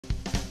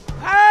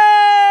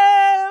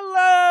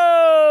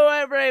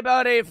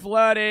everybody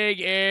flooding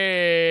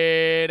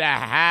in.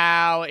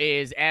 How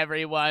is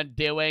everyone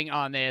doing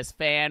on this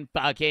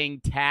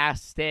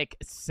fan-fucking-tastic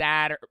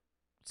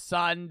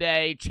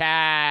Sunday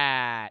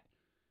chat?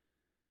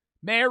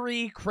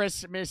 Merry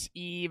Christmas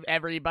Eve,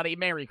 everybody.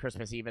 Merry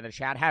Christmas Eve in the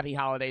chat. Happy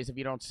holidays if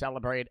you don't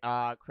celebrate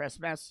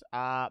Christmas.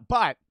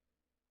 But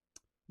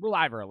we're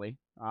live early,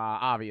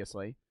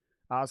 obviously.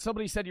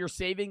 Somebody said you're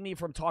saving me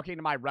from talking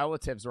to my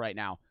relatives right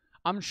now.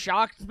 I'm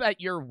shocked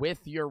that you're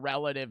with your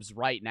relatives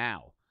right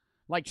now.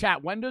 Like,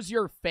 chat, when does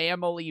your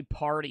family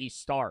party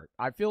start?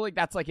 I feel like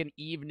that's like an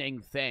evening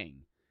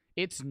thing.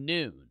 It's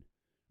noon,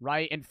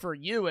 right? And for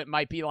you, it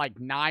might be like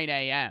 9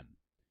 a.m.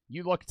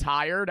 You look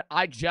tired.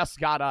 I just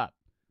got up.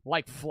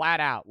 Like, flat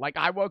out. Like,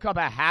 I woke up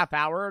a half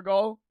hour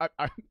ago,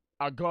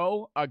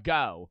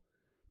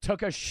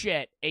 took a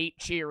shit, ate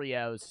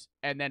Cheerios,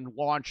 and then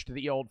launched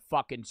the old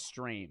fucking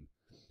stream.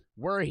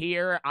 We're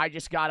here. I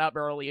just got up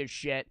early as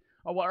shit.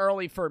 Oh, well,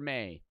 early for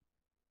me.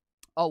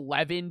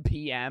 11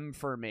 p.m.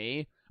 for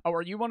me. Oh,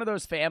 are you one of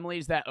those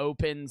families that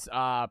opens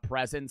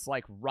presents,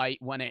 like, right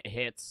when it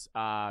hits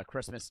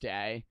Christmas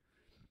Day?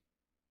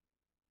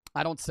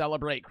 I don't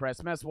celebrate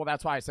Christmas. Well,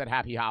 that's why I said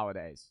happy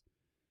holidays.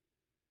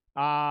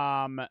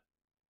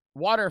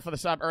 Water for the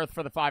sub, Earth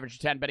for the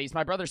 510 biddies.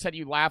 My brother said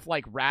you laugh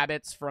like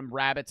rabbits from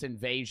Rabbit's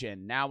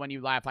Invasion. Now when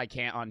you laugh, I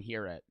can't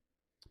unhear it.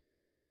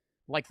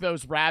 Like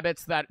those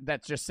rabbits that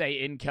just say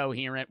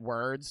incoherent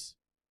words.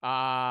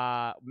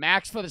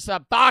 Max for the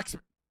sub.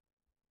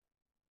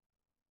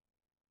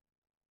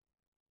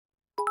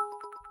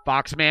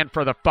 Foxman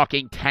for the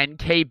fucking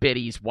 10K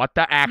biddies. What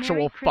the actual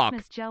Merry fuck?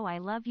 Christmas, Joe. I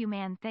love you,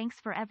 man. Thanks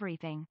for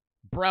everything.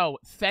 Bro,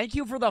 thank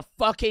you for the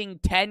fucking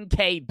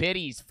 10K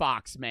biddies,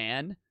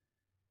 Foxman.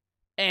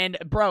 And,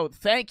 bro,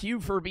 thank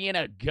you for being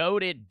a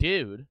goated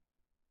dude.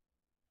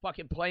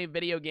 Fucking playing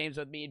video games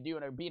with me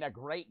and being a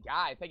great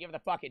guy. Thank you for the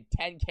fucking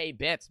 10K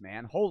bits,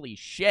 man. Holy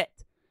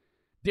shit.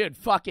 Dude,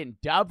 fucking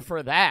dub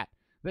for that.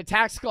 The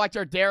tax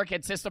collector, Derek,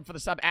 and System for the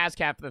sub,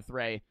 ASCAP for the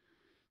 3.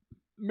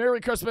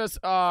 Merry Christmas,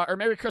 or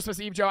Merry Christmas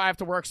Eve, Joe. I have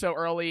to work so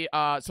early,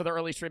 so the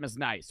early stream is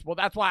nice. Well,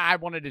 that's why I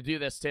wanted to do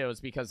this, too,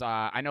 is because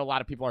I know a lot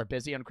of people are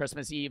busy on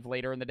Christmas Eve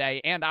later in the day,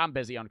 and I'm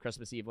busy on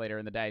Christmas Eve later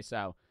in the day,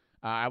 so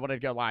I wanted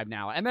to go live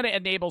now. And then it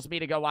enables me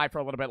to go live for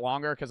a little bit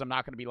longer, because I'm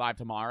not going to be live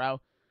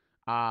tomorrow,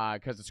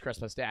 because it's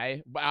Christmas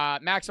Day.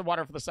 Max and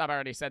Water for the sub, I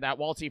already said that.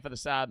 Walty for the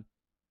sub.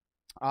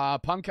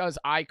 Punka's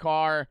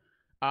iCar,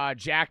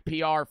 Jack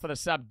PR for the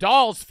sub.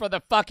 Dolls for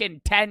the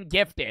fucking 10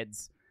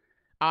 gifteds.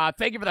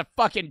 Thank you for the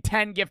fucking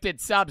 10 gifted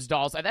subs,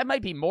 dolls. That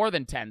might be more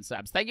than 10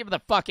 subs. Thank you for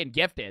the fucking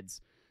gifteds.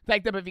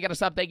 Thank them if you got a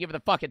sub. Thank you for the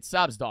fucking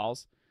subs,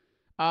 dolls.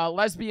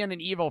 Lesbian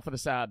and Evil for the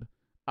sub.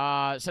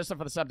 System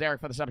for the sub.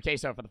 Derek for the sub.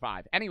 Queso for the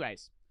 5.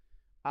 Anyways.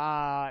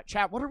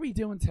 Chat, what are we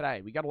doing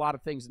today? We got a lot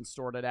of things in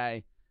store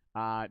today.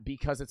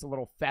 Because it's a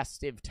little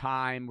festive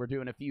time. We're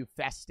doing a few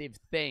festive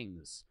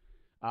things.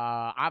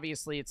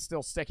 Obviously, it's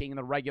still sticking in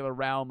the regular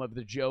realm of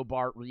the Joe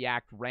Bart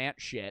React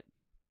rant shit.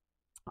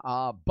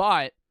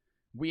 But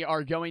we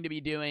are going to be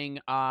doing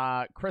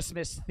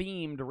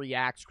Christmas-themed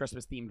reacts,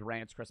 Christmas-themed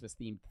rants,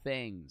 Christmas-themed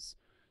things.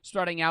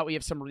 Starting out, we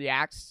have some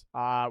reacts.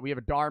 We have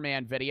a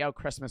Darman video,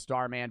 Christmas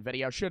Darman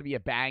video. Should be a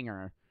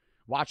banger.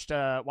 Watched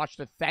a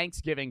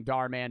Thanksgiving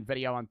Darman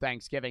video on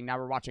Thanksgiving. Now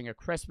we're watching a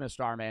Christmas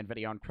Darman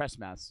video on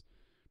Christmas.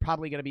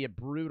 Probably going to be a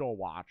brutal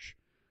watch.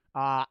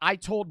 I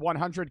told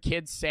 100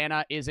 kids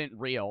Santa isn't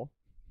real.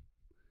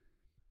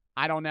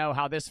 I don't know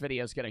how this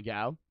video is going to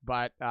go,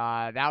 but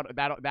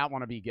that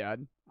one will be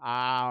good.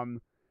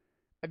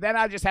 Then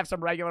I just have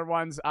some regular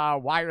ones.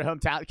 Why your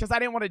hometown? Because I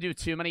didn't want to do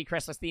too many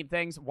Christmas-themed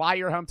things. Why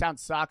your hometown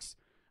sucks.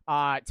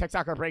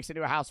 TikToker breaks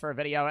into a house for a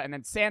video. And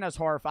then Santa's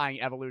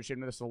horrifying evolution.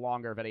 This is a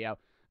longer video.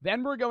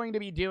 Then we're going to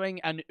be doing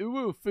an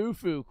Uwu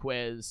Fufu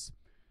quiz.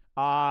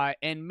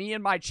 And me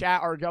and my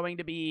chat are going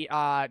to be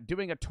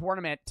doing a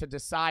tournament to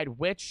decide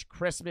which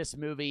Christmas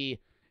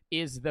movie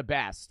is the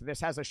best. This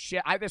has a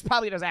shit. This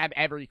probably doesn't have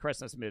every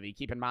Christmas movie,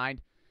 keep in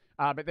mind.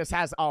 But this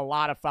has a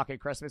lot of fucking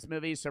Christmas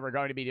movies, so we're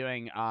going to be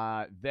doing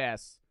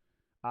this.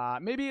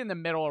 Maybe in the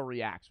middle of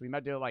reacts. We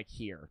might do it like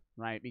here,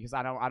 right? Because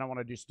I don't want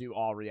to just do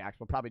all reacts.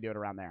 We'll probably do it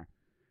around there.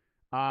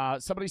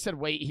 Somebody said,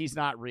 wait, he's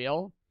not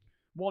real?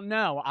 Well,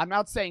 no, I'm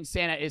not saying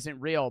Santa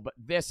isn't real, but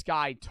this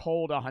guy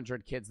told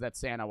 100 kids that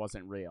Santa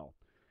wasn't real.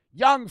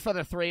 Young for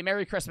the 3.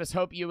 Merry Christmas.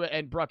 Hope you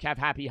and Brooke have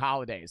happy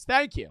holidays.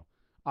 Thank you.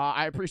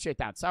 I appreciate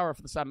that. Sour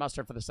for the sub.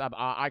 Mustard for the sub.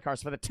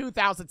 Icars for the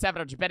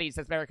 2,700 biddies.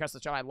 Says Merry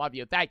Christmas, Joe. I love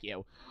you. Thank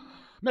you.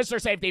 Mr.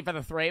 Safety for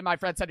the 3. My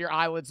friend said your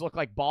eyelids look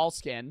like ball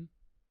skin,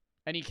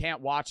 and he can't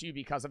watch you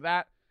because of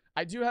that.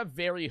 I do have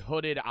very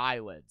hooded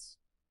eyelids.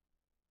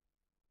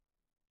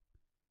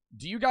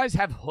 Do you guys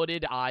have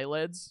hooded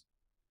eyelids?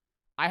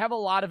 I have a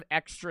lot of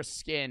extra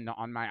skin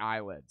on my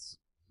eyelids.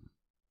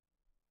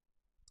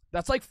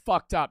 That's like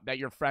fucked up that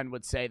your friend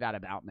would say that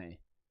about me.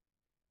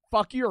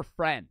 Fuck your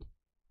friend.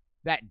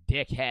 That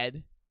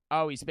dickhead.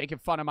 Oh, he's making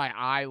fun of my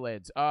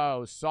eyelids.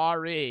 Oh,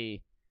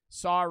 sorry.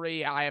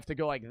 Sorry, I have to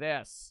go like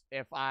this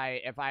if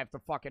I have to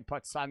fucking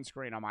put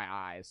sunscreen on my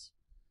eyes.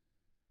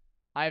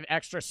 I have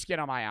extra skin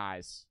on my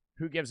eyes.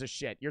 Who gives a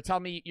shit? You're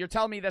telling me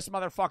this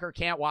motherfucker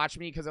can't watch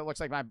me because it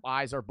looks like my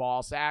eyes are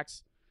ball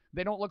sacks?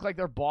 They don't look like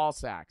they're ball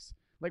sacks.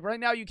 Like, right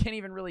now, you can't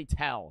even really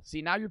tell.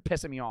 See, now you're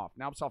pissing me off.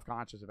 Now I'm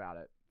self-conscious about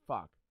it.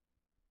 Fuck.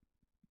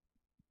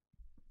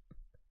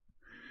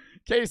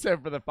 Queso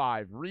for the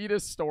 5. Read a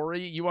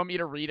story. You want me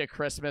to read a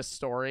Christmas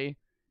story?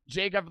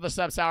 Jacob for the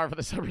sub, Sour for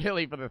the sub,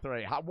 really for the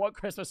 3. What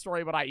Christmas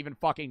story would I even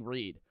fucking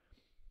read?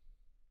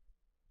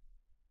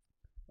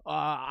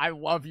 I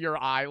love your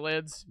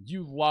eyelids.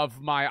 You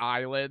love my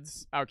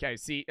eyelids. Okay,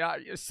 see,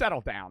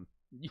 settle down.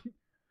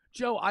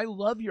 Joe, I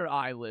love your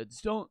eyelids.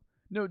 Don't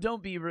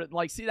be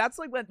like, see, that's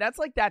like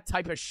that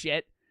type of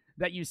shit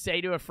that you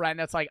say to a friend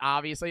that's like,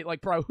 obviously,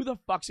 like, bro, who the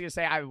fuck's gonna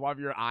say I love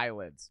your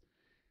eyelids?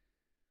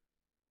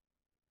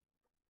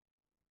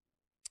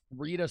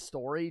 Read a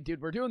story?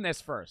 Dude, we're doing this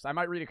first. I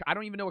might read I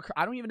don't even know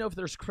if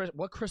there's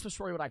what Christmas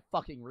story would I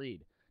fucking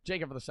read?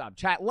 Jacob for the sub.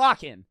 Chat,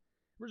 lock in.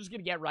 We're just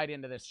gonna get right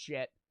into this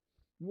shit.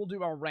 We'll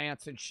do our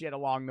rants and shit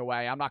along the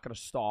way. I'm not gonna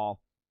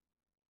stall.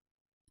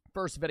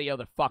 First video of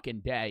the fucking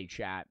day,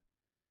 chat.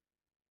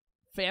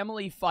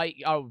 Family fight.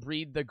 Oh,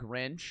 read The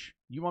Grinch.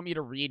 You want me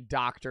to read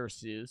Dr.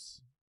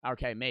 Seuss?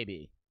 Okay,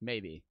 maybe.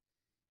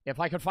 If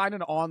I could find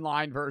an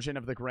online version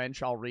of The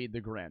Grinch, I'll read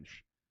The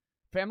Grinch.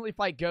 Family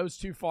fight goes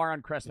too far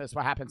on Christmas.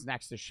 What happens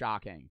next is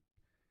shocking.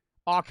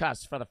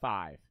 Aukus for the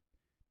 5.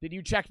 Did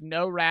you check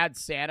No Rad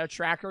Santa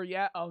Tracker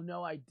yet? Oh,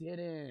 no, I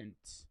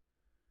didn't.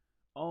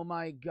 Oh,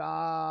 my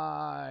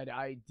God.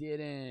 I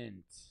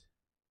didn't.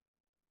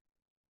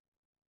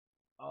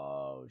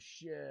 Oh,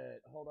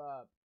 shit. Hold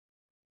up.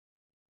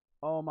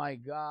 Oh, my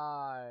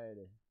God.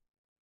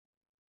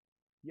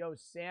 Yo,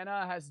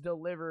 Santa has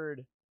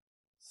delivered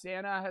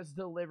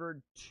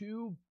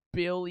 2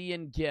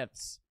 billion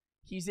gifts.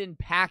 He's in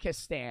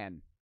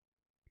Pakistan.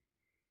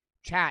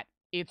 Chat,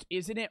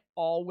 isn't it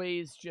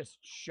always just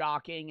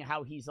shocking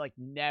how he's, like,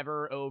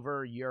 never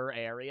over your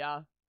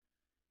area?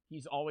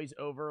 He's always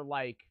over,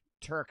 like,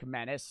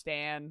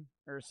 Turkmenistan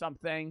or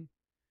something.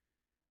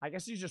 I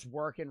guess he's just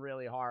working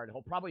really hard.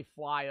 He'll probably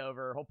fly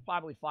over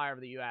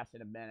the U.S.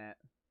 in a minute.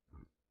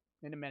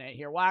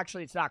 Here. Well,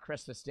 actually, it's not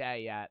Christmas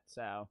Day yet,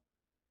 so.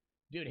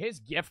 Dude, his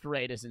gift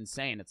rate is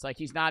insane. It's like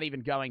he's not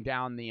even going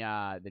down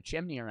the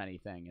chimney or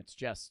anything. It's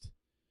just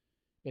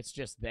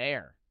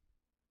there.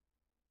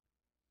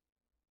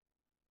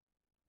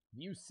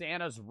 View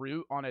Santa's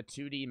route on a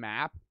 2D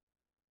map.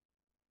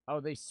 Oh,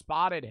 they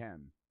spotted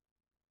him.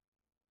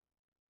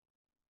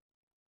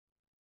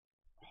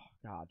 Oh,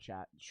 God,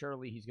 chat.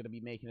 Surely he's going to be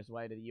making his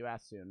way to the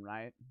U.S. soon,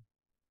 right?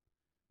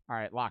 All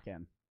right, lock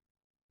in.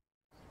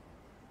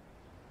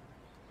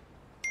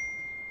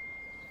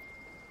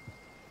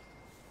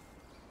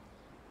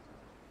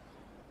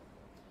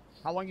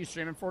 How long are you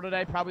streaming for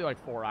today? Probably like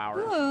 4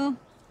 hours. Ooh,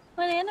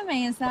 what anime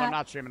is that? But I'm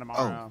not streaming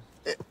tomorrow.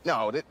 Oh,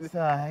 no, it's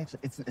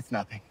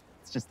nothing.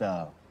 It's just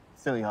a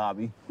silly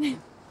hobby. You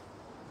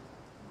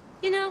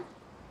know.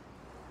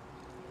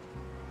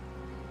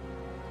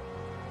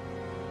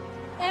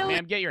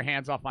 Ma'am, get your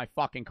hands off my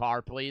fucking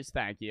car, please.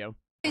 Thank you.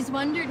 I always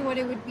wondered what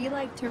it would be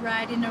like to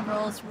ride in a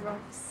Rolls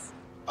Royce.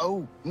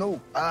 Oh, no,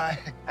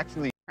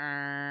 actually.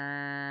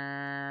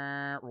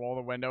 Roll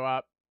the window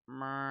up.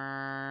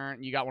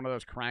 You got one of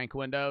those crank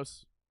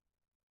windows?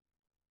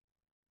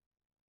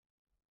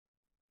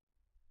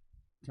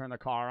 Turn the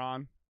car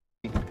on.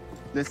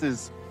 This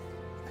is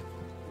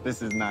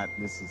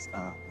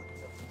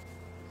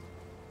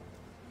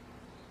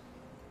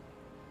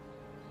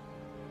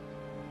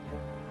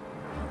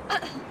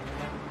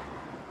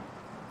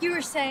You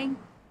were saying?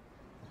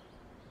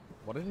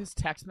 What did his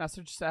text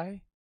message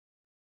say?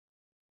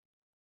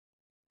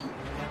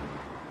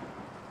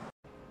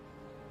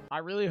 I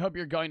really hope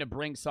you're going to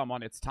bring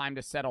someone. It's time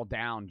to settle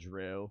down,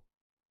 Drew.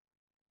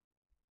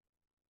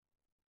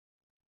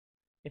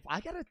 If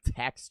I got a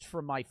text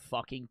from my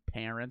fucking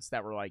parents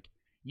that were like,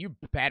 you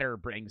better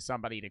bring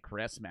somebody to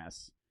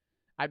Christmas,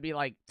 I'd be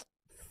like,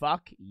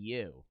 fuck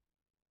you.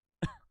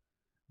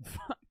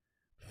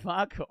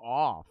 Fuck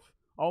off.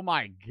 Oh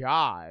my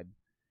God.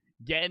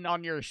 Getting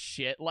on your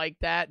shit like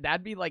that?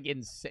 That'd be like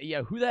insane.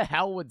 Yeah, who the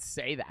hell would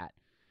say that?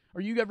 Are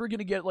you ever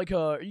gonna get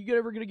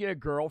a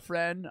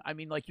girlfriend? I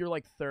mean, like, you're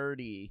like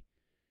 30.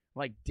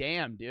 Like,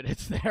 damn, dude,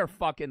 it's their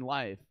fucking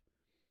life.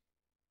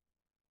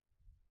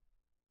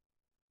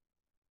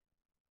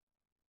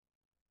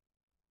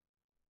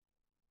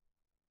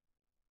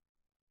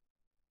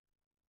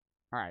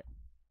 All right.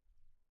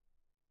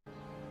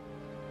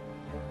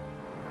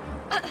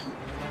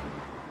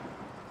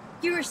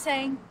 You were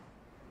saying?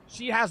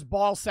 She has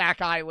ball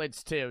sack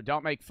eyelids too.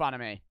 Don't make fun of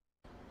me.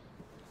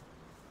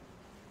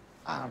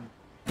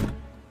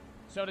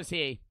 So does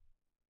he.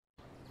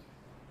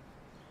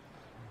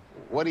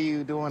 What are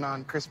you doing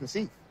on Christmas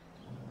Eve?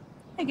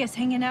 I guess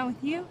hanging out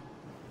with you.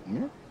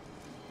 Yeah.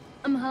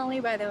 I'm Holly,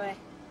 by the way.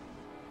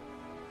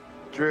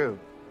 Drew.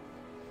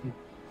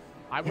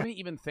 I wouldn't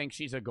even think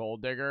she's a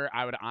gold digger.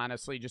 I would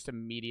honestly just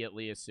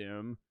immediately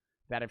assume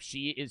that if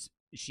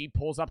she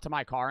pulls up to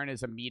my car and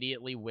is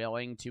immediately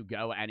willing to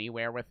go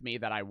anywhere with me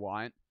that I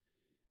want,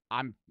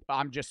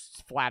 I'm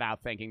just flat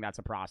out thinking that's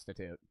a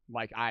prostitute.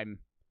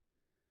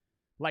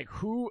 Like,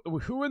 who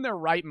in their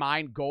right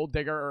mind, gold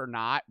digger or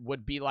not,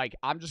 would be like,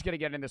 I'm just gonna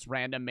get in this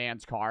random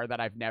man's car that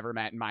I've never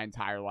met in my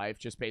entire life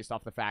just based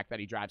off the fact that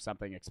he drives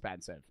something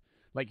expensive.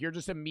 Like, you're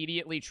just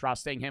immediately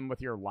trusting him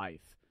with your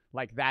life.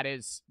 Like, that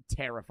is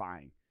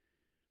terrifying.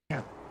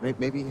 Yeah,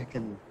 maybe I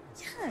can.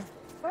 Yeah,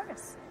 of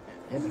course.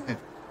 Yeah.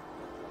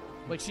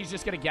 Like, she's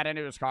just gonna get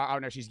into his car. Oh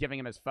no, she's giving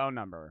him his phone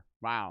number.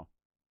 Wow.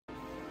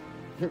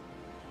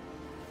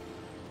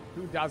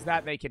 Who does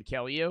that? They could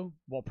kill you?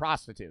 Well,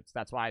 prostitutes.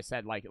 That's why I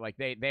said, like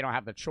they don't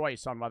have the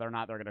choice on whether or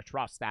not they're going to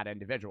trust that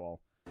individual.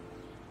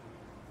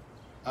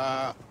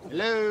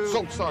 Hello?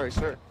 So sorry,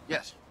 sir.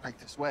 Yes, right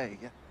this way,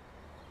 yeah.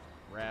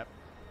 Rep.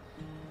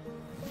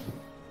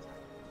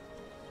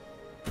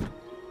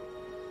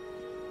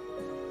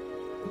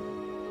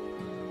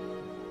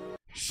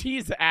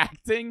 She's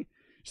acting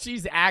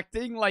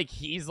like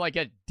he's like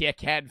a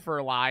dickhead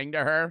for lying to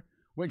her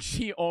when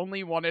she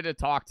only wanted to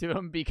talk to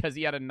him because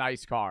he had a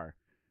nice car.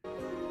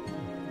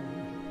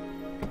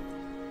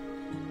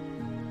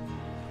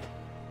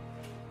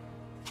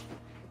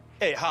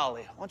 Hey,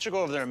 Holly, why don't you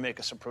go over there and make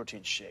us some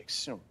protein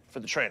shakes, you know, for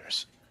the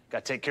trainers.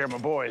 Gotta take care of my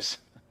boys.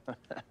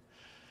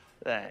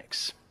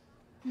 Thanks.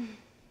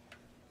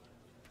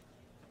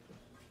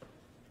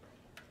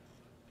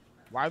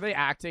 Why are they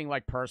acting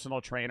like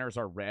personal trainers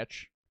are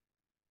rich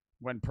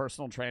when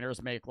personal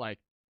trainers make like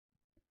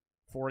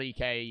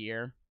 $40K a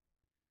year?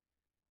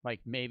 Like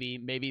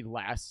maybe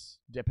less,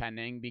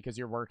 depending, because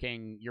you're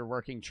working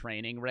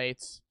training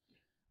rates.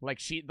 Like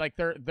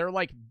they're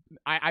like,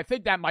 I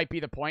think that might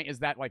be the point, is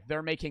that like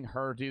they're making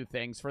her do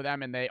things for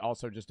them and they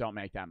also just don't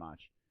make that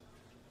much.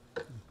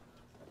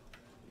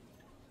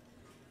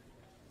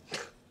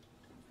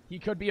 He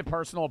could be a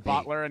personal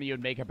butler and he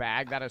would make a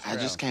bag. That is true. I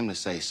just came to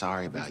say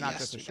sorry about He's not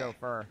yesterday. just a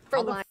chauffeur.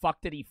 How the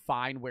fuck did he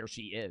find where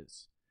she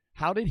is?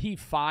 How did he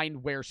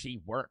find where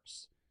she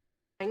works?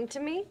 Lying to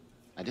me?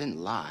 I didn't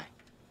lie.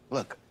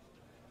 Look.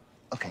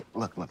 Okay,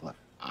 look.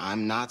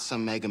 I'm not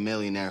some mega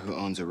millionaire who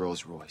owns a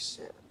Rolls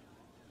Royce.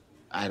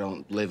 I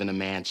don't live in a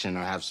mansion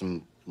or have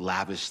some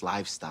lavish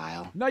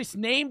lifestyle. Nice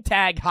name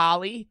tag,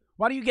 Holly.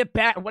 Why don't you get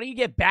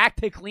back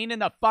to cleaning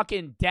the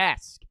fucking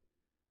desk?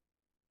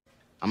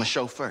 I'm a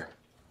chauffeur.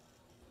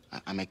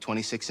 I make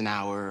 $26 an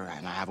hour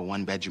and I have a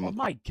one-bedroom Oh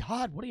my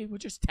God! What do you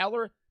just tell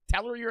her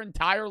your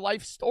entire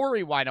life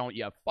story? Why don't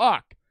you?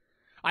 Fuck.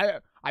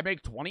 I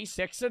make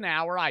 $26 an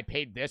hour. I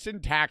paid this in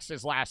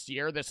taxes last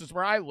year. This is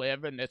where I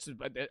live, and this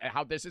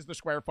is the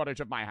square footage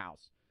of my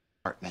house.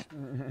 apartment.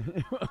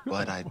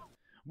 But I'd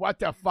What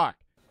the fuck?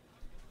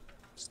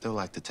 still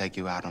like to take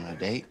you out on a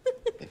date.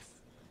 If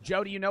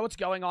Joe, do you know what's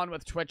going on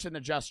with Twitch in the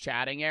just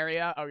chatting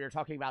area? Oh, you're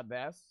talking about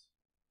this?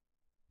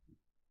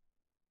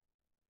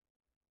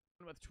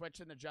 With Twitch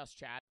in the just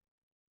chat.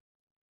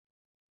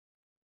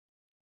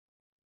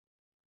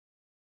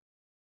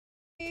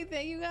 Hey,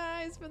 thank you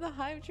guys for the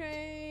hype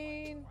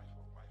train.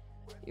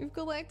 You've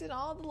collected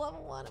all the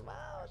level 1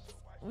 amounts.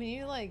 We need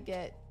to like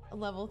get a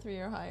level 3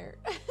 or higher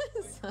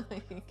so we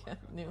can get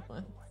new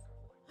ones.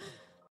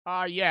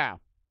 Yeah.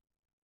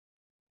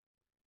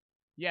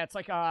 Yeah, it's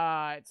like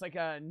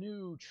a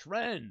new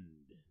trend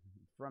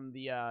from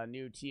the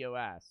new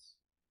TOS.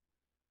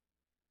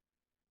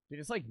 Dude,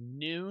 it's like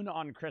noon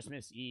on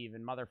Christmas Eve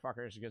and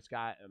motherfuckers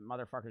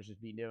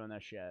just be doing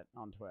this shit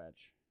on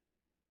Twitch.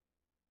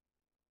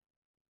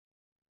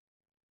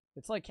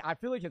 It's like, I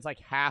feel like it's like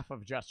half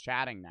of just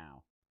chatting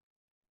now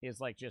is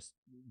like just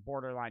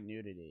borderline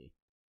nudity.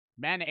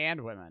 Men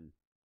and women.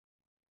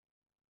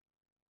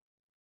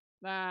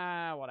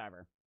 Nah,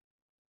 whatever.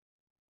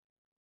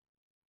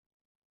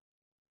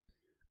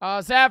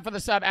 Zab for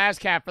the sub,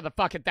 ASCAP for the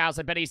fucking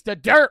 1,000 biddies, the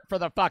dirt for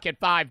the fucking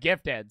 5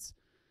 gifteds.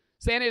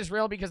 Santa is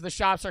real because the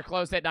shops are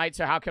closed at night,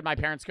 so how could my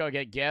parents go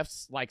get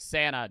gifts? Like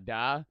Santa,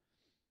 duh.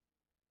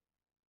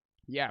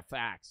 Yeah,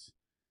 facts.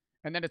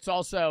 And then it's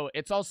also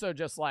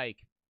just like,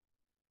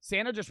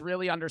 Santa just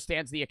really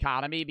understands the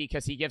economy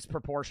because he gives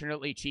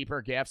proportionately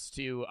cheaper gifts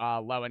to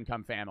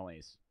low-income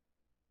families.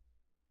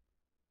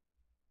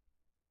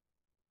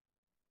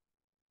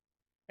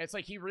 It's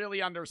like he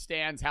really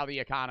understands how the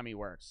economy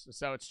works.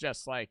 So it's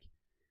just like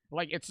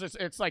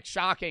it's like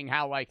shocking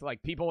how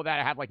like people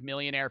that have like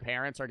millionaire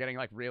parents are getting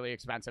like really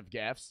expensive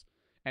gifts,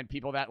 and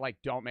people that like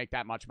don't make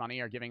that much money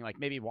are giving like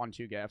maybe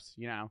 1-2 gifts,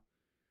 you know?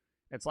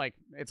 It's like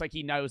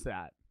he knows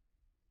that.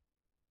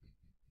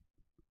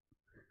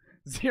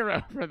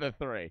 0 for the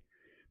 3.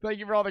 Thank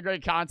you for all the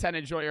great content.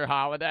 Enjoy your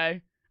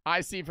holiday.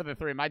 IC for the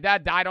 3. My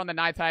dad died on the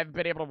 9th. I haven't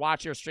been able to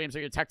watch your streams,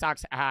 or your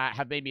TikToks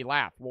have made me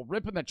laugh. Well,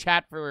 rip in the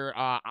chat for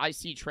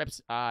IC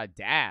Trips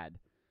dad.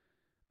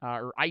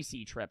 Or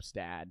Icy Trips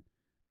dad.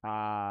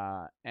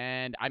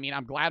 And I mean,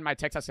 I'm glad my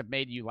TikToks have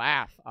made you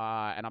laugh.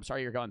 And I'm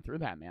sorry you're going through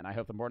that, man. I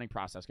hope the mourning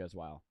process goes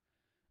well.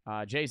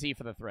 Jay-Z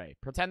for the 3.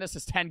 Pretend this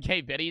is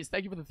 10K biddies.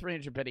 Thank you for the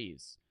 300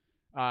 biddies.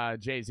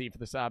 Jay-Z for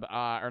the sub.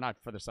 Or not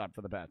for the sub,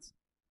 for the bets.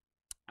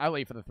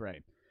 Ali for the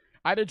 3.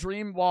 I had a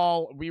dream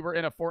while we were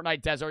in a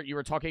Fortnite desert. You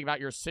were talking about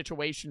your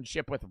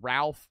situationship with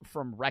Ralph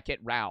from Wreck-It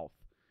Ralph.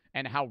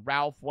 and how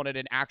Ralph wanted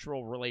an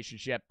actual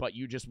relationship, but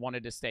you just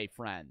wanted to stay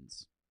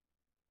friends.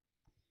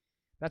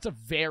 That's a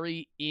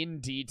very in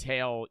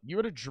detail. You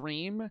had a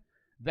dream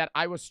that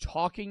I was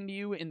talking to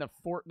you in the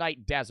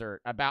Fortnite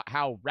desert about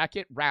how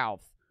Wreck-It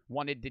Ralph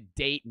wanted to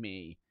date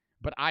me,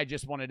 but I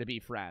just wanted to be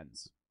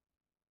friends.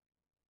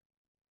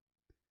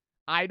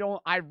 I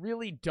don't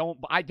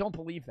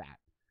believe that.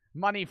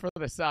 Money for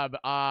the sub.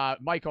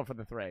 Michael for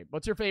the 3.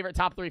 What's your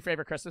top 3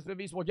 favorite Christmas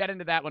movies? We'll get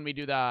into that when we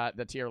do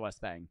the tier list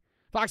thing.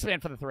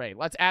 Foxman for the 3.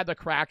 Let's add the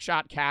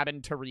Crackshot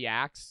Cabin to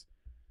reacts.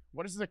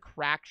 What is the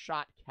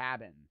Crackshot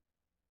Cabin?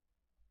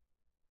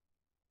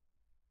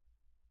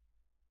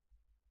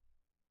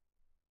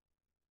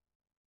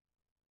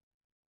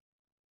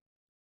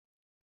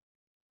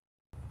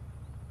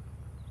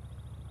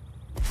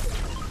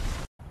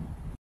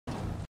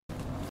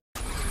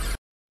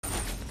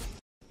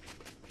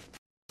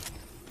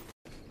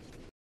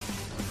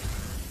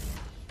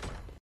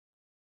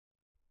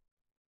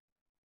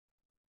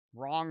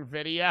 Wrong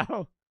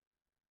video.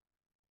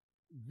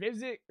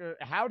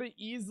 How to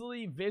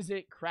easily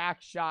visit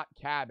Crackshot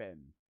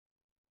Cabin.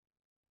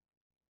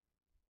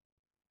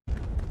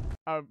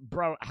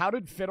 Bro, how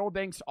did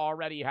Fiddledinks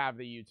already have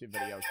the YouTube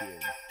video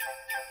queued?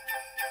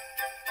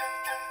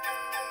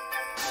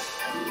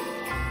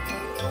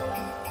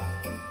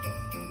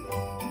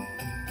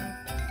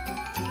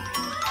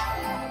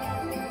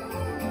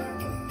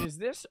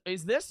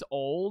 Is this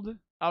old?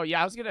 Oh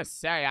yeah, I was gonna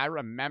say, I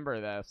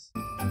remember this.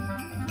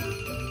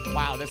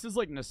 Wow, this is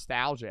like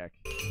nostalgic.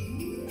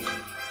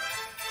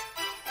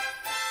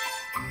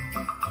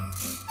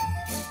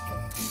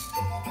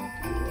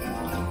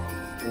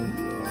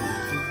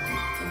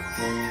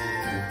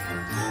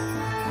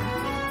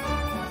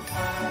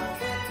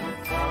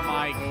 Oh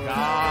my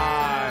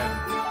God.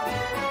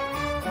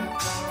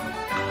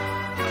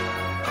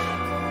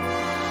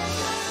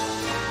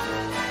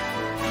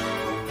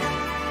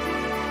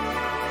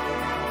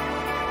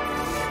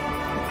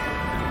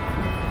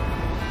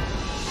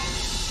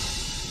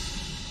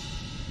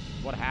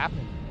 What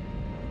happened?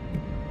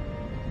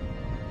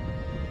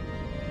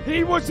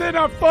 He was in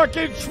a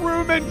fucking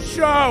Truman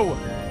Show!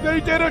 They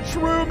did a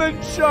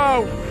Truman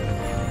Show!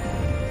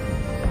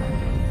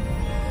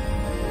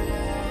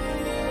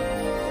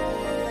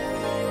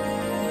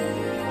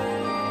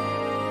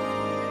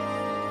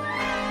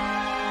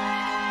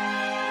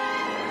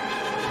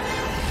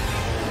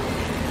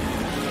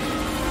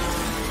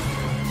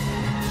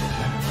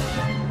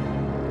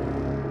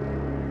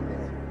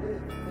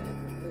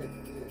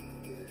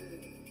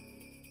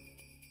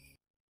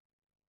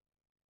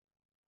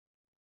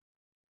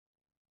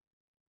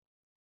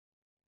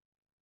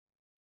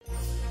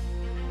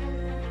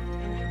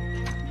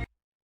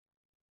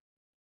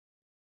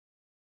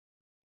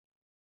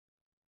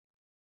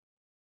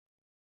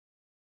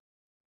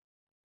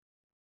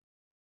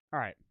 All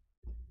right.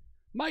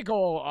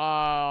 Michael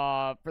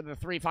for the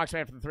 3,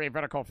 Foxman for the 3,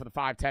 Vertical for the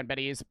 5, 10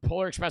 biddies.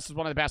 Polar Express is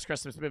one of the best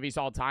Christmas movies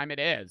all time. It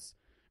is.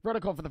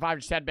 Vertical for the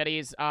 5, 10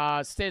 biddies.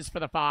 Stiz for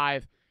the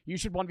 5. You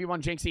should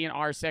 1v1 Jinxie and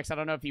R6. I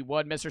don't know if you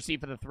would. Mr. C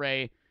for the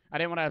 3. I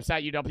didn't want to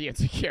upset you. Don't be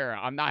insecure.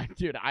 I'm not,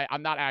 dude,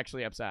 I'm not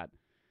actually upset.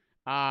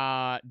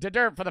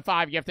 Dirt for the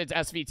 5 gifted.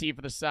 SVT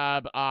for the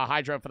sub.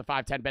 Hydro for the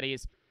 5, 10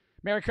 biddies.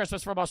 Merry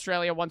Christmas from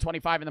Australia.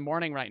 1:25 in the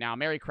morning right now.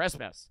 Merry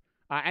Christmas.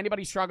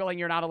 Anybody struggling,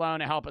 you're not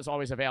alone. Help is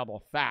always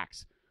available.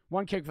 Facts.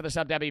 1 kick for the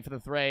sub, Debbie for the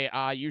 3.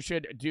 You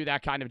should do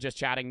that kind of just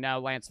chatting. No,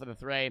 Lance for the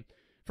 3.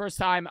 First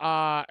time,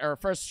 or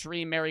first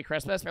stream, Merry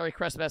Christmas. Merry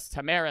Christmas,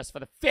 Tamaris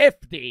for the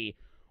 50.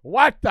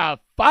 What the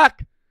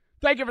fuck?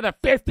 Thank you for the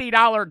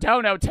 $50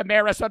 dono,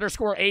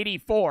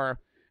 Tamaris_84.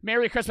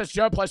 Merry Christmas,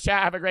 Joe plus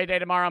chat. Have a great day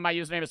tomorrow. My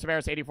username is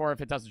Tamaris84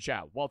 if it doesn't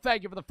show. Well,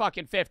 thank you for the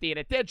fucking 50, and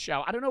it did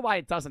show. I don't know why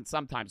it doesn't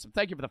sometimes. So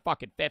thank you for the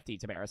fucking 50,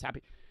 Tamaris.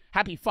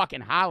 Happy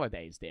fucking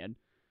holidays, dude.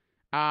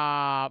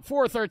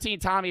 413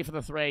 Tommy for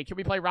the 3. Can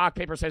we play rock,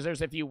 paper, scissors?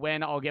 If you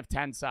win, I'll give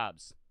 10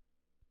 subs.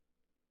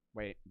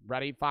 Wait,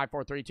 ready? 5,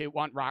 4, 3, 2,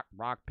 1.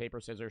 Rock, paper,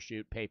 scissors,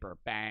 shoot, paper.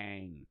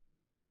 Bang.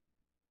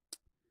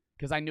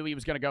 Because I knew he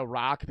was going to go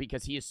rock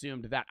because he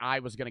assumed that I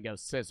was going to go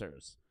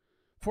scissors.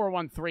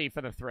 413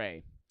 for the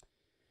 3.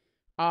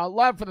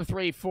 Love for the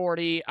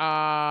 340.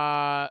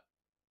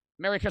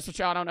 Merry Christmas,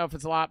 Joe. I don't know if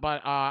it's a lot,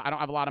 but I don't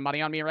have a lot of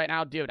money on me right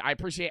now. Dude, I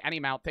appreciate any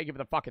amount. Thank you for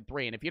the fucking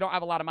 3. And if you don't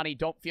have a lot of money,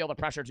 don't feel the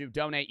pressure to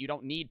donate. You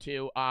don't need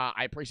to.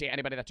 I appreciate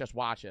anybody that just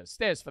watches.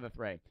 Stiz for the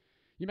 3.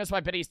 You missed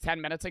my biddies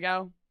 10 minutes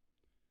ago.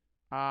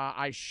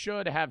 I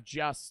should have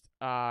just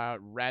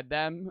read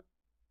them.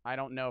 I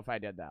don't know if I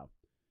did, though.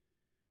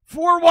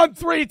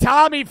 413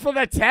 Tommy for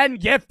the 10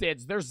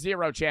 gifteds. There's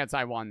 0 chance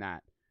I won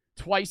that.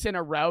 Twice in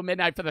a row.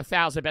 Midnight for the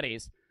 1,000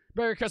 biddies.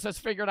 Merry Christmas.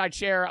 Figured I'd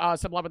share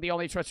some love with the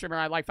only Twitch streamer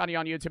I like. Found you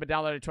on YouTube and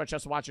downloaded Twitch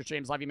just to watch your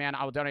streams. Love you, man.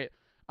 I will donate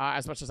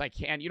as much as I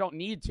can. You don't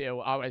need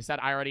to. I said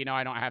I already know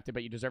I don't have to,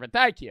 but you deserve it.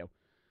 Thank you.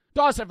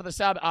 Dawson for the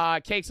sub.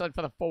 Cakeslid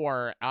for the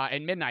 4.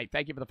 And Midnight,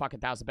 thank you for the fucking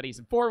 1,000 biddies.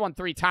 And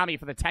 413 Tommy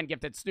for the 10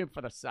 gifted. Snoop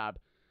for the sub.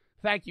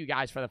 Thank you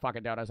guys for the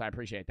fucking donuts. I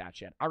appreciate that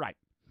shit. All right.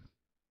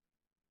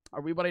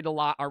 Are we ready to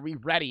Are we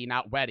ready,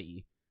 not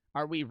ready,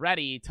 Are we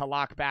ready to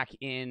lock back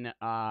in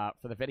for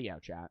the video,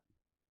 chat?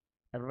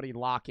 Everybody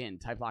lock in.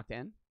 Type locked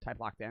in. Type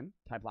locked in.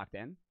 Type locked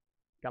in.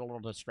 Got a little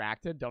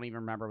distracted. Don't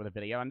even remember where the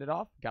video ended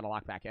off. Got to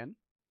lock back in.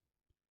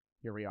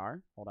 Here we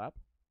are. Hold up.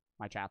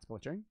 My chat's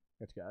glitching.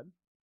 It's good.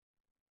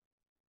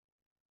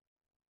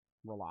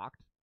 We're locked.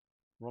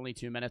 We're only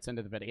 2 minutes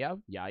into the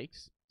video.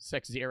 Yikes.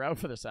 6-0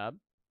 for the sub.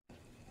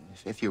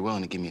 If you're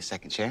willing to give me a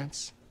second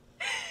chance.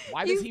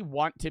 Why does he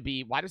want to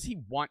date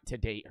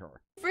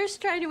her?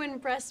 First try to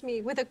impress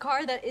me with a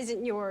car that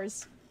isn't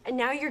yours, and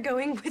now you're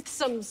going with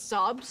some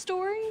sob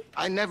story?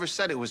 I never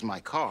said it was my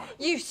car.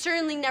 You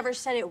certainly never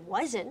said it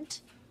wasn't.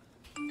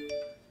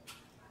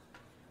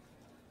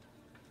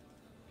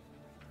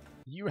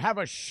 You have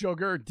a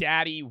sugar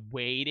daddy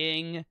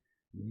waiting?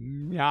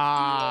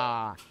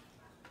 Nah.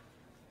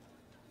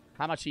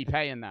 How much he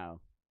paying, though?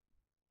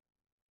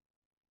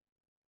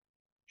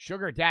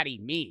 Sugar daddy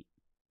meat.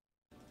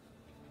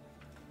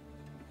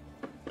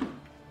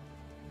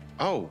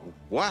 Oh,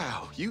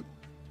 wow.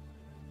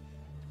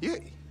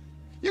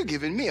 You're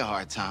giving me a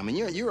hard time, and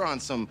you're on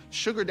some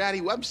sugar daddy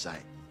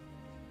website.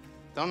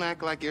 Don't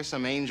act like you're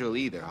some angel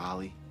either,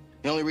 Holly.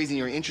 The only reason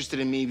you're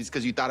interested in me is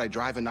because you thought I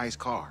drive a nice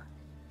car.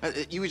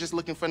 You were just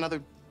looking for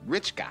another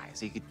rich guy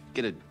so you could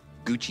get a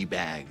Gucci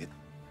bag.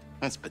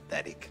 That's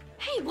pathetic.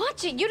 Hey,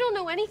 watch it. You don't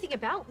know anything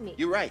about me.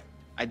 You're right.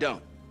 I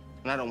don't.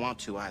 And I don't want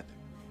to either.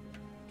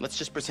 Let's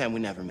just pretend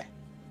we never met.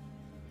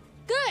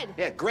 Good.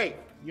 Yeah, great.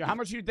 Yeah, how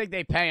much do you think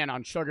they paying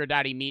on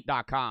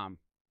sugardaddymeat.com?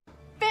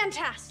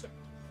 Fantastic.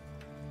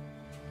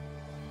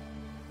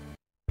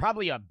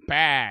 Probably a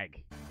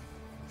bag.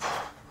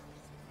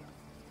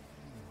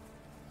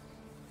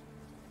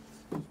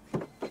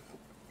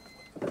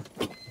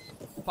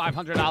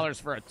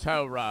 $500 for a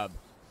toe rub.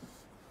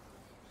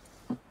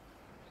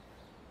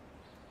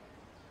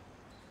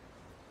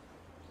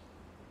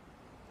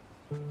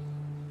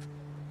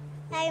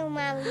 Hi,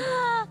 Mommy.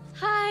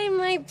 Hi,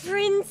 my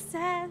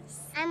princess.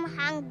 I'm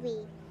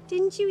hungry.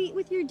 Didn't you eat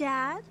with your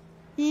dad?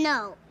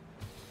 No.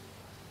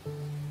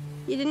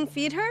 You didn't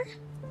feed her?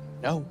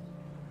 No.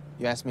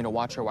 You asked me to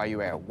watch her while you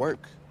were at work.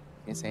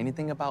 You didn't say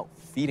anything about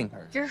feeding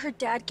her. You're her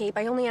dad, Gabe.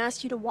 I only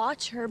asked you to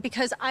watch her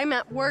because I'm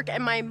at work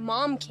and my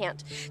mom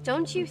can't.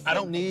 Don't you think— I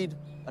don't need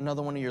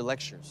another one of your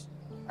lectures.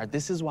 All right,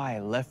 this is why I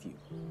left you.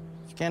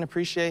 If you can't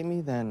appreciate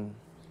me, then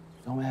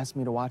don't ask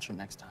me to watch her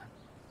next time.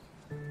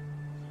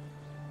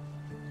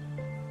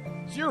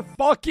 It's your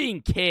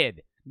fucking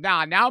kid.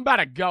 Nah, now I'm about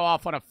to go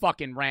off on a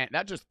fucking rant.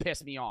 That just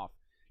pissed me off.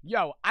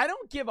 Yo, I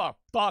don't give a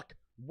fuck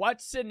what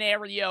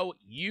scenario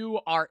you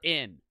are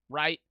in,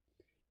 right?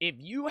 If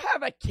you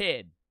have a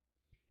kid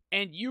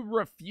and you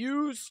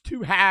refuse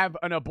to have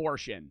an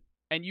abortion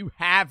and you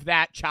have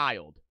that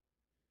child,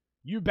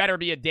 you better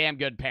be a damn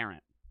good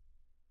parent.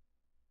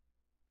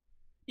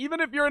 Even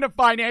if you're in a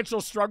financial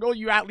struggle,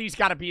 you at least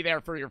got to be there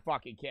for your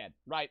fucking kid,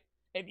 right?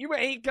 If you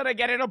ain't going to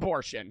get an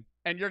abortion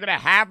and you're going to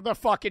have the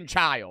fucking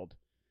child,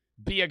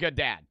 be a good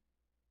dad.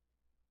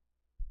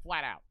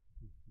 Flat out.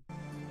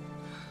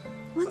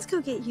 Let's go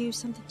get you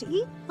something to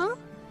eat, huh?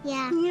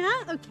 Yeah.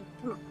 Yeah? Okay,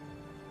 come on.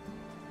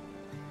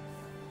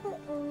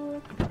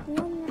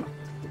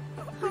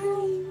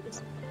 Hi.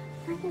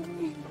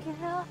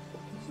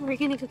 We're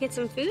gonna go get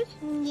some food?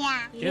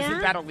 Yeah.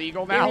 Isn't that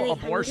illegal now? You're really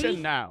Abortion?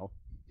 hungry? No.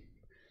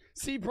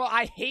 See, bro,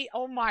 I hate—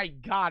 oh my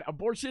God.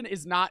 Abortion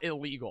is not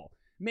illegal.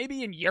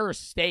 Maybe in your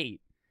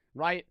state,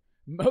 right?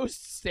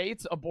 Most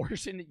states,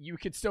 abortion, you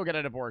could still get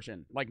an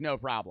abortion. Like, no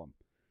problem.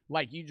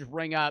 Like, you just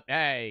ring up,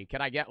 hey,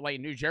 can I get, like,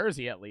 New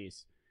Jersey at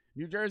least?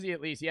 New Jersey at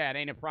least, yeah, it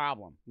ain't a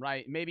problem,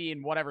 right? Maybe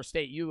in whatever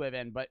state you live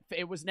in, but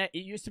it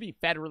used to be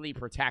federally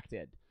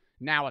protected.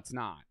 Now it's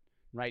not,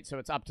 right? So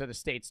it's up to the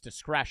state's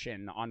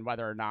discretion on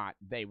whether or not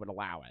they would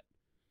allow it.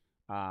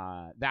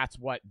 That's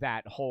what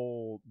that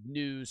whole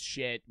news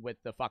shit with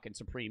the fucking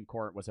Supreme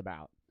Court was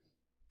about.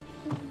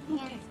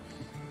 Okay.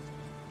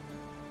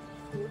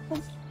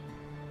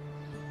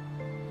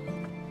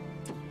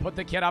 Put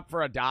the kid up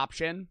for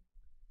adoption.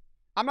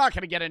 I'm not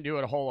going to get into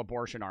a whole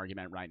abortion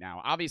argument right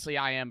now. Obviously,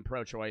 I am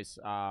pro-choice.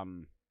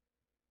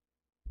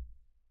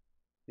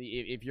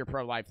 If you're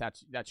pro-life,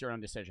 that's your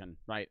own decision,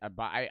 right?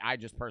 But I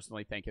just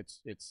personally think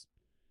it's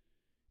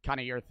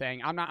kind of your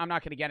thing. I'm not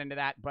going to get into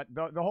that. But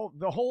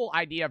the whole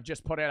idea of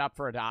just put it up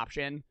for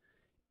adoption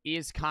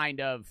is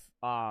kind of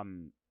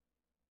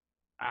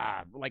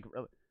like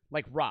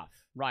rough,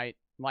 right?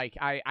 Like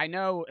I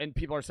know, and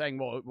people are saying,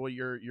 well,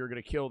 you're going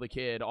to kill the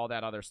kid, all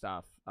that other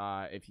stuff,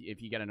 if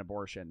you get an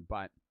abortion,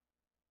 but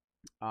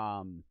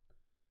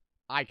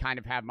I kind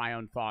of have my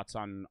own thoughts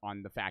on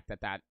the fact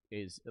that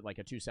is like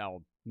a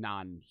two-cell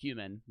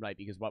non-human, right?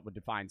 Because what would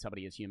define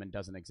somebody as human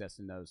doesn't exist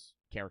in those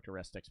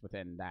characteristics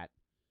within that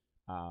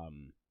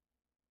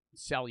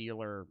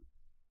cellular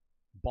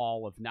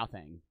ball of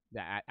nothing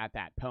that at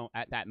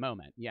that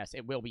moment. Yes,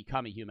 it will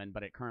become a human,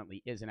 but it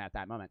currently isn't at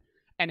that moment.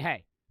 And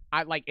hey,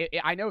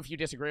 I know if you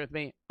disagree with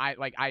me,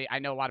 I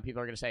know a lot of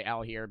people are going to say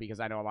L here because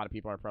I know a lot of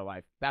people are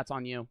pro-life. That's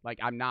on you. Like,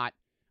 I'm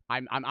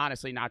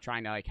honestly not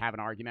trying to like have an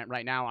argument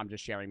right now. I'm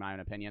just sharing my own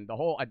opinion. The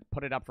whole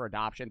put it up for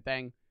adoption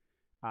thing,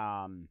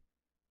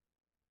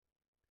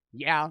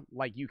 Yeah,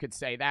 like, you could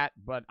say that,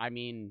 but, I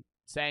mean,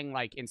 saying,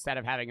 like, instead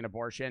of having an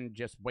abortion,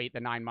 just wait the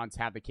 9 months,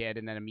 have the kid,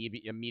 and then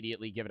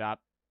immediately give it up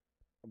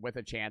with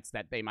a chance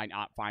that they might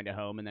not find a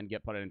home and then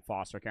get put in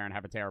foster care and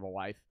have a terrible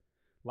life.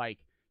 Like,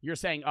 you're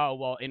saying, oh,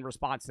 well, in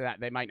response to that,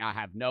 they might not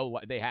have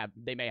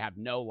they may have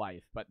no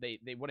life, but they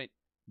wouldn't,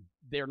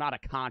 they're not a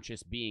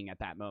conscious being at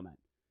that moment.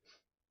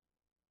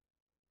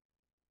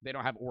 They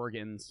don't have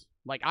organs.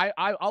 Like,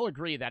 I'll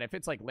agree that if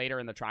it's, like, later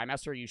in the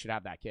trimester, you should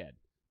have that kid.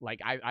 Like,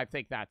 I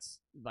think that's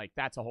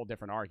a whole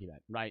different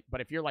argument, right?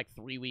 But if you're, like,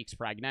 3 weeks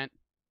pregnant,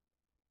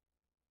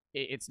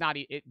 it's not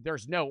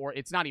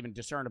even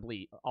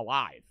discernibly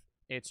alive.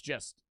 It's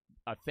just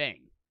a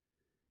thing.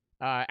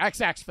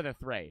 XX for the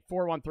 3.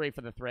 413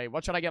 for the 3.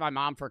 What should I get my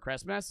mom for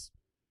Christmas?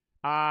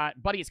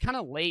 Buddy, it's kind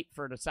of late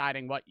for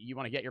deciding what you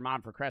want to get your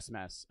mom for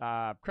Christmas.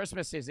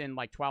 Christmas is in,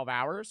 like, 12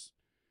 hours.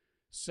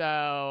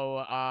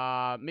 So,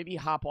 maybe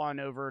hop on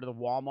over to the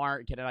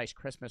Walmart, get a nice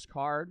Christmas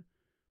card,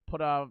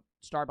 put a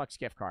Starbucks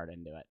gift card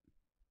into it.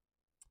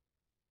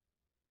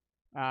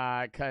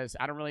 Because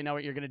I don't really know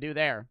what you're going to do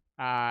there.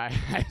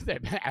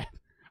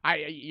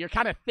 You're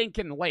kind of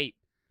thinking late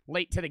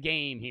to the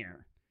game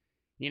here.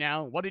 You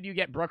know, what did you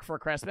get Brooke for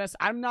Christmas?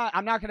 I'm not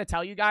going to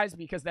tell you guys,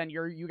 because then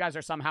you guys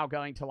are somehow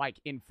going to, like,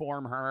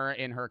 inform her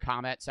in her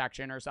comment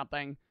section or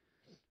something.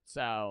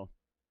 So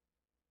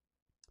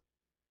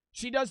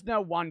she does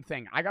know one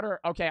thing. I got her.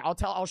 Okay,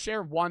 I'll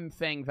share one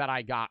thing that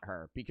I got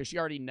her, because she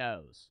already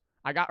knows.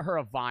 I got her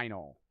a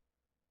vinyl.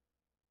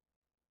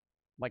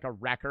 Like a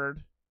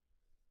record.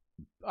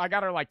 I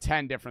got her like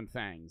 10 different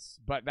things,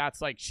 but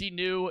that's like, she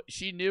knew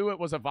it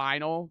was a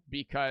vinyl,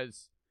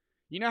 because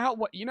you know how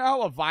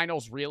a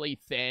vinyl's really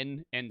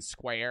thin and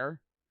square?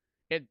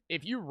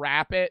 If you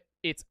wrap it,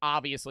 it's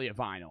obviously a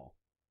vinyl.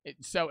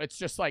 So it's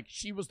just like,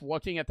 she was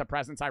looking at the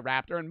presents I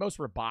wrapped her, and most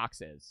were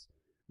boxes,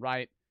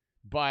 right?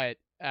 But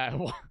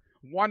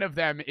one of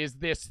them is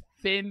this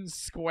thin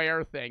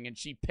square thing, and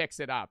she picks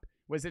it up.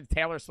 Was it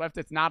Taylor Swift?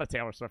 It's not a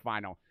Taylor Swift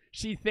vinyl.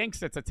 She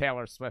thinks it's a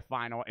Taylor Swift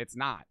vinyl. It's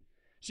not.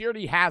 She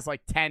already has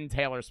like 10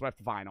 Taylor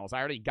Swift vinyls. I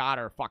already got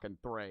her fucking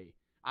 3.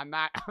 I'm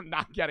not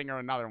getting her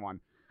another one.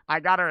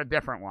 I got her a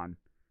different one.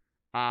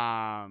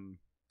 I'm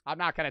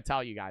not going to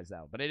tell you guys,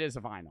 though, but it is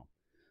a vinyl.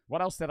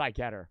 What else did I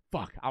get her?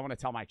 Fuck, I want to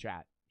tell my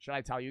chat. Should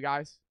I tell you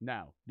guys?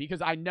 No,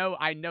 because I know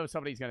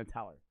somebody's going to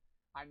tell her.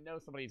 I know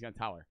somebody's going to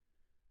tell her.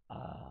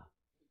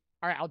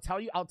 All right,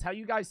 I'll tell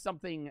you guys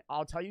something.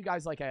 I'll tell you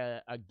guys like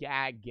a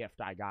gag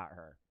gift I got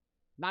her.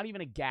 Not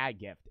even a gag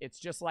gift. It's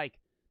just like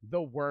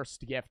the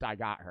worst gift I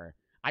got her.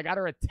 I got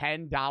her a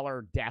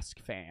 $10 desk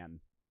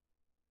fan.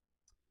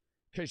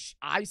 Because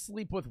I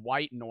sleep with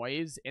white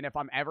noise, and if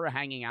I'm ever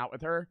hanging out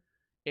with her,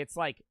 it's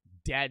like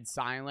dead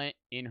silent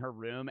in her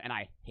room, and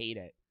I hate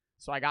it.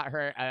 So I got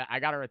her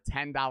a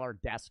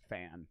 $10 desk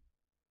fan.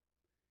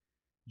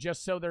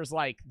 Just so there's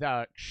like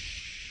the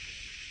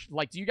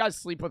like, do you guys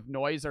sleep with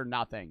noise or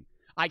nothing?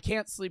 I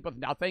can't sleep with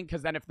nothing,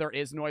 because then if there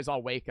is noise,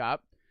 I'll wake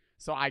up.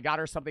 So I got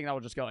her something that will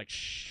just go like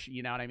shh,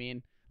 you know what I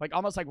mean? Like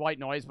almost like white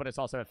noise, but it's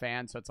also a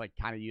fan, so it's like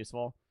kind of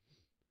useful.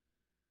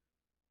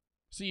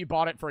 So you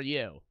bought it for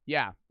you.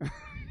 Yeah.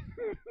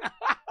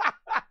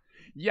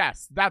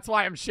 Yes, that's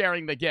why I'm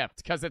sharing the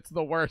gift, because it's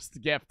the worst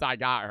gift I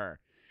got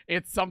her.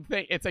 It's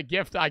a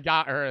gift I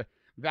got her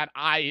that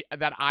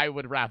I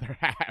would rather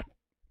have.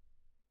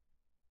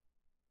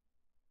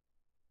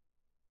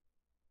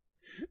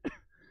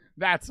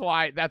 That's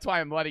why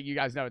I'm letting you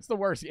guys know. It's the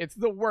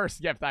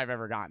worst gift I've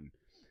ever gotten.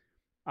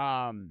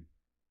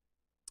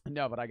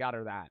 No, but I got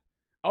her that.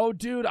 Oh,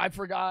 dude, I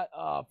forgot.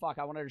 Fuck,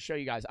 I wanted to show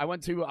you guys. I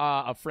went to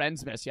a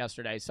Friendsmas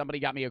yesterday. Somebody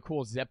got me a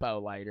cool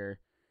Zippo lighter,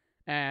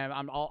 and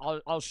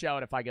I'll show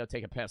it if I go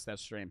take a piss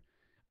this stream.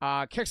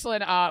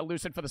 Kixlin,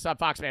 Lucid for the sub,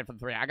 Foxman for the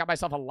 3. I got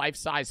myself a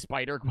life-size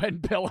Spider-Gwen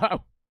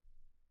pillow.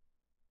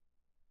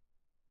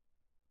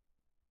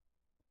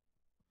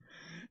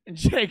 And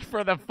Jake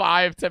for the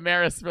 5,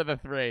 Tamaris for the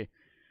 3.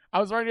 I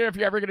was wondering if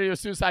you're ever going to do a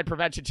suicide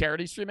prevention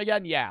charity stream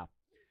again. Yeah.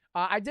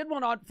 I did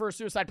one on for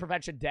Suicide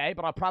Prevention Day,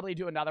 but I'll probably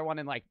do another one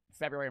in like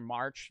February or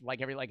March, like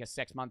every like a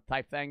 6-month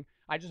type thing.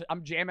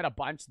 I'm jamming a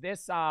bunch.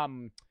 This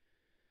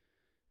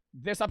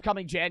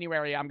upcoming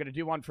January, I'm gonna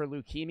do one for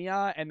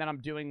leukemia, and then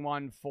I'm doing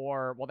one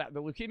for the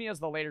leukemia is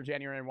the later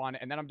January one,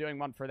 and then I'm doing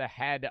one for the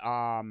head,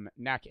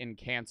 neck and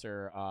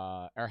cancer,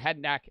 or head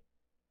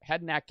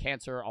neck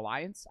cancer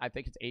alliance. I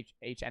think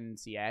it's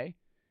HNCA.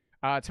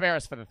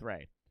 Tavares for the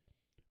 3.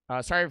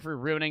 Sorry for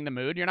ruining the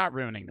mood. You're not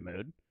ruining the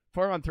mood.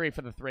 413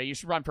 for the 3. You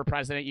should run for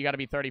president. You got to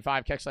be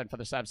 35. Kickstand for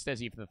the sub.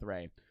 Stizzy for the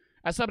 3.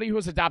 As somebody who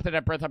was adopted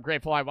at birth, I'm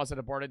grateful I wasn't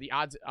aborted. The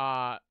odds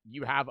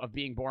you have of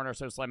being born are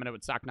so slim, and it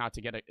would suck not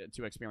to get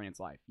to experience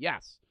life.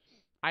 Yes,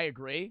 I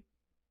agree.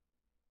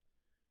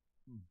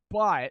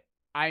 But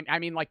I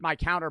mean, like, my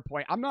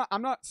counterpoint, I'm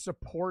not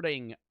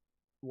supporting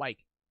like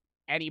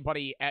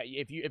anybody.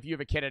 If you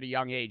have a kid at a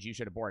young age, you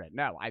should abort it.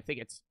 No, I think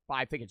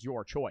it's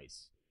your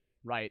choice,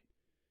 right?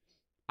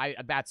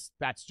 That's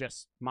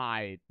just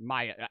my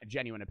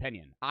genuine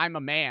opinion. I'm a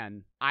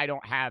man. I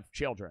don't have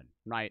children,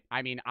 right?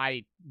 I mean,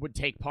 I would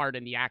take part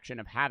in the action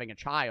of having a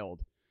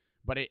child,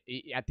 But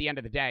at the end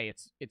of the day,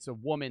 it's a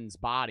woman's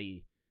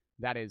body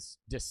that is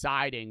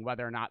deciding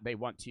whether or not they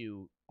want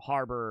to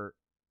harbor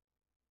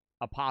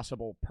a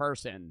possible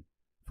person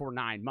for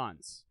 9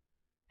 months,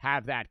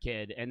 have that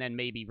kid, and then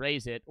maybe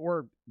raise it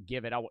or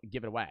give it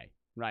away,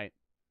 right?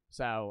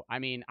 So, I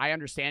mean, I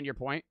understand your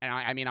point, and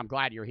I mean, I'm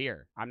glad you're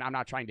here. I'm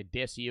not trying to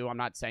diss you. I'm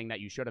not saying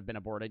that you should have been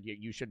aborted.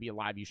 You should be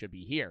alive. You should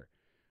be here.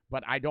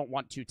 But I don't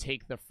want to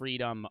take the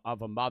freedom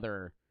of a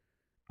mother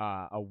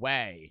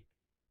away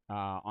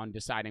on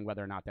deciding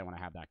whether or not they want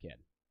to have that kid,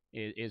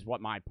 is what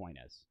my point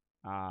is.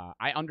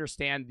 I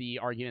understand the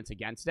arguments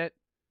against it,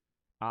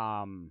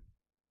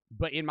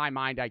 but in my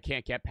mind, I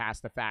can't get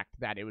past the fact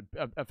that it would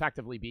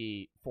effectively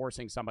be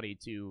forcing somebody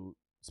to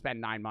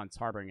spend 9 months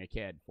harboring a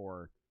kid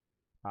for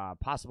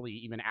possibly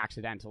even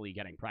accidentally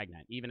getting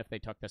pregnant, even if they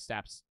took the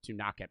steps to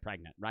not get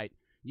pregnant, right?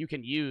 You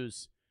can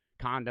use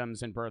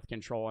condoms and birth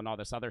control and all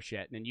this other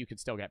shit, and then you could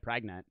still get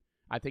pregnant.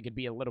 I think it'd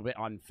be a little bit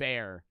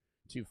unfair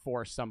to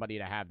force somebody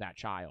to have that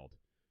child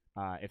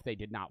if they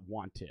did not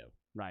want to,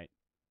 right?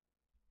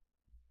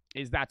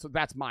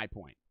 That's my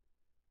point.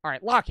 All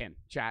right, lock in,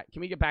 chat.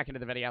 Can we get back into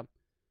the video?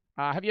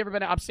 Have you ever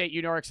been to upstate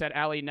New York? Said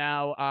Ellie.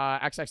 No.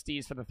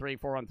 XXDs for the 3,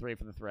 413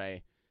 for the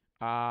 3.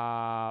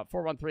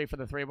 413 for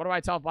the 3. What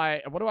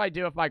do I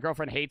do if my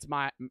girlfriend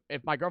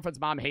if my girlfriend's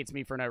mom hates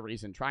me for no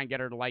reason? Try and get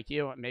her to like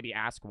you. Maybe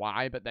ask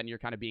why, but then you're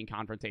kind of being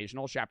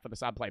confrontational. Shep for the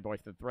sub. Playboy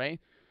for the 3.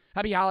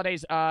 Happy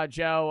holidays,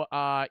 Joe.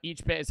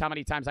 Each bit is how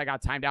many times I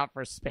got timed out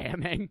for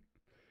spamming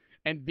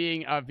and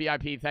being a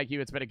VIP. Thank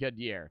you. It's been a good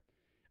year.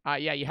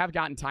 Yeah, you have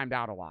gotten timed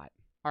out a lot.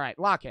 All right,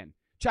 lock in.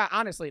 Chat,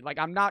 honestly, like,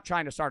 I'm not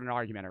trying to start an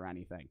argument or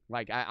anything.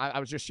 Like, I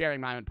was just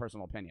sharing my own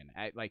personal opinion.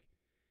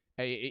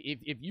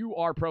 If you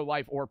are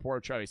pro-life or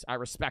pro-choice, I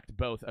respect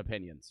both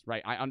opinions,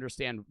 right? I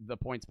understand the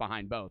points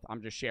behind both.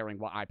 I'm just sharing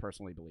what I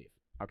personally believe,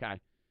 okay?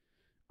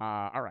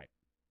 All right.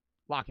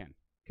 Lock in.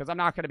 Because I'm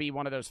not going to be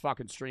one of those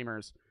fucking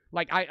streamers.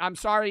 Like, I'm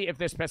sorry if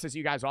this pisses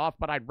you guys off,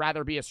 but I'd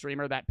rather be a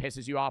streamer that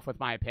pisses you off with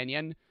my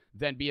opinion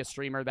than be a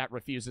streamer that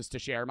refuses to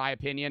share my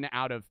opinion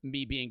out of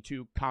me being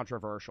too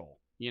controversial,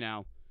 you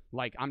know?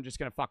 Like, I'm just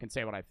going to fucking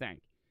say what I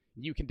think.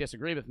 You can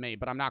disagree with me,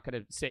 but I'm not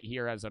going to sit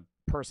here as a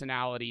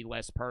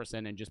personality-less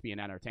person and just be an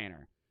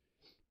entertainer.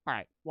 All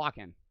right, lock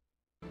in.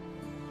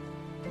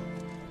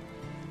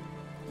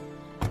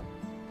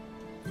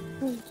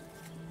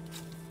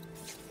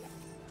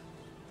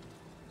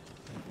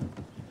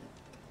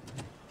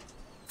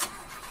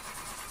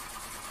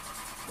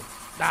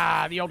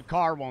 Ah, the old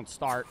car won't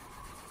start.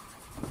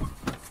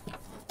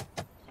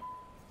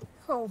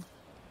 Oh.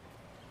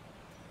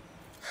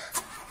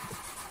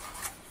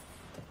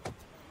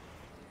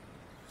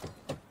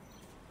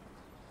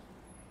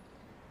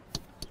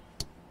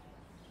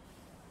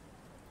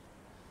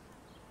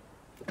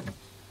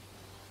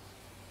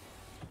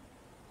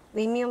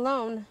 Leave me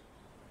alone.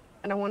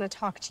 I don't want to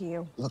talk to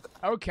you. Look.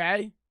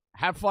 Okay.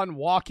 Have fun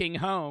walking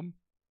home.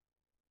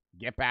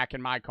 Get back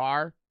in my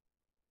car.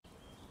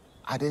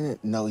 I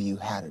didn't know you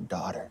had a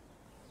daughter.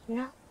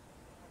 Yeah.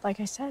 Like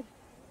I said,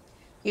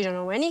 you don't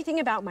know anything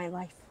about my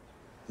life.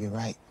 You're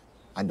right.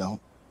 I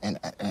don't. And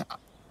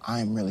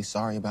I'm really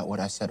sorry about what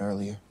I said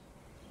earlier.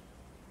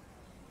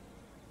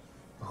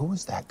 Who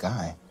was that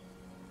guy?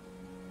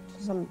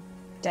 Some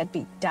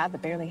deadbeat dad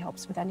that barely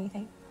helps with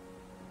anything.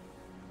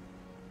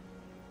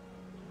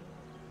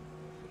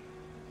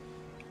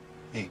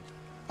 Hey,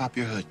 pop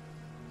your hood.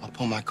 I'll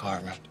pull my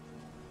car around.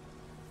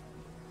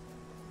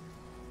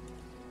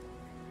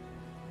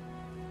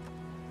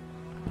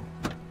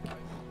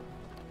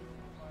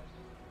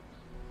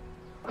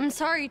 I'm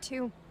sorry,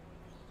 too.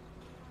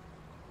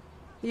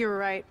 You were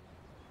right.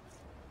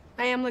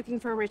 I am looking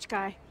for a rich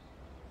guy.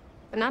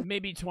 But not...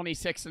 Maybe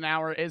 26 an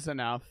hour is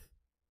enough.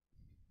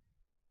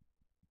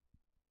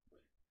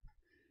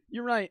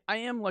 You're right. I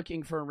am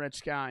looking for a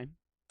rich guy.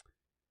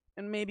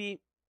 And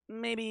maybe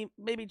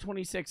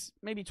 26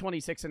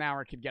 an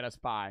hour could get us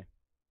by.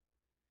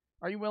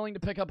 Are you willing to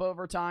pick up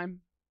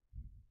overtime?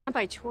 Not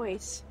by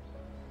choice.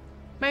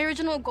 My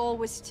original goal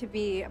was to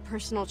be a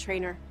personal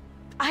trainer.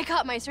 I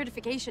got my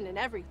certification and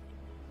everything.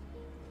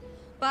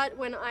 But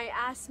when I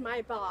asked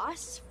my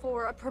boss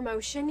for a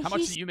promotion, How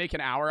much do you make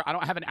an hour? I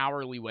don't have an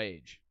hourly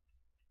wage.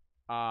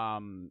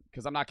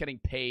 Because I'm not getting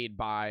paid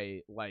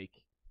by, like...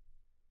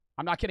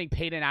 I'm not getting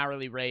paid an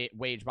hourly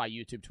wage by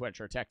YouTube,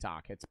 Twitch, or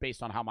TikTok. It's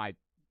based on how my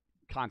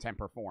content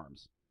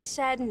performs.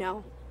 Said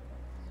no.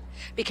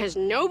 Because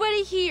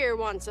nobody here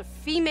wants a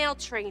female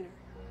trainer.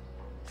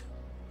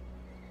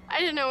 I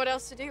didn't know what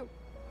else to do.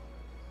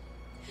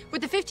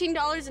 With the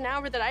 $15 an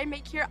hour that I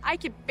make here, I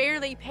could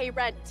barely pay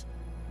rent.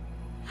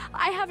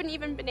 I haven't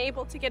even been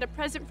able to get a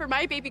present for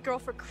my baby girl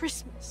for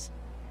Christmas.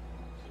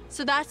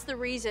 So that's the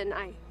reason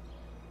I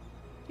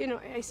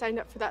signed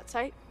up for that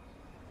site.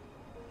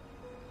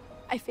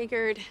 I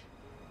figured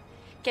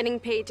getting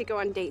paid to go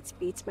on dates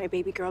beats my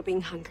baby girl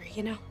being hungry,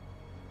 you know?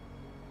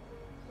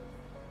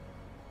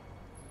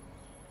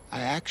 I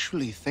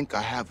actually think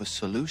I have a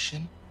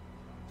solution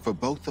for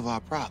both of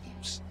our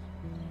problems.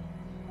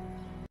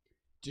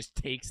 Just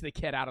takes the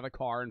kid out of the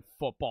car and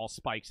football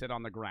spikes it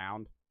on the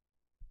ground.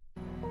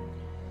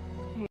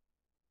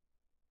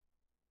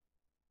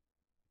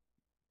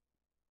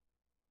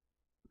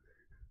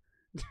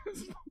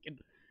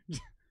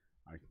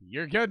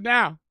 You're good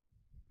now.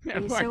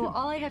 Okay, so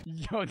all I have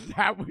Yo,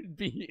 that would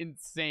be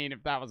insane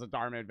if that was a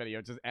Dharma video.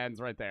 It just ends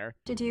right there.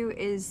 to do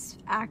is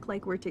act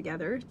like we're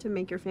together to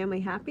make your family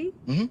happy.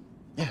 Mm-hmm.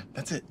 Yeah,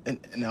 that's it.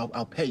 And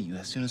I'll pay you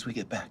as soon as we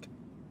get back.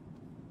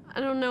 I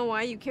don't know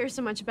why you care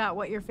so much about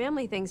what your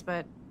family thinks,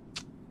 but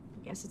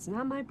I guess it's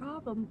not my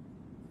problem.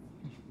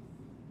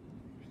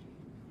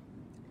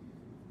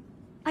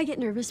 I get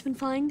nervous when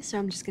flying, so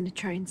I'm just gonna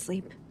try and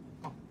sleep.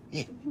 Oh,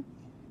 yeah.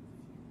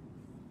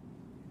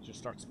 Just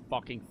starts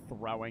fucking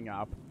throwing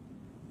up.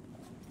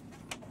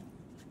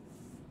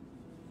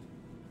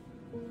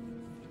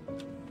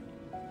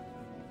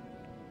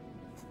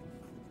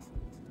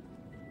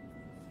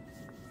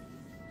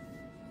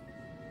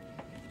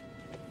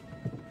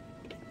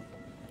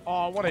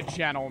 Oh, what a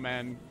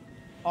gentleman.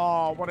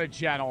 Oh, what a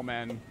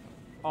gentleman.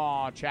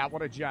 Oh, chat,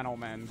 what a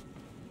gentleman.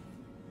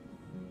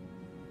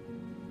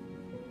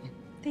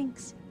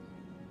 Thanks.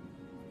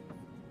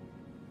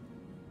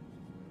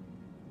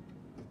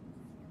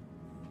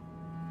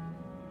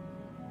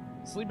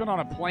 Sleeping on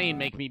a plane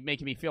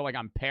making me feel like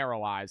I'm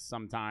paralyzed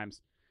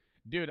sometimes.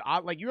 Dude,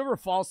 like, you ever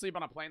fall asleep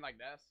on a plane like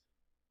this?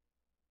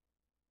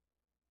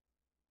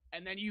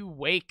 And then you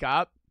wake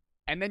up,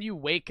 and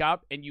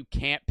you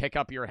can't pick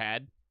up your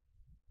head.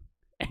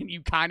 And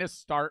you kind of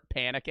start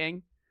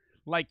panicking.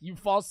 Like, you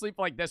fall asleep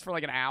like this for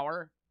like an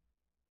hour,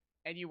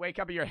 and you wake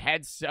up and your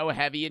head's so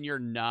heavy and you're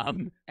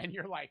numb, and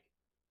you're like...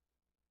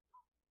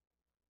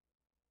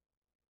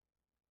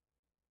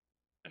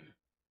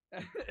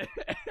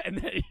 and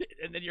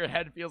then your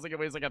head feels like it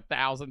weighs like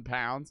 1,000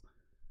 pounds.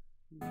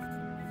 All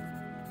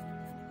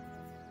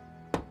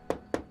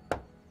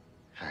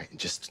right,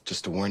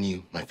 just to warn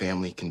you, my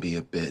family can be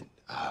a bit,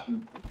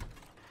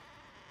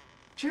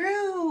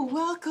 Drew,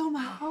 welcome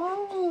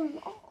home.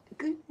 Oh,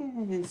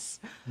 goodness.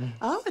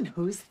 Oh, and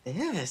who's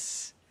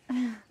this?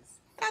 I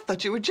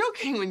thought you were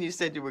joking when you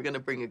said you were going to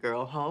bring a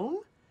girl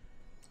home.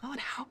 Oh, and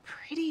how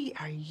pretty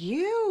are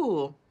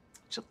you?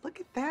 Just look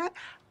at that.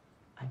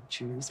 I'm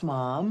Drew's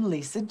mom,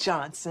 Lisa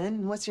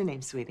Johnson. What's your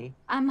name, sweetie?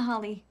 I'm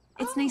Holly.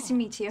 It's nice to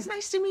meet you. It's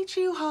nice to meet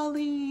you,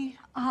 Holly.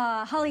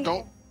 Holly.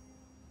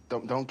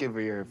 Don't give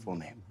her your full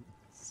name.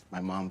 My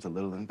mom's a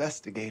little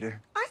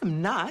investigator. I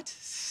am not.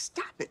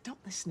 Stop it. Don't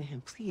listen to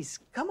him, please.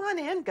 Come on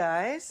in,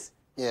 guys.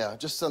 Yeah,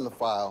 just send the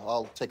file.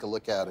 I'll take a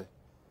look at it.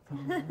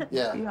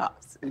 Yeah.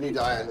 Yes. You need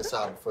to iron this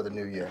out before the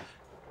new year.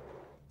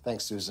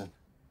 Thanks, Susan.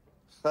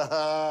 There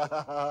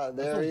That's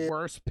he the is.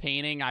 worst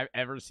painting I've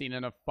ever seen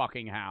in a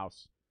fucking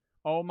house.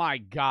 Oh my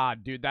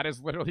god, dude, that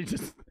is literally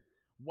just...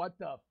 What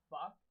the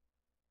fuck?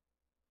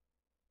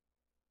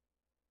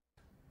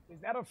 Is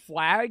that a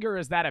flag or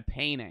is that a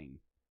painting?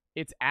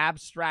 It's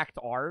abstract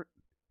art.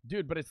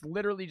 Dude, but it's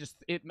literally just...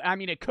 I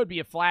mean, it could be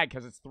a flag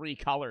because it's 3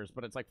 colors,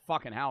 but it's like,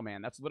 fucking hell,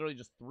 man. That's literally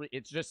just 3...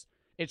 It's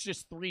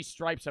just 3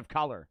 stripes of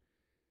color.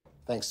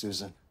 Thanks,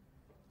 Susan.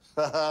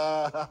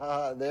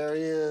 There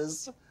he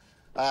is.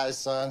 Hi,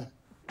 son.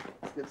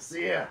 Good to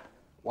see you.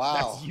 Wow.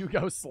 That's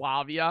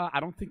Yugoslavia. I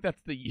don't think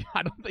that's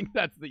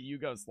the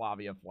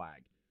Yugoslavia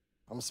flag.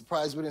 I'm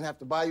surprised we didn't have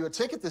to buy you a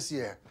ticket this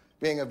year.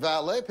 Being a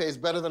valet pays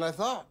better than I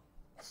thought.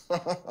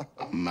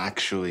 I'm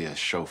actually a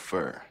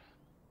chauffeur.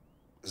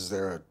 Is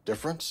there a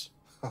difference?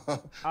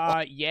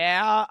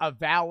 Yeah, a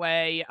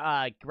valet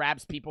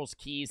grabs people's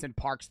keys and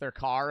parks their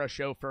car. A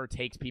chauffeur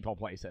takes people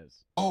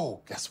places.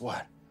 Oh, guess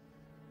what?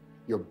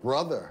 Your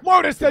brother.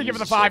 Lotus, thank you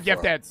for is the a 5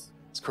 chauffeur. gifteds.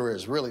 His career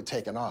has really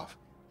taken off.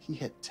 He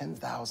hit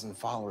 10,000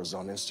 followers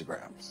on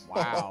Instagram.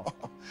 Wow.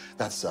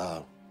 That's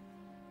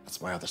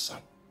my other son,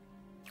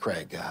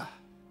 Craig.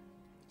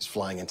 He's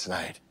flying in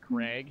tonight.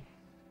 Craig?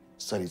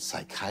 Studied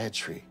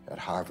psychiatry at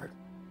Harvard.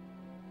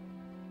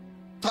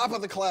 Top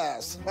of the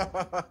class.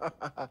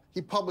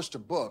 He published a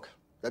book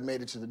that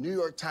made it to the New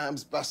York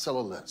Times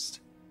bestseller list.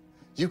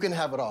 You can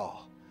have it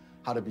all.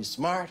 How to be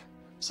smart,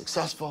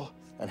 successful,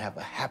 and have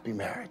a happy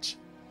marriage.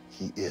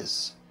 He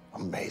is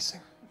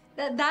amazing.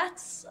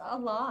 That's a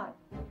lot.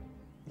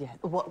 Yeah,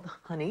 well,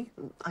 honey,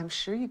 I'm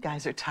sure you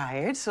guys are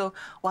tired, so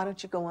why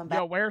don't you go on back?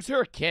 Yo, where's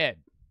her kid?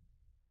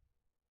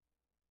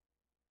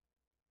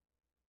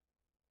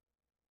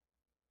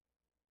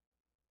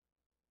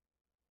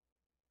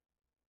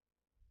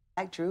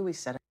 Drew, we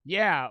said it.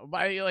 Yeah,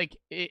 like,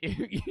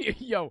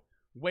 yo,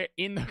 where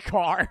in the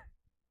car?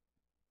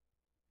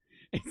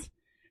 It's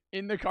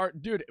in the car,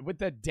 dude. With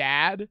the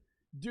dad,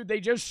 dude. They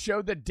just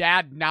showed the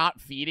dad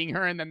not feeding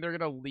her, and then they're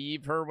gonna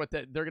leave her with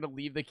the. They're gonna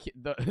leave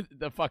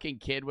the fucking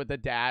kid with the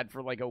dad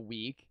for like a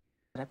week.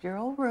 Set up your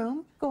old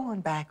room. Go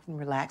on back and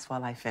relax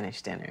while I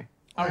finish dinner.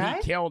 Oh, All right?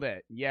 he killed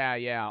it.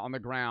 Yeah, on the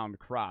ground,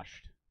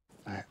 crushed.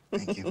 All right,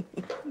 thank you.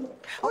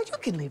 Oh, you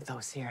can leave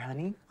those here,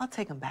 honey. I'll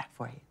take them back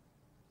for you.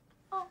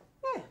 Oh,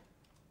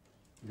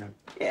 yeah.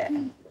 Yeah.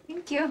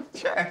 Thank you.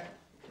 Sure.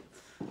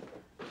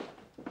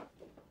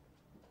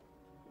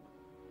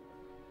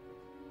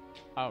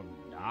 Oh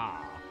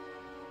nah.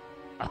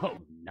 Oh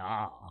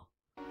nah.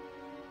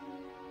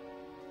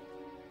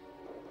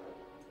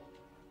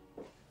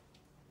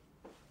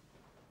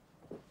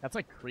 That's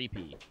like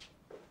creepy.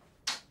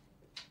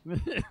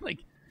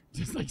 Like,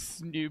 Just like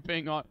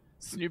snooping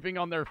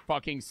on their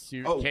fucking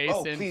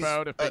suitcase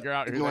info to figure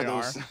out who they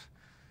are.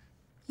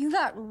 You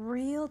got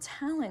real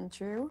talent,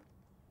 Drew.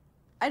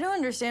 I don't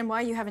understand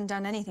why you haven't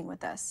done anything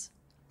with this.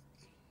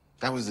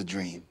 That was a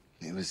dream.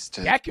 It was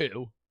to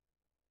Deku.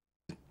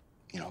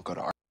 Go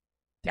to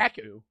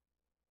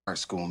art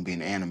school and be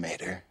an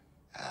animator.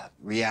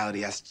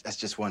 Reality, that's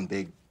just one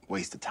big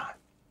waste of time.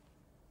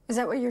 Is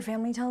that what your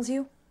family tells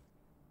you?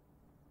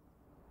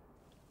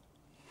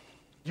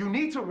 You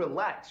need to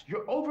relax.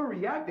 You're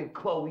overreacting,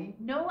 Chloe.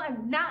 No,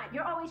 I'm not.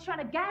 You're always trying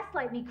to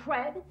gaslight me,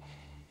 Cred.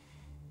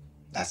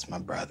 That's my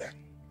brother.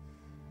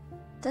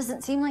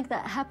 Doesn't seem like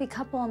that happy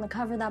couple on the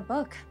cover of that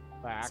book.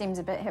 Back. Seems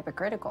a bit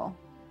hypocritical.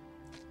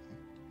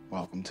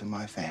 Welcome to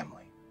my family.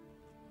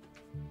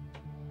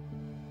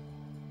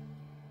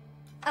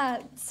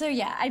 So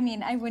yeah, I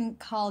mean, I wouldn't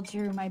call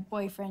Drew my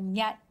boyfriend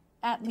yet,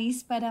 at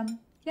least, but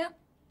yeah,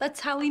 that's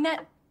how we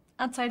met,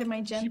 outside of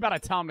my gym. She about to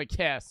tell him to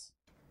kiss.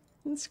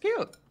 It's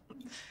cute.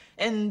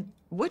 And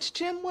which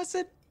gym was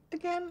it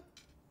again?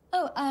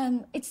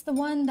 Oh, it's the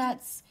one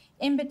that's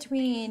in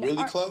between.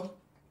 Really, Chloe?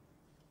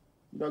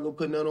 You not gonna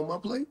put none on my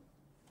plate?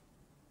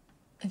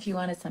 If you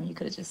wanted some, you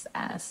could have just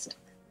asked.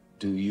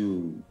 Do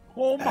you?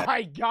 Oh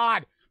my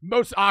God.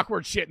 Most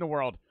awkward shit in the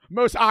world.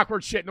 Most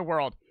awkward shit in the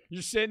world.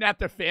 You're sitting at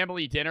the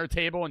family dinner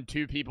table and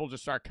two people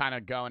just start kind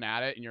of going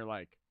at it and you're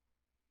like.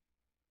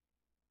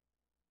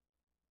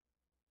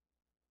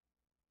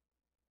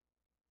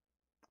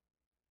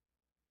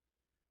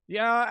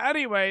 Yeah,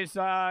 anyways,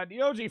 the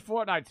OG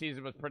Fortnite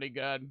season was pretty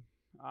good.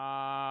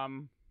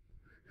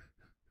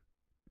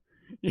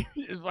 You're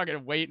just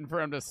fucking waiting for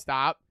him to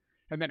stop,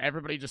 and then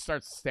everybody just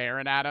starts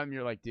staring at him.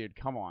 You're like, dude,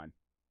 come on.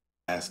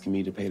 Asking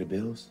me to pay the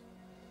bills?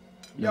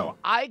 Yo,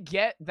 I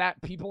get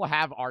that people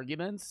have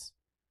arguments,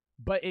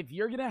 but if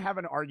you're going to have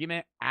an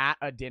argument at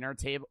a dinner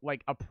table,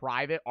 like a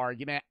private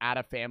argument at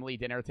a family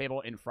dinner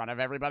table in front of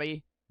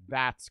everybody,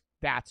 that's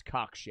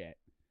cuck shit.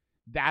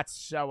 That's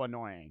so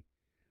annoying.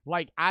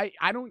 Like, I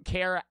don't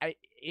care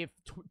if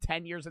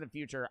 10 years in the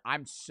future,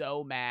 I'm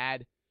so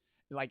mad,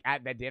 like,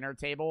 at the dinner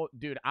table.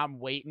 Dude, I'm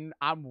waiting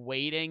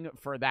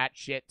for that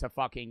shit to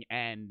fucking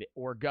end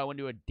or go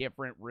into a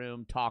different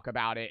room, talk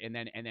about it, and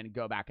then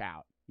go back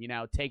out. You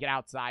know, take it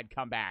outside,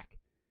 come back.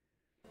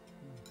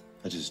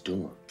 I just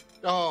do it.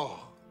 Oh.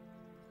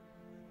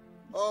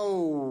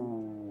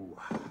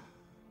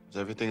 Is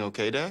everything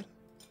okay, Dad?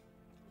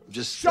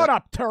 Just shut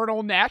up,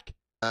 turtleneck.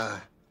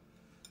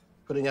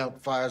 Putting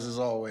out fires as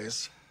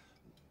always.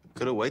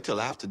 Could have waited till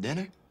after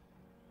dinner.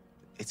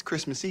 It's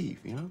Christmas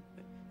Eve, you know?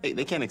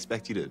 They can't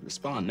expect you to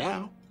respond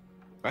now,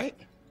 right?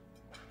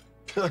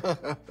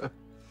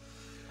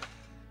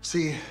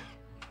 See,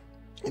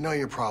 you know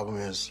your problem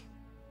is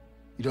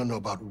you don't know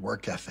about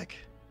work ethic.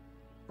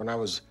 When I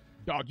was...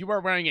 Dog, you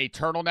are wearing a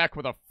turtleneck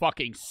with a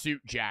fucking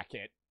suit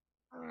jacket.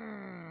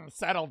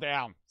 Settle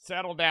down.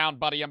 Settle down,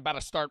 buddy. I'm about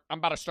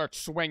to start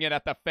swinging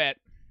at the fit.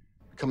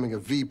 Becoming a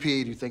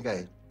VP, do you think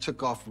I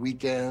took off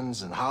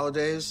weekends and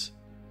holidays?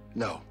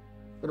 No.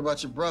 What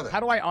about your brother? How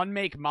do I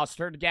unmake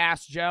mustard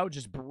gas, Joe?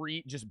 Just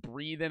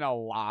breathe in a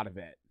lot of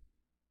it.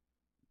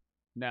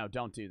 No,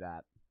 don't do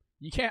that.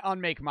 You can't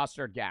unmake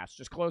mustard gas.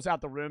 Just close out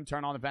the room,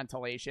 turn on the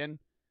ventilation.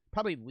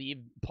 Probably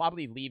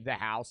leave the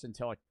house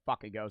until it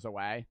fucking goes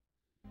away.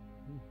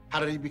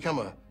 How did he become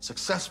a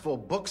successful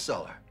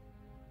bookseller?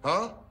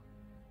 Huh?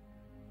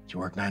 Did you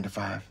work 9 to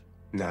 5?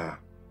 Nah,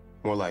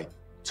 more like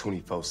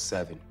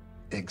 24/7.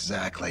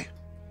 Exactly.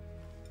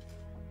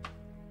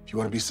 If you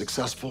want to be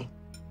successful,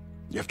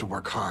 you have to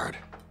work hard.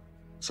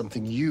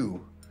 Something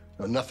you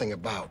know nothing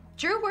about.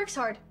 Drew works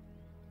hard.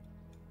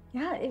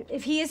 Yeah,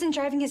 if he isn't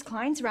driving his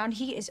clients around,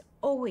 he is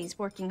always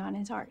working on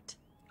his art.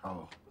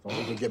 Oh, don't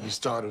even get me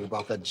started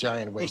about that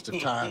giant waste of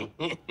time.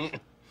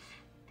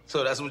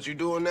 So that's what you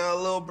doing now,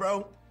 little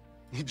bro?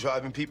 You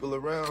driving people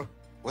around?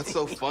 What's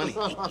so funny?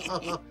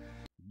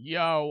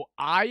 Yo,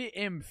 I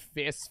am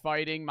fist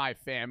fighting my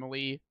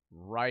family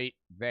right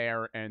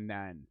there and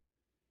then.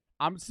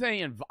 I'm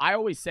saying, I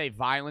always say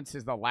violence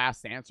is the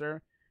last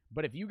answer,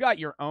 but if you got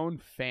your own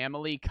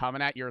family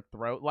coming at your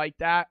throat like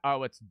that,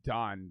 oh, it's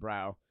done,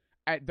 bro.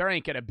 There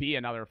ain't gonna be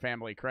another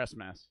family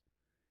Christmas.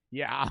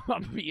 Yeah,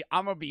 I'm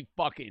gonna be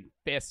fucking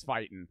fist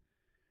fighting.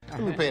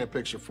 Let me paint a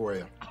picture for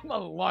you. I'm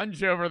gonna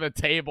lunge over the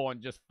table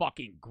and just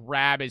fucking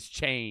grab his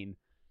chain.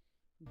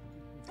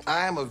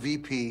 I am a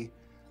VP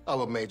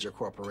of a major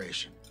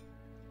corporation.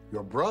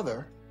 Your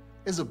brother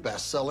is a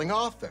best-selling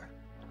author.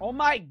 Oh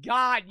my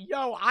God,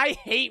 yo, I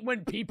hate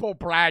when people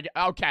brag.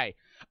 Okay,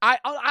 I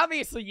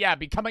obviously, yeah,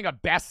 becoming a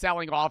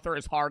best-selling author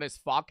is hard as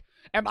fuck.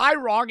 Am I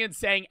wrong in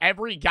saying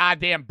every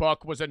goddamn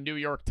book was a New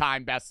York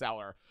Times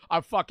bestseller?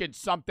 A fucking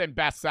something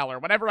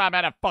bestseller. Whenever I'm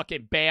at a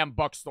fucking BAM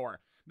bookstore,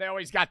 they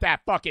always got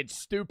that fucking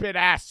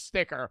stupid-ass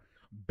sticker,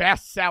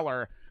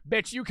 bestseller.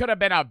 Bitch, you could have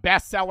been a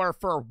bestseller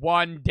for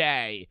one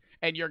day,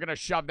 and you're gonna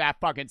shove that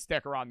fucking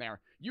sticker on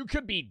there. You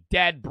could be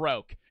dead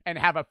broke and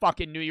have a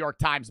fucking New York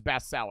Times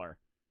bestseller.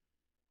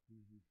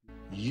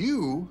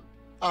 You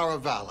are a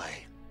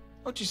valet.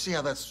 Don't you see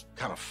how that's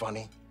kind of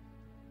funny?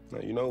 Now,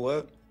 you know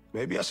what?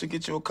 Maybe I should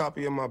get you a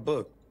copy of my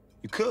book.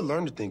 You could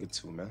learn a thing or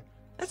two, man.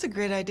 That's a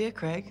great idea,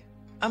 Craig.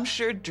 I'm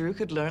sure Drew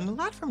could learn a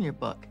lot from your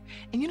book.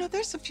 And you know,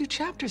 there's a few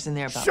chapters in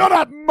there about— Shut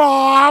up,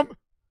 Mom!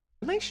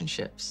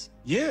 Relationships.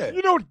 Yeah.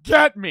 You don't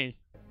get me.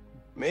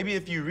 Maybe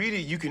if you read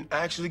it, you can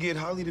actually get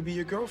Holly to be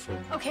your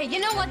girlfriend. Okay, you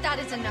know what? That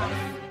is enough.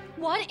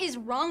 What is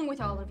wrong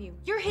with all of you?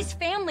 You're his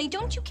family.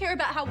 Don't you care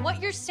about how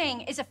what you're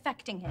saying is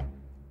affecting him?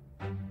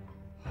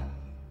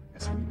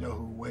 Guess we know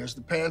who wears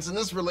the pants in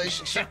this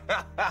relationship.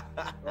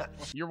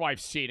 Your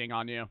wife's cheating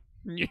on you.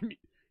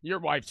 Your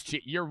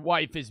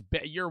wife is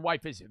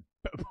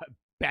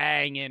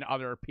banging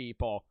other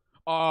people.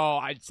 Oh,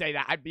 I'd say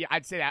that.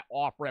 I'd say that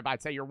off rip.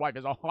 I'd say your wife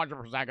is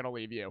 100% gonna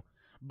leave you,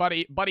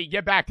 buddy.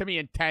 Get back to me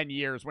in 10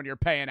 years when you're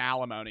paying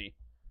alimony.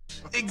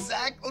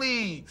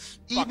 Exactly.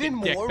 Fucking Even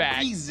more dickbag.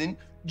 reason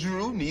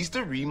Drew needs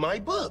to read my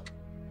book.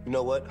 You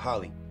know what,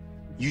 Holly?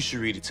 You should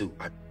read it too.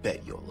 I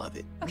bet you'll love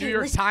it. Okay, New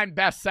York listen. Times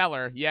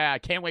bestseller. Yeah, I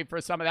can't wait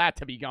for some of that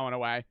to be going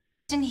away.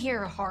 Listen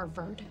here,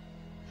 Harvard.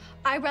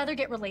 I'd rather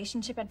get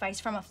relationship advice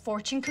from a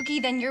fortune cookie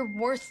than your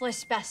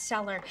worthless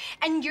bestseller.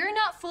 And you're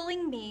not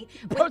fooling me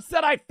Bro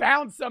said I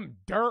found some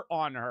dirt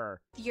on her.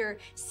 with your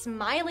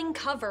smiling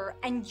cover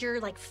and your,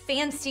 like,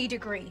 fancy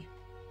degree.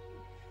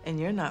 And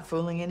you're not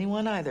fooling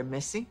anyone either,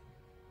 Missy.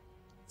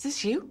 Is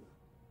this you?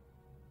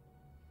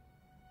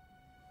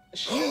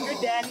 Sugar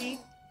Daddy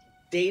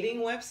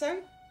dating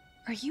website?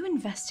 Are you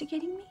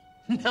investigating me?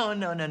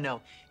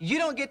 No. You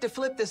don't get to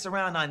flip this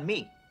around on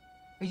me.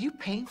 Are you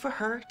paying for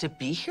her to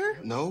be here?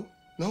 No,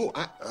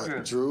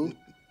 Drew,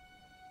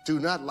 do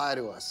not lie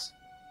to us.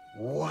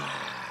 Wow.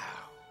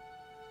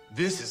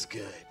 This is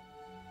good.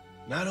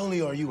 Not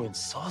only are you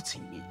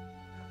insulting me,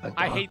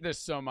 I hate this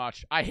so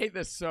much. I hate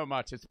this so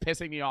much. It's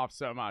pissing me off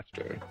so much.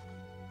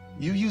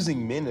 You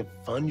using men to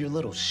fund your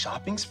little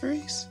shopping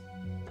sprees?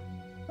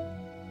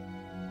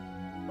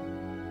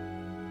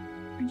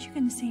 Aren't you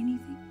gonna say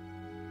anything?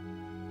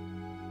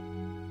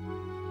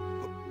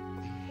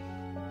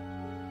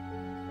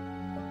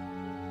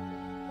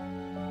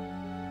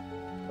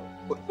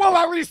 Well,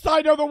 at least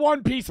I know the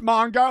One Piece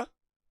manga.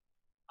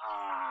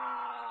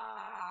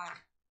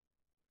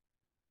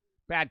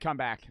 Bad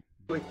comeback.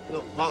 Wait,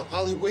 no,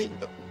 Holly, wait.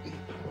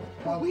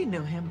 We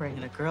knew him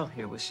bringing a girl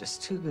here was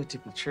just too good to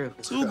be true.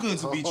 Too good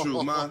to be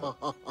true, man.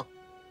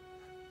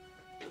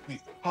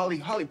 Wait,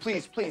 Holly,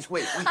 please,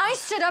 wait. I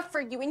stood up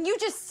for you, and you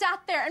just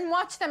sat there and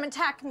watched them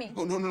attack me.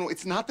 Oh, no.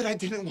 It's not that I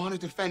didn't want to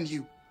defend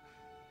you.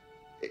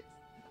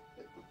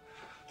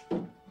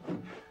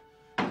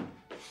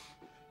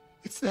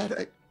 It's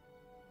that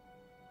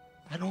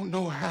I don't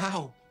know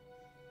how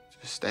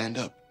to stand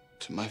up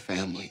to my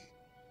family.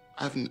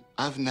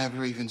 I've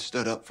never even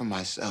stood up for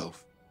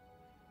myself.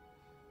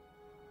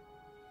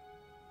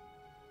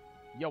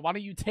 Yo, why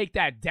don't you take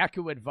that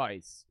Deku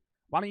advice?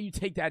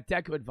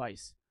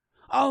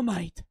 Oh,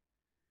 mate.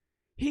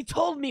 He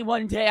told me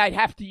one day I'd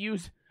have to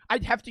use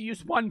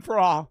one for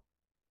all.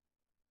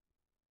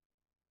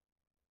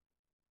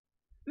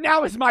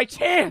 Now is my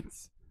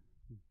chance.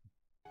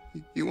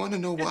 You want to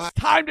know why? It's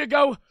time to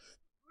go.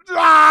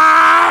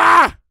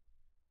 Ah!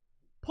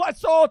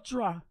 Plus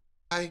Ultra.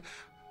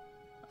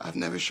 I've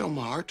never shown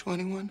my heart to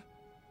anyone.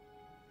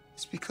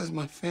 It's because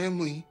my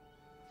family.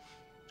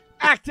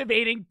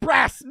 Activating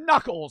brass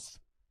knuckles.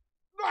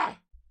 Ah!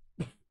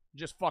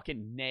 Just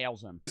fucking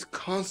nails him. It's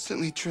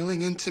constantly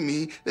drilling into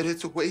me that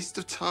it's a waste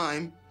of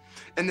time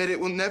and that it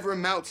will never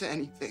amount to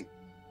anything.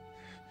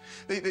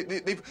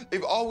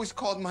 They've always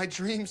called my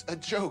dreams a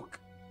joke.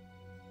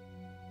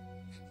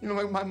 You know,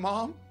 like my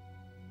mom,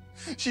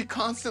 she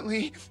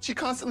constantly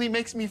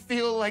makes me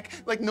feel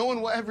like no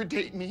one will ever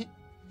date me.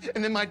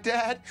 And then my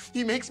dad,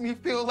 he makes me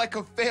feel like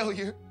a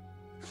failure.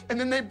 And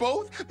then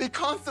they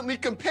constantly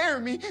compare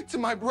me to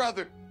my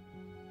brother.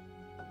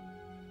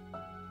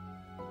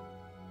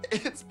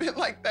 It's been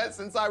like that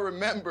since I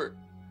remember.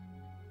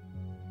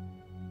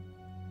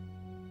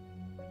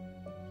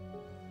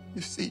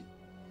 You see.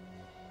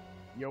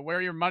 Yo,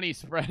 where your money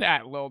spread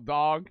at, little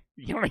dog?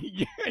 Why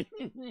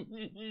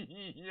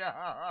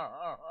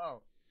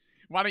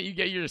don't you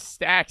get your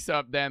stacks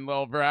up then,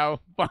 little bro?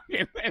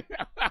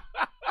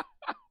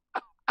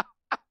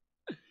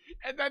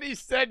 And then he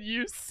said,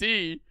 "You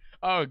see."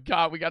 Oh,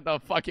 God, we got the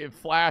fucking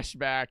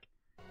flashback.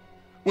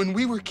 When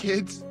we were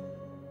kids,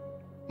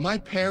 my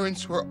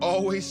parents were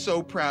always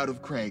so proud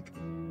of Craig.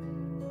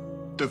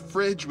 The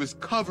fridge was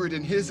covered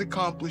in his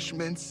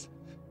accomplishments.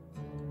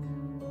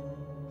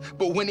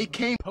 But when he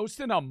came...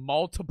 Posting a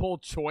multiple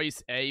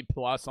choice A+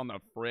 on the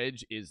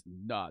fridge is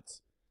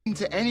nuts.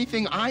 ...to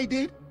anything I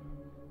did,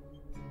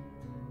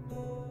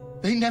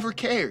 they never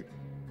cared.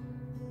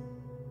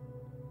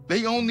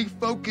 They only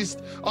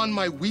focused on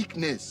my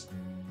weakness.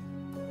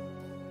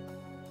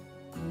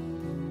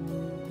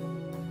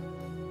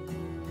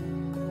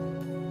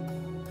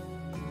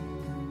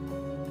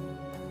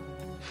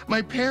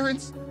 My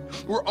parents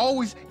were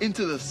always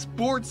into the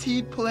sports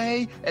he'd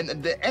play and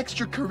the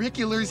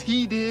extracurriculars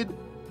he did.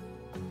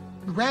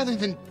 Rather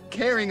than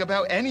caring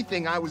about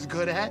anything I was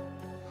good at,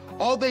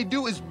 all they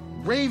do is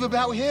rave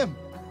about him.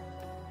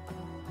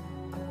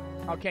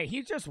 Okay,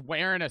 he's just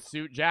wearing a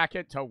suit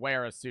jacket to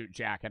wear a suit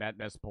jacket at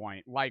this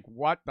point. Like,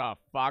 what the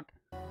fuck?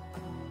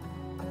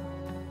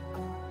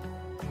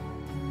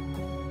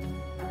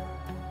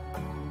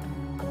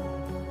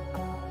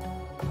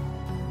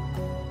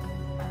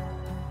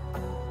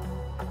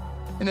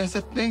 And as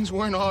if things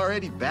weren't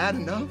already bad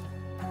enough,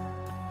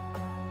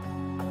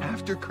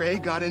 after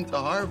Craig got into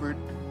Harvard,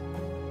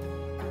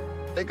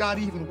 they got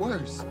even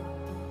worse.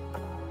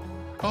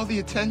 All the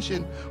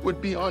attention would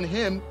be on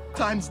him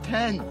times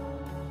 10.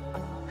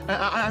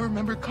 I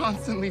remember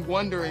constantly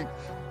wondering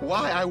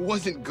why I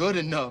wasn't good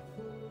enough.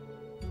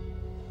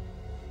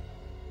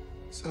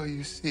 So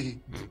you see,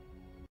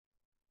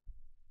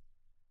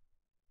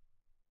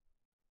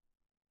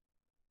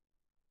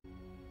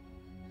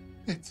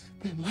 it's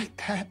been like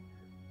that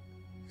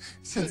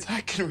since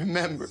I can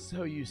remember.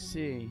 So you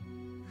see.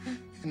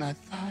 And I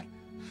thought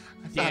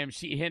damn,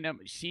 she hit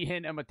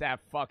him with that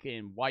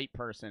fucking white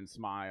person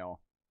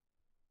smile.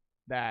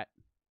 That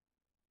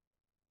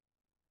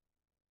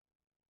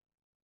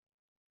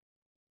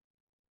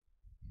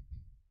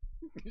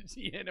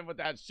she hit him with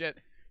that shit.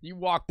 You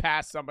walk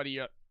past somebody.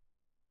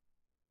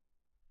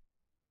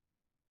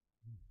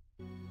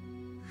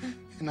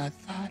 And I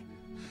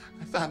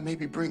thought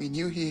maybe bringing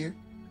you here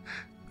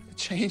would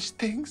change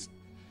things.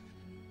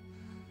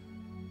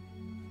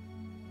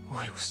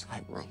 Boy, was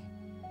I wrong.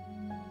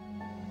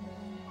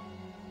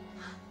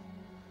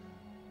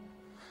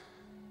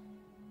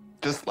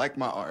 Just like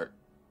my art.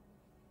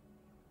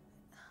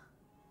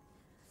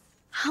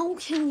 How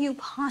can you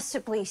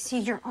possibly see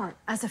your art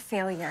as a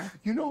failure?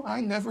 You know,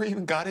 I never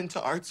even got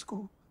into art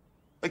school.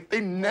 Like,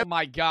 they never... Oh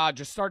my god,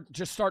 just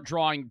start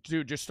drawing,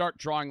 dude, just start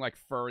drawing, like,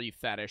 furry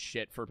fetish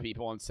shit for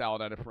people and sell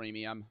it at a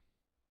premium.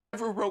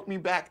 Never wrote me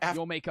back after...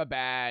 You'll make a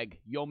bag.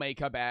 You'll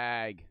make a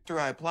bag. After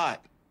I applied.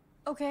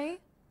 Okay,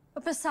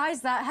 but besides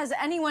that, has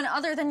anyone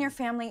other than your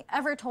family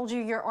ever told you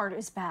your art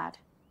is bad?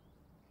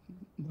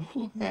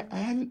 No, I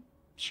haven't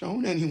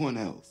shown anyone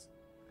else.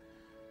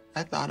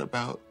 I thought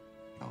about,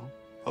 you know,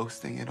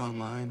 posting it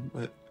online,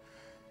 but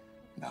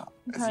no.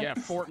 Yeah,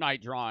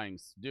 Fortnite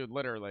drawings. Dude,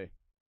 literally.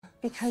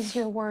 Because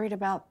you're worried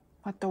about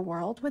what the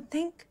world would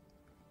think?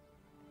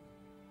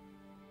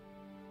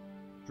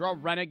 Draw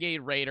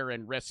Renegade Raider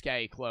in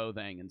risque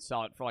clothing and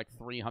sell it for like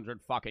 $300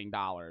 fucking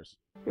dollars.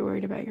 You're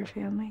worried about your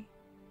family?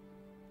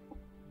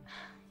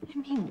 I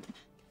mean,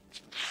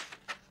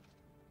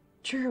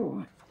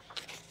 Drew,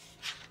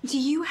 do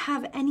you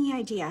have any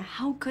idea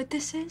how good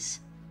this is?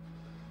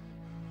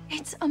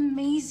 It's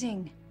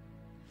amazing.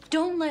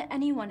 Don't let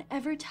anyone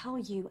ever tell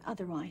you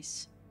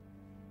otherwise.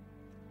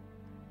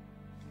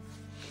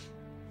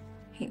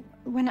 Hey,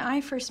 when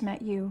I first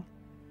met you,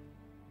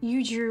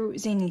 you drew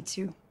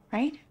Zenitsu,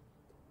 right?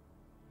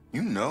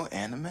 You know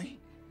anime?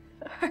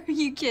 Are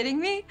you kidding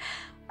me?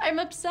 I'm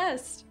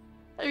obsessed.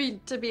 I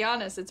mean, to be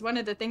honest, it's one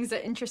of the things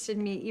that interested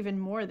me even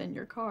more than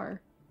your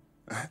car.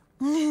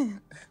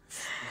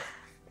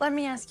 Let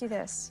me ask you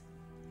this.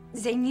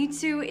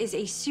 Zenitsu is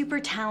a super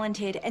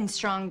talented and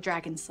strong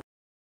dragon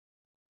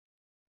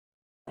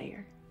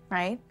slayer,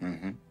 right?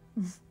 Mm-hmm.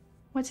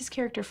 What's his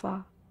character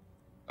flaw?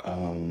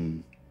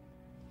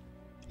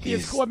 He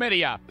has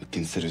chlamydia.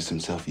 Considers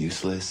himself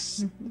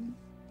useless,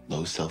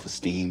 low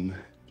self-esteem.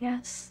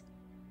 Yes.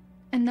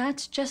 And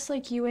that's just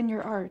like you and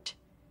your art.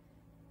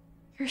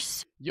 You're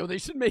so... Yo, they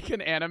should make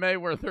an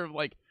anime where they're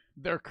like,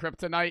 their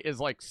kryptonite is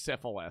like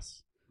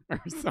syphilis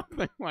or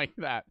something like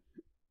that.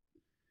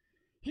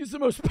 He's the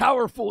most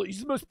powerful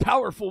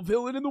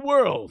villain in the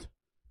world.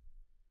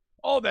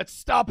 All that's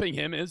stopping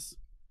him is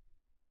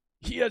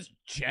he has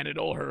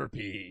genital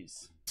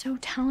herpes. So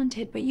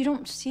talented, but you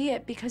don't see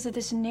it because of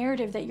this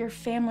narrative that your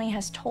family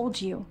has told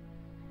you.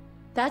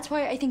 That's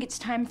why I think it's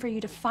time for you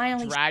to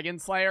finally... Dragon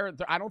Slayer?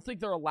 I don't think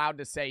they're allowed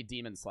to say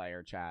Demon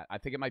Slayer, chat. I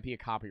think it might be a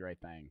copyright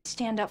thing.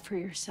 Stand up for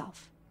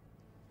yourself.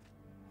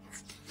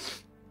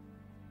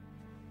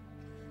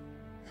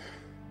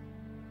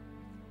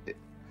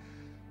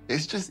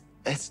 It's just,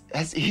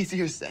 it's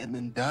easier said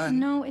than done.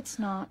 No, it's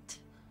not.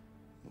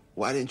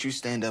 Why didn't you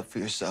stand up for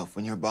yourself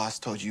when your boss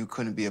told you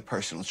couldn't be a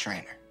personal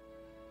trainer?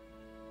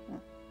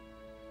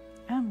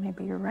 Yeah,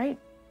 maybe you're right.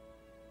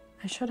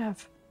 I should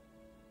have.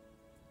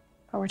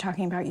 But we're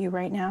talking about you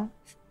right now.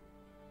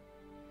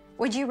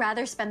 Would you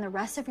rather spend the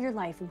rest of your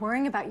life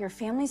worrying about your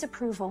family's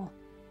approval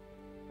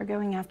or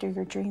going after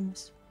your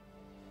dreams?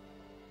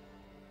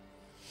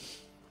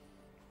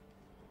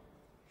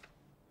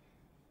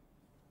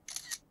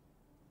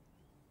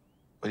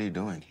 What are you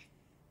doing?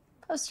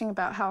 Posting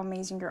about how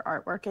amazing your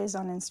artwork is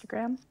on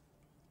Instagram.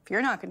 If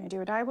you're not going to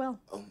do it, I will.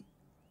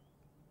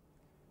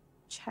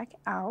 Check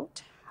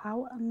out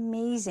how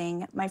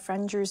amazing my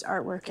friend Drew's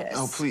artwork is.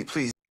 Oh,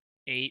 please.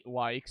 8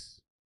 likes.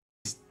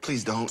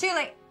 Please don't. Too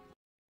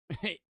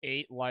late.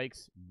 8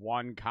 likes,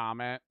 1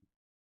 comment.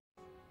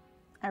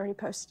 I already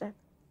posted it.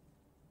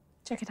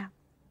 Check it out.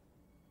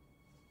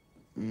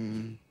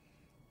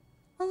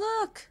 Oh,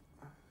 look.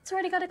 It's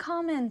already got a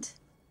comment.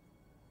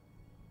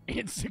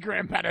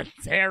 Instagram better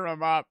tear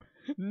him up.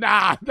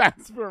 Nah,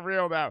 that's for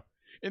real, though.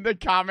 In the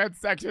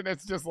comments section,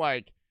 it's just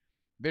like,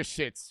 This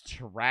shit's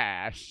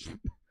trash.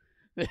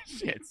 This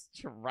shit's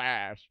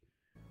trash.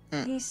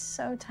 He's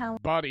so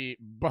talented.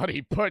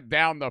 Buddy, put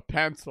down the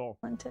pencil.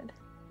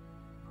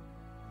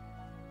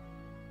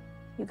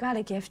 You got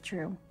a gift,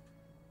 Drew.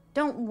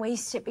 Don't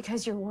waste it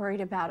because you're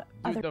worried about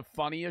Dude, the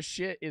funniest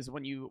shit is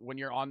when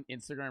you're on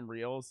Instagram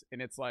Reels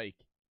and it's like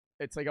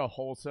a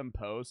wholesome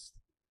post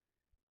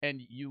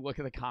and you look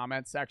at the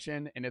comment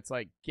section and it's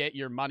like, get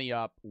your money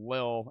up,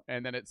 Lil,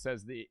 and then it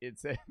says the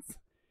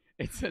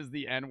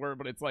N-word,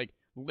 but it's like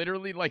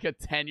literally like a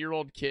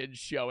 10-year-old kid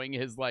showing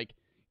his like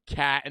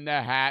Cat in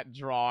the Hat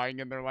drawing,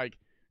 and they're like,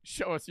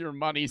 show us your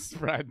money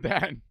spread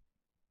then.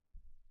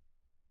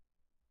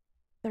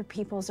 other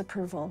people's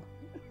approval.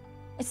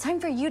 It's time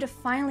for you to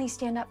finally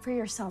stand up for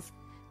yourself.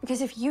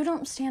 Because if you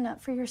don't stand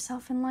up for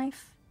yourself in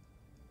life,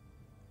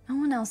 no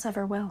one else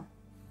ever will.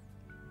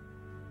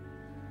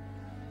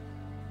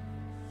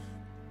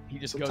 He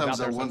just Sometimes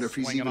I wonder if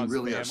he's even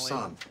really our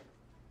son.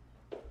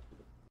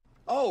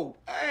 Oh,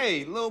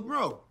 hey, little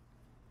bro.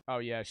 Oh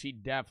yeah, she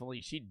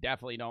definitely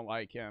don't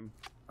like him.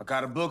 I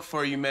got a book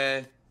for you,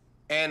 man.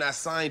 And I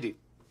signed it.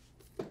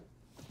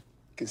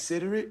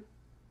 Consider it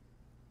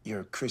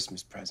your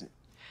Christmas present.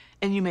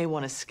 And you may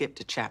want to skip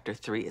to chapter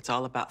 3. It's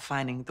all about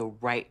finding the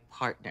right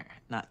partner,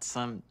 not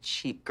some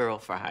cheap girl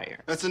for hire.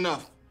 That's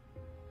enough.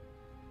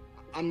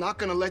 I'm not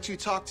gonna let you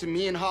talk to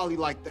me and Holly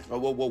like that. Oh,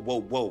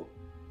 whoa.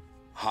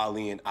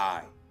 Holly and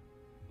I.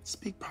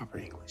 Speak proper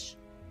English.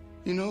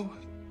 You know,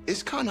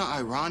 it's kind of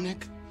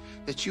ironic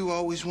that you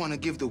always want to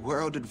give the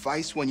world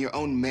advice when your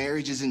own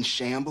marriage is in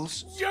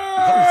shambles.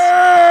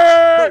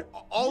 Yeah!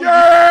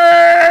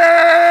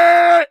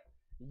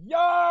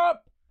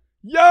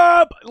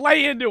 Yup!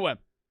 Lay into him.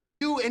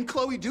 You and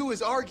Chloe do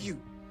is argue.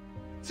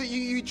 So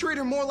you treat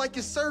her more like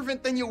your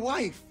servant than your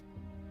wife.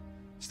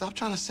 Stop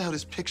trying to sell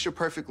this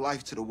picture-perfect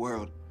life to the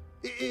world.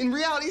 In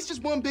reality, it's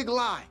just one big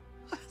lie.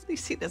 At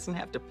least he doesn't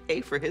have to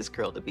pay for his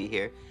girl to be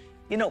here.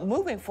 You know,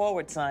 moving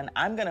forward, son,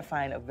 I'm gonna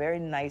find a very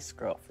nice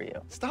girl for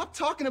you. Stop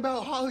talking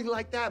about Holly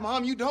like that,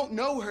 Mom. You don't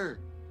know her.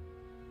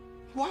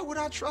 Why would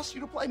I trust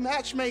you to play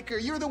matchmaker?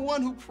 You're the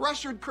one who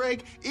pressured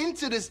Craig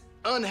into this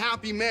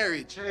unhappy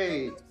marriage.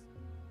 Hey,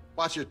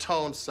 watch your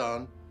tone,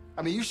 son.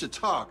 I mean, you should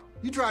talk.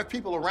 You drive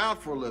people around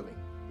for a living.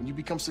 When you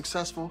become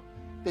successful,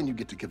 then you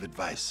get to give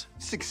advice.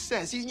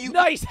 Success, you...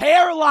 Nice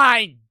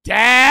hairline,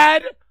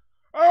 Dad!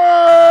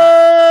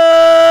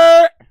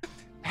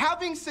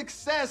 Having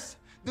success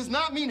does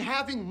not mean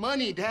having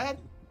money, Dad.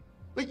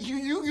 Like,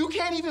 you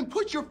can't even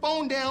put your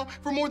phone down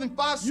for more than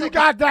 5 seconds. You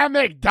got that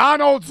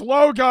McDonald's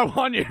logo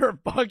on your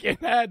fucking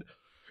head.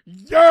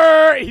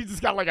 Yeah! He's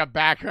just got like a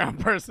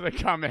background person to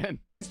come in.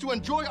 To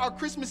enjoy our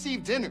Christmas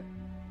Eve dinner.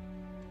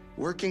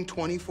 Working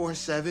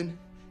 24/7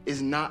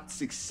 is not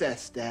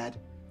success, Dad.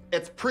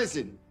 It's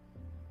prison.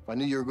 If I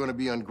knew you were going to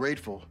be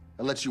ungrateful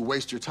and let you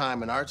waste your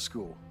time in art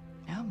school.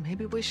 Yeah,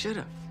 maybe we should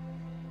have.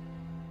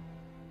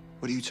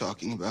 What are you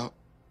talking about?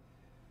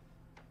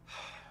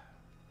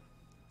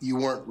 You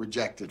weren't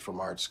rejected from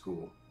art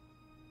school.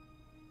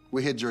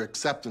 We hid your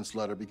acceptance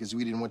letter because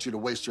we didn't want you to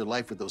waste your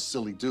life with those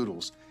silly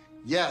doodles.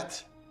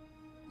 Yet,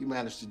 you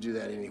managed to do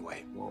that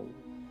anyway. Whoa.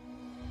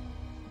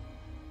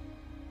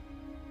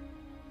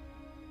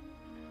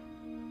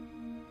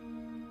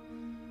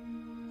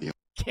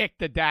 Kick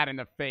the dad in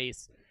the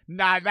face.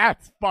 Nah,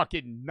 that's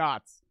fucking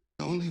nuts.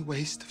 The only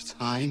waste of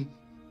time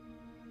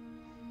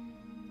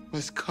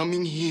was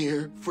coming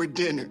here for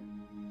dinner.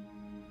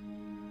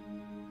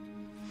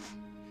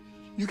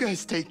 You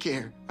guys take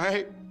care, all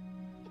right?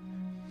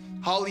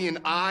 Holly and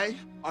I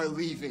are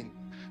leaving.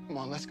 Come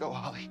on, let's go,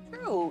 Holly.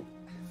 Drew.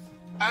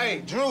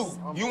 Hey, Drew,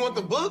 you want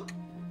the book?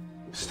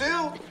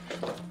 Still?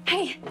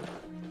 Hey.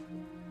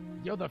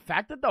 Yo, the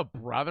fact that the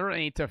brother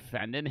ain't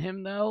defending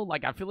him, though,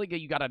 like, I feel like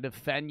you gotta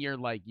defend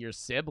your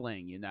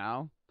sibling, you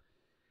know?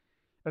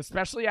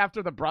 Especially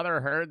after the brother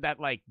heard that,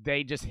 like,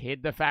 they just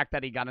hid the fact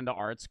that he got into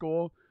art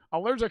school.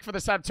 Allergic for the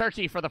sub.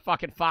 Turkey for the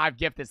fucking 5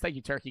 gifteds. Thank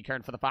you, Turkey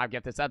Kern, for the 5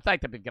 gifted subs.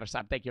 Thank the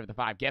sub. Thank you for the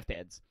 5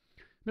 gifteds.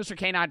 Mr.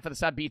 K9 for the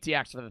sub.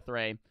 BTX for the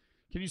 3.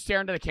 Can you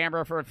stare into the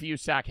camera for a few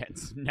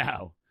seconds?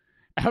 No.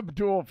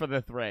 Abdul for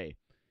the 3.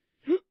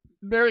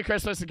 Merry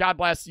Christmas and God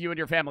bless you and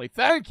your family.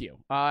 Thank you.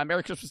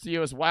 Merry Christmas to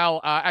you as well.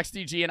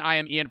 XDG and I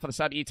am Ian for the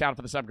sub. E-Town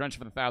for the sub. Grunch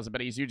for the 1,000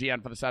 biddies.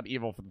 UGN for the sub.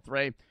 Evil for the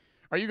 3.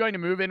 Are you going to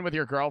move in with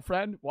your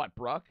girlfriend? What,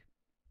 Brooke?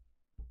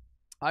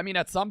 I mean,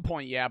 at some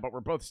point, yeah, but we're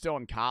both still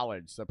in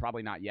college, so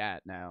probably not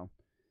yet, no.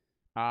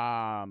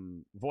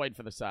 Void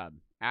for the sub.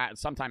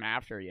 Sometime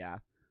after, yeah.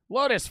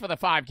 Lotus for the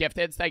 5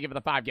 gifteds. Thank you for the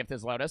 5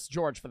 gifteds, Lotus.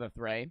 George for the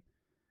 3.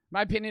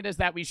 My opinion is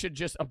that we should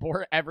just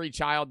abort every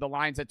child. The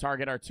lines at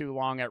Target are too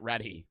long at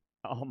ready.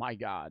 Oh, my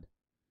God.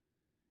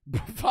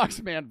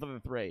 Foxman for the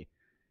 3.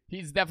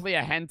 He's definitely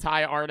a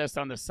hentai artist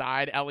on the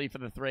side. Ellie for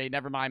the 3.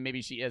 Never mind,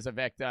 maybe she is a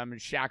victim.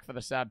 Shaq for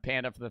the sub.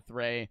 Panda for the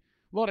 3.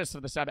 Lotus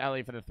for the sub.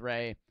 Ellie for the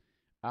 3.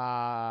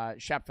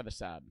 Shep for the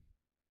sub.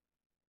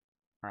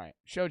 Alright.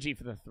 Shoji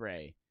for the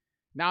 3.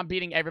 Now I'm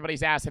beating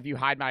everybody's ass if you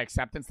hide my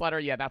acceptance letter.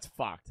 Yeah, that's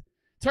fucked.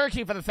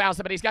 Turkey for the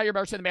 1,000, but he's got your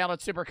merch in the mail.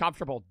 It's super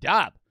comfortable.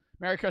 Dub.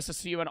 Merry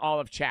Christmas to you and all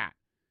of chat.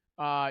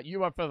 You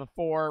went for the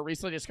 4.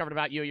 Recently discovered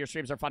about you. Your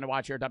streams are fun to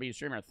watch. You're a W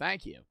streamer.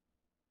 Thank you.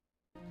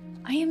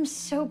 I am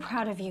so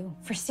proud of you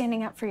for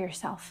standing up for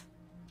yourself.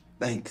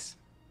 Thanks.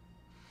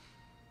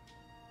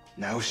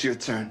 Now it's your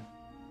turn.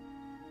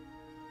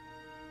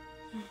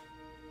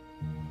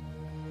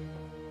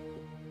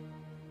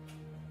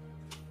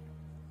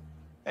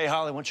 Hey,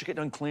 Holly, once you get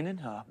done cleaning,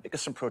 make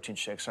us some protein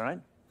shakes, all right?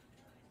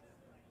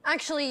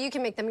 Actually, you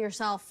can make them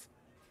yourself.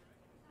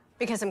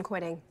 Because I'm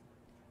quitting.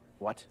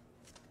 What?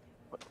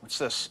 What's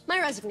this? My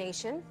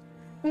resignation.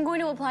 I'm going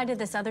to apply to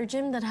this other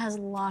gym that has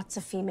lots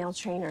of female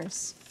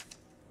trainers.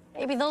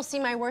 Maybe they'll see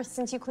my worth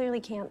since you clearly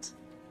can't.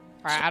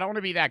 All right, I don't want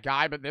to be that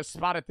guy, but this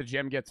spot at the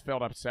gym gets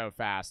filled up so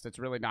fast. It's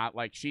really not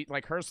like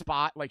her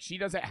spot, like she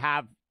doesn't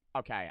have,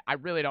 okay, I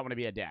really don't want to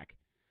be a dick.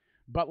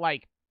 But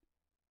like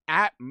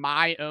at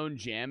my own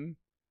gym,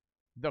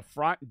 the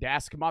front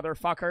desk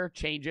motherfucker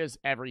changes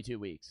every 2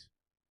 weeks.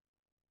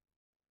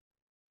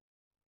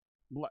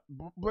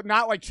 But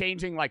not like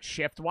changing like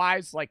shift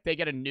wise, like they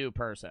get a new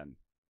person.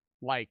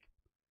 Like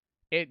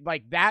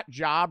that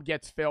job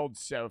gets filled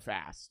so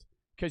fast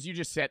because you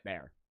just sit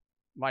there.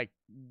 Like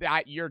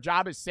that, your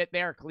job is sit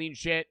there, clean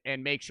shit,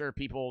 and make sure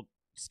people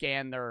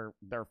scan their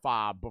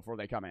fob before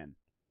they come in.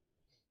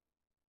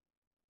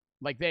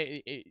 Like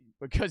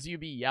because you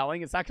be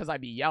yelling. It's not because I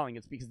be yelling.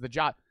 It's because the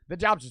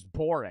job's just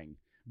boring,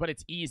 but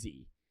it's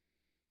easy.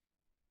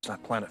 It's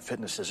not Planet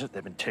Fitness, is it?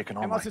 They've been taking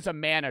all Unless it's a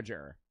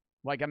manager.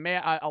 Like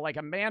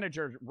a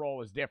manager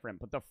role is different,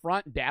 but the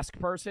front desk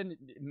person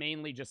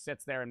mainly just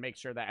sits there and makes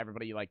sure that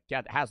everybody like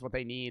has what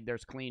they need.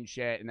 There's clean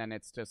shit, and then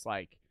it's just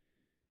like,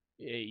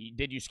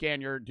 did you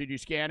scan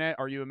it?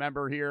 Are you a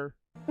member here?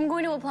 I'm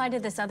going to apply to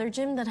this other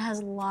gym that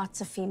has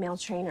lots of female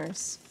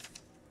trainers.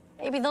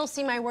 Maybe they'll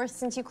see my worth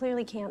since you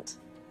clearly can't.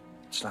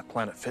 It's not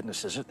Planet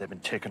Fitness, is it? They've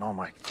been taking all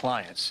my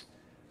clients,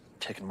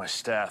 taking my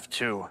staff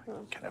too.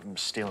 Can't have them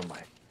stealing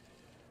my.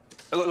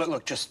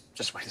 Look, just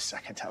wait a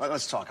second.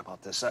 Let's talk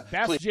about this.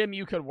 Best please. gym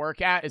you could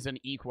work at is an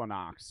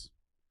Equinox.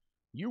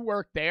 You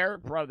work there,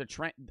 bro.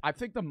 I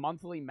think the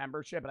monthly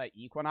membership at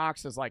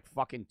Equinox is like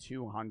fucking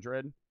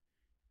 $200.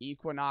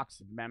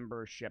 Equinox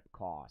membership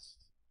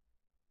cost.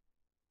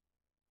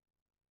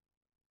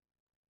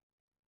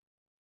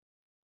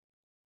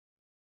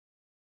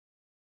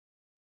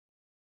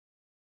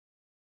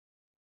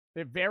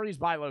 It varies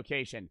by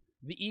location.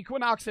 The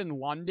Equinox in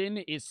London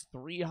is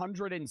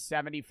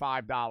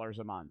 $375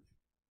 a month.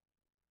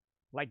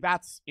 Like,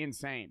 that's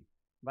insane.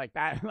 Like,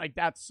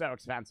 that's so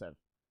expensive.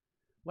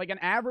 Like, an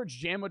average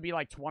gym would be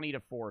like 20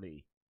 to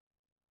 40.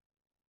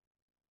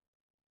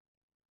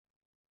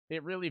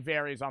 It really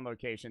varies on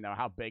location, though,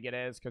 how big it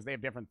is, because they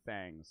have different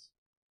things.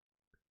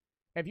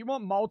 If you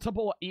want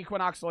multiple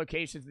Equinox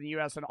locations in the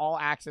U.S., an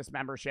all-access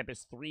membership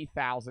is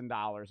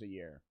 $3,000 a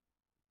year.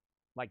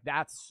 Like,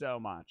 that's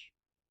so much.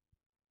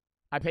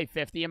 I pay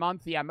 $50 a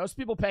month. Yeah, most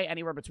people pay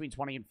anywhere between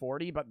 20 and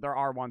 40, but there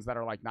are ones that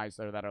are, like,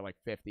 nicer that are, like,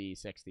 50,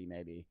 60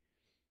 maybe.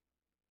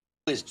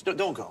 Please,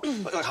 don't go.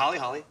 Look,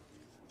 Holly.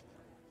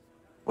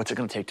 What's it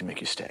going to take to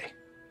make you stay?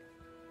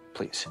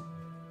 Please.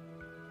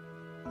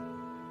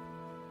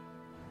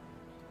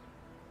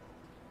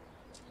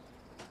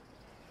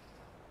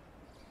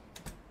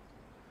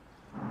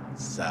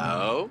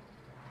 So?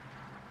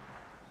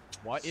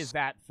 What is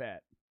that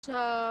fit?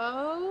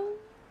 So,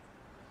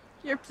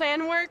 your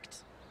plan worked?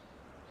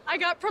 I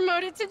got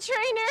promoted to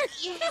trainer.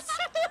 Yes.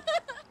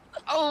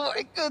 Oh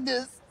my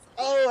goodness.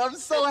 Oh, I'm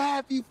so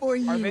happy for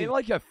you. Are they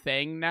like a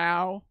thing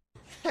now?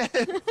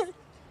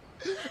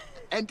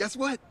 And guess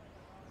what?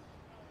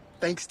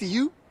 Thanks to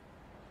you,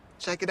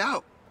 check it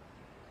out.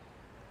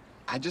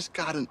 I just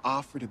got an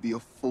offer to be a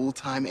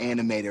full-time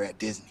animator at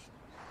Disney.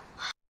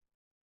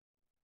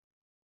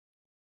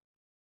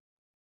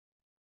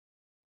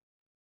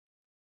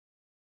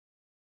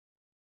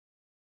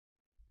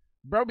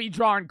 Bro be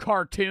drawing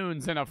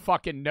cartoons in a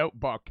fucking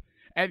notebook.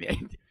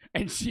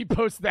 And she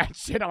posts that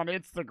shit on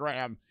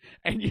Instagram.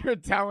 And you're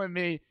telling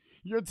me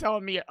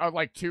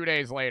like 2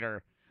 days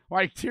later.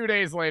 Like 2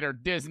 days later,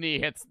 Disney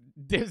hits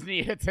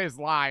his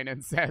line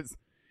and says,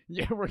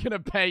 yeah, we're gonna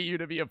pay you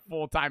to be a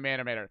full-time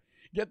animator.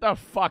 Get the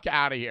fuck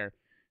out of here.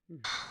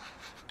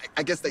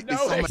 I guess they no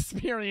saw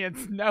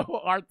experience, no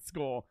art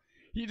school.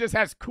 He just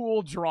has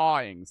cool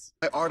drawings.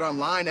 my art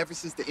online ever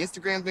since the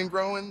Instagram's been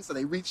growing, so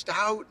they reached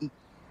out. And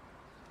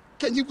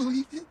can you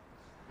believe it?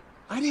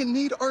 I didn't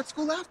need art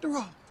school after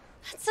all.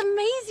 That's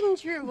amazing,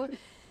 Drew.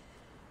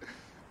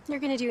 You're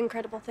gonna do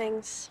incredible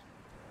things.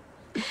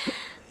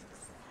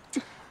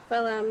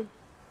 Well,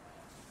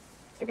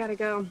 I gotta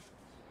go.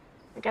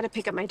 I gotta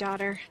pick up my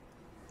daughter.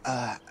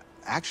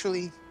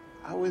 Actually,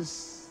 I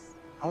was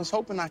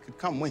hoping I could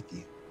come with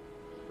you.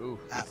 Ooh.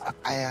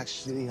 I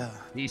actually,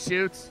 He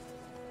shoots?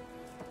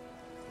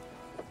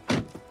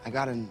 I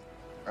got an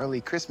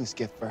early Christmas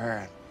gift for her.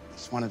 I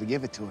just wanted to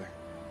give it to her.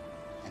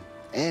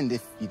 And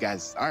if you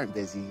guys aren't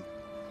busy,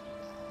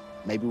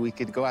 maybe we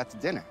could go out to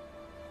dinner.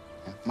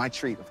 Yeah, my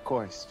treat, of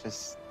course,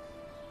 just,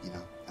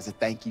 as a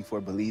thank you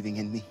for believing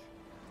in me.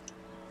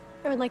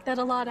 I would like that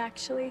a lot,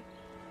 actually.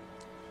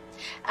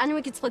 And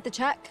we could split the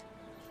check.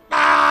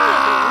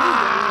 Ah!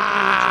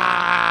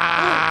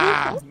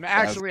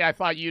 Actually, I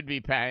thought you'd be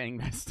paying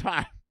this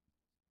time.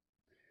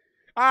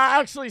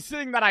 Actually,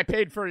 seeing that I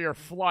paid for your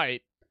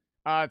flight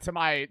to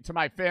my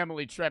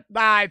family trip,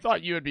 I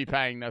thought you would be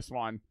paying this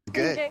one.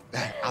 Good. Okay.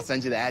 I'll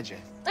send you the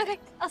address. Okay,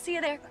 I'll see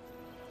you there.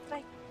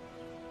 Bye.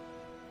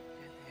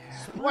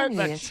 Split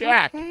the it's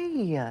check.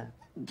 okay.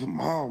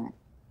 Mom,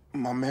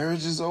 my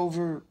marriage is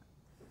over.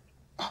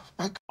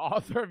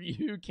 Author of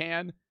You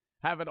Can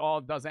Have It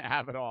All Doesn't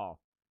Have It All.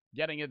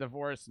 Getting a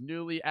divorce.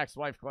 Newly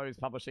ex-wife Chloe is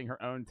publishing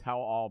her own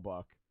tell-all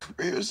book.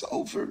 Career's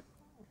over.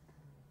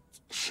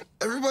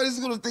 Everybody's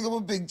gonna think I'm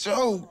a big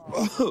joke.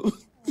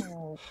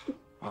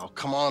 Oh,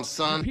 come on, Do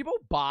son. people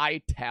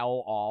buy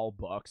tell-all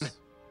books?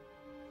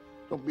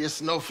 Don't be a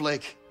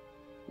snowflake.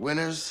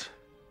 Winners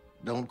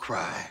don't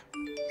cry.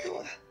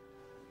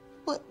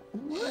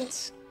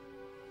 What?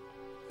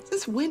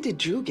 Since when did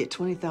Drew get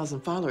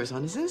 20,000 followers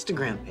on his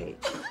Instagram page?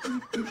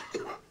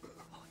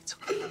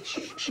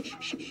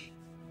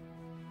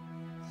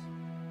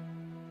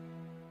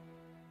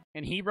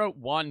 And he wrote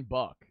one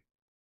book.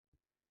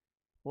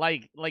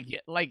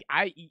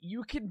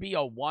 You can be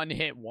a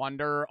one-hit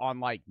wonder on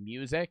like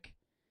music,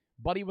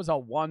 but he was a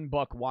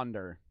one-book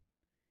wonder.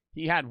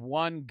 He had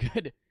one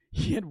good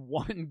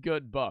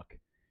book,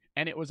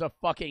 and it was a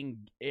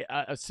fucking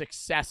a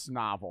success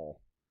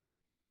novel.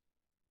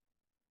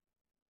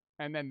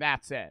 And then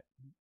that's it.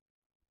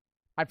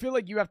 I feel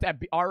like you have to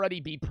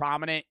already be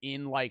prominent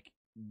in like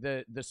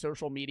the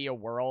social media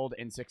world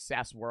and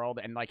success world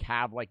and like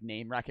have like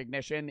name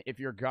recognition if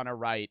you're gonna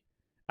write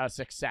a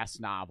success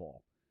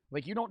novel.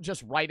 Like you don't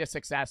just write a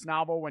success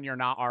novel when you're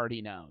not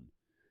already known.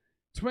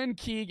 Twin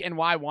Keeg and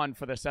Y1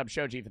 for the sub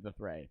Shoji for the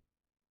 3.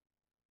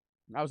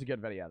 That was a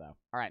good video though.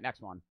 All right,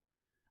 next one.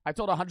 I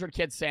told 100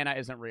 kids Santa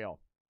isn't real.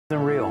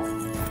 Isn't real.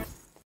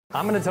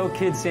 I'm gonna tell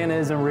kids Santa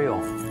isn't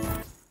real.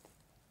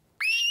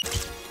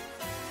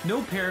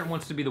 No parent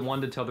wants to be the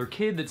one to tell their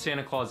kid that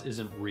Santa Claus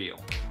isn't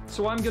real.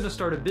 So I'm gonna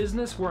start a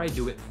business where I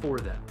do it for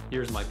them.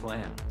 Here's my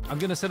plan. I'm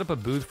gonna set up a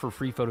booth for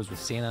free photos with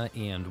Santa,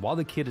 and while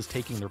the kid is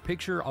taking their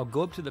picture, I'll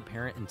go up to the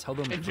parent and tell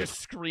them— And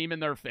just scream in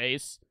their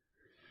face,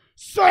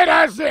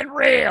 Santa isn't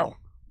real!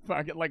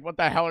 Fuck it, like what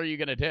the hell are you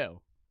gonna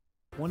do?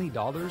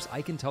 $20,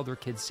 I can tell their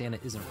kids Santa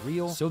isn't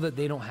real so that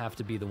they don't have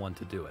to be the one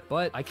to do it.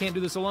 But I can't do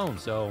this alone,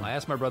 so I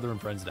asked my brother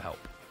and friends to help.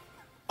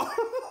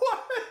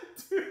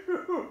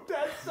 Dude,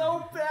 that's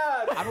so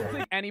bad. I don't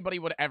think anybody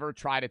would ever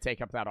try to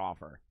take up that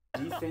offer.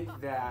 Do you think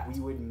that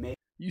we would make...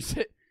 You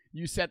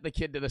set the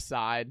kid to the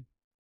side,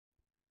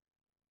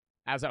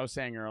 as I was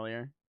saying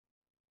earlier.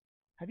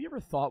 Have you ever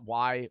thought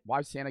why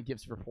Santa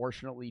gives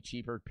proportionately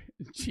cheaper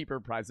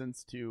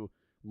presents to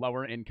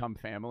lower income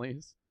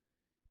families?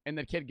 And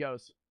the kid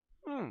goes,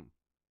 And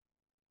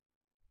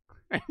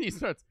he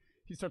starts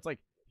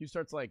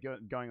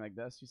going like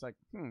this. He's like,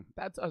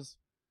 that does.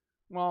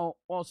 Well,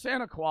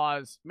 Santa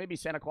Claus, maybe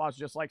Santa Claus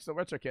just likes the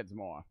richer kids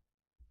more.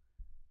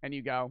 And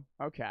you go,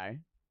 okay.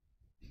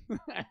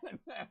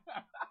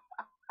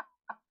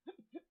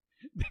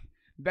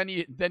 Then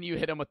you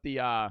hit him with the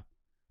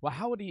well,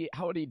 how would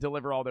he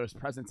deliver all those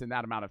presents in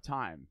that amount of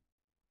time?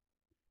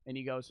 And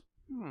he goes,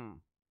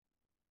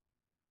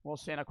 well,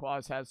 Santa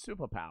Claus has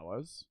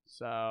superpowers,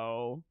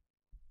 so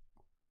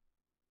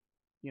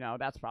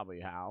that's probably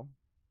how.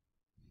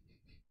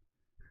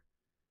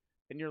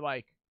 And you're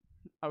like,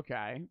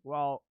 okay,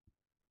 well,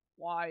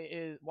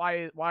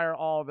 why are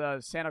all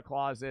the Santa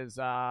Clauses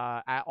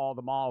at all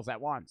the malls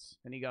at once?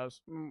 And he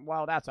goes,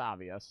 well, that's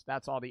obvious.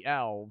 That's all the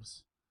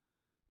elves.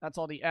 That's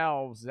all the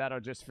elves that are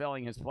just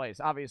filling his place.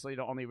 Obviously,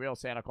 the only real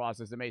Santa Claus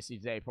is the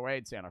Macy's Day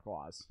Parade Santa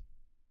Claus.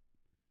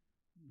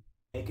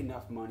 make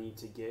enough money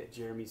to get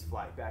Jeremy's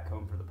flight back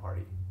home for the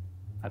party?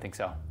 I think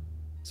so.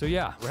 So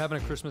yeah, we're having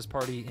a Christmas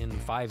party in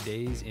 5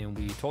 days, and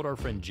we told our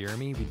friend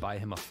Jeremy we'd buy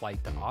him a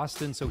flight to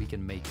Austin so he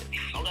can make it.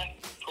 Okay,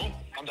 cool.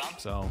 I'm down.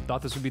 So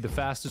thought this would be the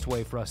fastest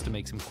way for us to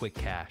make some quick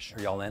cash.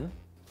 Are y'all in?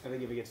 I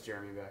think if he gets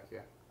Jeremy back,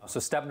 yeah.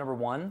 So step number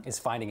 1 is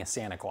finding a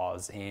Santa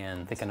Claus,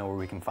 and I think I know where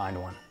we can find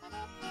one.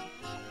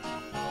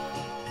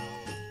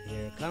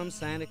 Here comes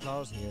Santa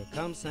Claus,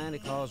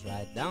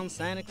 right down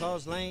Santa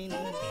Claus Lane.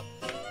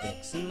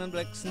 Vixen and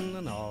Blixen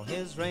and all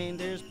his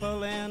reindeers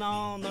pulling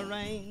on the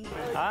rein.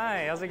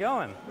 Hi, how's it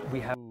going?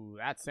 Ooh,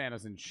 that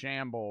Santa's in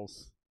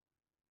shambles.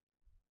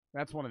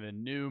 That's one of the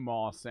new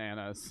mall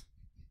Santas.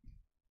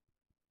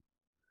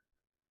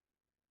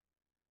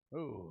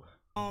 Ooh.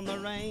 On the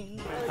rain.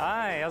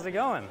 Hi, how's it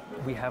going?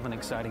 We have an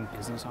exciting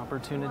business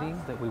opportunity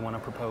that we want to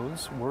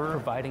propose. We're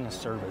providing a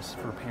service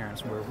for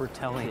parents where we're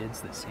telling kids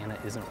that Santa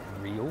isn't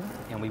real,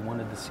 and we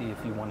wanted to see if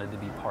you wanted to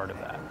be part of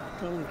that.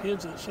 Telling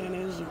kids that Santa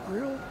isn't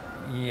real?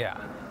 Yeah.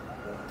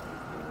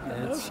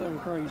 That's so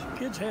crazy.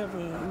 Kids have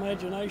an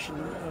imagination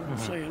of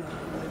Santa.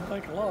 They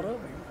think a lot of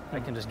him. I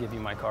can just give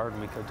you my card,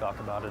 and we could talk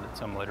about it at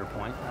some later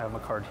point. I have my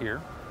card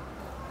here.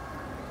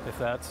 If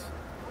that's...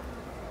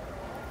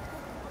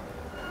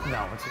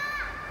 No, it's...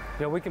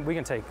 Yeah, we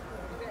can take...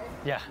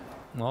 Yeah.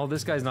 Well,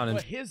 this guy's not in...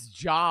 But his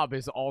job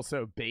is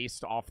also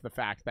based off the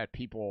fact that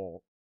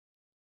people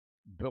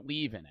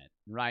believe in it,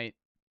 right?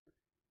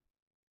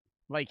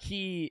 Like,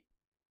 he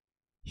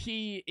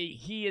he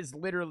is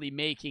literally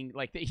making,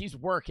 like, he's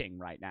working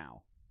right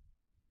now.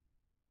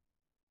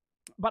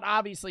 But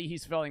obviously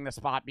he's filling the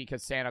spot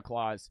because Santa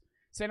Claus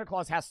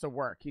has to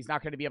work. He's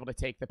not going to be able to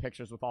take the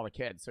pictures with all the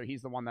kids. So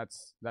he's the one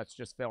that's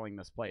just filling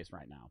this place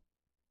right now.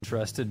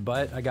 Interested,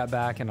 but I got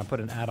back and I put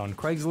an ad on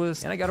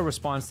Craigslist, and I got a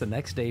response the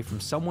next day from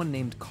someone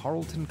named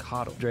Carlton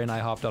Cottle. Dre and I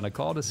hopped on a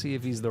call to see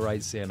if he's the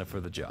right Santa for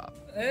the job.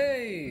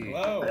 Hey!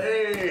 Hello!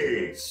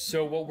 Hey!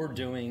 So what we're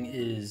doing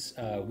is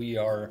we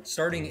are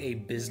starting a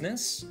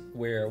business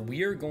where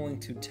we are going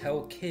to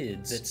tell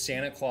kids that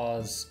Santa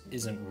Claus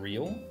isn't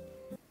real.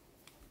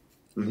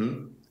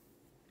 Mm-hmm.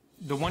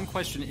 The one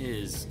question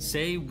is,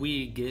 say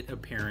we get a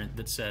parent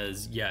that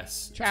says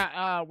yes.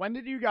 Chat, when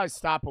did you guys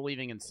stop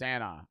believing in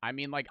Santa? I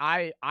mean, like,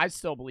 I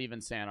still believe in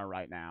Santa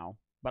right now,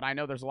 but I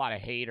know there's a lot of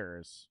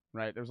haters,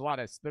 right? There's a lot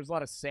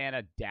of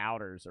Santa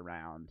doubters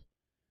around.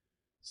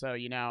 So,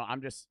 you know,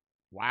 I'm just,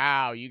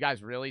 wow, you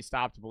guys really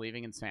stopped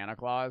believing in Santa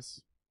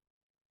Claus?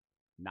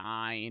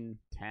 9,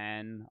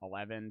 10,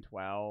 11,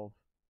 12,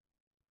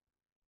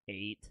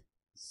 8,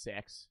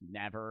 6,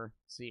 never.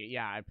 See,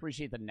 yeah, I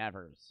appreciate the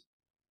nevers.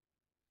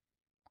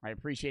 I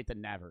appreciate the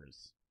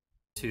nevers.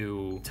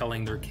 To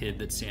telling their kid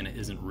that Santa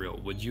isn't real.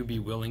 Would you be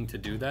willing to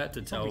do that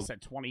to tell? Somebody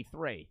said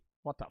 23.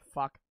 What the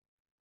fuck?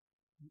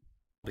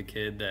 The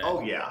kid that...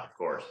 Oh, yeah, of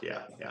course.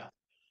 Yeah.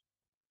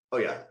 Oh,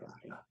 yeah.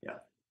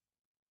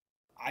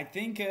 I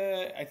think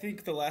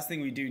the last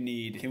thing we do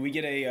need, can we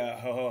get a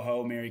ho ho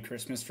ho Merry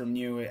Christmas from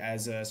you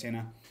as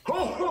Santa?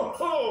 Ho, ho,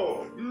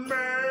 ho!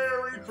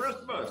 Merry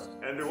Christmas!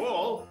 And to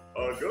all,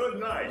 a good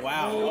night.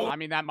 Wow. I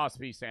mean, that must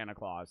be Santa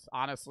Claus.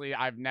 Honestly,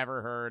 I've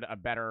never heard a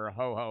better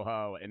ho ho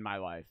ho in my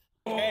life.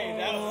 Hey,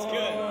 that was good.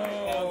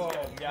 That was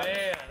good. Yeah.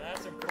 Man,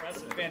 that's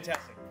impressive.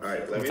 Fantastic. All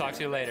right, We'll talk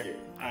to you later.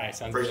 All right,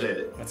 sounds good. Appreciate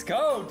it. Let's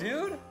go,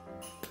 dude.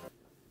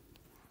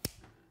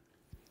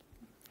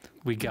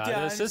 We got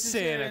us a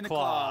Santa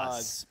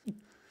Claus.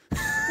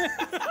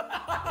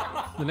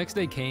 The next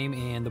day came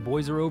and the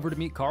boys are over to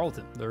meet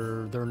Carlton.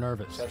 They're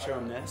nervous. Should I show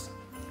him this?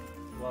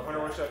 Well,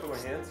 where should I put my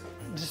hands?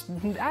 Just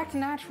act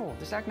natural.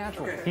 Just act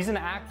natural. Okay. He's an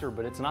actor,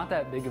 but it's not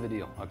that big of a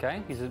deal,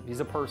 okay? He's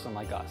a person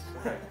like us.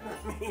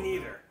 Me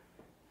neither.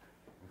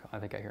 I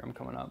think I hear him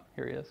coming up.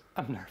 Here he is.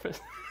 I'm nervous.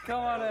 Come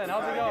on in.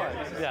 How's it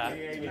going? Yeah.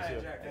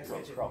 Nice to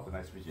meet you. Carlton,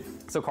 nice to meet you.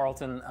 So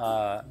Carlton,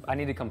 I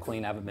need to come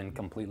clean. I haven't been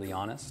completely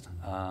honest.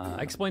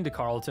 I explained to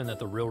Carlton that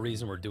the real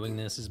reason we're doing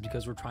this is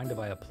because we're trying to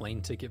buy a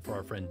plane ticket for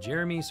our friend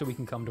Jeremy so we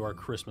can come to our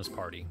Christmas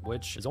party,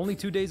 which is only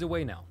 2 days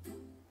away now.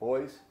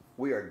 Boys,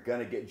 we are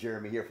gonna get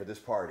Jeremy here for this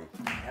party.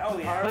 Hell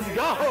yeah. Let's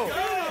go!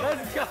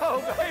 Let's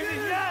go, baby!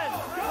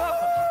 Yes!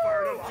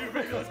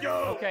 Let's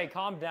go! Okay,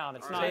 calm down.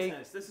 It's not.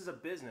 This is a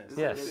business.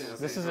 Yes,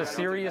 this is a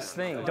serious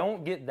thing.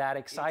 Don't get that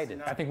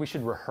excited. I think we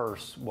should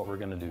rehearse what we're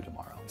gonna do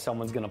tomorrow.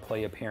 Someone's gonna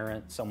play a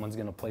parent, someone's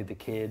gonna play the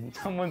kid,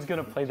 someone's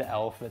gonna play the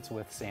elf that's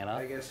with Santa.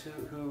 I guess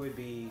who would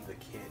be the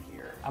kid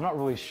here? I'm not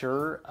really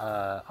sure.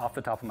 Off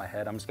the top of my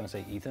head, I'm just gonna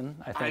say Ethan,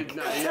 I think.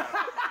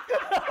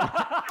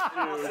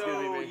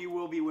 So you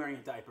will be wearing a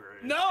diaper.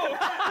 No! Take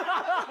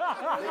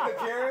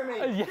a Jeremy!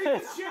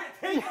 Yes!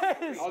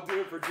 Yes! I'll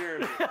do it for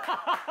Jeremy.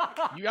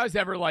 You guys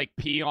ever, like,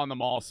 pee on the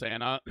mall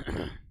Santa?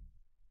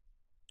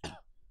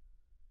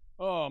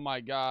 Oh,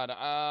 my God.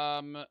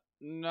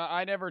 No,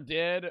 I never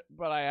did,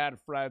 but I had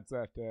friends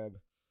that did.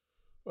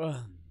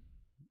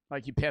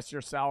 Like, you piss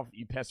yourself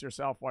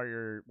while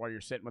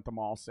you're sitting with the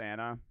mall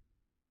Santa.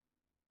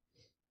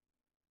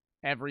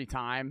 Every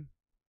time.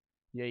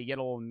 Yeah, you get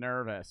a little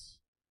nervous.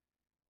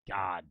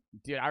 God,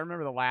 dude, I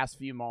remember the last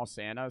few mall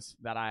Santas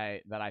that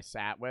I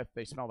sat with.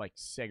 They smelled like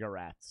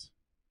cigarettes.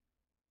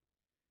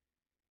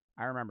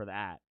 I remember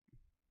that.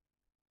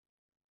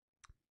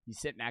 You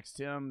sit next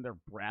to them, their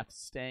breath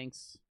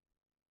stinks.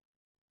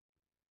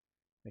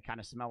 They kind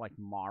of smell like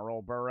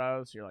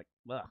Marlboros. You're like,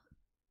 ugh.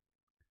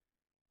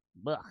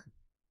 Ugh.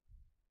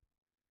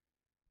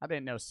 I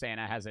didn't know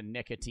Santa has a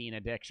nicotine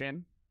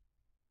addiction.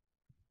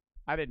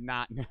 I did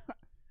not know.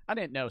 I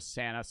didn't know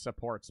Santa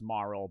supports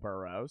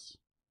Marlboros.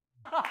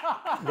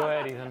 Go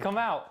ahead, Ethan. Come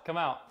out. Come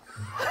out.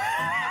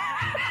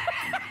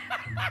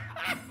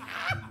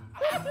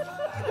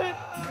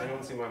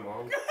 Anyone see my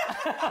mom?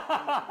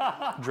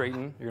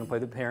 Drayton, you're going to play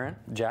the parent.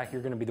 Jack,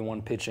 you're going to be the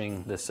one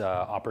pitching this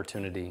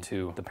opportunity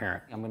to the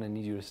parent. I'm going to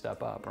need you to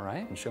step up, all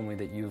right? And show me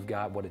that you've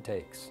got what it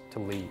takes to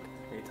lead.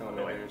 Are you telling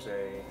me there's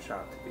a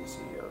shot to be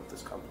CEO of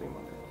this company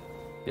one day?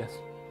 Yes.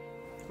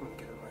 I'm gonna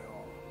give it my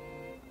all.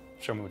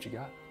 Show me what you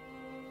got.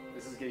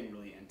 This is getting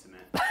really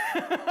intimate.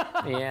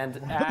 And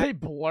Are they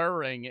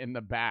blurring in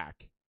the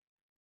back?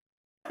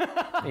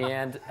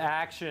 And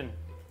action.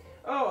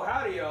 Oh,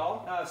 howdy,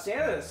 y'all.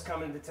 Santa's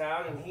coming to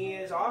town, and he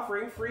is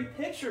offering free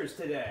pictures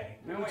today.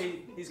 No,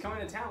 wait, he's coming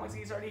to town. Like,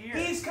 he's already here.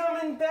 He's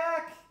coming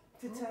back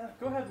to town.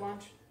 Go ahead,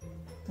 Lunch.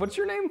 What's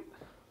your name?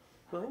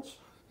 Lunch?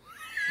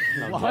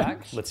 No,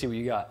 Jack. Let's see what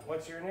you got.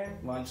 What's your name?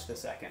 Lunch the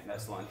second.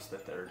 That's Lunch the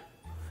third.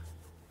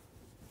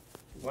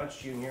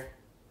 Lunch Junior.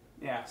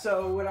 Yeah,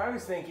 so what I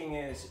was thinking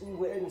is,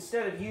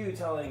 instead of you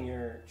telling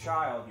your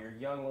child, your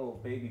young little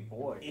baby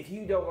boy, if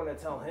you don't want to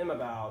tell him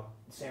about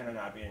Santa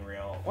not being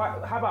real,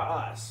 how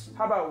about us?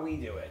 How about we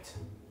do it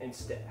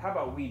instead? How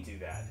about we do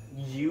that?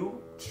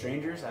 You?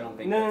 Strangers? I don't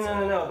think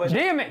No, but...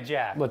 Damn it,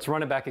 Jack! Let's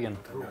run it back again.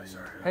 I'm really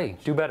sorry. Hey,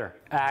 do better.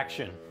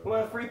 Action.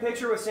 Want a free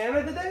picture with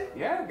Santa today?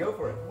 Yeah, go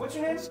for it. What's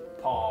your name?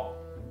 Paul.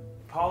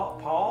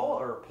 Paul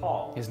or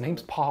Paul? His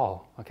name's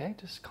Paul, okay?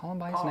 Just call him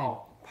by his name.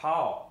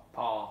 Paul.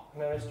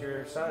 Noticed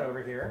your son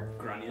over here.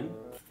 Grunion.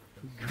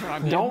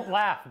 Don't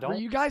laugh. Were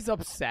you guys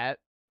upset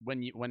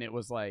when it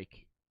was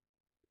like,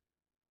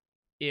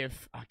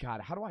 if oh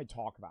God, how do I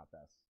talk about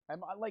this?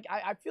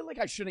 I feel like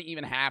I shouldn't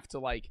even have to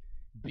like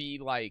be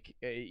like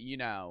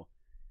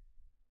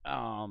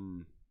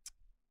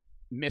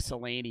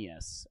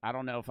miscellaneous. I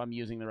don't know if I'm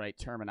using the right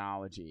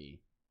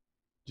terminology.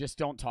 Just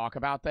don't talk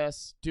about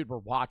this, dude. We're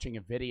watching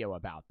a video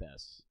about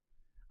this.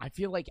 I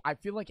feel like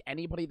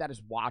anybody that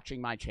is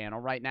watching my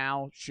channel right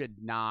now should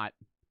not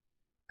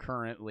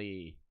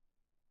currently,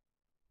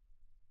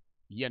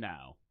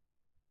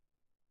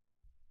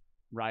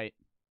 right?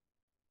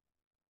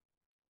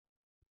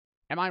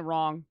 Am I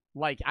wrong?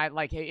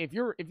 If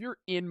you're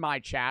in my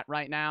chat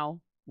right now,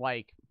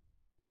 like,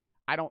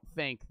 I don't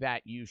think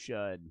that you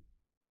should.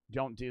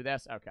 Don't do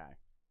this. Okay.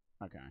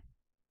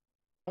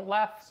 Don't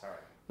laugh. Sorry.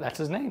 That's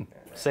his name.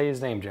 Say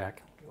his name,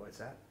 Jack. What's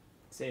that?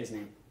 Say his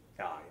name.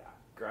 Oh, yeah.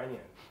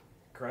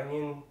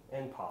 Grunion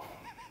and Paul.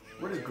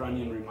 What does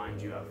Grunion remind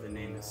you of, the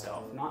name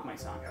itself? Not my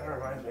son. Kind of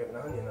reminds me of an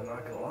onion, I'm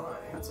not gonna lie.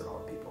 That's what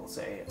all people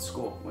say at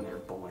school when they're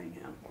bullying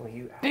him. Well,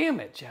 Damn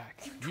it,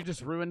 Jack. You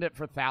just ruined it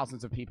for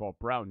thousands of people.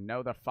 Bro,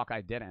 no the fuck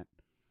I didn't.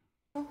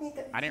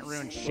 I didn't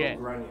ruin shit.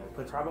 Grunion.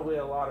 But probably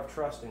a lot of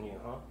trust in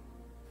you, huh?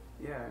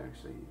 Yeah,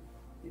 actually,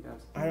 he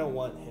does. I don't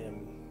want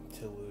him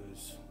to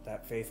lose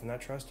that faith and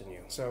that trust in you.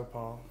 So,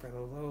 Paul, for the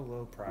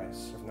low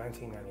price of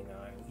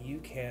 $19.99, you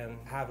can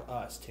have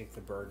us take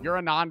the burden. You're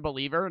a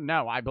non-believer?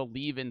 No, I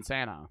believe in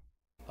Santa.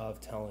 Of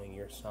telling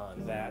your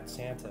son that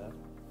Santa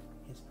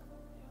is not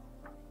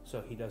real.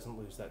 So he doesn't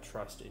lose that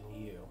trust in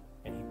you,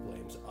 and he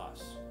blames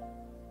us.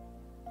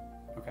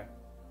 Okay.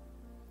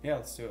 Yeah,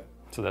 let's do it.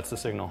 So that's the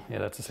signal. Yeah,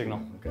 that's the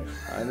signal. Okay.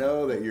 I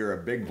know that you're a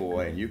big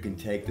boy and you can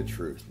take the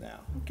truth now.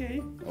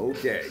 Okay.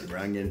 Okay,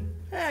 Grunion.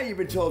 You've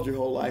been told your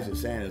whole life that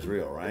Santa's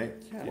real, right?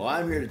 Yeah. Well,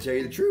 I'm here to tell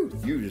you the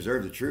truth. You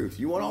deserve the truth.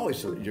 You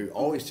always tell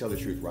the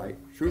truth, right?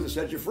 Truth will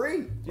set you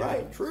free,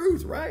 right?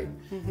 Truth, right?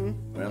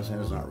 Mm-hmm. Well,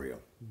 Santa's not real.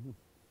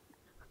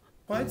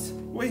 What?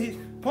 Wait,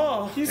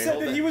 Paul, you said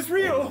that he was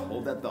real.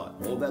 Hold that thought.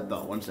 Hold that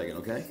thought. 1 second,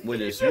 okay? When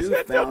You this just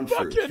hit the newfound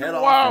truth, fucking head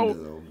wow. off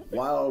into the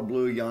wild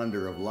blue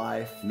yonder of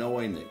life,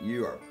 knowing that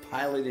you are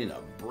piloting a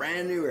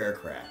brand new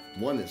aircraft,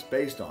 one that's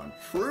based on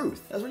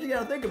truth. That's what you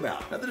gotta think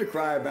about. Nothing to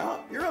cry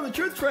about. You're on the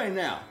truth train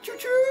now.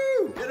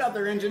 Choo-choo! Get out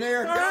there,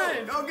 engineer. All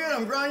right. Go get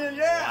him, Grunion.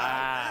 Yeah.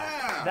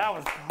 Wow. That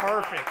was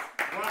perfect.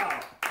 Wow.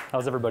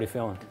 How's everybody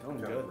feeling? Feeling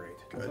good.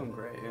 Feeling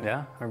great,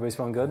 Yeah? Everybody's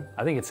feeling good?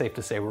 I think it's safe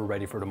to say we're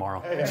ready for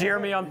tomorrow.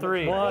 Jeremy on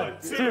 3. 1,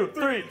 2,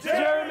 3.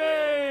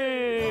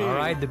 Jeremy! All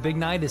right, the big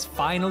night is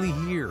finally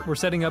here. We're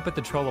setting up at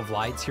the Trail of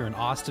Lights here in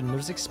Austin.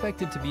 There's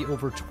expected to be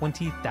over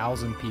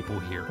 20,000 people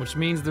here, which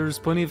means there's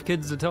plenty of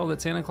kids to tell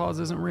that Santa Claus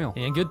isn't real.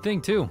 And good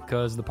thing, too,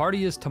 because the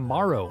party is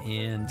tomorrow,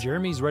 and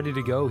Jeremy's ready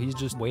to go. He's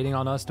just waiting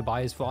on us to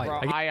buy his flight.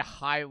 Bro, I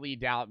highly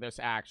doubt this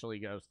actually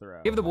goes through.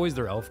 Give the boys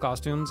their elf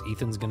costumes.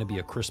 Ethan's gonna be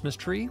a Christmas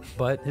tree,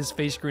 but his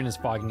face screen is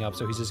fogging up,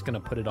 so he's just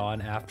gonna put it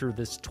on after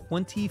this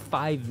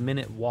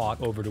 25-minute walk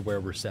over to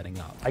where we're setting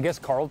up. I guess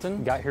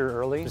Carlton got here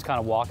early, just kind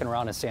of walking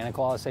around as Santa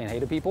Claus saying hey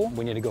to people.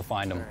 We need to go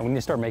find him, and we need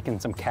to start making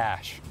some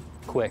cash.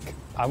 Quick.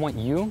 I want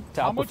you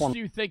to How outperform much do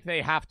you think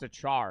they have to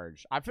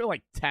charge? I feel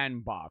like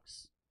 $10.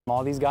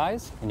 all these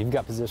guys, and you've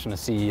got position as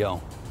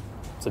CEO.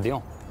 It's a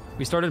deal.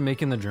 We started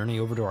making the journey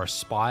over to our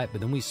spot,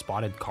 but then we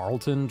spotted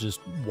Carlton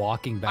just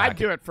walking back. I'd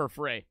do it for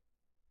free.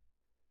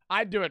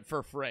 I'd do it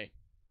for free.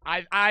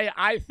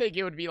 I think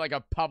it would be like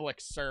a public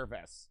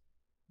service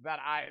that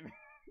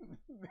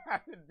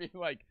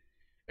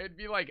it'd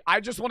be like I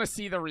just want to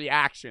see the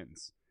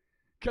reactions.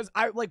 Cause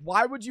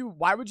why would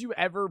you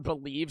ever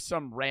believe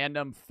some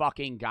random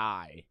fucking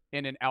guy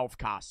in an elf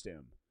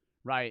costume,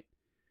 right?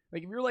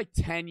 Like if you're like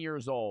 10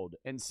 years old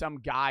and some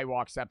guy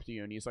walks up to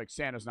you and he's like,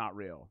 Santa's not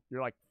real.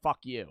 You're like, fuck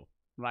you,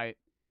 right?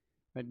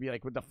 They'd be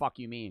like, what the fuck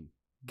you mean?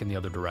 In the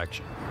other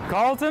direction.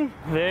 Carlton,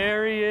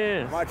 there he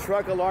is. My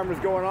truck alarm is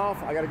going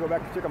off. I got to go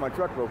back and check on my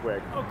truck real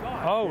quick. Oh,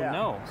 God. Oh, yeah.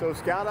 No. So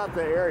scout out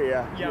the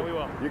area. Yeah, we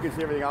will. You can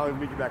see everything. I'll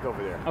meet you back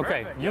over there.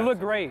 Okay, perfect. You look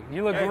great.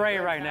 You look great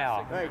right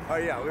now. Thanks. Oh,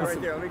 yeah, we're right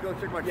there. Let me go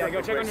check my truck. Yeah,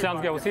 go check on your Sounds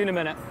good. We'll see you in a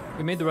minute.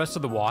 We made the rest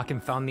of the walk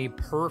and found the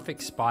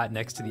perfect spot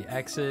next to the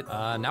exit.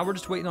 Now we're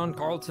just waiting on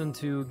Carlton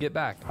to get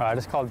back. I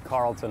just called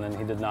Carlton and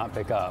he did not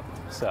pick up,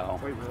 so.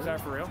 Wait, is that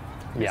for real?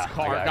 Yeah, His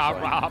car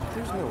got robbed.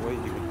 There's no way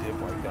you would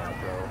dip like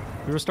that, bro.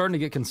 We were starting to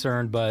get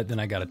concerned, but then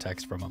I got a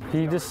text from him.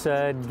 He just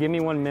said, give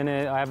me 1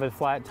 minute. I have a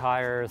flat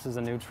tire. This is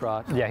a new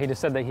truck. Yeah, he just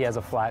said that he has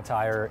a flat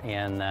tire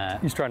and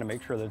he's trying to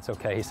make sure that it's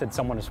okay. He said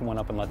someone just went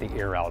up and let the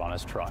air out on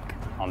his truck,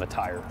 on the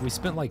tire. We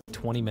spent like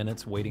 20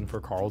 minutes waiting for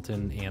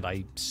Carlton and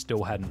I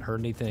still hadn't heard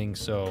anything,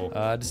 so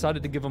I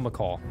decided to give him a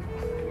call.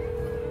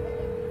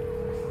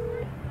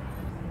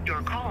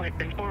 Your call has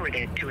been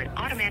forwarded to an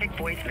automatic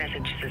voice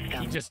message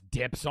system. He just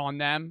dips on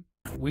them.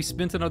 We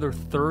spent another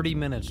 30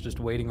 minutes just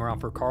waiting around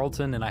for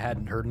Carlton and I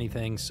hadn't heard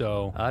anything,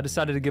 so I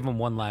decided to give him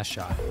one last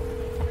shot.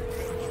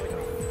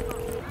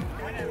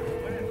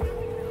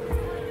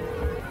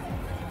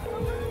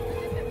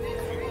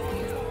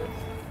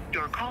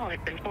 Your call has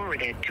been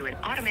forwarded to an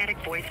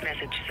automatic voice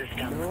message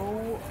system.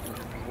 No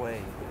way.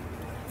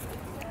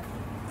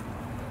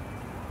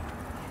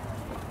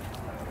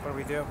 What do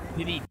we do?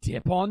 Did he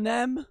dip on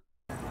them?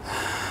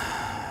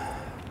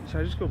 Should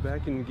I just go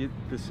back and get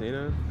the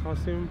Santa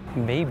costume?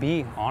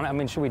 Maybe. I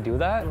mean, should we do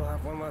that? We'll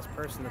have one less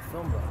person to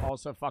film though.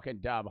 Also fucking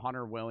dub.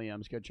 Hunter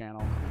Williams, good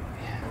channel.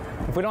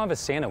 If we don't have a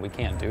Santa, we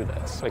can't do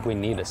this. Like, we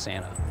need a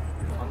Santa.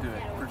 I'll do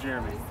it for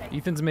Jeremy.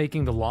 Ethan's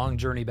making the long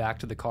journey back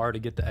to the car to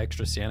get the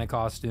extra Santa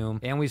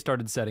costume, and we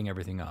started setting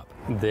everything up.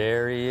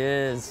 There he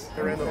is.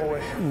 They're in the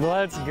hallway.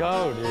 Let's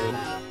go, dude.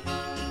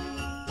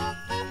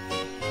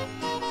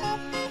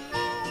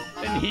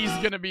 And he's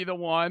gonna be the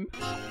one.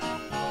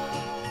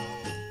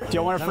 Do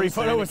you want a free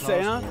photo with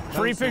Santa?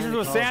 Free pictures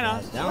with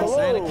Santa? Down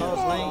Santa Claus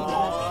Lane.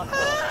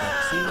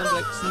 Seen the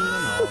Blixen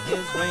and all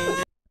his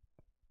reindeer.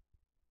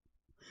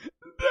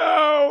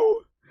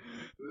 No!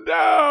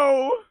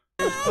 No!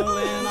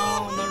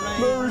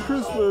 Merry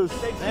Christmas!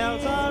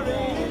 Bells are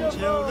ringing,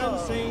 children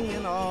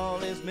singing, all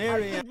is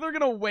merry. They're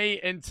gonna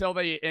wait until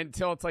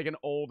it's like an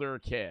older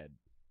kid,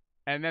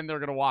 and then they're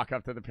gonna walk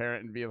up to the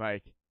parent and be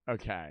like,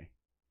 "Okay."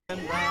 So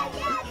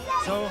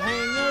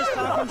hang your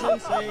stockings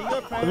and say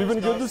your prayers. Have you been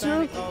good this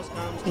year?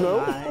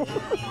 No.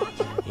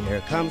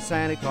 Here comes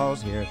Santa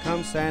Claus, here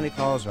comes Santa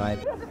Claus, right?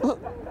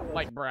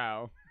 Like,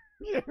 bro.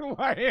 That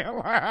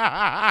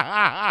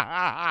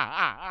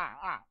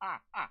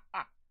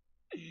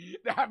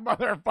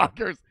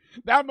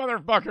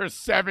motherfucker's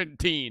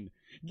 17.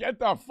 Get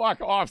the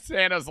fuck off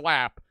Santa's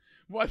lap.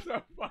 What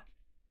the fuck?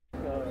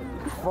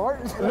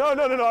 Fart? No,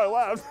 I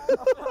laughed.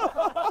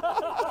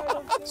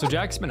 So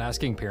Jack's been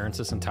asking parents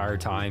this entire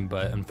time,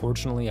 but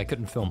unfortunately I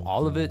couldn't film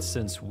all of it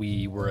since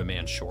we were a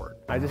man short.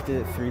 I just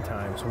did it 3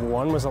 times.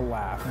 One was a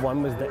laugh.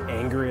 One was the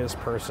angriest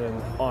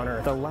person on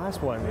earth. The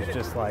last one was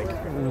just like,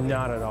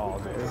 not at all,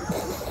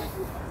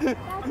 dude.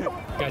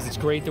 Guys, it's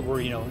great that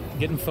we're,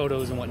 getting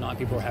photos and whatnot.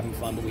 People are having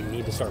fun, but we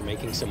need to start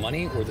making some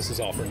money or this is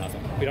all for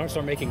nothing. If we don't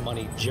start making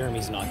money,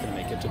 Jeremy's not going to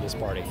make it to this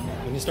party.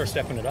 We need to start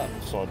stepping it up.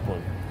 Solid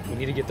point. We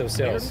need to get those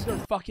Where sales. did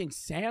their fucking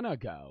Santa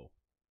go?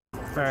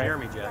 For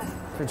Jeremy, Jack.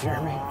 For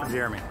Jeremy? For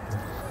Jeremy.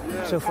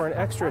 So for an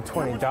extra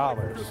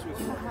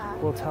 $20,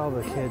 we'll tell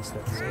the kids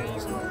that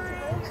Santa's not.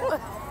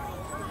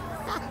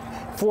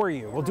 For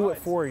you. We'll do it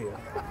for you.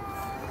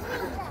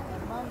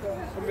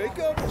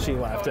 She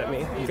laughed at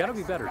me. You gotta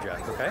be better,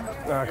 Jack, okay?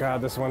 Oh,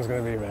 God, this one's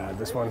gonna be bad.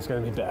 This one's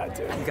gonna be bad,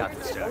 dude. You got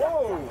this, Jack.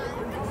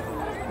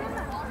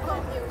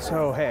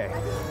 So, hey.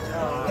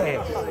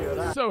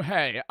 So,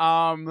 hey,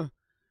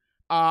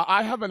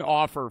 I have an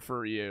offer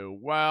for you.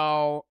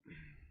 Well,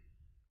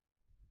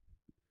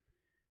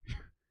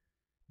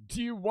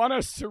 do you want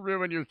us to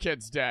ruin your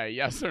kid's day?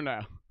 Yes or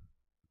no?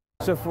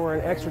 So for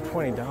an extra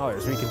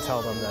 $20, we can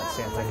tell them that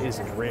Santa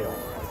isn't real.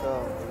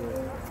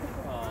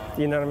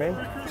 You know what I mean?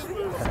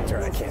 I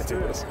tried. I can't do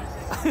this.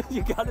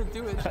 You gotta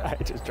do it. I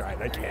just tried.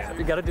 I can't.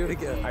 You gotta do it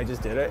again. I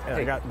just did it, and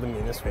I got the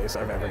meanest face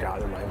I've ever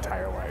gotten in my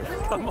entire life.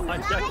 Come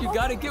on, Jack. You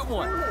gotta get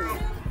one.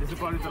 This is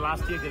probably the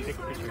last year they'll take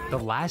a picture. The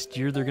last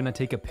year they're gonna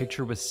take a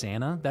picture with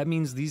Santa? That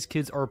means these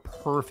kids are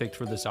perfect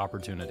for this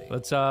opportunity.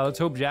 Let's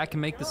hope Jack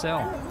can make the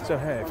sale. So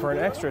hey, for an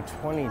extra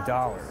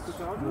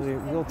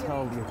 $20, we'll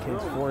tell your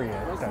kids for you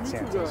that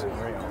Santa isn't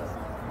real.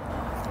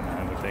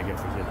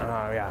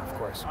 Yeah, of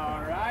course.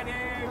 Alrighty,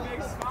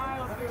 big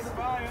smile, big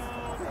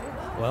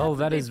smile. Well,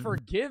 that is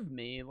forgive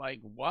me. Like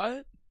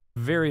what?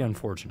 Very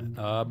unfortunate.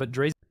 But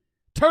Dre's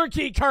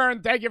Turkey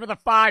Kern, thank you for the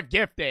 5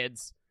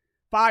 gifteds.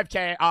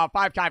 5K,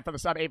 5K for the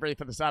sub, Avery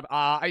for the sub,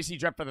 Icy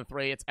Drip for the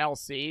 3. It's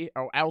LC.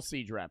 Oh,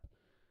 LC Drip.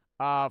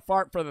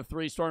 Fart for the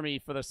 3, Stormy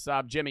for the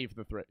sub, Jimmy for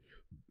the 3.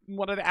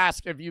 Wanted to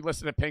ask if you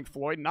listen to Pink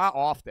Floyd. Not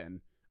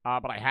often.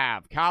 But I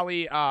have.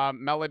 Kali,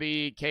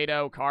 Melody,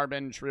 Kato,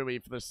 Carbon,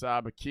 Truey for the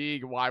sub,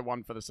 Keeg,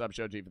 Y1 for the sub,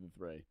 Shoji for the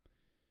 3.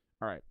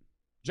 All right.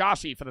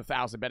 Joshy for the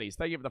 1,000 betties.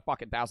 Thank you for the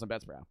fucking 1,000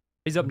 bets, bro.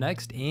 He's up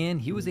next, and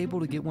he was able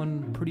to get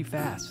one pretty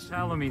fast.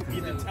 Tell him, Ethan.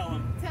 You can tell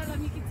him. Tell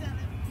him, you can tell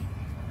him.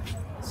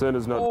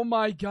 Santa's not. Oh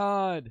my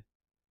God.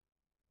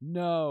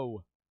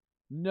 No.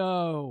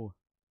 No.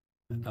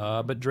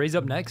 But Dre's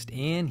up next,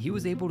 and he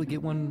was able to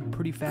get one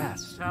pretty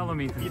fast. Tell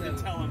him, Ethan. You can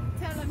tell him.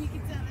 Tell him, you can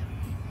tell him.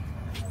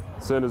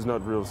 Santa's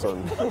not real,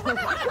 son.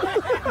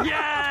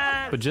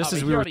 Yeah. But just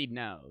as he we were already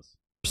knows.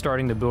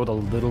 Starting to build a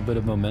little bit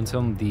of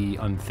momentum, the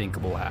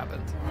unthinkable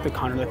happened. The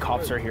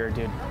cops are here,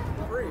 dude.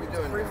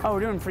 Oh,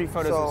 we're doing free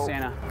photos of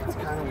Santa. It's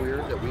kind of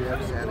weird that we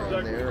have Santa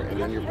in there and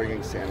then you're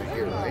bringing Santa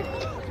here, right?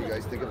 Do you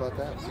guys think about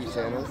that? Two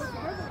Santas?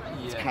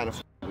 Yeah. It's kind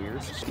of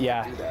weird.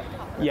 Yeah.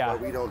 Yeah.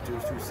 But we don't do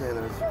two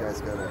Santas. You guys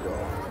gotta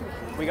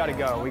go. We gotta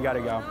go. We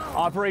gotta go.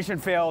 Operation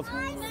failed.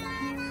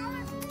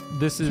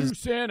 This is Two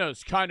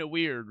Santas, kind of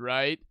weird,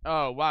 right?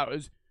 Oh wow,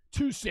 it's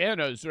two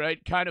Santas,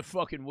 right? Kind of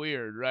fucking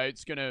weird, right?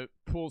 It's gonna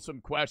pull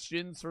some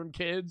questions from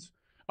kids.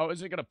 Oh,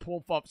 is it gonna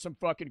pull up some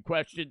fucking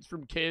questions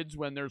from kids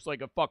when there's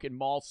like a fucking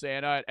mall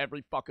Santa at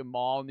every fucking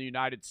mall in the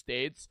United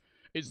States?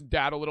 Isn't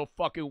that a little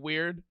fucking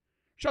weird?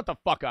 Shut the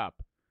fuck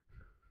up.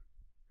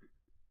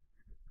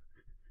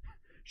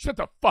 Shut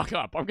the fuck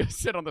up. I'm gonna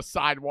sit on the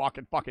sidewalk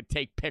and fucking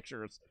take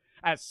pictures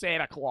as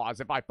Santa Claus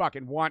if I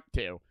fucking want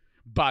to,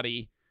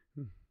 buddy.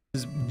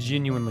 is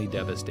genuinely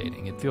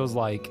devastating. It feels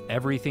like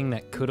everything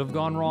that could have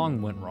gone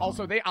wrong went wrong.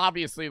 Also, they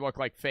obviously look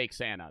like fake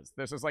Santas.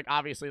 This is like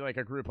obviously like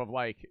a group of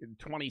like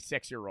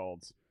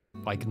 26-year-olds.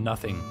 Like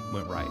nothing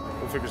went right.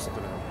 We'll figure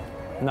something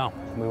out. No,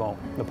 we won't.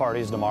 The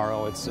party's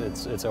tomorrow. It's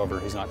over.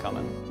 He's not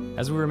coming.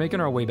 As we were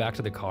making our way back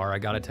to the car, I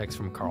got a text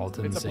from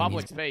Carlton It's a saying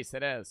public space.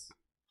 It is.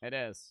 It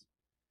is.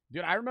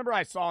 Dude, I remember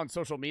I saw on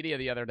social media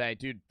the other day,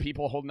 dude,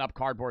 people holding up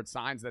cardboard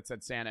signs that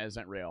said Santa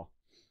isn't real.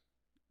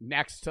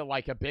 Next to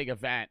like a big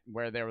event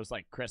where there was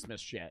like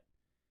Christmas shit.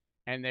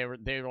 And they were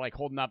like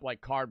holding up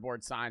like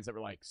cardboard signs that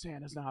were like,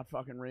 Santa's not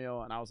fucking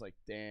real. And I was like,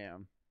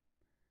 damn.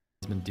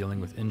 he's been dealing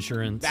with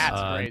insurance.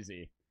 That's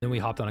crazy. Then we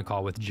hopped on a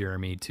call with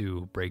Jeremy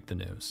to break the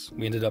news.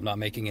 We ended up not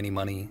making any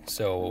money,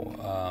 so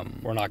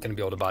we're not going to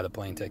be able to buy the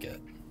plane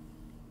ticket.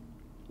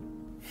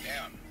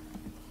 Damn.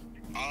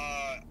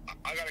 I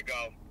gotta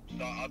go,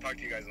 so I'll talk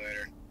to you guys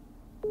later.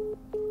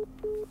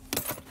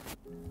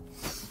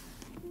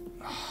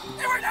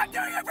 And we're not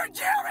doing it for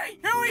Jeremy!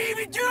 Who are we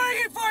even doing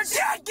it for?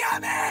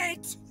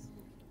 Dadgummit!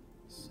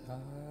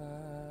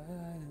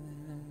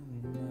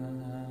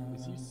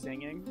 Is he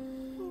singing?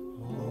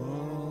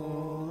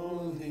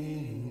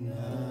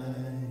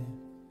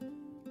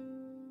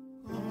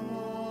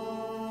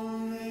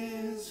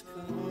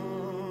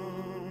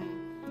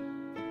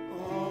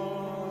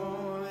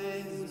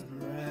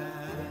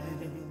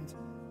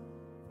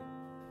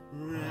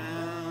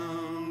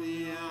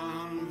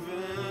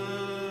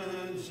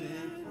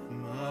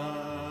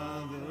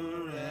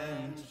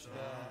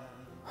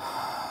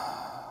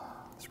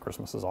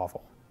 Christmas is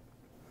awful.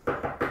 Is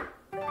there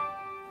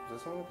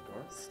someone at the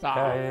door? Stop.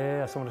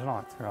 Yeah, someone just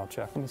knocked. Here, I'll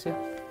check. Let me see.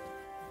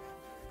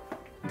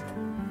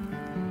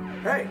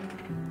 Hey!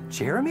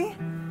 Jeremy?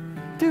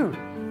 Dude,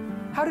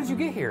 how did you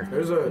get here?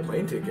 There's a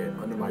plane ticket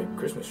under my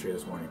Christmas tree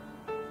this morning.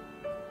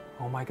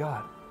 Oh my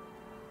god.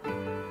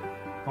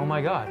 Oh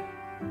my god.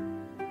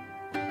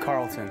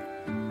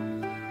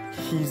 Carlton.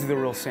 He's the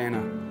real Santa.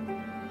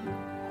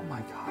 Oh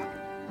my god.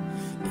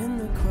 In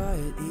the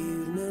quiet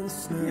evening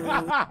snow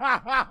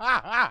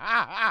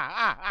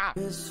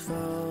is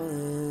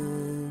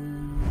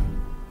falling.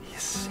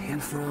 He's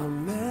Santa.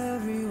 From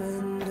every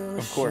window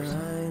Of course.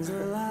 shines a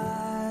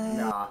light.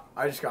 Nah,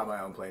 I just got my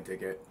own plane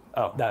ticket.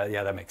 Oh,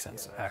 that makes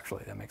sense.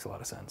 Actually, that makes a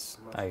lot of sense.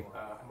 Much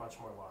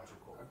more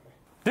logical.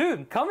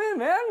 Dude, come in,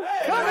 man.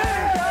 Hey, come in.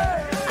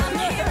 I'm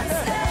here to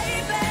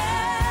stay back.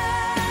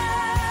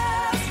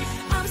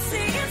 I'm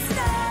seeing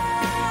stars.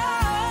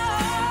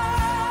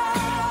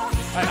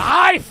 An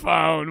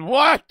iPhone?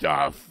 What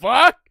the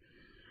fuck?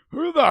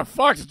 Who the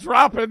fuck's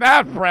dropping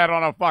that bread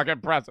on a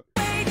fucking present?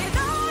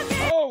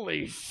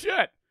 Holy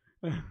shit.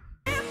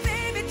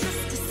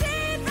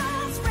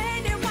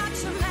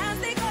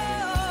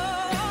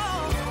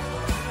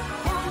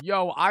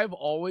 Yo, I've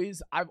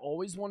always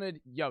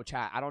wanted, yo,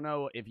 chat, I don't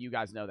know if you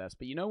guys know this,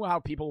 but you know how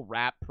people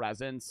wrap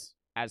presents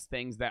as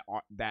things that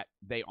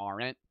they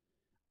aren't?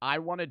 I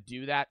want to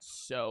do that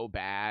so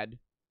bad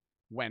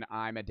when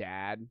I'm a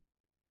dad.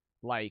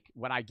 Like,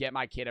 when I get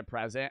my kid a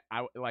present,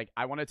 I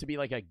want it to be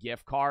like a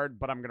gift card,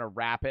 but I'm going to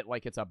wrap it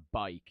like it's a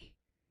bike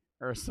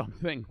or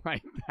something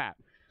like that.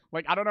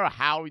 Like, I don't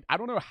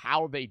know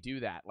how they do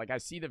that. Like, I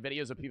see the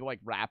videos of people, like,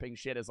 wrapping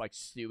shit as, like,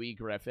 Stewie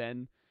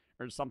Griffin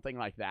or something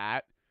like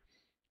that.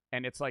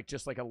 And it's, like,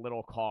 just, like, a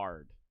little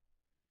card.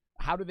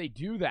 How do they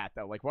do that,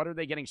 though? Like, what are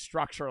they getting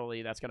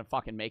structurally that's going to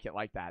fucking make it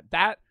like that?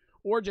 That,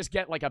 or just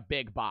get, like, a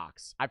big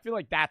box. I feel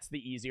like that's the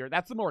easier.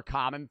 That's the more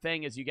common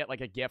thing is you get,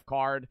 like, a gift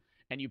card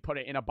and you put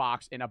it in a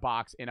box, in a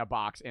box, in a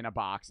box, in a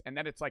box. And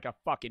then it's, like, a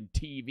fucking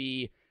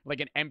TV, like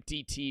an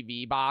empty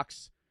TV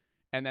box.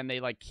 And then they,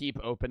 like, keep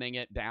opening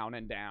it down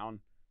and down.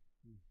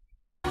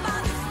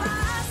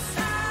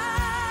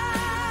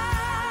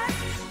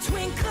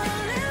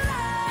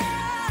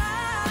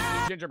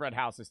 Gingerbread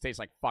houses taste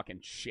like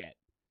fucking shit.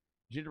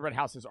 Gingerbread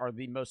houses are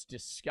the most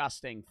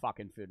disgusting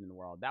fucking food in the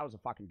world. That was a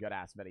fucking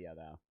good-ass video,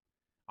 though.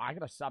 I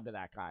gotta sub to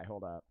that guy.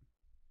 Hold up.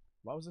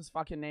 What was his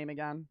fucking name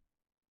again?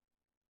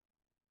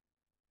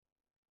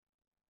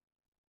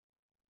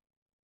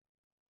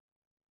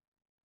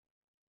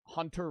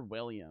 Hunter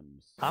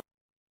Williams.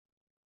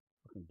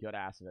 Fucking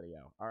good-ass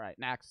video. All right,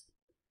 next.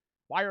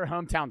 Why your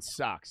hometown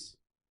sucks.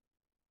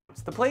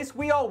 The place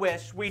we all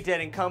wish we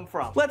didn't come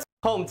from.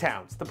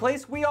 Hometowns, the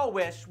place we all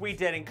wish we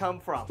didn't come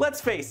from. Let's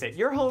face it,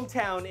 your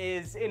hometown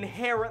is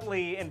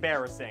inherently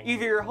embarrassing.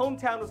 Either your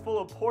hometown is full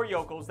of poor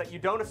yokels that you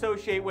don't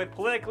associate with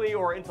politically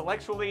or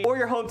intellectually, or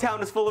your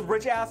hometown is full of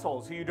rich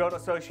assholes who you don't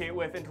associate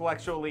with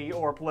intellectually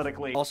or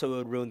politically. Also, it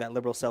would ruin that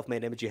liberal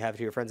self-made image you have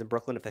to your friends in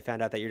Brooklyn if they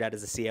found out that your dad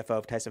is the CFO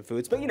of Tyson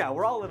Foods, but you know,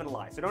 we're all living a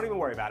lie, so don't even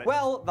worry about it.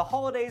 Well, the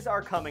holidays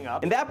are coming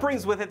up, and that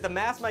brings with it the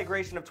mass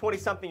migration of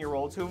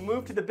 20-something-year-olds who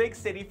move to the big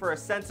city for a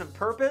sense of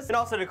purpose, and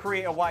also to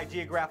create a wide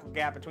geographical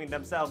gap between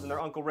themselves and their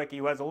Uncle Ricky,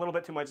 who has a little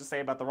bit too much to say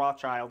about the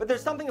Rothschild. But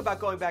there's something about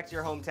going back to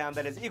your hometown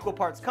that is equal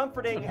parts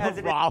comforting as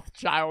it is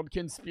Rothschild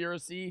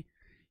conspiracy.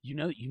 You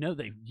know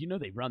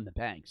they run the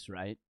banks,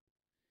 right?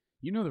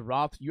 You know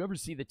you ever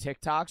see the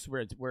TikToks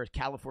where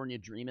California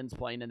Dreamin's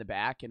playing in the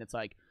back and it's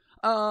like,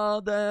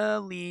 all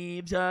the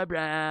leaves are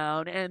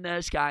brown and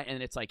the sky,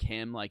 and it's like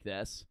him like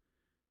this,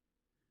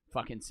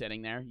 fucking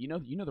sitting there. You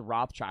know the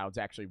Rothschilds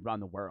actually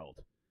run the world.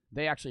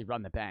 They actually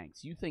run the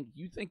banks. You think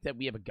that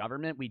we have a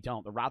government? We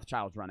don't. The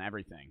Rothschilds run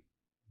everything.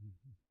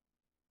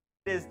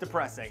 Is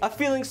depressing. A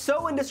feeling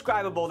so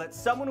indescribable that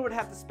someone would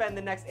have to spend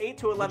the next 8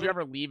 to 11. Did you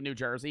ever leave New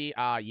Jersey?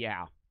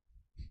 Yeah.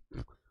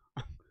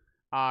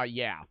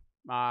 Yeah.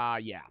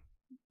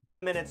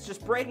 Minutes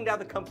just breaking down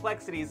the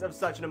complexities of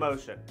such an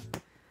emotion.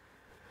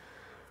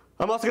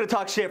 I'm also going to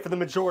talk shit for the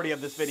majority of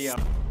this video.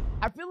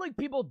 I feel like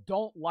people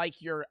don't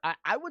like your...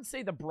 I would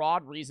say the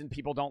broad reason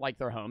people don't like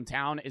their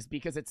hometown is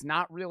because it's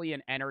not really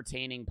an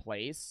entertaining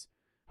place.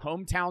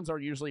 Hometowns are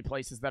usually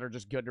places that are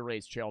just good to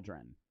raise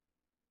children.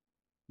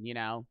 You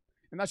know?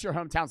 Unless your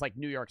hometown's like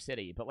New York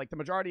City. But like the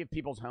majority of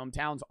people's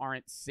hometowns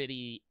aren't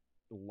city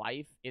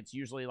life. It's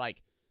usually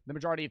like... The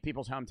majority of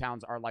people's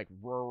hometowns are like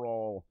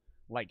rural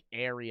like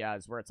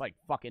areas where it's like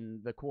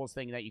fucking... The coolest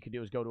thing that you could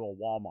do is go to a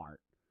Walmart.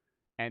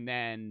 And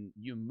then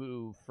you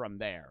move from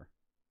there.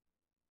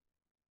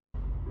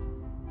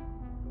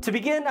 To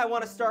begin, I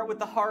want to start with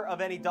the heart of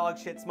any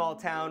dogshit small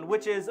town,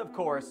 which is, of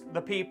course, the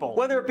people.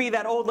 Whether it be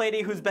that old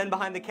lady who's been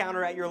behind the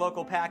counter at your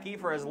local Packy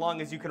for as long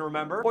as you can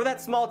remember, or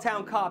that small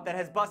town cop that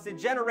has busted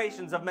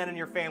generations of men in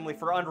your family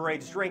for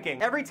underage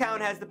drinking, every town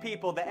has the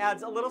people that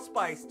adds a little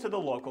spice to the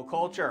local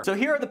culture. So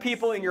here are the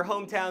people in your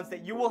hometowns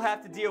that you will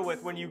have to deal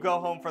with when you go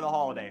home for the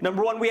holiday.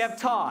 Number 1, we have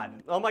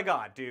Todd. Oh my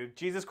god, dude.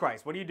 Jesus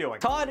Christ, what are you doing?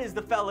 Todd is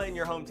the fella in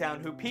your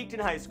hometown who peaked in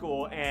high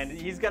school, and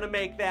he's gonna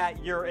make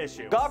that your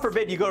issue. God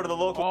forbid you go to the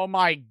local... Oh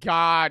my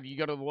god, you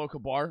go to the local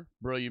bar?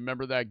 Bro, you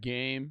remember that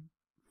game?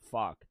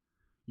 Fuck.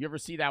 You ever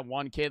see that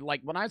one kid?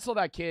 Like, when I saw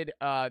that kid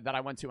that I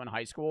went to in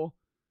high school,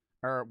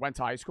 or went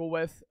to high school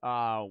with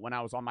when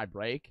I was on my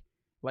break,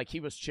 like,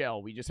 he was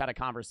chill. We just had a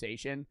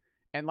conversation.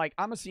 And, like,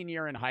 I'm a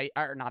senior in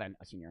not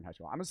a senior in high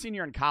school. I'm a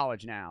senior in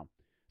college now.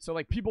 So,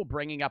 like, people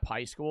bringing up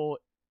high school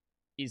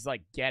is,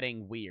 like,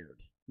 getting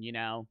weird, you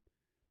know?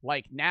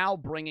 Like, now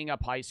bringing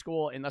up high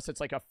school, unless it's,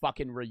 like, a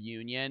fucking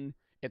reunion,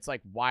 it's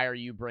like, why are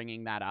you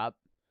bringing that up?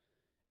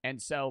 And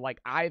so,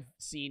 like, I've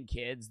seen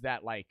kids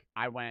that, like,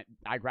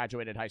 I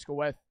graduated high school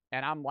with,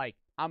 and I'm, like,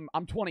 I'm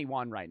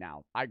 21 right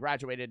now. I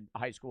graduated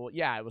high school,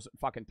 yeah, it was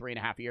fucking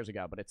 3.5 years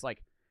ago, but it's,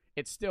 like,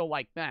 it's still,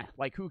 like,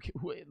 like, who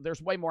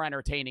there's way more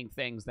entertaining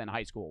things than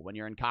high school. When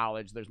you're in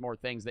college, there's more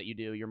things that you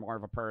do, you're more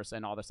of a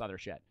person, all this other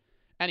shit.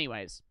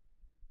 Anyways,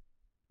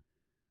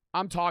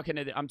 I'm talking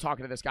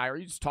to this guy, or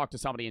you just talk to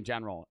somebody in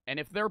general, and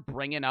if they're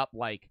bringing up,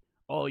 like,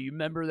 oh, you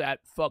remember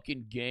that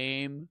fucking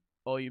game?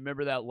 Oh, you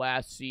remember that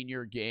last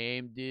senior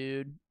game,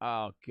 dude?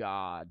 Oh,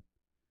 God.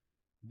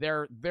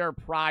 Their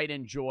pride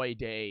and joy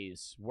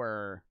days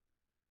were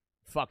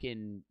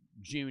fucking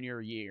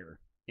junior year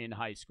in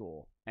high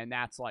school. And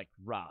that's, like,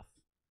 rough.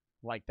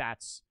 Like,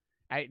 that's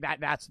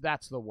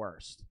the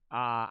worst.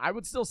 I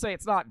would still say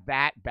it's not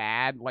that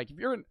bad. Like, if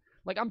you're in,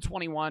 like, I'm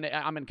 21,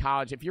 I'm in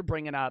college. If you're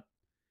bringing up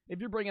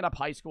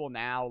high school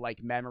now,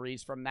 like,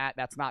 memories from that,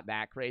 that's not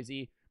that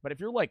crazy. But if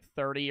you're, like,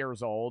 30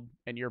 years old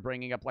and you're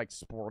bringing up, like,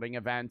 sporting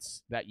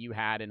events that you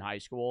had in high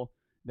school,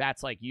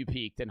 that's, like, you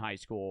peaked in high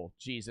school.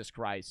 Jesus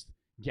Christ.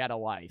 Get a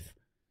life.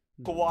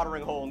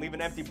 Watering hole and leave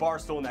an empty bar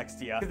stool next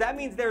to you. Because that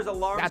means there's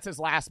alarm. That's his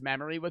last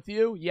memory with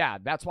you? Yeah,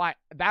 that's why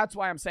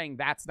I'm saying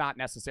that's not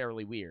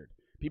necessarily weird.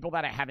 People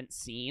that I haven't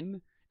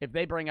seen, if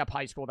they bring up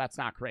high school, that's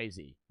not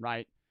crazy,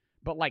 right?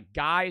 But, like,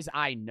 guys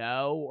I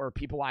know or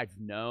people I've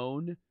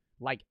known,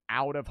 like,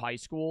 out of high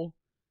school,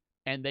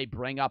 and they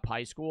bring up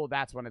high school,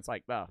 that's when it's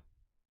like,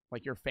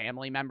 like your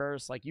family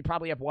members. Like, you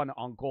probably have one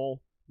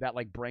uncle that,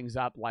 like, brings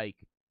up, like,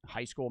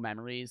 high school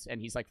memories, and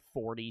he's, like,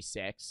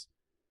 46.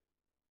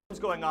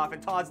 Going off in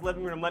Todd's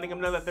living room, letting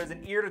him know that there's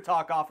an ear to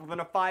talk off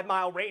within a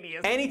 5-mile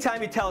radius.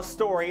 Anytime you tell a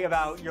story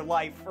about your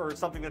life or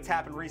something that's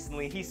happened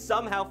recently, he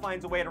somehow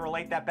finds a way to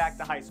relate that back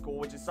to high school,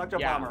 which is such a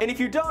bummer. And if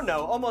you don't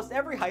know, almost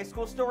every high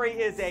school story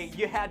is a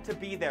you had to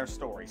be there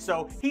story.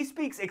 So he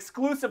speaks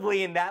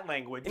exclusively in that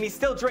language, and he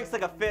still drinks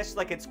like a fish,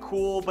 like it's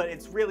cool, but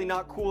it's really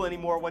not cool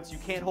anymore once you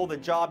can't hold a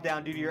job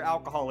down due to your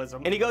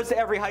alcoholism. And he goes to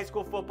every high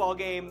school football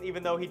game,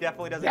 even though he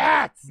definitely doesn't.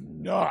 That's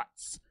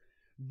nuts.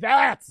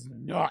 That's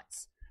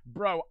nuts.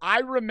 Bro,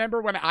 I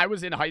remember when I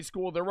was in high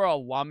school, there were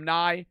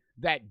alumni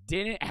that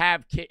didn't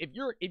have kid. If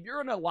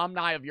you're an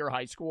alumni of your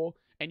high school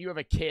and you have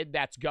a kid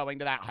that's going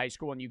to that high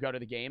school and you go to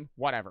the game,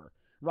 whatever,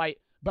 right?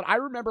 But I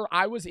remember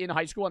I was in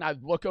high school and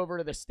I'd look over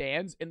to the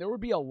stands and there would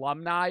be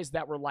alumni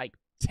that were like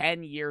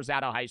 10 years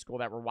out of high school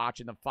that were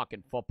watching the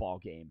fucking football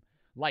game.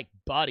 Like,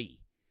 buddy,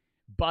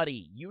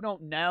 you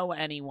don't know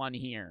anyone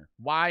here.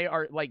 Why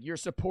are, like, you're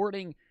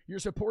supporting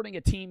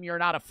a team you're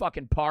not a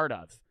fucking part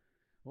of.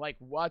 Like,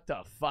 what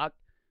the fuck?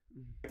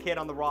 Kid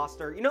on the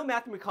roster. You know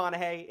Matthew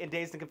McConaughey in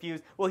Dazed and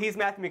Confused? Well, he's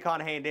Matthew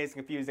McConaughey in Dazed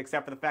and Confused,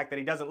 except for the fact that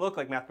he doesn't look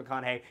like Matthew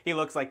McConaughey. He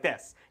looks like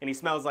this, and he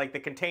smells like the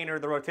container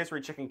the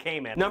rotisserie chicken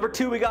came in. Number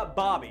 2, we got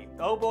Bobby.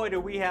 Oh boy, do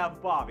we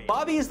have Bobby.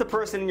 Bobby is the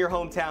person in your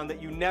hometown that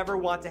you never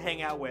want to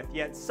hang out with,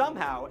 yet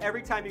somehow,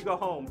 every time you go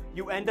home,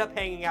 you end up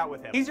hanging out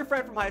with him. He's your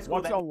friend from high school.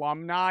 What's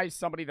alumni?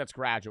 Somebody that's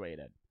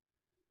graduated.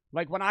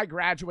 Like, when I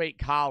graduate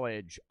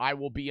college, I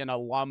will be an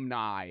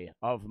alumni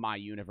of my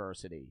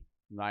university,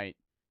 right?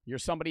 You're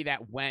somebody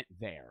that went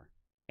there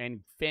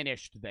and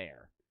finished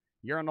there.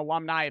 You're an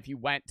alumni if you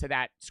went to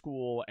that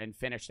school and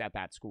finished at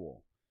that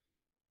school.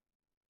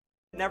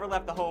 Never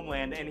left the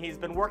homeland, and he's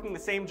been working the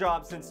same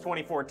job since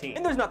 2014.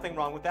 And there's nothing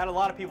wrong with that. A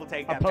lot of people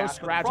take that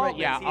postgraduate,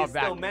 yeah, of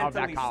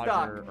that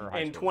college or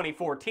in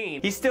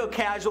 2014. He still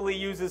casually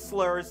uses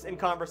slurs in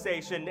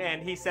conversation,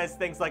 and he says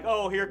things like,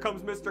 "Oh, here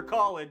comes Mr.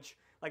 College."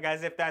 Like,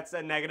 as if that's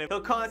a negative. He'll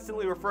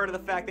constantly refer to the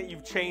fact that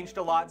you've changed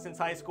a lot since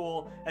high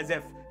school, as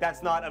if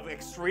that's not an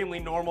extremely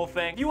normal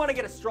thing. If you want to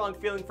get a strong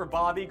feeling for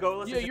Bobby, go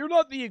listen to... you're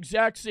not the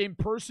exact same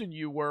person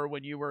you were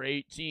when you were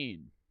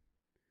 18.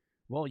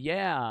 Well,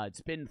 yeah,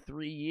 it's been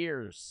 3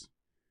 years.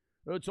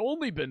 It's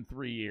only been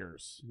 3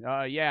 years.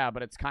 Yeah,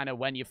 but it's kind of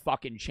when you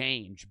fucking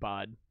change,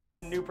 bud.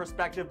 New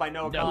Perspective by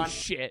Noah No Khan.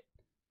 shit.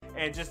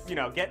 And just, you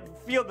know,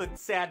 feel the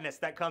sadness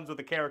that comes with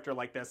a character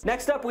like this.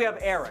 Next up, we have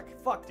Eric.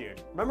 Fuck,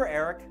 dude. Remember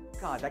Eric?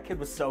 God, that kid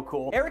was so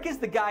cool. Eric is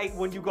the guy,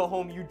 when you go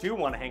home, you do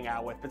want to hang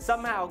out with, but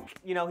somehow,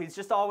 you know, he's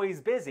just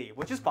always busy,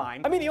 which is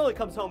fine. I mean, he only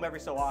comes home every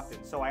so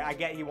often, so I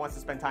get he wants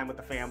to spend time with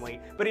the family.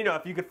 But, you know,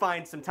 if you could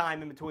find some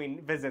time in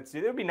between visits,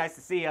 it would be nice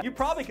to see you. You'd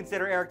probably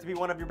consider Eric to be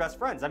one of your best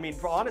friends. I mean,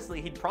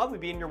 honestly, he'd probably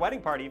be in your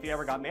wedding party if you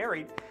ever got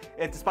married,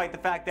 despite the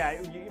fact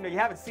that, you know, you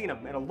haven't seen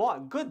him in a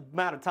good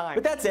amount of time.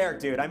 But that's Eric,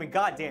 dude. I mean,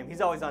 goddamn,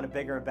 he's always on to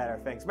bigger and better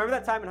things. Remember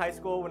that time in high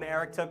school when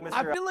Eric took Mr.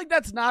 I feel like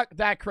that's not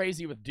that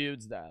crazy with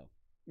dudes, though.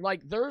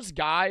 Like, there's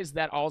guys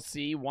that I'll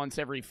see once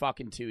every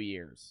fucking 2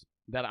 years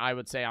that I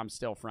would say I'm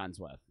still friends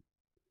with.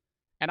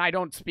 And I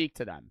don't speak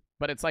to them.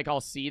 But it's like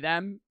I'll see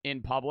them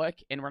in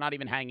public, and we're not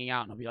even hanging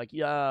out. And I'll be like,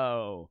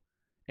 yo.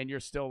 And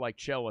you're still, like,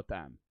 chill with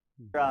them.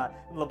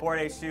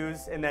 Laporte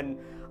shoes, and then,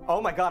 oh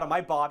my god, am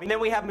I Bobby? And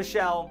then we have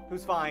Michelle,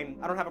 who's fine.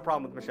 I don't have a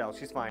problem with Michelle.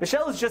 She's fine.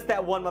 Michelle is just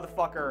that one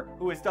motherfucker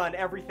who has done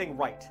everything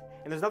right.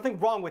 And there's nothing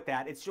wrong with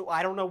that. It's just,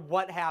 I don't know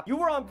what happened.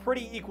 You were on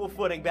pretty equal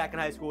footing back in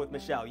high school with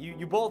Michelle.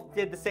 You both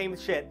did the same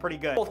shit pretty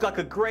good. Both got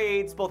good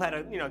grades, both had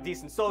a, you know,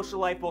 decent social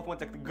life, both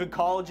went to good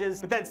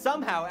colleges. But then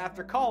somehow,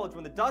 after college,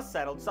 when the dust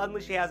settled, suddenly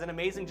she has an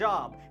amazing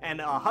job and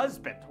a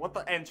husband.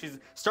 And she's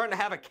starting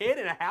to have a kid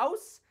in a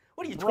house?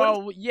 What are you, 20?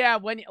 Bro, yeah,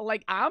 when,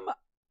 like,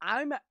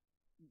 I'm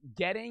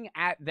getting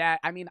at that.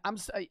 I mean,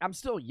 I'm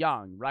still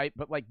young, right?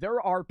 But, like, there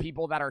are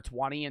people that are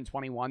 20 and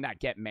 21 that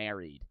get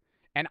married.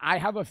 And I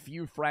have a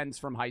few friends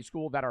from high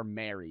school that are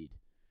married.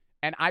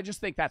 And I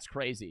just think that's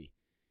crazy.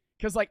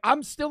 Because, like,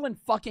 I'm still in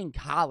fucking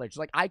college.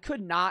 Like, I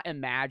could not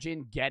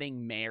imagine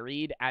getting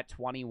married at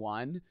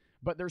 21.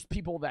 But there's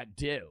people that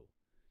do.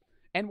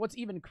 And what's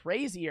even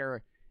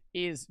crazier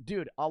is,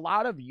 dude, a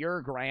lot of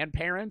your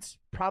grandparents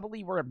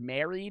probably were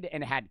married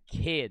and had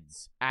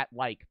kids at,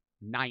 like,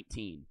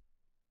 19.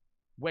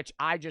 Which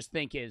I just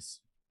think is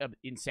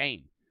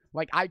insane.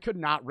 Like, I could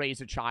not raise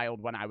a child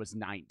when I was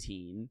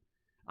 19.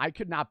 I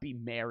could not be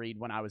married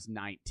when I was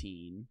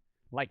 19.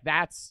 Like,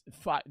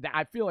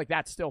 I feel like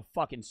that's still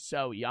fucking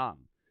so young.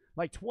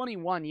 Like,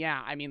 21,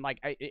 yeah. I mean, like,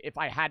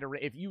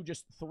 if you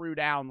just threw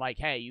down, like,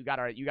 hey, you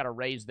gotta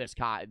raise this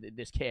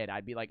kid,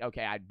 I'd be like,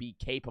 okay, I'd be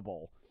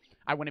capable.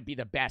 I wouldn't be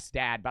the best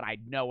dad, but I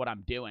know what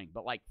I'm doing.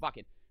 But, like,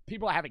 fucking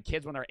people having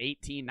kids when they're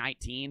 18,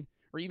 19,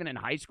 or even in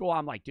high school,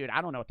 I'm like, dude,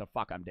 I don't know what the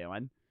fuck I'm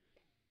doing.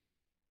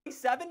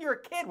 7, you're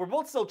a kid. We're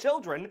both still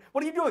children.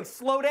 What are you doing?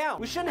 Slow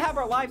down. We shouldn't have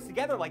our lives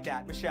together like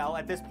that, Michelle,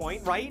 at this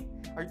point, right?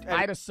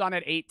 I had a son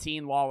at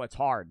 18, lol, it's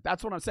hard.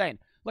 That's what I'm saying.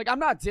 Like, I'm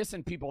not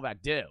dissing people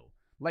that do.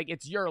 Like,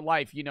 it's your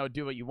life, you know,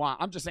 do what you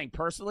want. I'm just saying,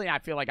 personally, I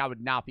feel like I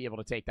would not be able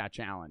to take that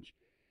challenge.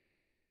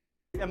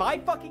 Am I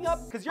fucking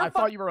up? Because I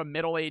thought you were a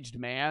middle-aged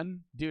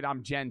man. Dude,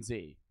 I'm Gen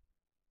Z.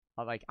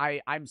 Like,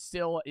 I'm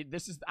still in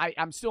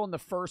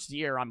the first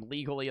year I'm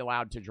legally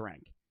allowed to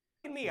drink.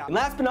 Me up. And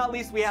last but not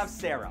least, we have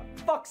Sarah.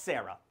 Fuck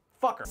Sarah.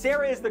 Fuck her.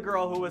 Sarah is the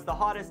girl who was the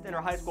hottest in her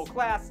high school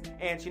class,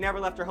 and she never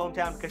left her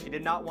hometown because she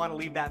did not want to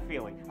leave that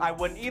feeling. I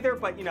wouldn't either,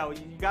 but, you know,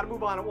 you gotta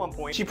move on at one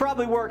point. She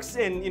probably works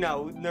in, you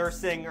know,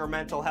 nursing or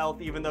mental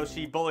health, even though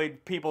she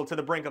bullied people to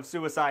the brink of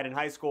suicide in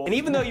high school. And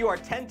even though you are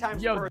 10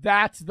 times... Yo,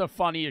 that's the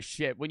funniest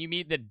shit. When you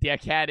meet the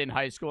dickhead in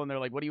high school and they're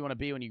like, what do you want to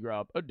be when you grow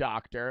up? A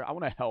doctor. I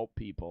want to help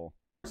people.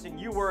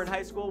 you were in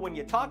high school. When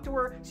you talk to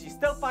her, she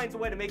still finds a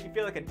way to make you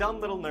feel like a dumb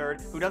little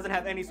nerd who doesn't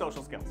have any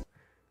social skills.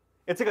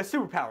 It's like a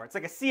superpower. It's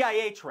like a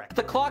CIA trick.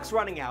 The clock's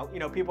running out. You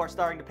know, people are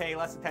starting to pay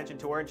less attention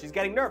to her, and she's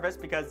getting nervous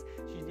because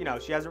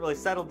she hasn't really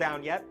settled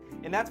down yet,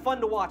 and that's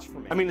fun to watch for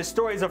me. I mean, the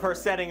stories of her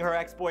setting her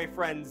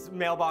ex-boyfriend's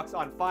mailbox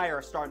on fire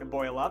are starting to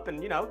boil up,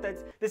 and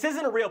this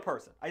isn't a real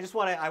person. I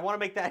want to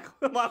make that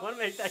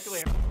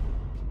clear.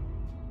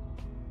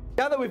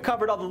 Now that we've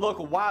covered all the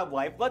local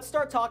wildlife, let's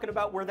start talking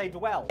about where they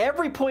dwell.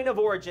 Every point of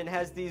origin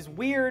has these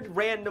weird,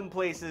 random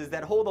places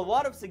that hold a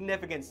lot of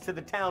significance to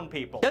the town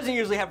people. It doesn't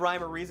usually have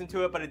rhyme or reason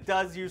to it, but it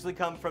does usually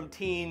come from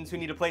teens who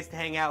need a place to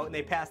hang out, and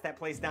they pass that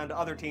place down to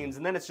other teens,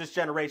 and then it's just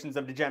generations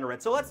of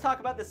degenerates. So let's talk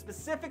about the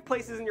specific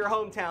places in your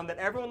hometown that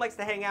everyone likes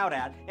to hang out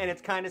at, and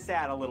it's kind of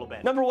sad a little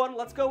bit. Number one,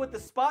 let's go with the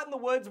spot in the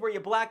woods where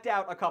you blacked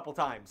out a couple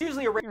times.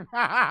 Usually a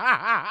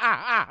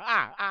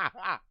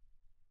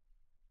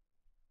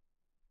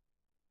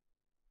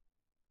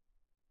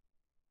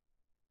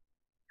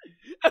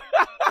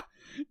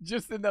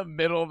just in the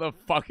middle of the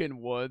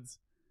fucking woods.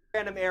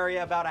 Random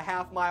area about a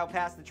half-mile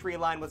past the tree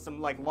line with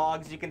some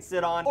logs you can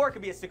sit on, or it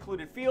could be a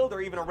secluded field,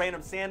 or even a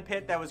random sand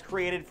pit that was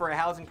created for a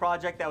housing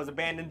project that was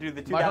abandoned due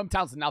to the My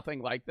hometown's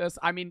nothing like this.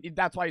 I mean,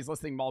 that's why he's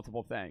listing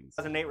multiple things.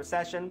 2008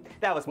 recession.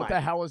 That was What the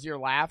hell is your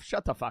laugh?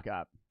 Shut the fuck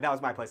up. That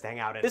was my place to hang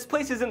out in. This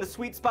place is in the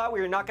sweet spot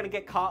where you're not going to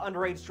get caught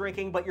underage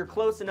drinking, but you're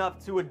close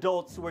enough to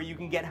adults where you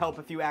can get help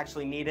if you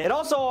actually need it. It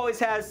also always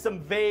has some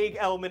vague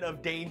element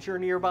of danger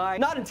nearby.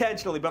 Not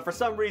intentionally, but for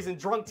some reason,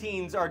 drunk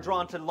teens are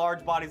drawn to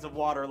large bodies of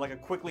water like a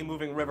quickly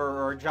moving river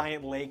or a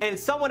giant lake. And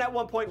someone at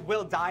one point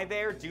will die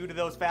there due to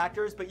those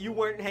factors, but you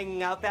weren't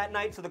hanging out that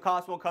night, so the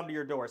cost won't come to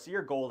your door, so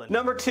you're golden.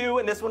 Number two,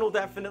 and this one will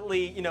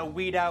definitely,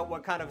 weed out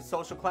what kind of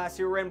social class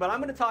you were in, but I'm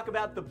going to talk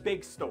about the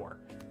big store.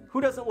 Who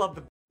doesn't love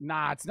the...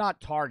 Nah, it's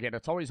not Target.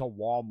 It's always a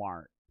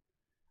Walmart.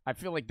 I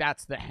feel like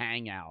that's the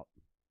hangout.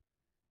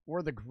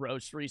 Or the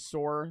grocery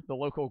store, the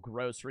local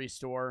grocery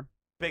store.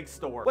 Big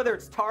store. Whether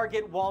it's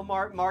Target,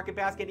 Walmart, Market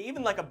Basket,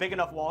 even like a big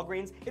enough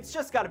Walgreens, it's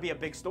just got to be a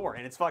big store,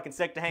 and it's fucking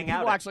sick to hang out.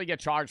 People actually get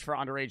charged for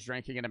underage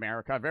drinking in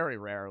America? Very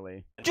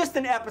rarely. Just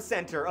an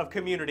epicenter of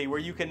community where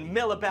you can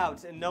mill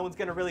about and no one's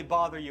gonna really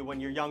bother you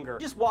when you're younger.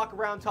 Just walk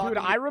around talking. Dude,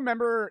 I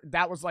remember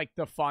that was like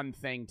the fun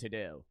thing to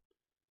do.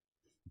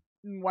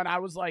 When I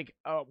was like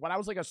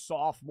a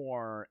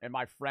sophomore, and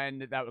my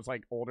friend that was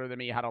like older than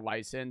me had a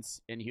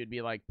license, and he would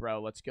be like,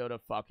 "Bro, let's go to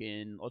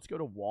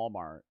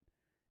Walmart,"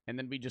 and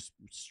then we just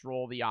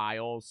stroll the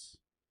aisles,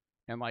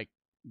 and like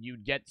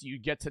you'd get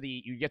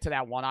to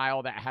that one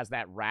aisle that has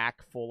that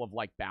rack full of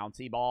like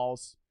bouncy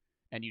balls,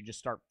 and you just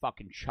start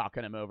fucking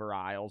chucking them over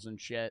aisles and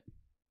shit.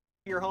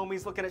 Your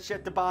homies looking at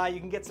shit to buy.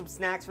 You can get some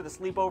snacks for the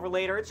sleepover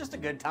later. It's just a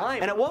good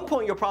time. And at one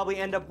point, you'll probably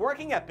end up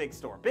working at Big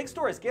Store. Big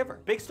Store is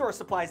giver. Big Store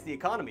supplies the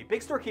economy.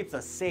 Big Store keeps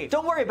us safe.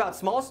 Don't worry about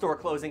small store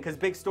closing because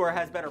Big Store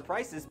has better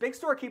prices. Big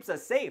Store keeps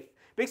us safe.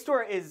 Big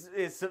Store is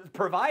a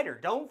provider.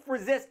 Don't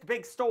resist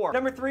Big Store.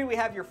 Number three, we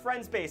have your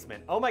friend's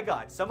basement. Oh my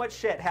God, so much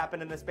shit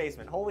happened in this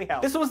basement. Holy hell.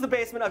 This was the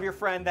basement of your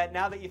friend that,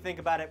 now that you think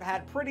about it,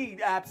 had pretty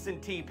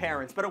absentee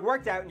parents, but it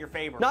worked out in your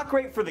favor. Not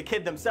great for the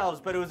kid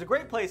themselves, but it was a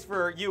great place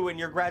for you and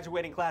your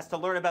graduating class to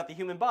learn about the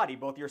human body,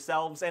 both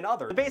yourselves and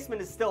others. The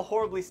basement is still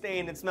horribly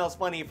stained and smells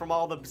funny from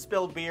all the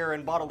spilled beer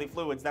and bodily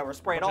fluids that were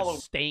sprayed all over.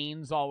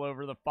 Stains all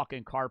over the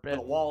fucking carpet.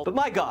 The wall. But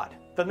my God,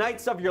 the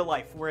nights of your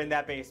life were in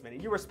that basement,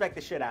 and you respect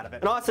the shit out of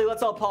it. And honestly,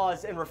 let's all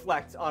pause and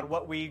reflect on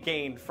what we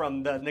gained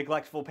from the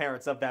neglectful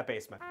parents of that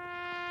basement.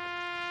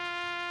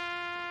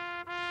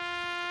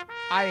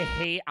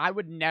 I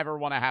would never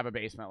want to have a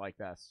basement like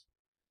this,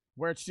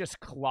 where it's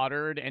just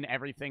cluttered and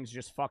everything's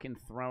just fucking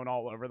thrown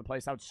all over the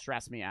place. That would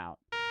stress me out.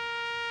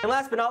 And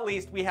last but not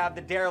least, we have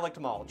the derelict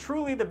mall.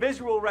 Truly the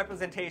visual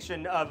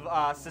representation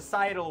of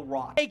societal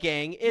rot. Hey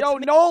gang, it's... Yo,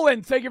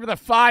 Nolan, thank you for the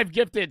 5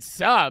 gifted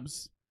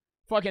subs.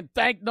 Fucking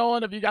thank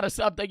Nolan if you got a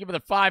sub. Thank you for the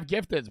 5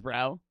 gifteds,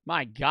 bro.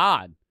 My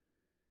God.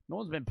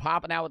 Nolan's been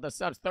popping out with the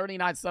subs.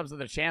 39 subs to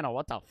the channel.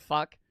 What the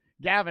fuck?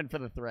 Gavin for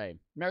the 3.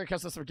 Merry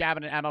Christmas for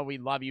Gavin and Emma. We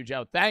love you,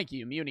 Joe. Thank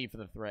you, Muni, for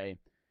the 3.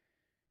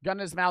 Gun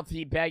in his mouth,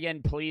 he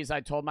begging, please.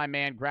 I told my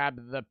man,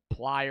 grab the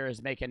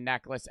pliers, make a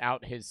necklace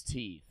out his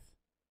teeth.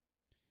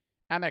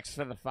 MX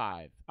for the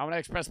 5. I want to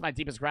express my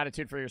deepest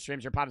gratitude for your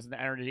streams. Your positive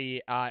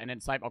energy and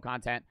insightful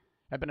content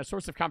have been a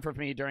source of comfort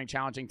for me during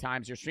challenging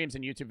times. Your streams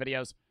and YouTube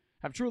videos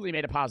have truly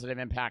made a positive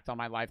impact on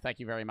my life. Thank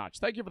you very much.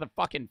 Thank you for the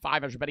fucking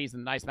 500 biddies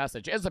and the nice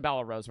message.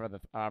 Isabella Rose for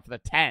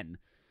the 10.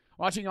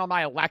 Watching on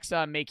my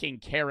Alexa making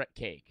carrot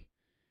cake.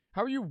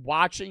 How are you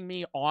watching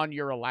me on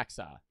your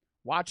Alexa?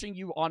 Watching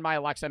you on my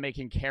Alexa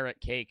making carrot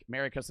cake.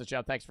 Merry Christmas,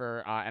 Joe. Thanks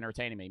for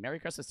entertaining me. Merry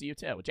Christmas to you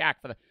too.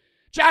 Jack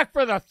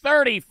for the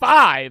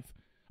 35.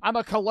 I'm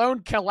a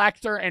cologne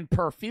collector and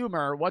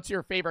perfumer. What's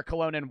your favorite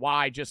cologne and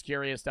why? Just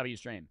curious,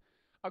 WStream.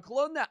 A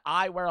cologne that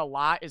I wear a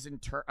lot is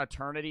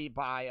Eternity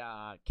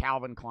by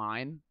Calvin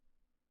Klein.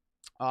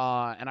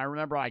 And I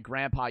remember my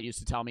grandpa used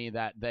to tell me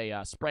that they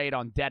sprayed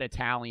on dead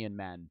Italian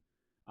men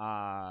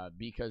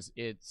because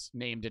it's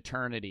named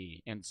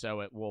Eternity. And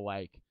so it will,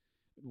 like,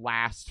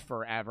 last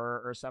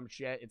forever or some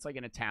shit. It's like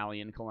an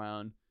Italian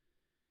cologne.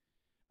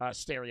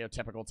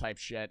 Stereotypical type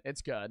shit.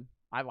 It's good.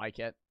 I like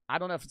it. I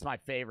don't know if it's my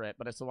favorite,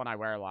 but it's the one I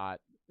wear a lot.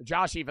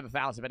 Josh E for the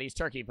 1,000 biddies.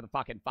 Turkey for the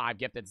fucking 5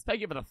 gifted.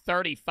 Thank you for the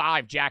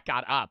 35. Jack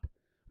got up.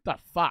 What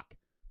the fuck?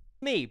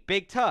 Me,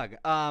 Big Tug.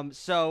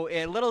 So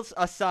a little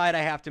aside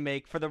I have to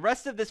make. For the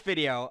rest of this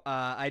video,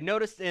 I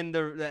noticed in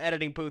the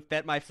editing booth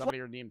that my somebody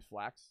named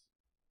Flex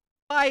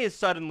fly is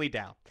suddenly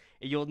down.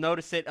 You'll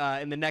notice it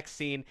in the next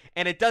scene,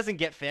 and it doesn't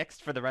get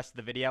fixed for the rest of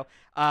the video.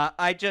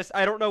 I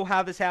don't know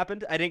how this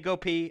happened. I didn't go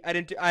pee. I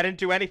didn't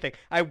do anything.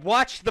 I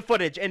watched the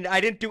footage, and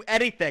I didn't do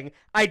anything.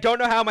 I don't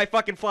know how my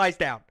fucking fly's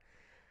down.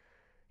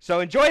 So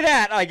enjoy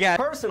that, I guess.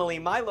 Personally,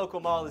 my local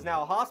mall is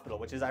now a hospital,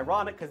 which is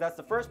ironic because that's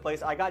the first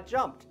place I got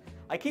jumped.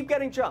 I keep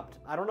getting jumped.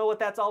 I don't know what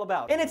that's all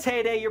about. In its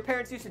heyday, your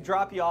parents used to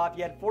drop you off.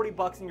 You had 40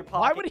 bucks in your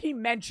pocket. Why would he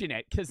mention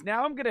it? Because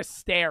now I'm gonna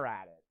stare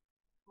at it.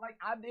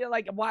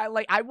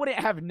 Why? I wouldn't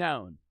have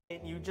known.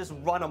 And you just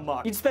run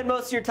amok. You'd spend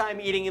most of your time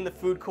eating in the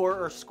food court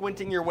or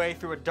squinting your way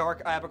through a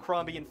dark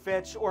Abercrombie &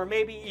 Fitch, or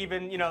maybe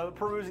even,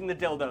 perusing the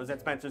dildos at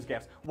Spencer's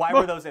Gifts. Why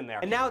were those in there?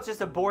 And now it's just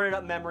a boarded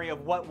up memory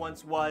of what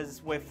once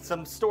was, with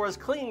some stores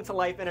clinging to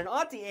life and an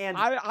Auntie Anne.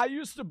 I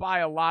used to buy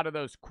a lot of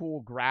those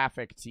cool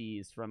graphic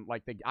tees from I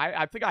think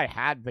I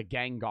had the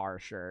Gengar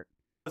shirt.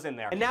 In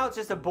there. And now it's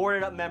just a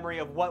boarded up memory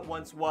of what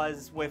once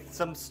was, with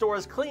some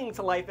stores clinging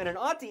to life and an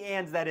Auntie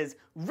Anne's that is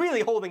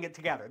really holding it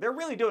together. They're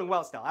really doing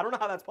well still. I don't know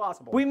how that's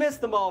possible. We miss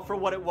them all for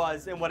what it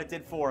was and what it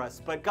did for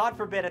us, but God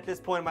forbid at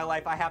this point in my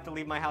life I have to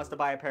leave my house to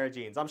buy a pair of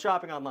jeans. I'm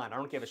shopping online. I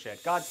don't give a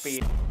shit.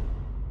 Godspeed.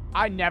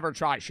 I never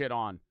try shit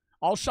on.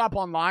 I'll shop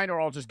online or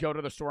I'll just go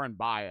to the store and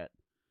buy it.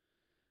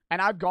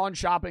 And I've gone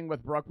shopping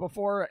with Brooke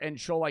before and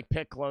she'll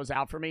pick clothes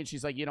out for me and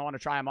she's like, you don't want to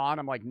try them on?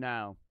 I'm like,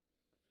 no.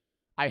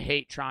 I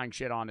hate trying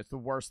shit on. It's the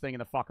worst thing in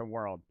the fucking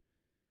world.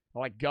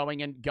 Like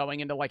going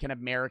into like an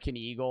American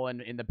Eagle and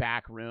in the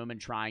back room and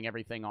trying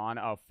everything on.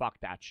 Oh, fuck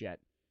that shit.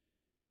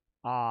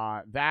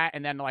 That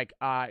and then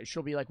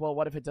she'll be like, well,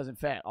 what if it doesn't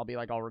fit? I'll be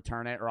like, I'll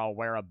return it or I'll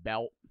wear a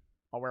belt.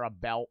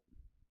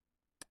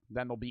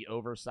 Then they'll be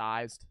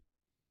oversized.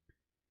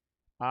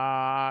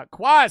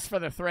 Quaz for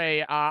the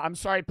 3. I'm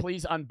sorry,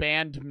 please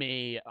unbanned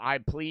me. I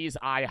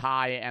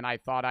hi and I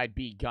thought I'd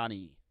be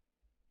gunny.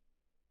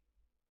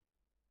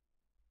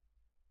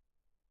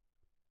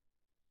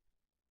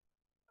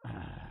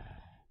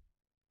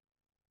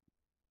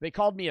 They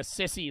called me a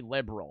sissy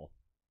liberal.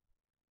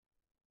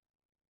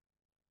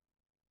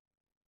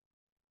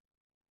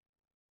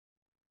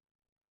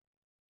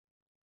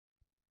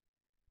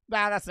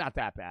 Nah, that's not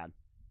that bad.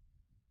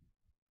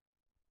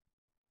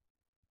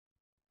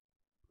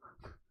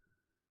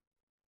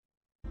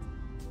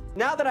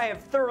 Now that I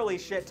have thoroughly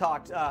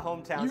shit-talked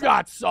hometowns... You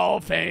got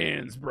soft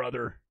hands,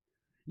 brother.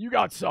 You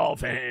got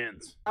soft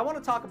hands. I want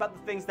to talk about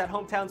the things that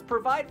hometowns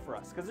provide for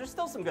us, because there's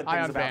still some good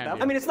things about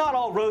them. I mean, it's not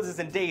all roses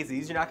and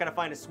daisies. You're not going to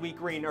find a Sweet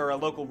Green or a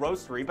local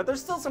roastery, but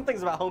there's still some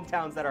things about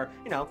hometowns that are,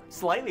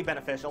 slightly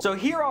beneficial. So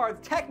here are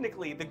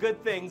technically the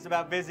good things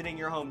about visiting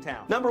your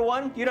hometown. Number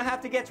 1, you don't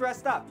have to get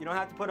dressed up. You don't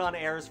have to put on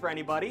airs for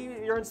anybody.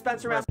 You're in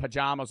Spencer,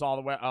 pajamas all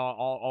the way,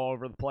 all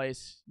over the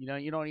place. You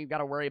don't even got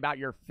to worry about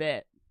your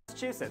fit.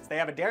 Massachusetts. They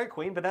have a Dairy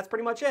Queen, but that's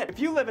pretty much it. If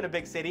you live in a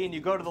big city and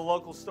you go to the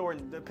local store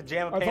in the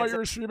pajama pants... I thought you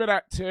were streaming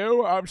at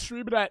 2. I'm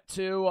streaming at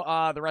 2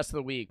 the rest of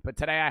the week, but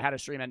today I had a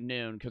stream at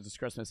noon because it's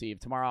Christmas Eve.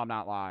 Tomorrow I'm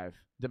not live.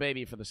 The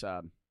baby for the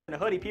sub. In a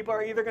hoodie, people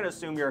are either going to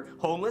assume you're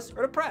homeless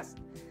or depressed.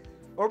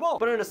 Or both.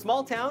 But in a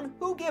small town,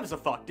 who gives a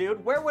fuck,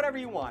 dude? Wear whatever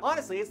you want.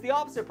 Honestly, it's the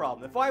opposite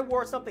problem. If I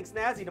wore something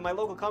snazzy to my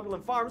local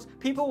Cumberland Farms,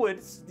 people would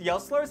yell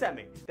slurs at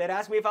me. They'd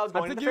ask me if I was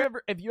going to the fair.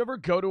 If you ever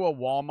go to a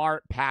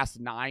Walmart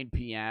past 9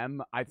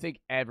 p.m., I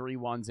think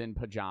everyone's in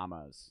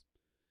pajamas.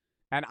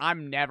 And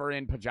I'm never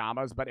in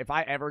pajamas, but if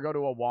I ever go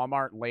to a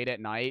Walmart late at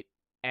night,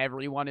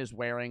 everyone is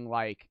wearing,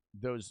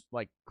 those,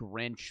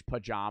 Grinch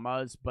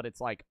pajamas, but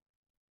it's,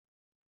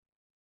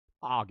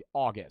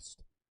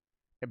 August.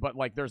 But,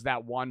 there's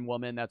that one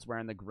woman that's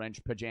wearing the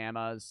Grinch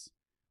pajamas.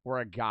 Or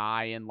a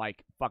guy in,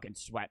 fucking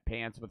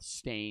sweatpants with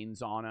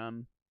stains on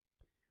them.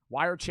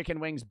 Why are chicken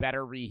wings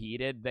better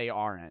reheated? They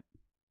aren't.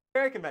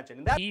 Fair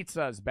convention.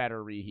 Pizza's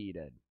better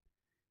reheated.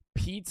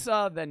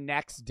 Pizza the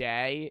next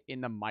day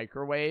in the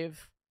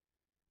microwave.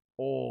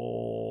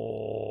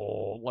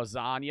 Oh,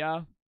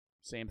 lasagna.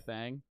 Same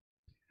thing.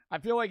 I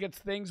feel like it's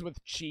things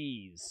with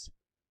cheese.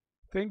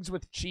 Things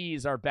with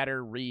cheese are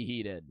better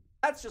reheated.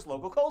 That's just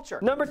local culture.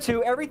 Number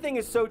 2, everything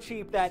is so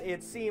cheap that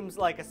it seems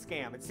like a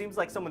scam. It seems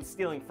like someone's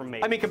stealing from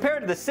me. I mean,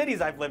 compared to the cities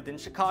I've lived in,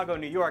 Chicago,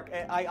 New York,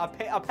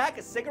 a pack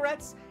of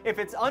cigarettes, if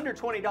it's under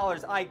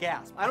 $20, I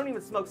gasp. I don't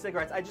even smoke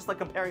cigarettes. I just like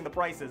comparing the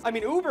prices. I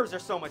mean, Ubers are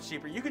so much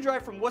cheaper. You could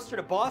drive from Worcester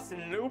to Boston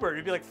in an Uber.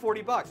 It'd be like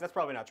 40 bucks. That's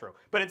probably not true.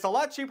 But it's a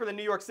lot cheaper than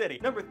New York City.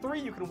 Number 3,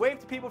 you can wave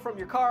to people from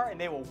your car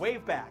and they will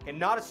wave back and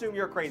not assume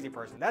you're a crazy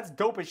person. That's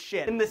dope as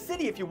shit. In the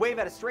city, if you wave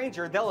at a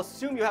stranger, they'll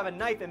assume you have a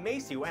knife and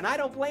mace you, and I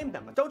don't blame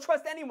them. Don't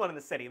trust anyone in the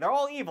city. They're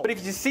all evil. But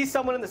if you see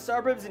someone in the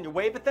suburbs and you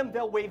wave at them,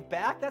 they'll wave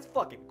back. That's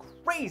fucking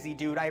crazy,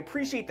 dude. I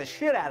appreciate the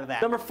shit out of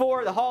that. Number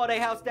 4, the holiday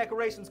house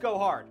decorations go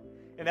hard.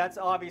 And that's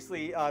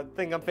obviously a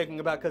thing I'm thinking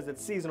about because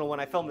it's seasonal when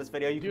I film this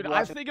video. You Dude, can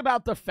I watch it. think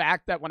about the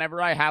fact that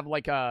whenever I have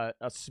like a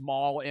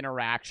small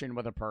interaction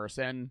with a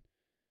person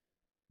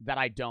that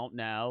I don't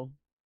know,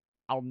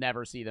 I'll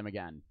never see them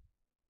again.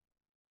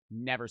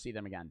 Never see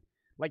them again.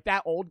 Like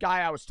that old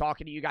guy I was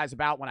talking to you guys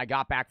about when I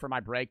got back from my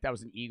break that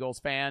was an Eagles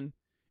fan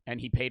and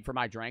he paid for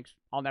my drinks.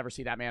 I'll never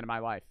see that man in my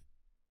life.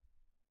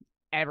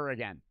 Ever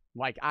again.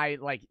 Like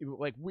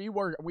we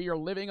are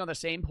living on the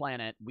same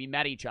planet. We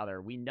met each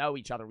other. We know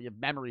each other. We have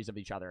memories of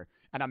each other,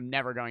 and I'm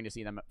never going to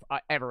see them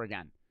ever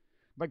again.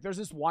 Like there's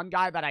this one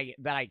guy that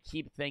I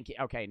keep thinking.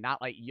 Okay,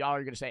 not like y'all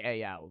are gonna say,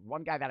 hey, yeah.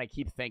 One guy that I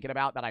keep thinking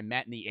about that I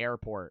met in the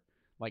airport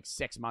like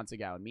 6 months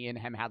ago, and me and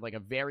him had like a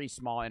very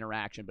small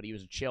interaction, but he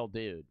was a chill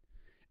dude,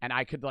 and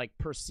I could like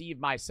perceive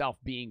myself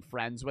being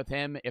friends with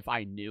him if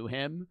I knew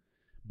him,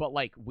 but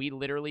like we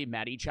literally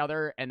met each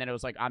other, and then it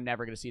was like I'm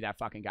never gonna see that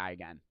fucking guy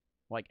again,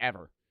 like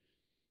ever.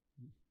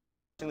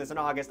 This in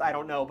August, I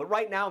don't know, but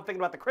right now I'm thinking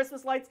about the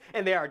Christmas lights,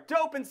 and they are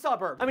dope in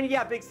suburbs. I mean,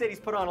 yeah, big cities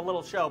put on a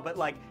little show, but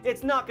like,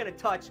 it's not gonna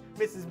touch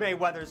Mrs.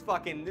 Mayweather's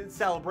fucking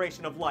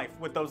celebration of life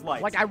with those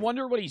lights. Like, I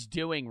wonder what he's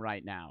doing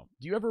right now.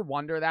 Do you ever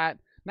wonder that?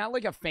 Not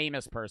like a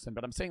famous person,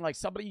 but I'm saying like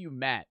somebody you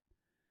met.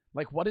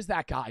 Like, what is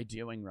that guy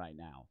doing right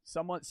now?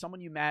 Someone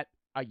you met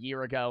a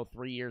year ago,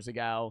 3 years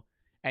ago,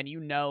 and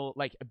you know,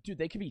 like, dude,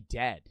 they could be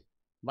dead.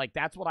 Like,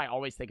 that's what I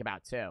always think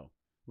about too.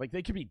 Like,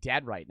 they could be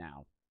dead right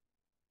now.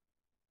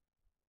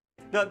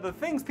 The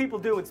things people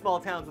do in small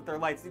towns with their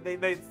lights,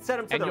 they set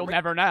them to and you'll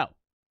never know.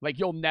 Like,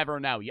 you'll never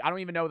know. I don't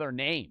even know their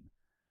name.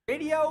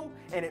 Radio,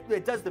 and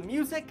it does the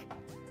music.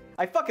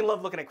 I fucking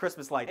love looking at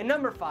Christmas lights. And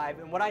number 5,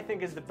 and what I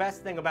think is the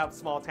best thing about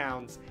small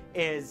towns,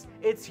 is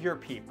it's your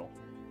people.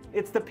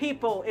 It's the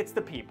people, it's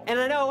the people. And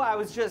I know I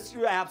was just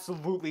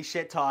absolutely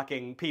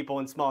shit-talking people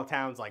in small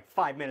towns like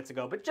 5 minutes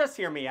ago, but just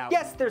hear me out.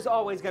 Yes, there's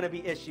always gonna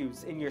be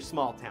issues in your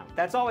small town.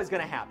 That's always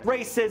gonna happen.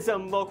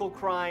 Racism, local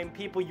crime,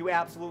 people you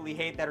absolutely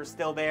hate that are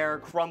still there,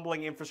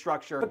 crumbling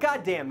infrastructure. But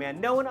goddamn, man,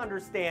 no one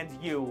understands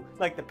you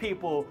like the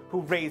people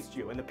who raised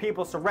you and the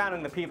people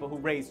surrounding the people who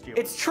raised you.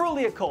 It's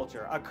truly a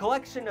culture, a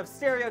collection of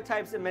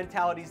stereotypes and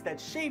mentalities that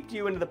shaped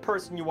you into the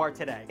person you are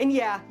today. And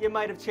yeah, you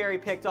might have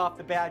cherry-picked off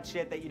the bad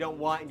shit that you don't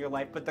want in your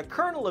life, but the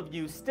kernel of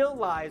you still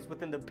lies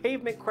within the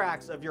pavement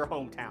cracks of your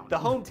hometown. The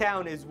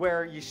hometown is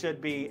where you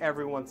should be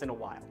every once in a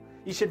while.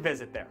 You should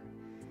visit there.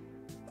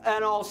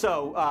 And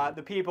also,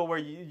 the people where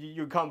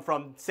you come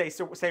from say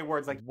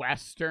words like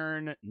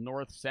Western,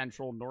 North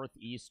Central,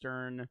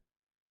 Northeastern,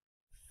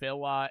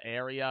 Phila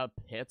area,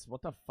 Pitts.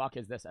 What the fuck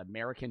is this?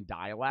 American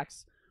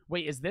dialects?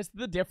 Wait, is this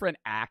the different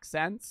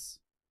accents?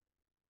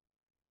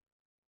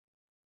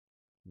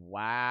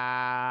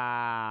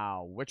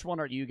 Wow. Which one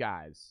are you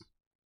guys?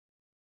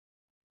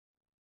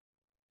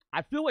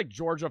 I feel like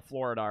Georgia,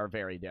 Florida are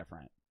very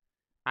different.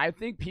 I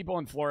think people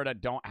in Florida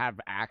don't have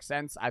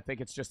accents. I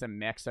think it's just a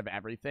mix of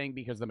everything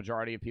because the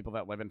majority of people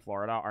that live in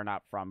Florida are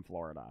not from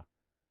Florida.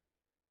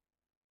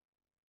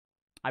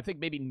 I think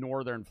maybe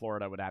northern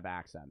Florida would have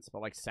accents,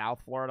 but like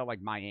South Florida,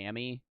 like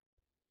Miami,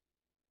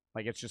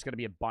 like it's just going to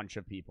be a bunch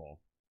of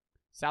people.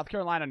 South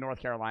Carolina, North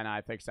Carolina,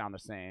 I think sound the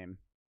same.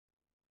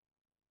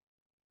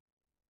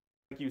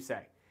 Like you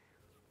say.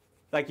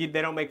 Like,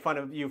 they don't make fun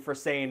of you for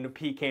saying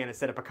pecan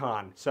instead of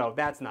pecan. So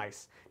that's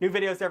nice. New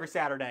videos every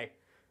Saturday.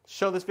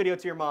 Show this video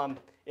to your mom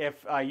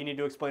if you need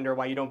to explain to her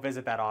why you don't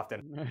visit that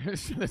often.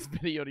 Show this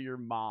video to your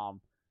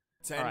mom.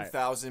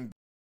 10,000. Right.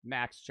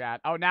 Next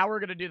chat. Oh, now we're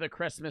going to do the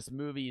Christmas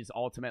movies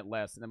ultimate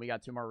list. And then we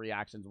got 2 more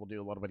reactions. We'll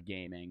do a little bit of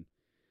gaming.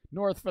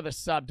 North for the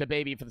sub, to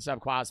baby for the sub,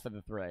 Quaz for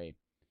the 3.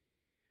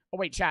 Oh,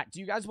 wait, chat. Do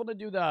you guys want to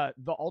do the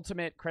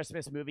ultimate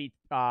Christmas movie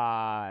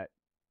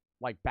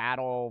like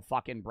battle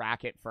fucking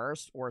bracket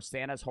first, or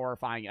Santa's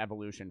horrifying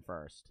evolution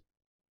first?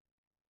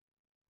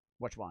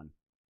 Which one?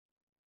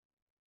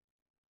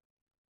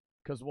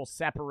 Because we'll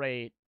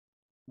separate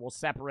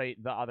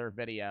the other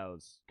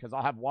videos. Because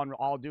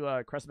I'll do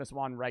a Christmas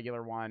one,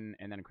 regular one,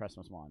 and then a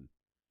Christmas one.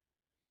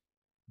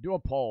 Do a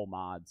poll,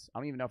 mods. I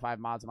don't even know if I have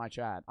mods in my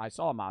chat. I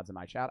saw mods in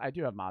my chat. I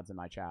do have mods in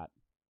my chat.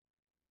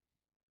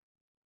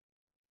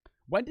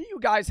 When do you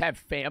guys have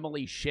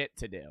family shit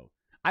to do?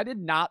 I did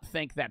not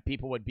think that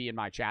people would be in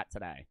my chat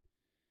today.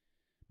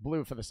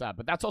 Blue for the sub.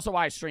 But that's also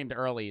why I streamed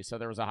early, so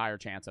there was a higher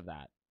chance of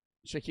that.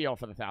 Shaquille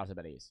for the 1,000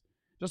 biddies.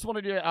 Just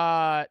wanted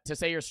to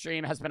say your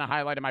stream has been a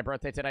highlight of my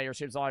birthday today. Your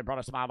stream's always brought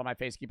a smile to my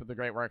face. Keep up the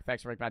great work.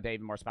 Thanks for making my day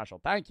even more special.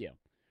 Thank you.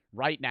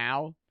 Right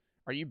now,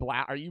 are you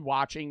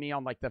watching me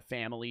on, like, the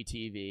family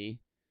TV?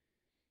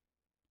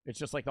 It's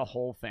just, like, the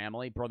whole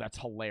family. Bro, that's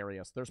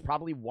hilarious. There's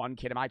probably one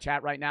kid in my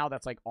chat right now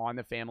that's, like, on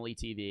the family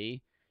TV.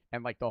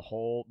 And, like, the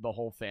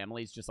whole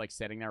family's just, like,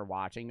 sitting there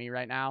watching me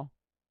right now.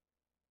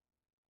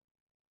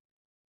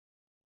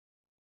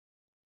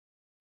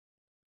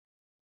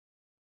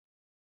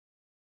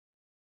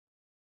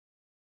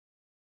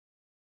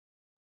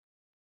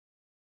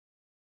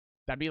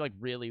 That'd be, like,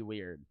 really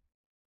weird.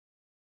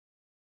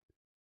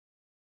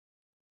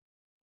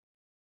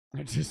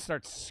 I just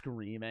start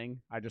screaming.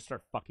 I just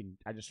start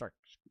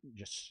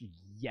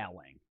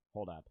yelling.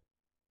 Hold up.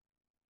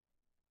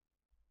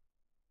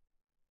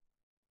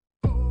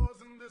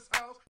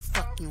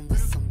 Fucking with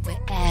some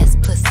wet ass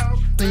pussy.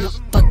 Bring a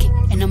bucket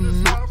and a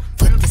mop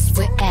for this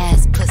wet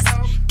ass pussy.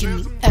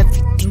 Give me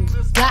everything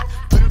you got.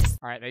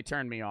 All right, they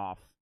turned me off.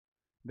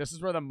 This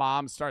is where the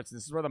mom starts.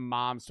 This is where the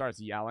mom starts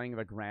yelling.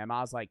 The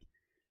grandma's like,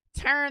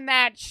 "Turn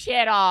that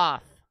shit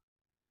off.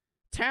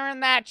 Turn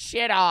that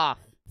shit off."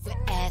 Wet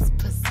ass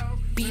pussy.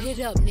 Beat it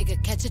up,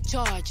 nigga. Catch a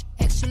charge.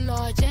 Extra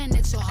large and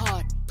extra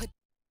hard. Put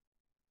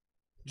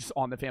Just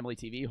on the family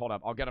TV. Hold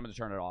up. I'll get them to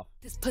turn it off.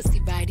 this pussy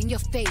right in your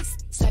face.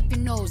 Swipe your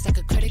nose like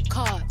a credit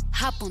card.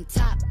 Hop on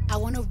top. I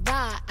wanna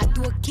ride. I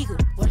do a giggle.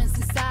 What is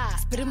inside?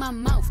 Spit in my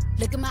mouth.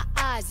 Look in my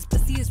eyes. This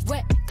pussy is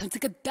wet. Come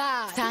take a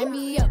dive. Tie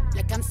me up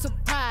like I'm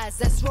surprised.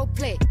 That's role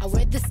play. I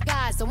wear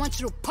disguise. I want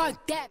you to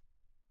park that.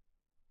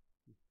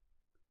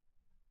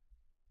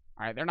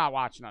 All right, they're not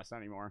watching us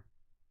anymore.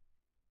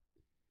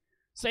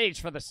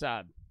 Sage for the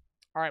sub.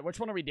 All right, which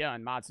one are we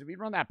doing, mods? Did we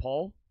run that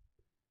poll?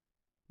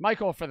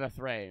 Michael for the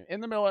 3. In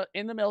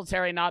the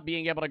military, not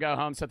being able to go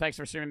home. So thanks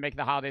for streaming, making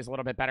the holidays a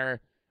little bit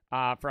better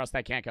for us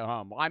that can't go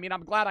home. Well, I mean,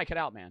 I'm glad I could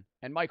help, man.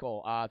 And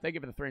Michael, thank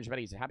you for the 300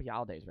 biddies. Happy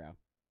holidays, bro.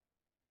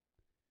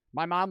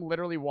 My mom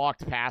literally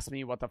walked past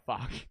me. What the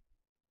fuck?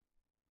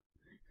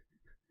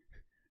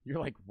 You're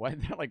like,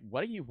 what? They're like,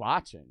 what are you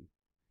watching?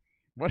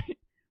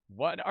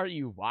 What are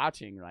you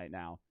watching right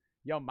now?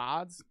 Yo,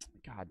 mods.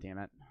 God damn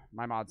it.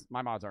 My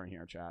mods aren't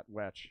here, chat.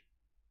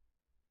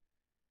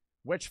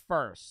 Which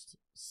first?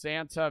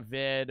 Santa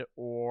vid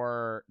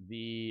or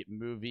the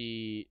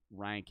movie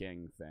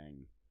ranking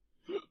thing?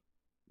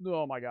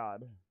 Oh my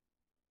god.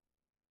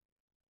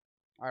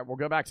 All right, we'll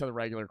go back to the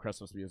regular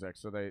Christmas music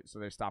so they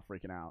stop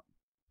freaking out.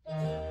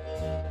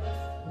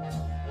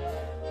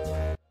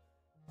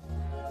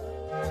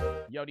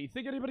 Yo, do you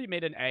think anybody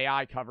made an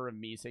AI cover of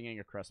me singing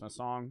a Christmas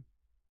song?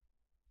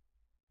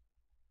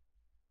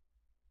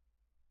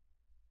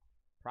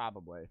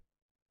 Probably.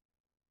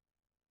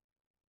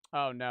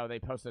 Oh no, they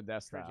posted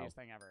this though. Cringiest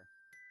thing ever.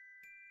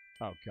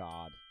 Oh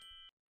god.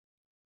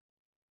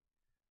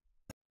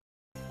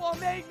 Well,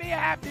 make me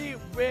happy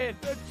with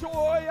a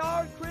toy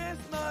on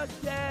Christmas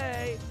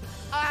Day.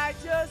 I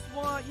just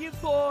want you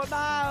for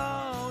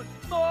my own,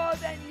 more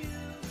than you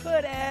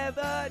could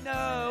ever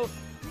know.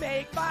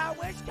 Make my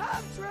wish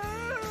come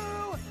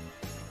true.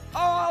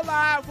 All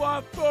I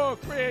want for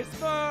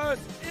Christmas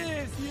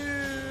is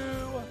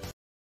you.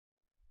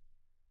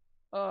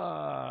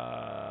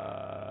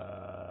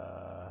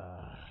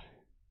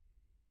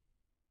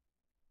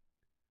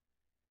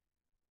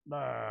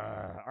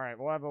 All right,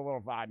 we'll have a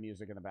little vibe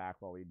music in the back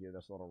while we do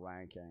this little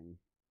ranking.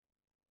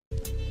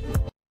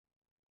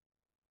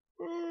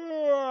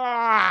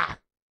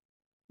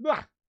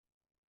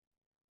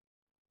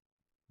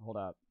 Hold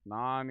up.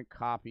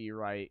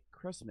 Non-copyright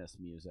Christmas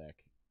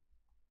music.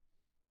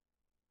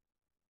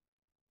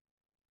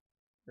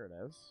 Here it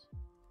is.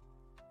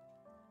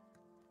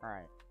 All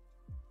right.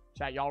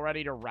 Chat, y'all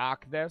ready to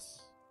rock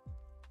this?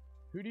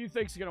 Who do you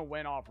think's gonna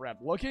win off rep?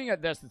 Looking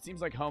at this, it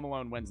seems like Home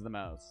Alone wins the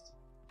most.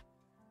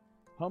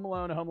 Home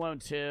Alone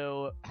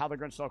 2, How the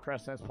Grinch Stole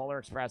Christmas, Polar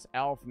Express,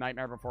 Elf,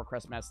 Nightmare Before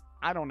Christmas.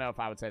 I don't know if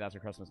I would say that's a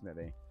Christmas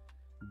movie.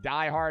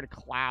 Die Hard,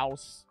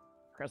 Klaus,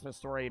 Christmas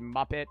Story,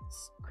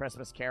 Muppets,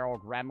 Christmas Carol,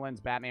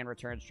 Gremlins, Batman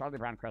Returns, Charlie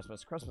Brown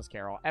Christmas, Christmas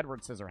Carol,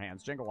 Edward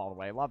Scissorhands, Jingle All the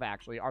Way, Love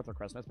Actually, Arthur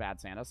Christmas, Bad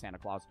Santa, Santa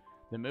Claus,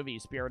 the movie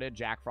Spirited,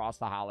 Jack Frost,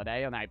 The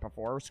Holiday, A Night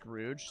Before,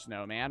 Scrooge,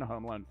 Snowman,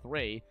 Home Alone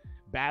 3,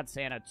 Bad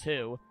Santa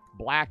 2,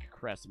 Black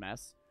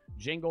Christmas,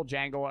 Jingle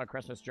Jangle, A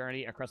Christmas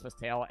Journey, A Christmas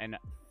Tale, and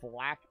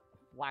Black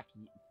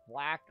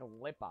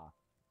Lippa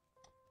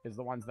is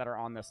the ones that are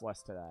on this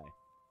list today.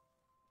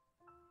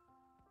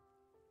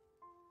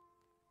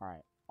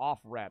 Alright, off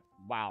rep.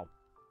 Wow.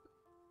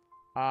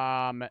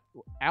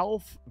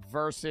 Elf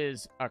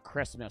versus A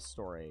Christmas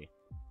Story.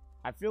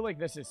 I feel like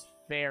this is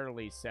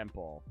fairly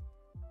simple.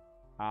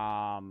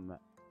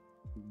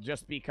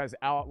 Just because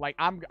I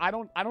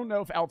don't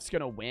know if Elf's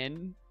gonna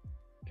win,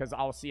 because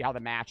I'll see how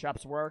the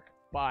matchups work,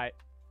 but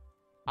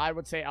I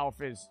would say Elf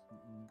is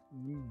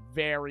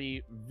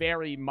very,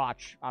 very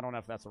much, I don't know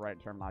if that's the right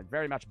term, like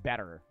very much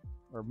better,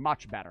 or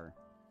much better,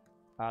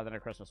 than A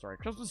Christmas Story.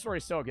 Christmas Story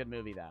is still a good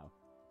movie, though.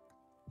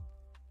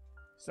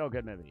 Still a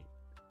good movie.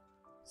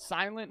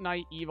 Silent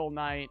Night, Evil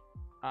Night,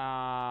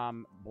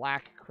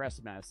 Black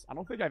Christmas. I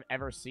don't think I've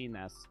ever seen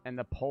this. And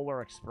The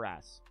Polar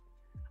Express.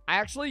 I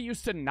actually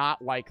used to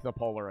not like The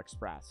Polar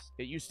Express.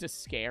 It used to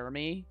scare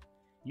me.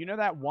 You know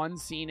that one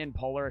scene in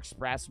Polar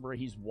Express where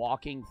he's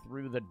walking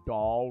through the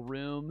doll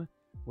room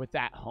with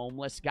that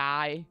homeless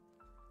guy?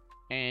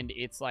 And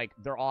it's like,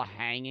 they're all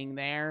hanging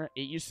there.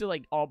 It used to,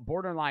 like,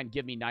 borderline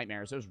give me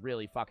nightmares. It was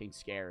really fucking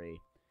scary.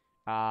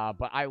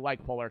 But I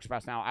like Polar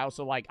Express now. I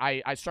also like,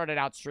 I started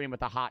out stream with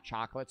the Hot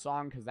Chocolate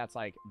song, because that's,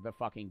 like, the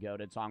fucking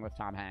goated song with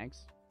Tom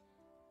Hanks.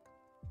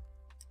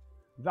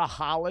 The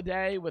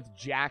Holiday with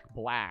Jack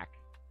Black.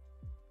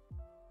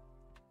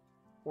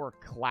 Or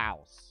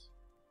Klaus.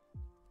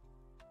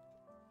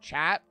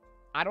 Chat,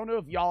 I don't know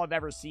if y'all have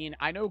ever seen,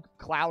 I know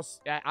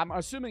Klaus, I'm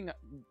assuming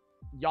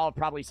y'all have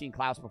probably seen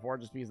Klaus before,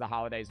 just because The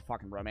Holiday's a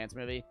fucking romance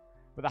movie.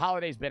 But The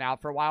Holiday's been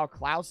out for a while.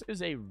 Klaus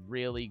is a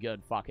really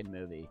good fucking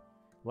movie.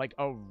 Like,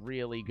 a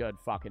really good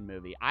fucking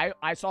movie.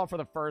 I saw it for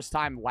the first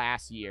time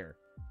last year,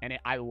 and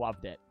I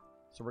loved it.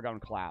 So we're going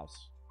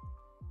Klaus.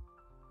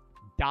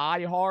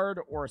 Die Hard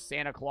or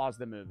Santa Claus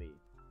the movie?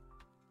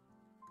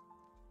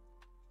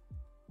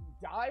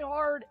 Die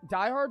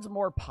Hard's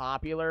more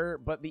popular,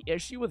 but the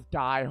issue with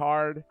Die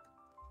Hard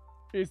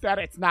is that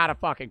it's not a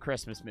fucking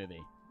Christmas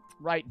movie.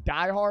 Right?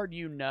 Die Hard,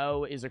 you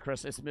know, is a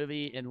Christmas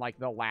movie in, like,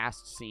 the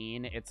last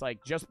scene. It's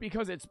like, just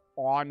because it's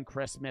on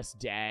Christmas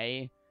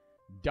Day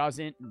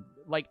doesn't,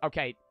 like,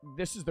 okay,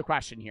 this is the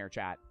question here,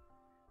 chat.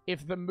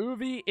 If the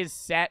movie is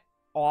set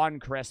on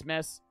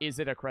Christmas, is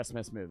it a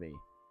Christmas movie?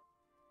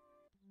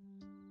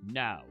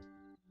 No.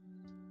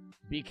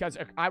 Because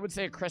I would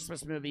say a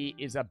Christmas movie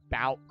is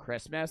about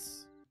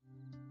Christmas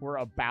or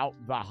about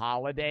the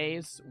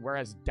holidays,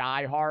 whereas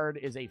Die Hard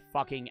is a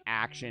fucking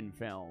action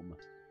film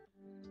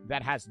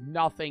that has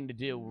nothing to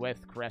do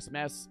with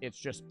Christmas. It's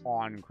just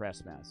on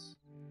Christmas.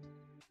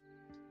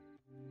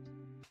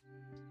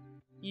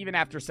 Even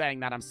after saying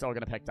that, I'm still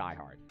going to pick Die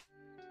Hard.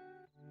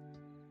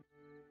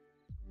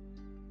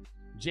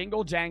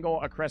 Jingle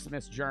Jangle, A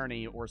Christmas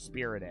Journey, or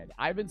Spirited.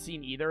 I haven't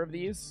seen either of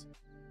these.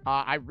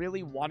 I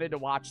really wanted to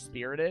watch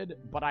Spirited,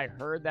 but I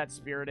heard that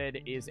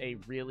Spirited is a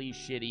really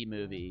shitty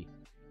movie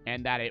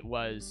and that it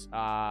was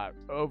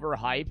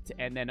overhyped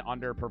and then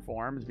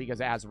underperformed because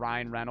it has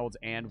Ryan Reynolds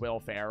and Will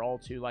Ferrell,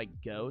 two, like,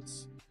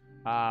 goats.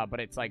 But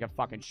it's, like, a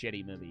fucking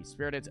shitty movie.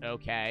 Spirited's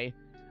okay.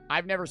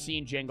 I've never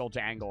seen Jingle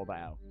Jangle,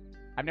 though.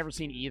 I've never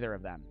seen either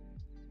of them.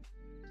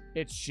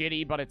 It's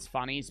shitty, but it's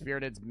funny.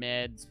 Spirited's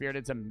mid.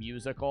 Spirited's a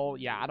musical.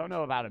 Yeah, I don't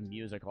know about a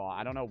musical.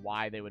 I don't know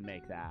why they would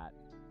make that.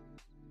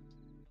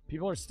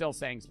 People are still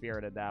saying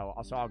Spirited, though,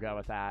 so I'll go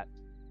with that.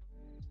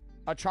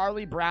 A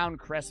Charlie Brown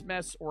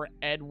Christmas or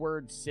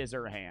Edward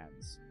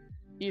Scissorhands?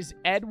 Is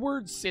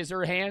Edward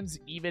Scissorhands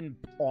even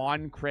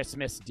on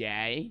Christmas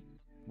Day?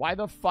 Why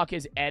the fuck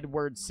is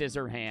Edward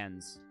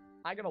Scissorhands?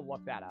 I gotta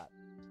look that up.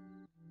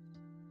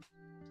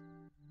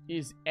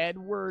 Is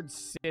Edward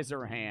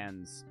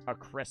Scissorhands a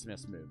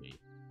Christmas movie?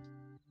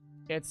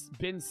 It's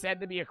been said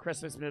to be a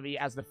Christmas movie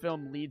as the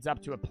film leads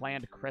up to a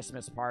planned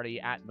Christmas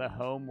party at the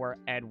home where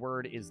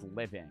Edward is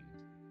living.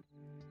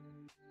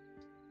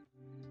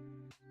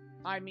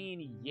 I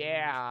mean,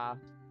 yeah.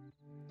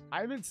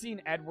 I haven't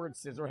seen Edward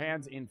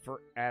Scissorhands in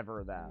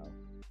forever, though.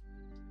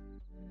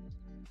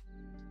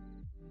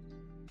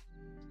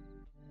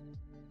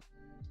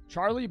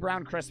 Charlie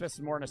Brown Christmas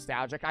is more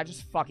nostalgic. I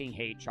just fucking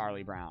hate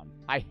Charlie Brown.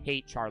 I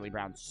hate Charlie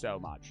Brown so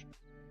much.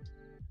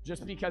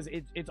 Just because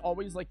it's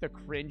always, like, the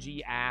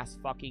cringy-ass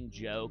fucking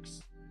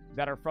jokes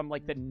that are from,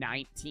 like, the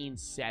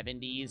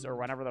 1970s or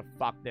whenever the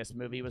fuck this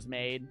movie was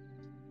made.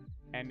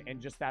 And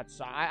just that...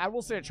 I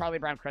will say Charlie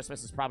Brown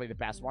Christmas is probably the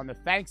best one. The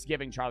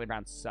Thanksgiving Charlie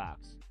Brown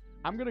sucks.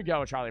 I'm gonna go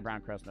with Charlie Brown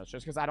Christmas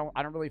just because I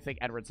don't really think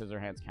Edward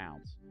Scissorhands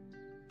counts.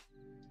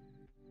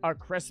 A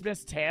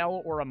Christmas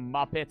Tale or a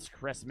Muppets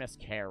Christmas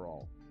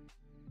Carol?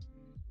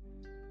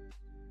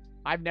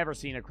 I've never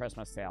seen A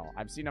Christmas Tale.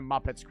 I've seen a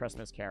Muppets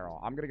Christmas Carol.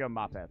 I'm gonna go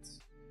Muppets.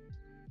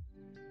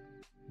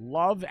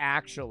 Love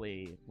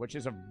Actually, which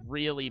is a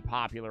really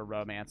popular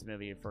romance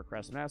movie for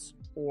Christmas,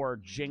 or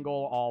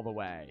Jingle All the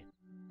Way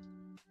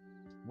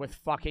with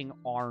fucking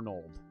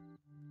Arnold.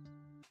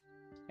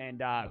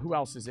 And who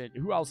else is in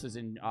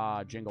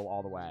Jingle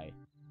All the Way?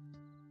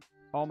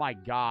 Oh my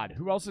god,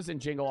 who else is in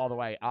Jingle All the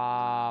Way?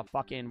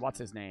 Fucking what's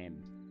his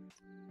name?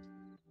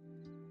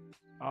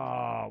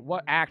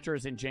 What actor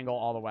is in Jingle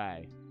All the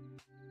Way?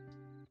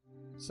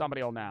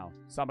 Somebody will know.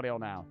 Somebody will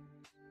know.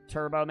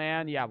 Turbo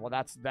Man? Yeah, well,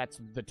 that's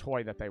the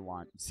toy that they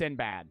want.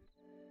 Sinbad.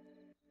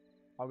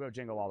 I'll go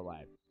Jingle All the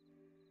Way.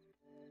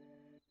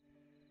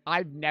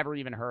 I've never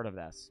even heard of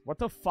this. What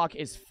the fuck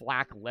is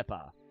Flack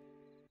Lippa?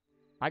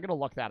 I'm gonna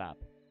look that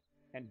up.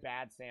 And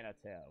Bad Santa,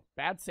 too.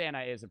 Bad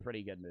Santa is a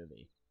pretty good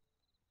movie.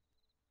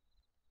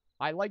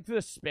 I like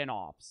the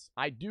spin-offs.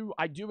 I do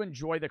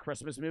enjoy the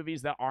Christmas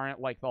movies that aren't,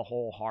 like, the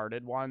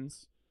wholehearted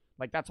ones.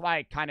 Like, that's why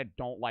I kind of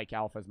don't like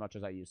Elf as much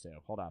as I used to.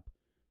 Hold up.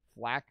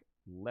 Flack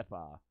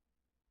Lippa.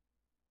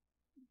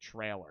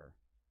 Trailer.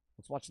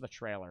 Let's watch the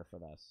trailer for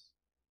this.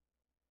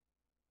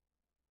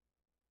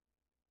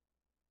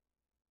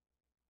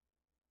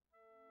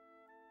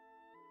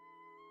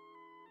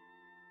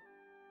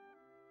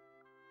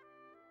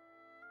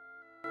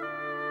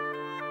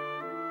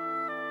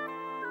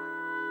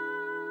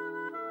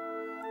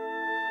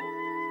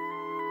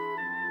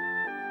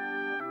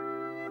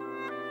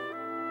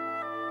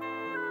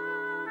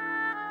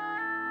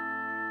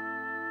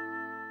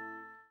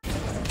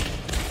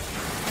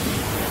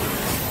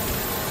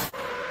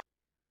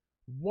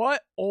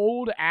 What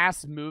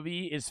old-ass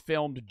movie is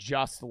filmed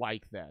just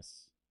like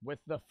this? With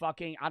the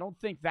fucking... I don't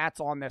think that's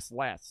on this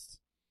list.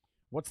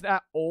 What's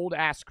that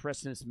old-ass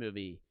Christmas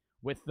movie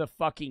with the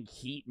fucking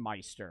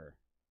Heatmeister?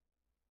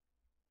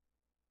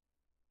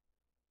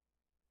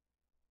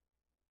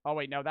 Oh,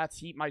 wait, no,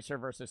 that's Heatmeister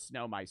versus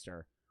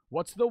Snowmeister.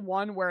 What's the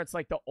one where it's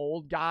like the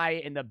old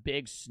guy and the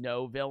big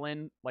snow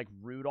villain, like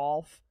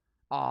Rudolph?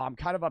 I'm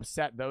kind of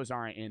upset those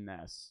aren't in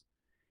this.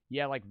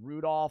 Yeah, like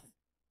Rudolph...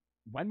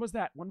 When was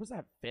that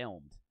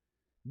filmed?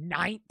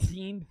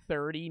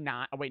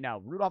 1939. Oh, wait,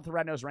 no. Rudolph the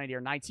Red-Nosed Reindeer,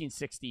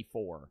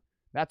 1964.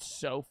 That's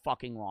so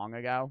fucking long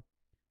ago.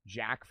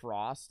 Jack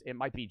Frost. It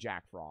might be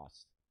Jack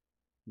Frost.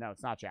 No,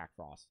 it's not Jack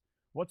Frost.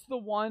 What's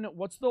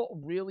the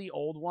really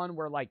old one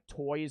where, like,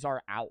 toys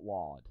are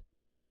outlawed?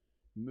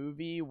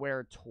 Movie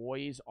where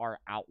toys are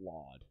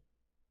outlawed.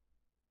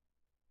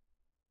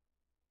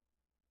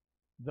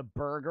 The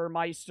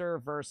Burgermeister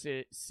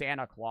versus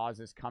Santa Claus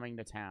is coming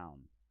to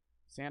town.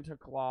 Santa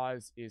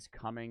Claus is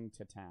coming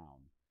to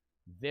town.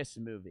 This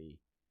movie.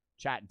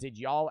 Chat, did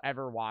y'all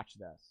ever watch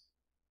this?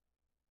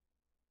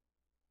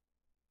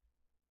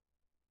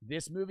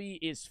 This movie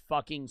is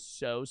fucking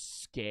so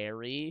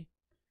scary.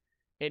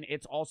 And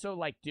it's also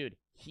like, dude,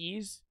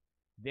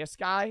 this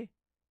guy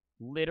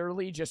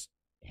literally just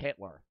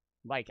Hitler.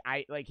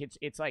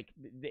 It's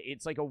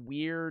like a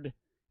weird,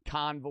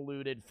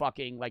 convoluted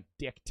fucking, like,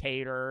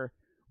 dictator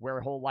where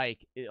he'll,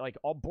 like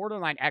all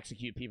borderline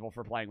execute people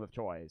for playing with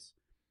toys.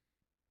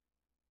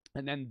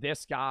 And then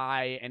this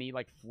guy, and he,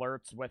 like,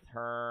 flirts with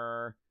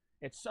her.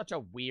 It's such a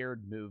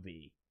weird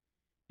movie.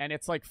 And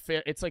it's like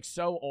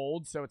so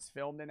old, so it's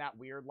filmed in that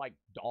weird, like,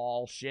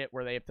 doll shit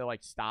where they have to,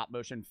 like, stop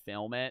motion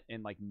film it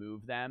and, like,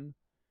 move them.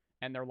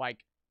 And they're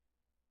like,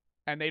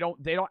 and they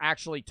don't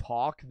actually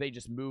talk, they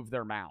just move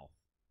their mouth.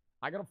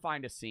 I gotta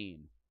find a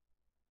scene.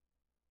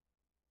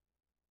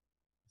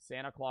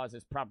 Santa Claus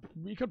is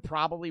we could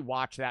probably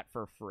watch that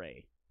for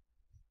free.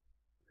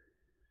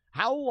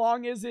 How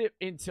long is it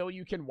until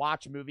you can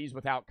watch movies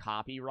without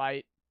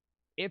copyright?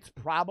 It's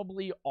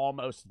probably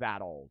almost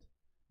that old.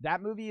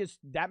 That movie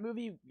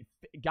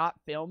got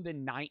filmed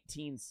in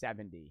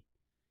 1970.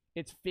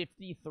 It's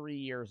 53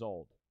 years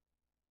old.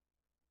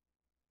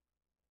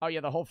 Oh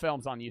yeah, the whole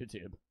film's on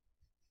YouTube.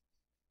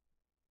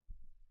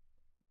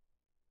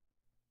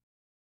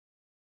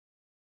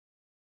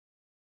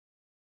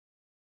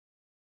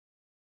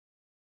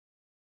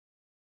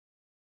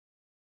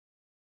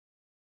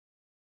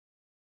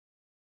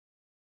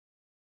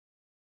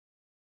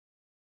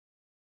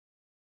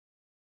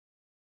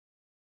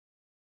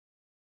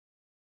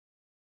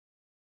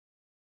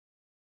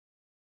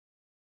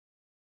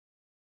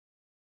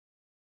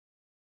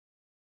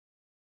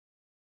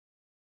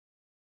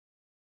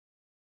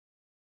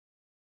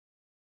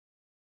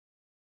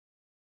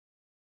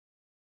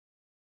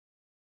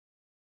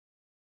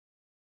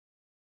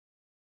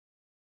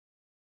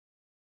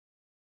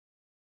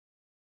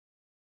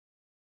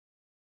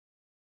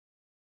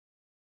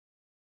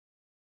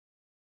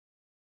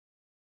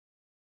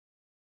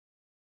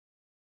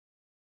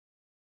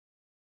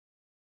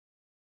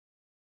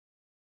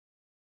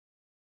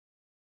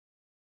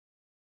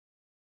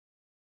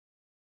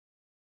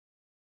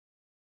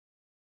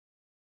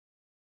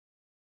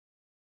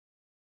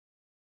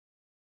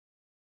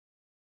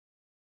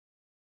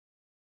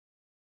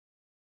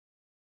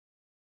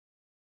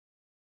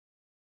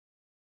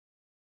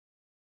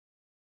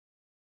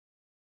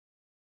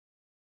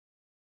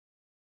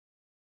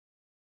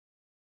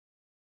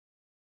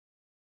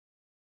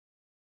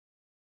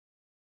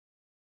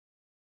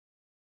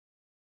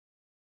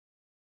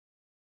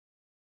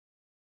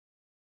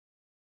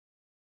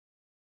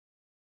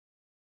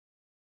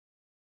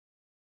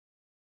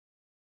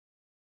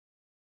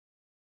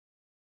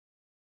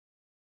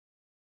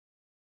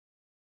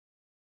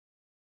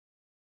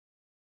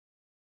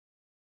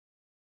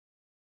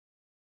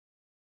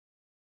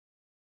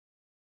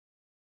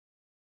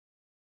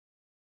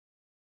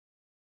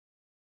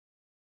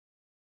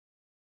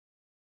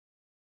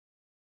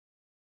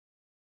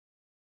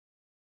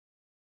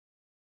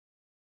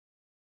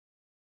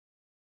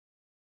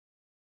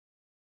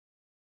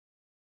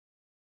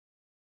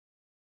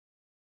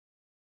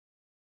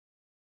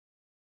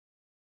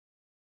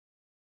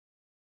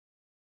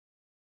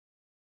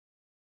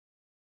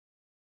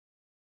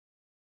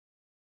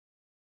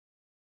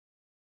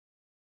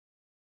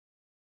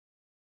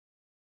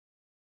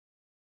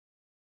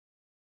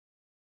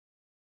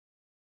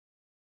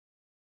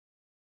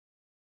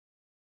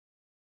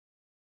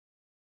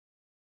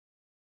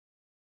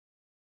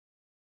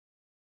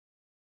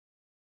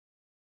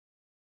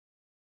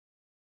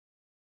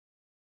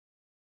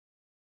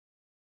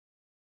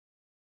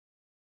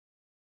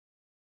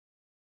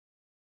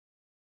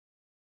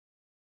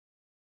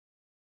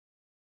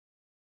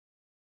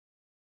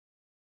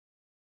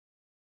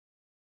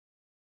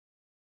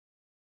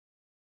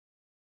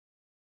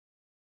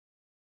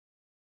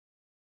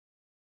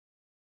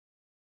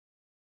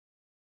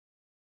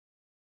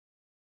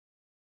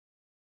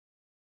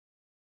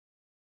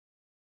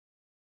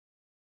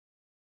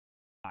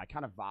 I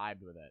kind of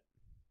vibed with it.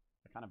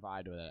 I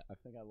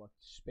think I looked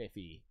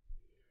spiffy.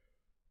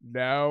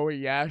 No,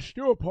 yes.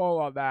 Do a poll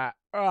on that.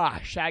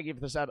 Shaggy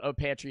for the sub. Oh,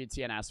 Patriot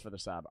TNS for the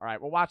sub. All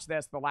right, we'll watch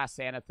this, the last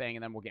Santa thing,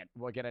 and then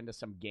we'll get into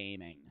some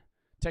gaming.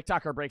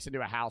 TikToker breaks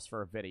into a house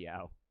for a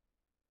video.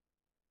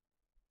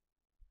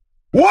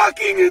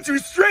 Walking into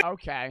straight.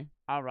 Okay.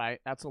 All right.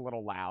 That's a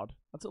little loud.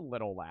 Just a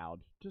little loud.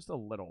 Let's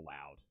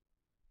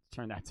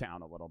turn that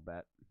down a little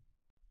bit.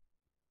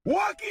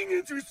 Walking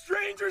into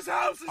strangers'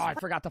 houses. Oh, I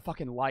forgot the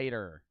fucking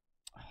lighter.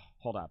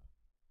 Hold up.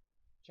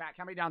 Chat,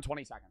 count me down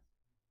 20 seconds.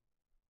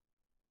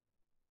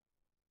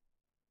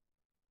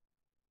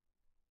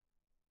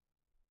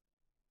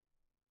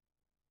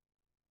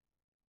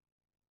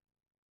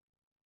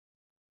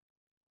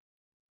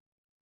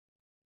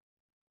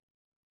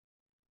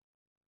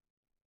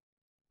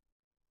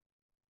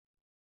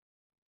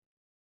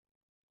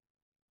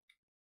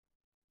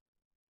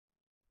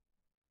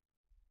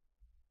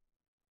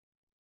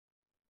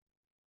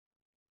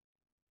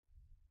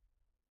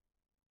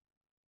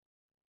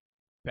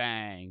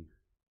 Bang.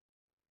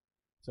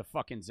 It's a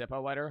fucking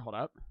Zippo lighter. Hold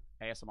up.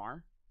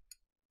 ASMR.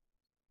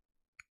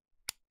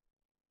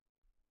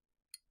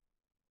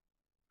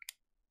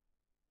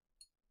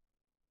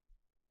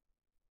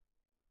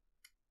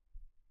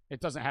 It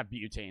doesn't have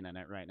butane in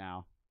it right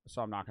now,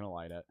 so I'm not going to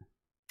light it.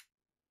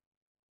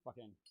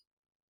 Fucking.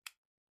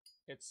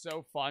 It's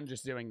so fun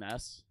just doing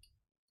this.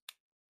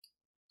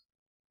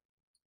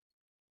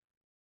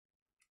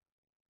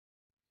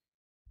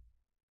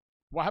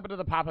 What happened to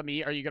the Papa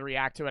Meat? Are you going to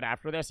react to it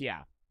after this?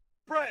 Yeah.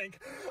 Prank.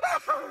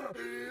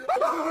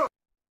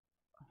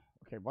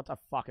 Okay, what the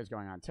fuck is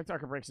going on?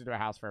 TikToker breaks into a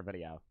house for a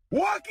video.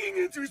 Walking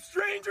into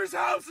strangers'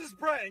 houses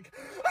prank.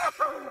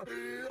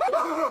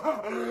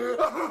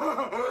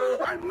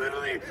 I'm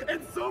literally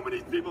in so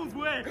many people's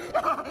way.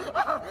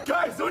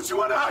 Guys, don't you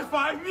want to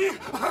high-five me?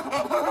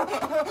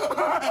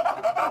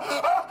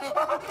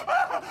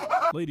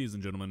 Ladies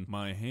and gentlemen,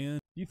 my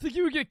hand. You think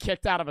you would get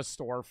kicked out of a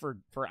store for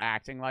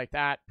acting like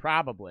that?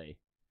 Probably.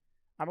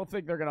 I don't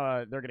think they're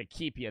gonna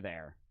keep you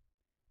there.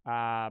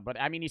 But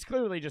I mean, he's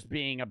clearly just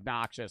being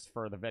obnoxious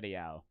for the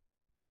video.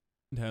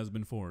 Has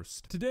been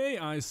forced. Today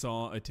I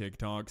saw a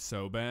TikTok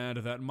so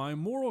bad that my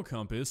moral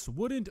compass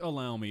wouldn't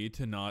allow me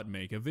to not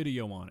make a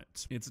video on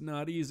it. It's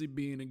not easy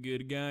being a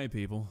good guy,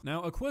 people.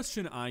 Now, a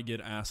question I get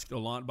asked a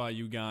lot by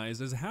you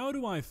guys is how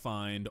do I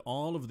find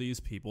all of these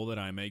people that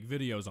I make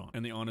videos on?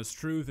 And the honest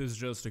truth is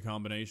just a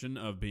combination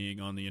of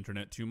being on the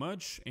internet too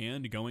much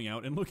and going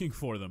out and looking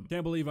for them.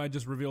 Can't believe I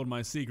just revealed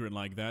my secret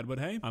like that, but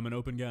hey, I'm an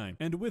open guy.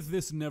 And with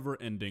this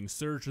never-ending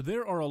search,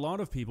 there are a lot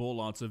of people,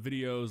 lots of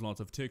videos, lots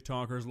of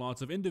TikTokers,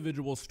 lots of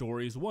individual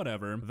stories,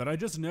 whatever, that I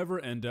just never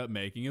end up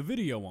making a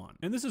video on.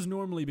 And this is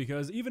normally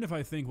because even if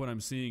I think what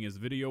I'm seeing is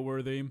video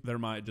worthy, there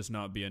might just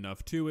not be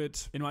enough to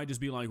it. It might just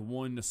be like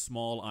one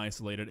small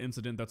isolated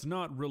incident that's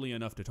not really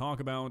enough to talk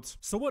about.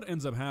 So what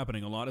ends up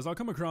happening a lot is I'll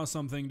come across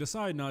something,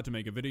 decide not to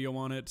make a video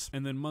on it,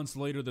 and then months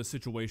later the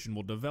situation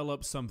will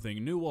develop,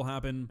 something new will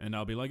happen, and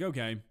I'll be like,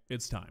 okay,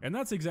 it's time. And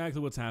that's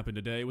exactly what's happened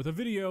today with a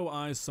video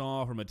I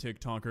saw from a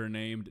TikToker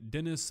named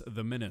Dennis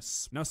the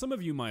Menace. Now some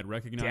of you might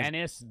recognize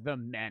Dennis the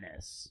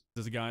Menace.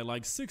 This guy,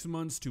 like 6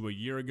 months to a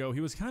year ago, he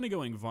was kind of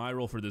going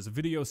viral for this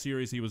video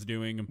series he was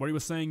doing where he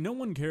was saying no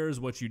one cares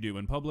what you do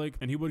in public,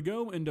 and he would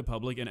go into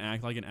public and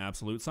act like an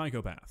absolute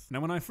psychopath. Now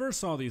when I first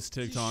saw these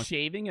TikToks,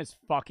 shaving his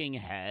fucking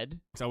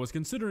head, I was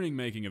considering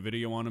making a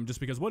video on him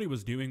just because what he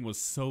was doing was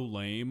so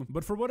lame,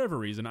 but for whatever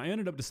reason I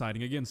ended up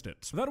deciding against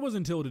it. That was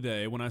until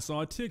today when I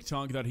saw a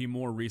TikTok that he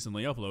more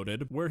recently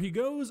uploaded where he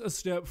goes a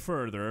step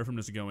further from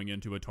just going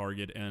into a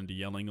Target and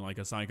yelling like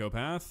a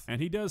psychopath,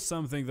 and he does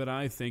something that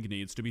I think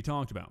needs to be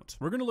talked about.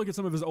 We're going to look at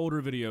some of his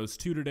older videos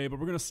too today, but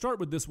we're going to start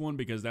with this one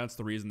because that's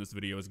the reason this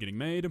video is getting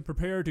made.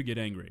 Prepare to get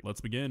angry.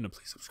 Let's begin.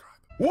 Please subscribe.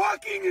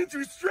 Walking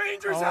into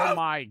strangers' house. Oh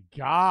my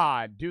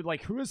god, dude!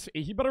 Like,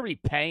 he better be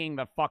paying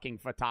the fucking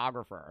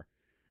photographer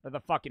or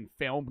the fucking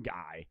film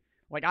guy.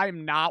 Like, I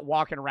am not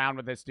walking around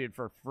with this dude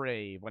for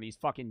free when he's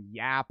fucking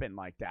yapping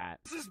like that.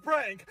 This is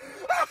prank.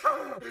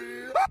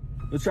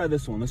 Let's try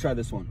this one. Let's try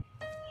this one.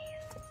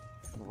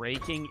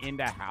 Breaking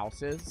into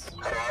houses.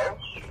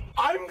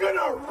 I'm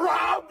gonna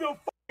rob the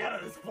out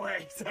of this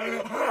place.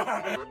 Get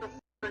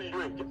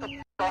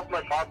the off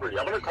my property.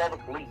 I'm gonna call the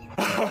police.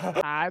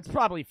 It's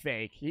probably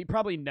fake. He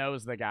probably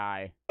knows the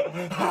guy.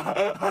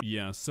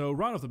 Yeah, so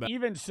right off the bat.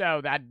 Even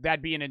so,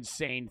 that'd be an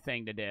insane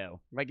thing to do.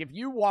 Like, if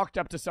you walked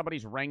up to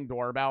somebody's Ring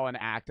doorbell and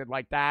acted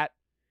like that,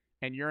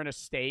 and you're in a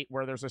state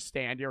where there's a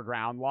stand your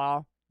ground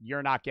law,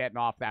 you're not getting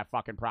off that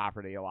fucking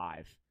property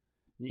alive.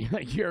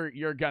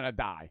 You're gonna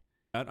die.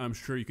 I'm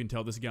sure you can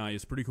tell this guy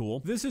is pretty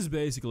cool. This is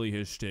basically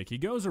his shtick. He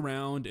goes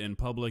around in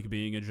public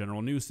being a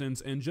general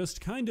nuisance and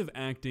just kind of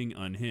acting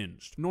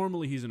unhinged.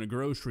 Normally he's in a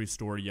grocery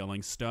store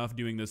yelling stuff,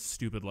 doing this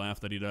stupid laugh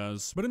that he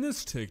does. But in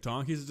this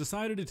TikTok, he's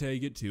decided to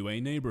take it to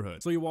a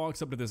neighborhood. So he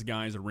walks up to this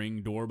guy's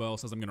Ring doorbell,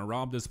 says, I'm gonna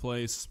rob this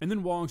place, and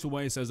then walks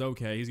away, says,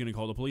 okay, he's gonna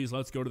call the police,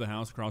 let's go to the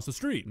house across the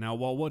street. Now,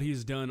 while what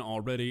he's done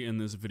already in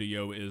this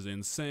video is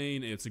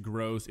insane, it's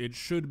gross, it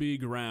should be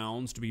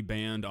grounds to be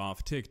banned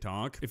off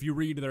TikTok. If you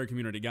read their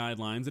community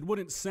guidelines, it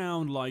wouldn't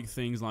sound like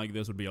things like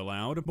this would be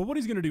allowed, but what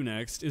he's gonna do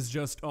next is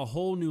just a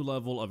whole new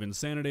level of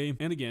insanity,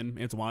 and again,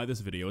 it's why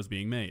this video is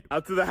being made.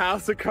 Out to the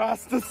house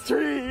across the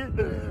street!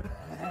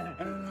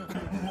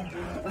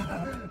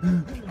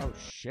 Oh,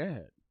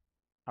 shit.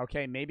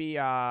 Okay, maybe,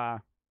 I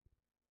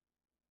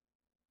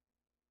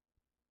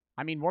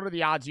mean, what are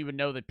the odds you would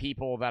know the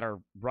people that are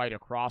right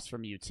across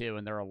from you, too,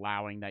 and they're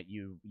allowing that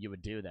you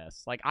would do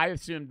this? Like, I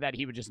assumed that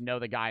he would just know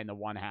the guy in the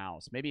one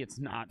house. Maybe it's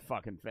not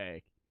fucking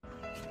fake.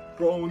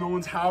 Bro, no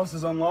one's house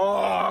is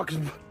unlocked.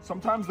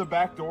 Sometimes the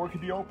back door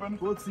could be open.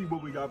 Let's see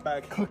what we got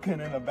back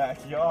cooking in the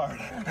backyard.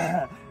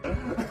 Oh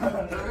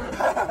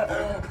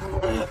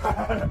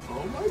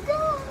my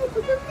God, look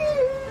at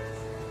this.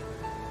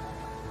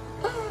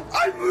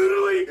 I'm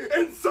literally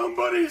in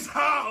somebody's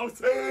house.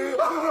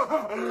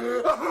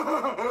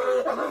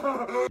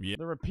 Yeah.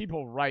 There were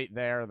people right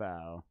there,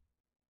 though.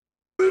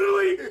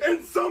 Literally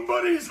in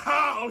somebody's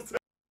house.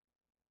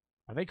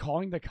 Are they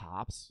calling the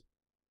cops?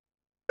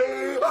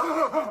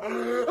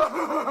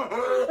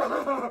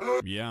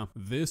 Yeah,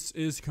 this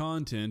is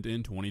content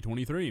in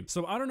 2023.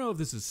 So I don't know if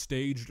this is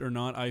staged or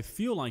not. I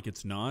feel like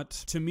it's not.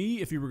 To me,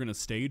 if you were going to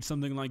stage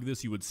something like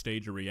this, you would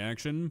stage a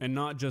reaction and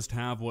not just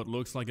have what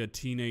looks like a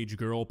teenage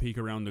girl peek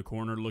around the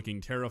corner looking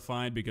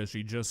terrified because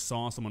she just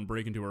saw someone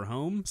break into her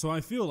home. So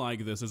I feel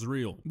like this is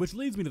real. Which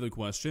leads me to the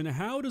question,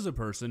 how does a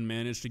person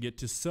manage to get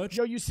to such...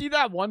 Yo, you see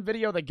that one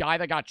video, the guy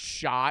that got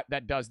shot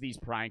that does these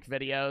prank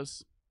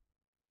videos?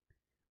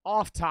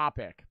 Off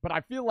topic, but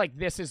I feel like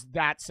this is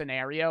that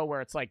scenario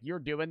where it's like, you're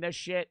doing this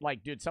shit,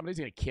 like, dude, somebody's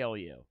gonna kill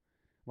you.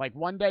 Like,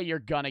 one day you're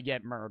gonna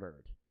get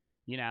murdered,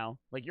 you know?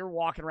 Like, you're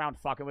walking around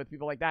fucking with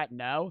people like that.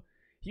 No.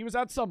 He was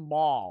at some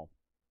mall,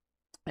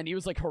 and he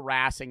was, like,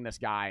 harassing this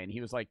guy, and he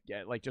was, like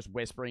just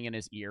whispering in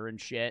his ear and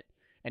shit,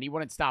 and he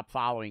wouldn't stop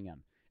following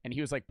him. And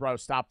he was like, bro,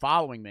 stop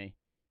following me.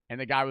 And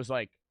the guy was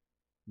like,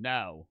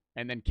 no,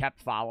 and then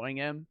kept following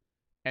him,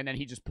 and then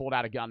he just pulled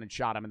out a gun and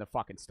shot him in the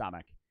fucking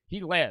stomach.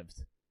 He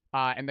lived.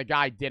 And the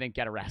guy didn't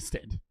get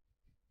arrested.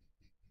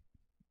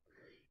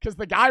 Because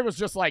the guy was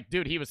just like,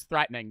 dude, he was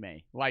threatening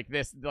me. Like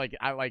this,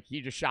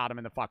 he just shot him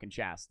in the fucking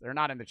chest. Or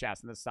not in the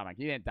chest, in the stomach.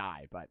 He didn't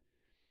die, but.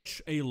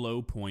 A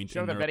low point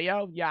show in the their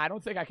video? Yeah, I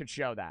don't think I could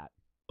show that.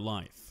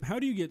 Life. How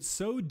do you get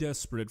so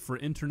desperate for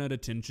internet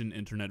attention,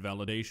 internet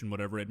validation,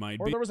 whatever it might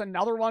or be? Or there was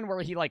another one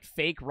where he, like,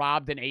 fake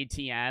robbed an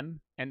ATM,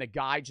 and the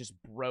guy just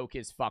broke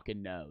his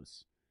fucking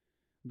nose.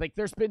 Like,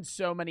 there's been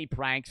so many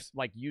pranks,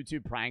 like,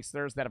 YouTube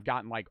pranksters that have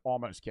gotten, like,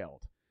 almost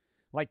killed.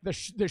 Like, the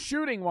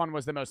shooting one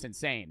was the most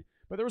insane.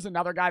 But there was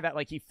another guy that,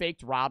 like, he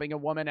faked robbing a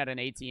woman at an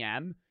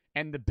ATM,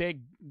 and the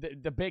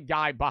big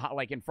guy,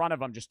 like, in front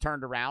of him just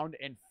turned around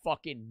and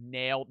fucking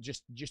nailed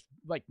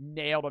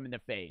him in the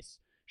face.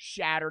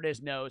 Shattered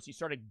his nose. He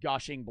started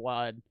gushing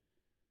blood.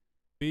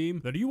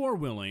 That you are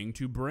willing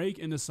to break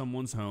into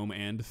someone's home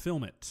and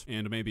film it.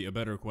 And maybe a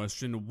better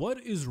question, what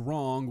is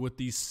wrong with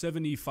these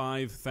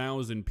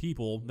 75,000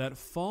 people that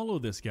follow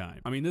this guy?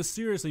 I mean, this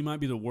seriously might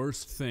be the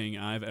worst thing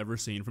I've ever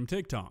seen from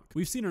TikTok.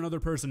 We've seen another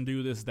person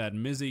do this, that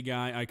Mizzy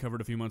guy I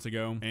covered a few months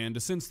ago,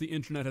 and since the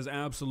internet has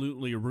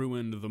absolutely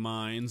ruined the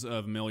minds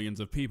of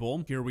millions of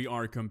people, here we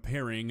are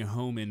comparing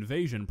home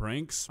invasion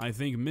pranks. I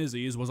think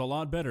Mizzy's was a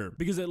lot better,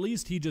 because at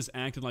least he just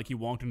acted like he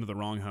walked into the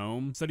wrong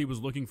home, said he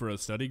was looking for a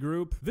study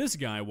group. This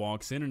guy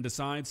walks in and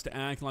decides to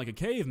act like a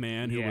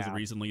caveman who was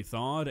recently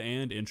thawed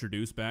and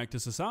introduced back to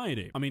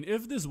society. I mean,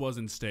 if this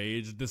wasn't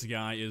staged, this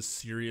guy is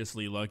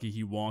seriously lucky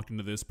he walked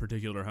into this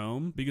particular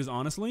home, because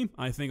honestly,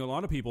 I think a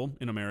lot of people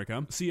in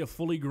America see a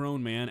fully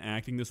grown man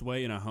acting this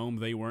way in a home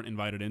they weren't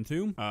invited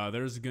into.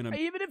 There's gonna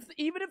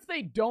even if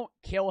they don't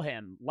kill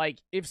him, like,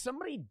 if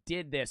somebody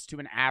did this to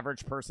an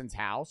average person's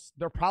house,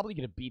 they're probably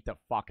gonna beat the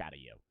fuck out of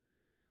you.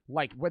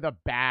 Like, with a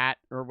bat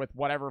or with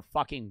whatever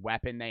fucking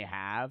weapon they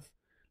have.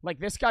 Like,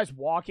 this guy's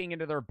walking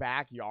into their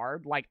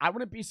backyard. Like, I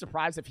wouldn't be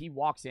surprised if he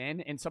walks in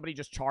and somebody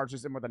just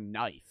charges him with a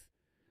knife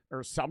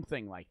or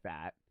something like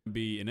that.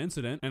 Be an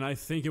incident, and I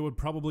think it would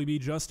probably be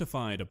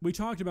justified. We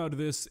talked about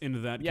this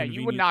in that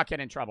you would not get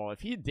in trouble. If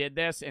he did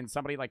this and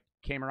somebody, like,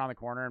 came around the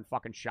corner and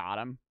fucking shot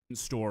him.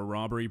 Store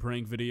robbery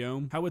prank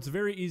video, how it's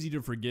very easy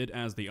to forget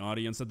as the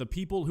audience that the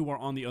people who are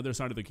on the other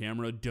side of the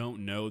camera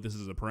don't know this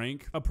is a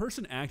prank. A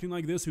person acting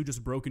like this who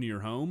just broke into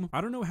your home,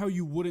 I don't know how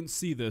you wouldn't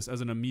see this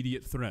as an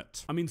immediate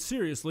threat. I mean,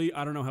 seriously,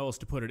 I don't know how else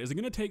to put it. Is it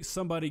going to take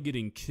somebody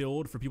getting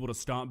killed for people to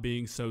stop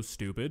being so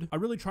stupid? I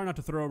really try not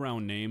to throw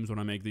around names when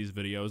I make these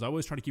videos. I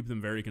always try to keep them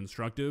very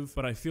constructive,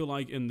 but I feel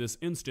like in this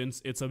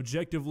instance, it's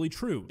objectively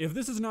true. If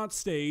this is not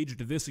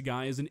staged, this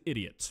guy is an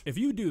idiot. If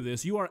you do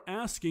this, you are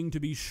asking to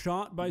be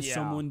shot by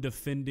someone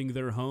defending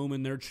their home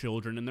and their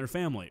children and their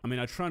family. I mean,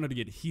 I try not to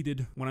get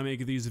heated when I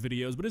make these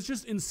videos, but it's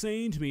just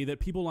insane to me that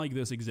people like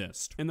this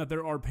exist, and that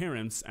there are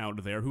parents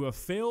out there who have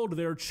failed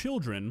their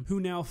children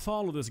who now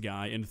follow this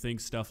guy and think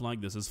stuff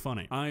like this is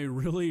funny. I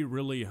really,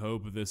 really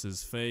hope this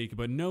is fake,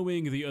 but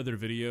knowing the other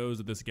videos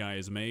that this guy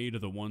has made,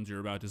 the ones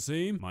you're about to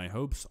see, my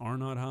hopes are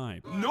not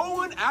high. No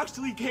one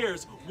actually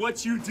cares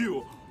what you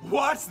do.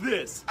 Watch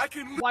this.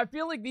 Well, I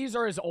feel like these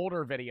are his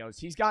older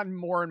videos. He's gotten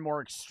more and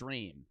more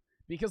extreme.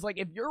 Because, like,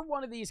 if you're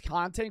one of these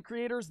content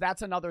creators,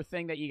 that's another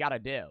thing that you gotta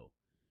do,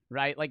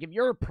 right? Like, if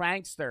you're a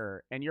prankster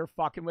and you're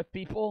fucking with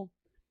people,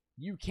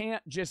 you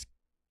can't just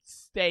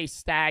stay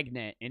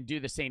stagnant and do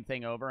the same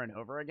thing over and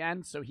over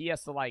again. So he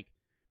has to, like,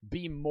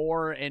 be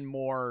more and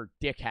more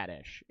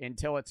dickheadish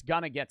until it's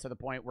gonna get to the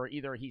point where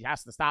either he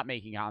has to stop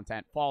making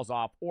content, falls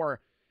off,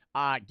 or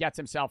gets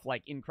himself,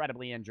 like,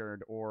 incredibly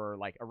injured or,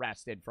 like,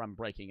 arrested from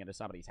breaking into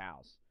somebody's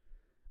house.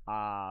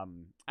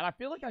 And I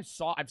feel like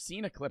I've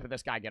seen a clip of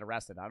this guy get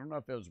arrested. I don't know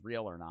if it was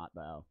real or not,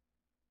 though.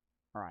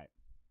 All right.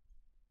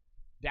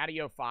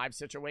 Daddy 05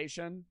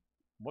 situation?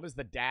 What is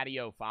the Daddy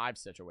 05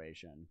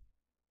 situation?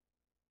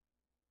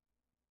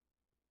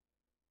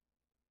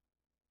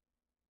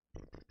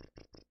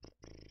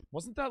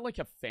 Wasn't that like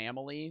a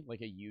family?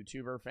 Like a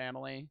YouTuber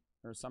family?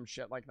 Or some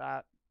shit like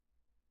that?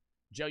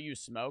 Joe, you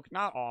smoke?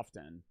 Not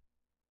often.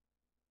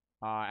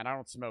 And I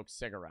don't smoke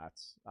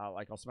cigarettes.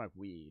 Like, I'll smoke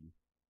weed.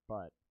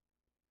 But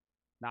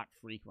not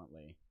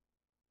frequently.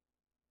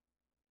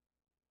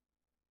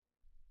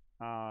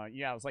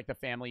 Yeah, it was like the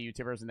family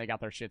YouTubers and they got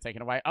their shit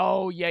taken away.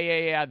 Oh,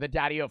 yeah. The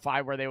Daddy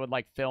 05 where they would,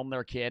 like, film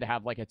their kid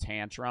have, like, a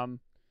tantrum.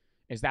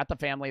 Is that the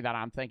family that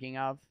I'm thinking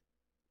of?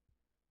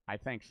 I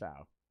think so.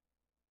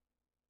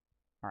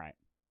 All right.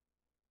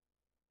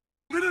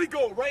 Literally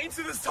go right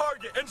into this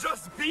target and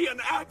just be an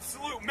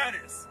absolute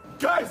menace.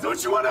 Guys,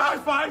 don't you want to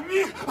high-five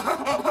me?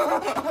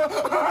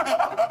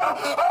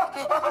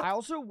 I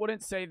also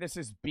wouldn't say this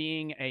is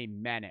being a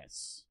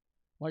menace.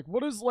 Like,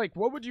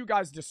 what would you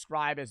guys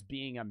describe as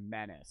being a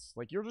menace?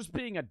 Like, you're just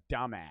being a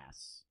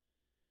dumbass.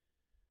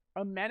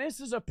 A menace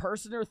is a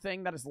person or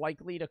thing that is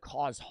likely to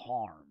cause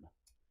harm.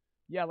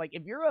 Yeah, like,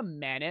 if you're a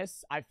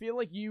menace, I feel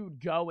like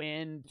you'd go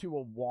into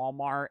a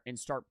Walmart and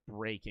start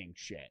breaking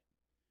shit.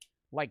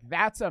 Like,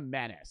 that's a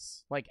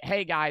menace. Like,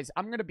 hey, guys,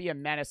 I'm going to be a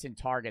menace in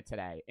Target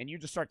today. And you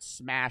just start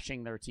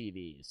smashing their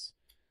TVs.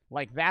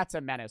 Like, that's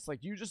a menace.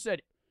 Like, you just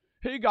said,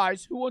 hey,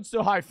 guys, who wants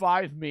to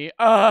high-five me?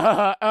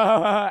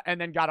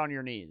 And then got on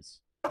your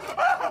knees.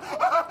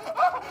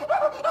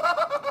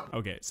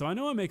 Okay, so I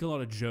know I make a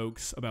lot of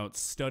jokes about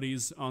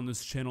studies on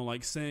this channel,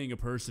 like saying a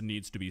person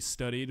needs to be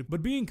studied,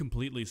 but being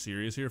completely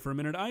serious here for a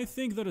minute, I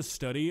think that a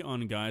study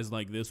on guys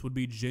like this would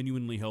be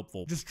genuinely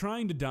helpful. Just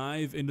trying to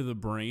dive into the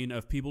brain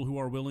of people who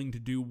are willing to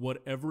do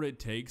whatever it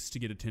takes to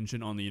get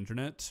attention on the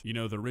internet. You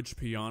know, the rich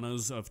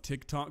pianos of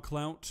TikTok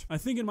clout. I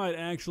think it might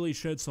actually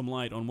shed some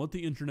light on what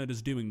the internet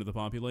is doing to the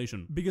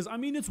population. Because, I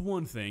mean, it's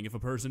one thing if a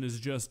person is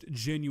just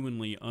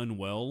genuinely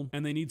unwell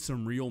and they need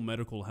some real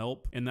medical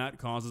help, and that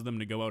causes them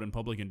to go out in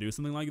public and do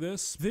something like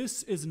this.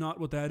 This is not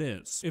what that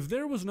is. If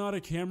there was not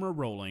a camera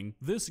rolling,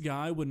 this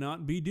guy would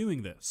not be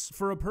doing this.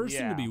 For a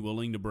person to be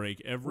willing to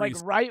break every... Like,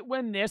 right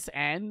when this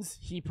ends,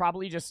 he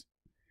probably just...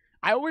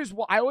 I always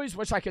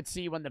wish I could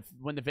see when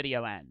the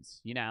video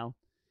ends, you know?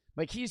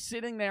 Like, he's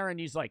sitting there and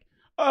he's like,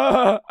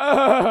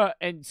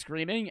 and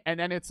screaming, and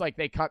then it's like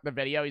they cut the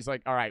video. He's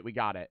like, all right, we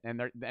got it. And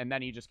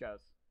then he just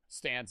goes,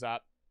 stands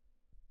up,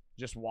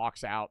 just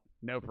walks out,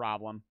 no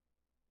problem.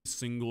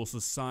 Single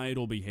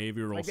societal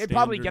behavioral like, they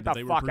probably get the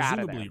they fuck were out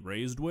of presumably there.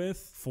 raised with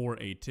for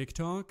a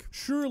TikTok.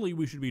 Surely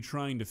we should be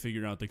trying to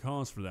figure out the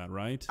cause for that,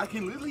 right? I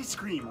can literally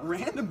scream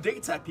random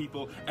dates at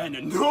people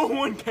and no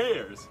one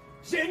cares.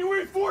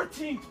 January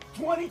 14th,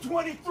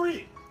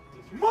 2023.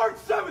 March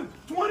 7th,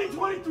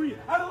 2023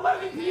 at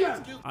 11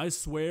 p.m. I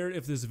swear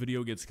if this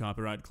video gets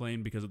copyright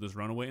claimed because of this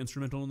runaway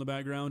instrumental in the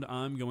background,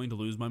 I'm going to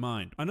lose my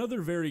mind.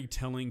 Another very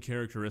telling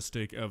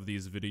characteristic of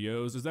these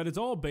videos is that it's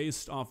all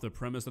based off the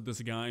premise that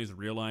this guy is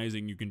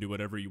realizing you can do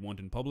whatever you want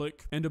in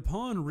public. And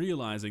upon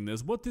realizing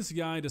this, what this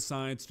guy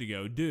decides to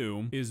go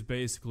do is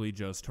basically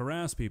just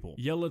harass people.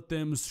 Yell at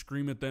them,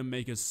 scream at them,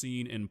 make a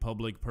scene in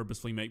public,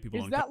 purposely make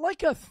people uncomfortable. Is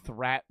that like a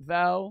threat,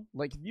 though?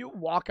 Like, if you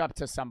walk up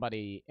to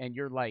somebody and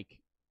you're like,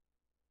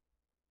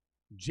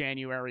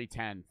 January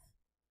 10th,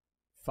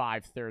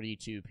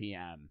 5:32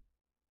 p.m.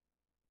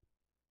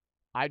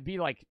 I'd be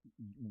like,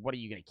 what are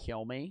you going to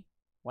kill me?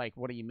 Like,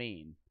 what do you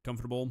mean?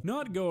 Comfortable.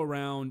 Not go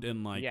around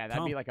and like... Yeah,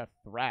 that'd be like a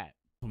threat.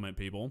 Compliment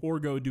people or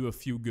go do a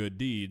few good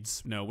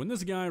deeds. No, when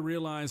this guy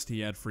realized he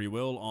had free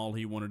will, all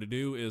he wanted to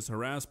do is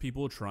harass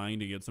people trying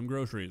to get some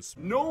groceries.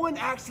 No one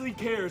actually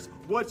cares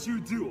what you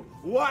do.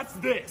 Watch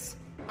this.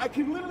 I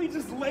can literally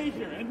just lay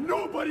here and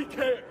nobody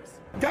cares.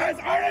 Guys,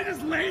 aren't I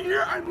just laying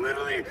here? I'm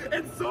literally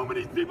in so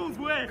many people's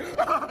way.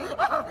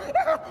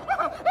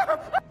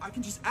 I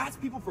can just ask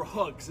people for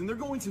hugs and they're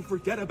going to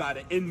forget about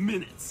it in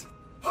minutes.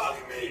 Hug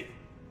me!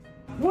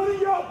 One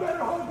of y'all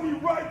better hug me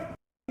right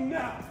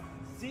now.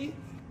 See?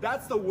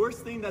 That's the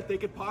worst thing that they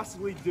could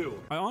possibly do.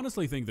 I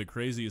honestly think the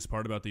craziest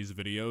part about these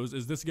videos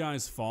is this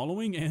guy's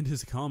following and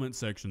his comment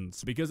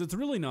sections, because it's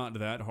really not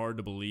that hard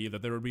to believe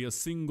that there would be a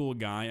single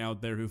guy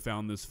out there who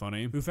found this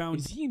funny,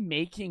 Is he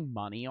making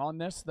money on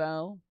this,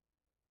 though?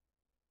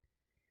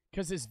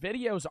 Because his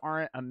videos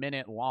aren't a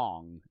minute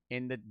long,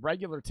 and the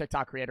regular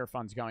TikTok creator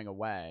fund's going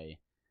away.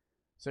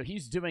 So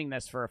he's doing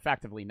this for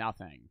effectively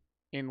nothing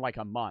in like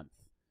a month.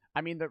 I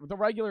mean, the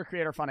regular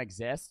creator fund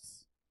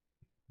exists,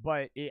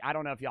 but I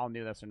don't know if y'all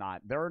knew this or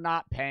not. They're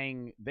not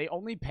paying. They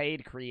only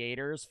paid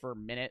creators for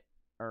minute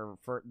or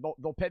for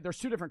they'll pay. There's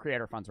two different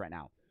creator funds right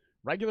now.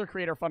 Regular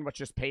creator fund, which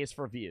just pays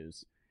for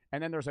views,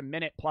 and then there's a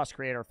minute plus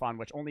creator fund,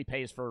 which only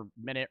pays for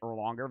minute or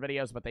longer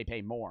videos, but they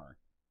pay more.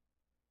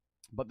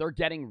 But they're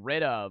getting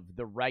rid of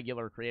the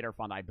regular creator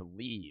fund, I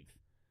believe,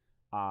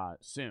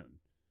 soon.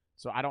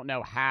 So I don't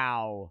know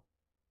how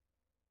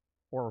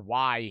or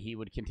why he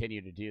would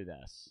continue to do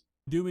this.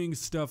 doing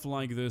stuff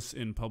like this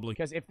in public.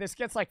 Because if this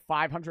gets like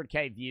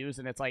 500K views,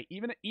 and it's like,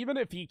 even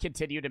if he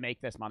continued to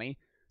make this money,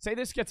 say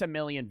this gets 1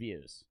 million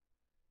views,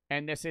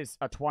 and this is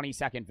a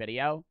 20-second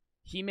video,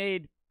 he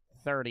made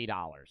 $30.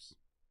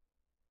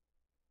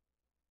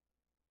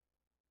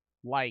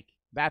 Like,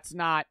 that's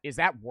not, is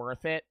that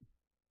worth it?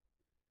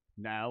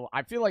 No.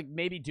 I feel like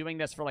maybe doing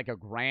this for like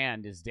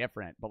 $1,000 is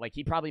different, but like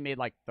he probably made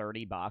like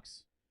 $30.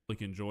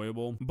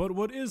 Enjoyable. But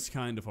what is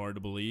kind of hard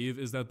to believe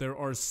is that there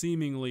are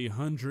seemingly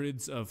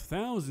hundreds of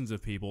thousands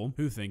of people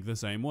who think the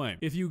same way.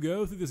 If you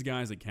go through this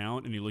guy's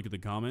account and you look at the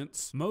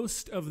comments,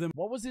 most of them—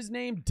 What was his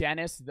name?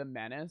 Dennis the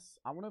Menace?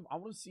 I want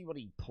to see what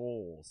he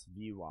pulls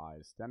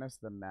view-wise. Dennis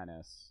the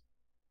Menace.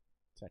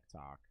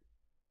 TikTok.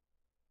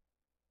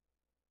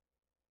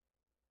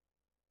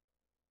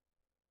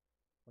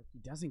 Like, he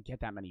doesn't get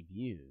that many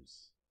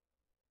views.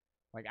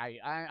 Like,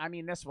 I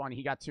mean, this one,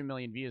 he got 2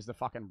 million views to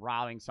fucking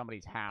robbing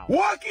somebody's house.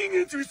 Walking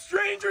into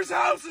strangers'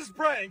 houses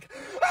prank.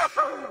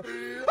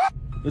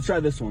 Let's try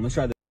this one. Let's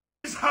try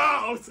this.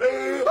 House.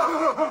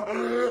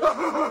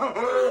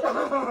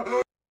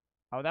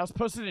 Oh, that was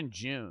posted in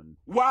June.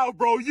 Wow,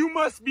 bro, you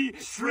must be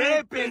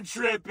tripping.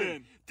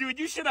 Dude,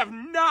 you should have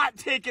not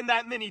taken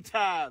that many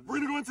tabs. We're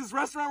gonna go into this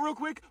restaurant real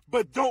quick,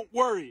 but don't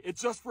worry.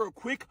 It's just for a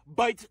quick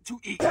bite to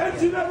eat.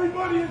 Attention,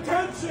 everybody,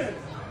 attention!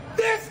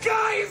 This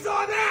guy is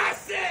on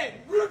acid!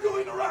 We're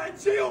going to rot in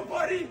jail,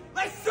 buddy!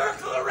 Let's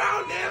circle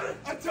around him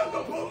until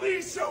the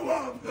police show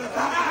up!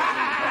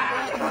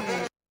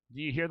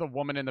 Do you hear the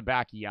woman in the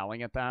back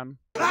yelling at them?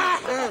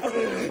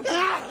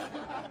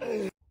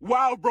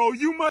 Wow, bro,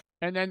 you must—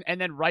 And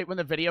then right when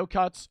the video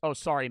cuts, oh,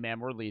 sorry, ma'am,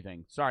 we're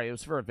leaving. Sorry, it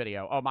was for a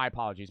video. Oh, my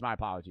apologies.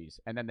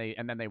 And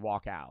then they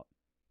walk out.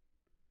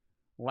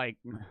 Like—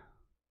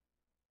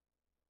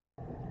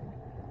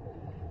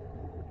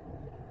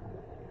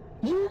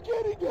 You're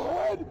getting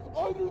head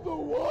under the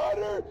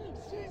water?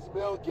 She's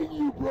milking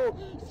you, bro.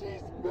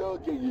 She's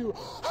milking you.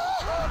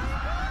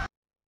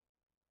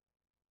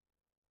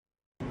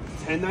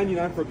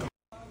 $10.99 for—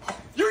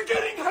 You're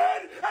getting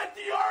head at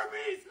the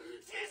Arby's.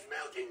 She's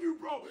milking you,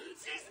 bro.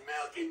 She's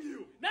milking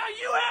you. Now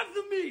you have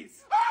the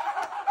meats.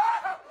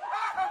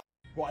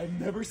 Bro, I've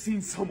never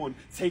seen someone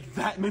take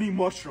that many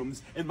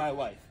mushrooms in my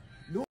life.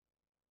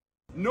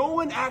 No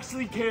one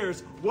actually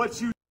cares what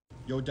you—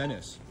 Yo,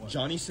 Dennis,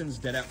 Johnny Sins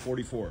dead at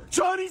 44.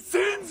 Johnny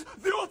Sins,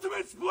 the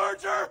ultimate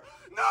splurger?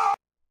 No!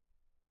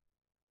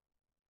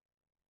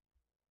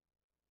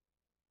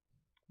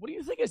 What do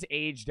you think his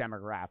age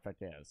demographic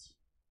is?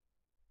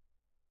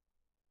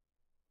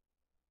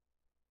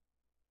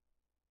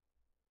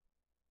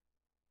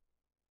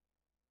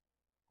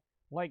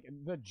 Like,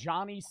 the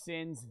Johnny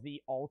Sins,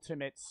 the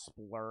ultimate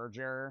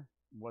splurger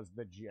was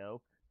the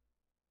joke.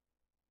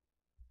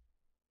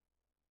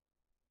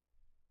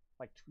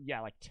 Like,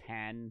 yeah, like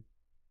 10.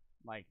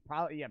 Like,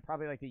 probably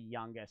like the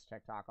youngest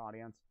TikTok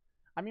audience.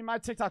 I mean, my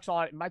TikTok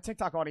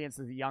audience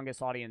is the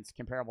youngest audience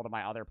comparable to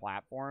my other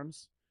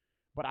platforms.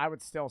 But I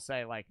would still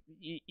say, like,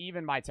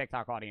 even my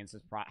TikTok audience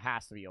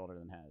has to be older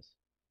than his.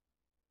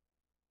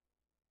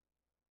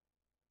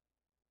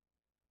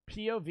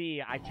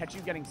 POV, I catch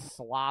you getting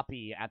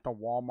sloppy at the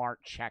Walmart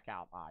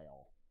checkout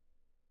aisle.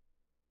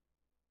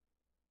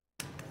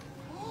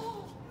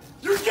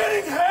 You're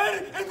getting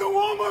head in the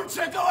Walmart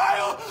checkout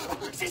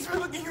aisle? She's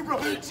milking you,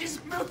 bro. She's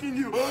milking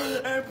you.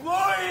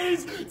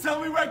 Employees,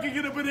 tell me where I can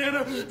get a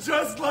banana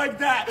just like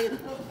that.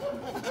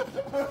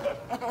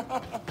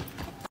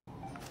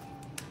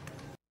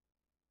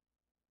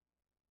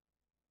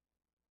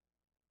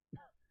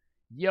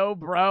 Yo,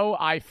 bro,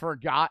 I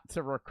forgot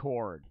to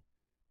record.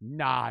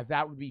 Nah,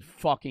 that would be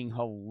fucking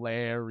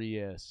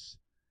hilarious.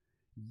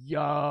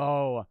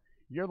 Yo,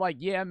 you're like,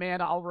 yeah,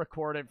 man, I'll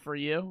record it for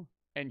you.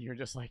 And you're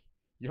just like,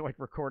 you're like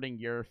recording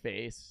your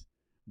face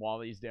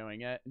while he's doing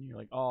it. And you're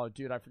like, oh,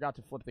 dude, I forgot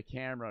to flip the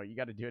camera. You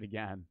got to do it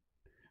again.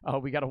 Oh,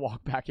 we got to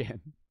walk back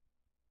in.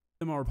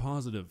 Are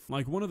positive.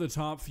 Like, one of the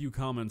top few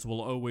comments will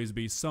always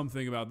be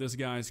something about this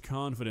guy's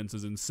confidence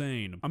is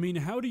insane. I mean,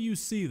 how do you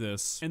see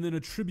this and then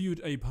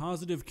attribute a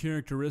positive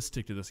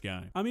characteristic to this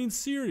guy? I mean,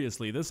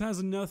 seriously, this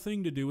has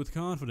nothing to do with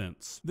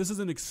confidence. This is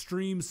an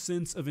extreme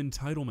sense of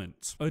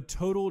entitlement, a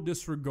total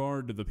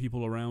disregard to the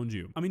people around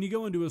you. I mean, you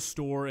go into a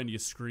store and you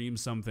scream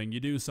something, you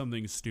do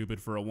something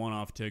stupid for a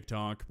one-off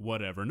TikTok,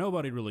 whatever,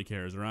 nobody really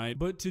cares, right?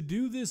 But to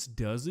do this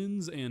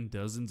dozens and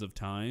dozens of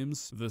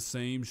times, the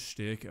same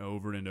shtick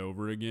over and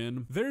over again,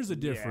 there's a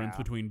difference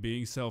between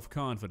being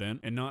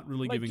self-confident and not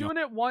really like giving doing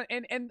it one,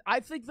 and I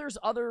think there's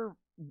other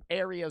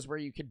areas where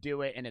you could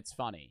do it and it's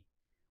funny.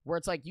 Where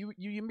it's like you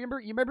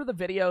remember the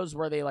videos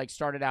where they like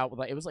started out with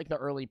like, it was like the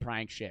early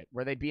prank shit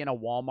where they'd be in a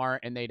Walmart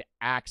and they'd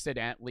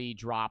accidentally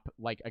drop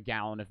like a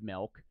gallon of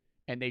milk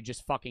and they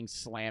just fucking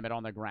slam it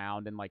on the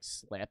ground and like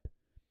slip.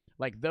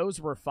 Like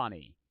those were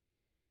funny.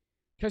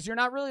 Because you're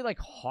not really, like,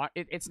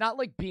 it's not,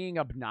 like, being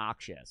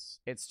obnoxious.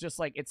 It's just,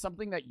 like, it's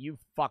something that you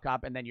fuck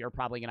up, and then you're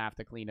probably going to have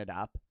to clean it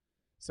up.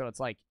 So it's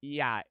like,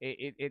 yeah,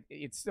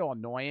 it's still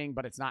annoying,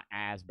 but it's not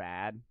as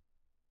bad.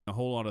 A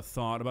whole lot of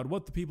thought about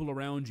what the people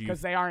around you...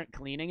 Because they aren't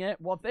cleaning it?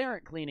 Well, if they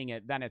aren't cleaning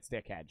it, then it's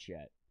dickhead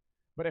shit.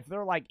 But if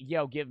they're like,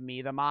 yo, give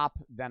me the mop,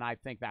 then I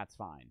think that's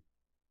fine.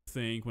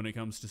 Think when it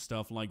comes to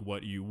stuff like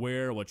what you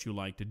wear, what you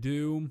like to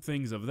do,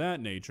 things of that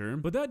nature.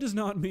 But that does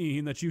not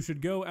mean that you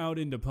should go out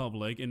into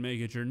public and make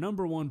it your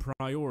 #1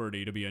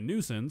 priority to be a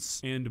nuisance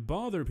and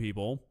bother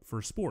people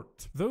for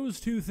sport. Those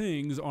two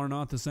things are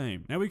not the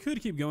same. Now, we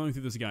could keep going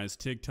through this guy's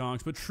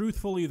TikToks, but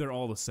truthfully, they're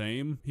all the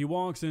same. He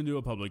walks into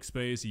a public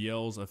space,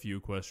 yells a few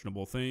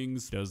questionable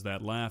things, does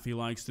that laugh he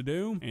likes to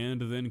do,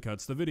 and then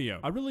cuts the video.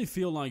 I really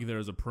feel like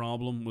there's a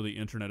problem with the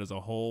internet as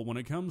a whole when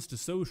it comes to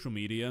social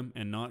media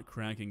and not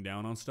cracking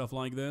down on stuff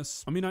like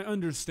this. I mean, I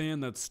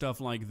understand that stuff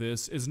like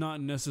this is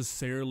not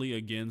necessarily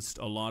against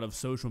a lot of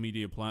social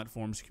media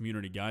platforms'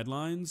 community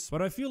guidelines,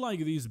 but I feel like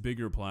these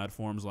bigger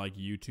platforms like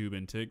YouTube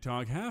and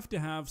TikTok have to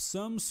have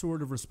some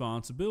sort of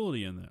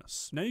responsibility in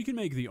this. Now, you can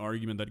make the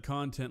argument that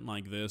content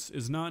like this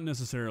is not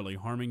necessarily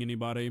harming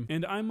anybody,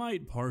 and I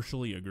might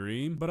partially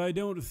agree, but I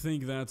don't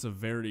think that's a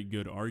very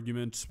good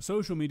argument.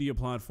 Social media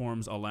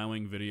platforms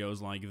allowing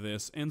videos like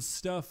this and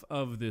stuff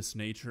of this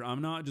nature,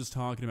 I'm not just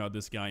talking about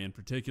this guy in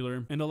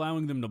particular, and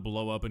allowing them to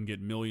blow up and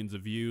get millions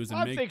of views. And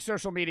I think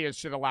social media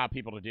should allow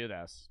people to do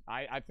this.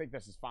 I think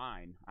this is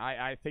fine.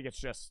 I think it's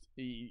just,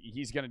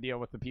 he's going to deal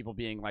with the people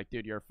being like,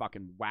 dude, you're a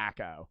fucking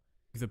wacko.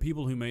 The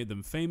people who made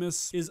them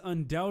famous is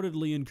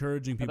undoubtedly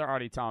encouraging people. They're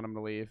already telling him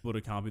to leave.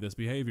 To copy this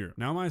behavior.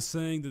 Now, am I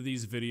saying that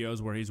these videos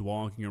where he's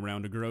walking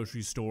around a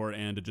grocery store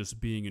and just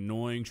being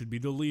annoying should be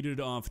deleted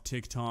off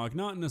TikTok?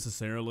 Not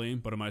necessarily,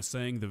 but am I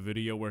saying the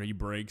video where he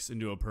breaks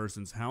into a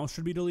person's house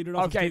should be deleted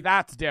off Okay,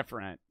 that's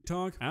different.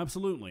 TikTok?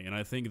 Absolutely, and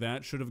I think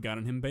that should have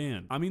gotten him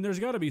banned. I mean, there's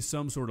got to be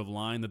some sort of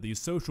line that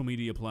these social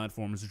media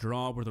platforms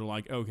draw where they're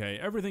like, okay,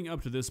 everything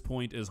up to this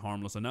point is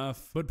harmless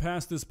enough, but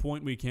past this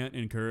point we can't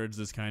encourage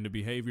this kind of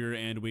behavior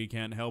and we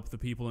can't help the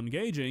people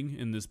engaging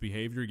in this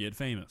behavior get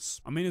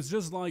famous. I mean, it's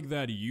just like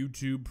that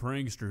YouTube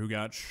prankster who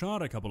got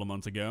shot a couple of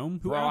months ago.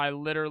 Bro, I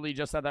literally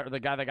just said that, the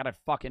guy that got a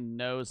fucking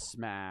nose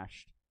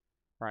smashed.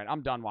 All right,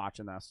 I'm done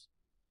watching this.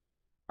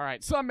 All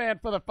right, some man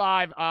for the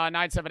 5,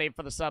 978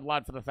 for the sub,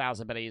 Lud for the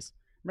 1,000 biddies.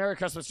 Merry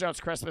Christmas, Joe's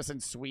Christmas in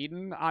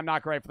Sweden. I'm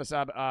not great for the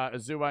sub.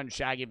 Azua and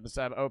Shaggy for the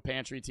sub. O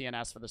Pantry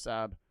TNS for the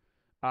sub.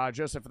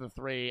 Joseph for the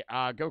 3.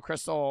 Go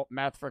Crystal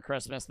Meth for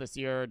Christmas this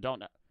year.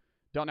 Don't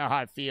know how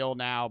I feel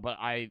now, but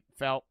I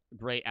felt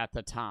great at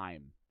the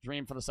time.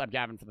 Dream for the sub,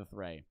 Gavin for the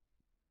 3.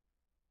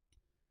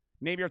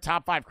 Name your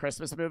top 5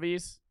 Christmas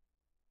movies.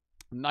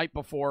 Night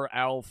Before,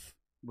 Elf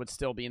would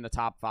still be in the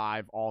top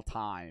 5 all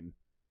time.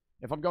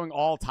 If I'm going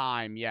all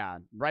time, yeah.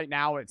 Right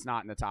now, it's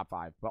not in the top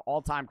 5. But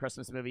all time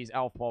Christmas movies,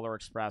 Elf, Polar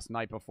Express,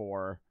 Night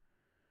Before.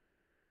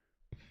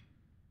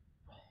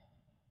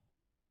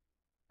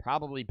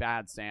 Probably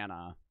Bad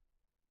Santa.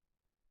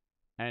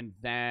 And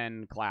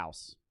then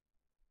Klaus.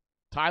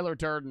 Tyler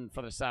Durden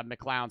for the sub,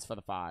 McClowns for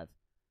the 5.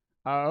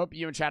 Hope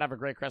you and Chad have a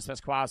great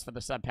Christmas. Quaz for the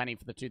sub, Penny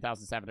for the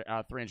 2007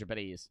 300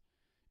 biddies.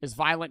 Is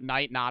Violent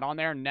Night not on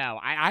there? No,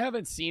 I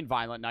haven't seen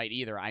Violent Night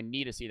either. I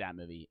need to see that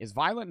movie. Is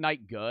Violent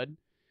Night good?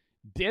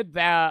 Did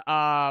that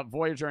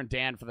Voyager and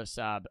Dan for the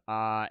sub.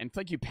 And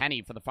thank you,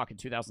 Penny, for the fucking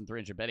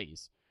 2,300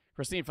 biddies.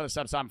 Christine for the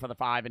sub, Sam for the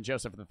 5, and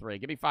Joseph for the 3.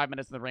 Give me 5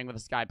 minutes in the ring with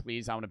this guy,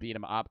 please. I want to beat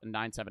him up. And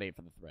 978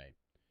 for the 3. All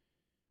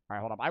right,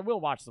 hold up. I will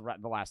watch the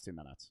last 2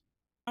 minutes.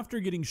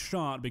 After getting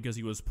shot because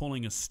he was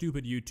pulling a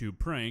stupid YouTube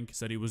prank,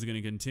 said he was going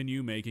to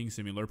continue making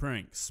similar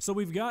pranks. So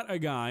we've got a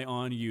guy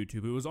on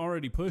YouTube who was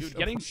already pushed. Dude,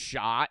 getting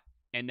shot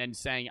and then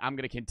saying, I'm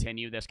going to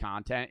continue this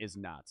content is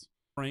nuts.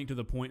 Prank to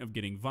the point of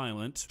getting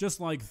violent,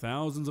 just like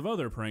thousands of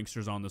other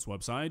pranksters on this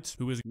website,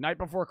 who is... Night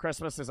Before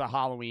Christmas is a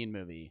Halloween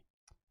movie.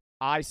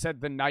 I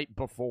said The Night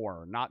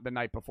Before, not The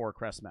Night Before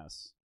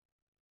Christmas.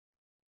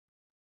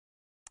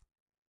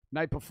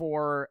 Night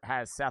Before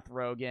has Seth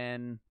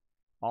Rogen,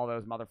 all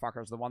those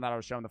motherfuckers. The one that I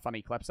was showing the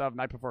funny clips of,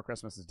 Night Before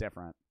Christmas, is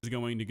different. Is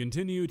going to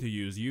continue to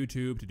use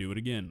YouTube to do it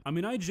again. I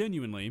mean, I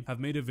genuinely have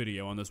made a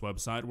video on this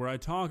website where I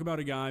talk about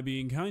a guy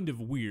being kind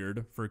of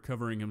weird for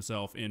covering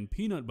himself in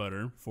peanut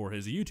butter for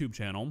his YouTube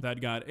channel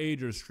that got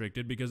age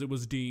restricted because it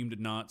was deemed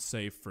not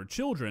safe for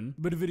children.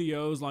 But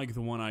videos like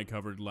the one I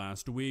covered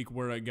last week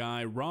where a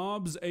guy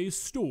robs a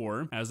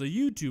store as a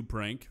YouTube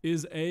prank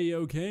is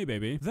a-okay,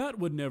 baby. That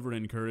would never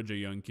encourage a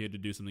young kid to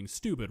do something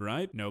stupid,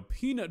 right? No,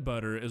 peanut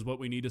butter is what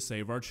we need to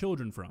save our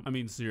children from. I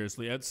mean,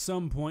 seriously, at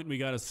some point we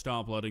gotta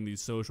stop letting these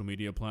social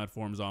media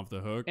platforms off the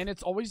hook. And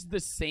it's always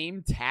the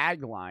same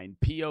tagline,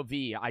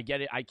 POV. I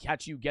get it. I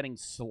catch you getting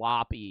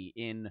sloppy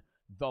in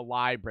the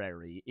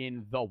library,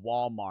 in the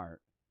Walmart.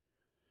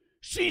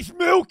 She's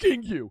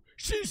milking you.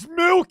 She's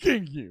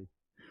milking you.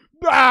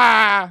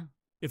 Bah!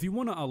 If you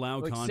want to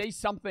allow say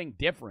something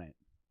different.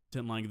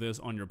 Like this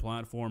on your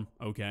platform,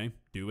 okay,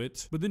 do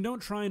it, but then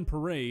don't try and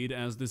parade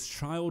as this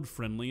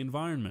child-friendly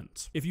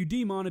environment. If you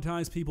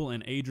demonetize people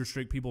and age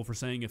restrict people for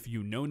saying a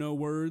few no-no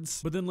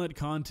words, but then let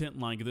content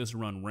like this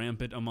run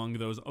rampant among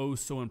those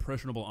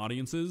oh-so-impressionable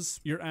audiences,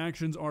 your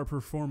actions are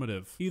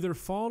performative. Either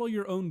follow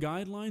your own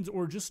guidelines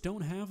or just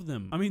don't have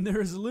them. I mean,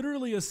 there is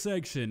literally a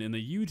section in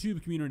the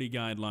YouTube community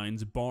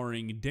guidelines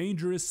barring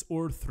dangerous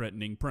or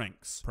threatening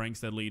pranks. Pranks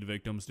that lead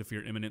victims to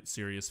fear imminent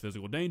serious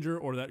physical danger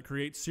or that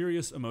create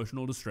serious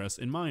emotional distress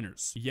in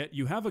minors. Yet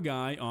you have a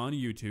guy on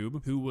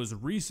YouTube who was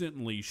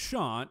recently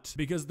shot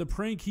because the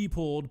prank he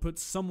pulled put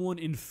someone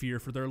in fear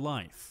for their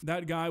life.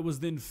 That guy was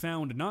then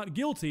found not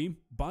guilty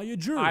by a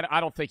jury. I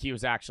don't think he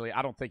was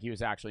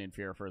actually in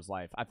fear for his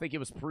life. I think it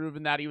was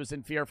proven that he was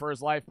in fear for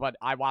his life, but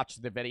I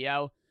watched the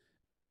video.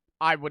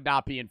 I would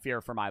not be in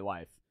fear for my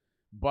life.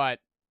 But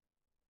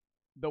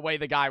the way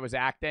the guy was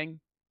acting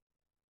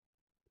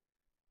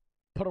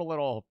put a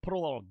little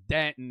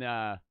dent in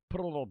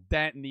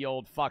the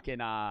old fucking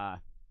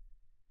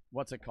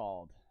what's it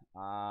called?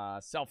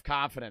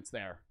 Self-confidence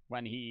there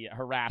when he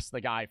harassed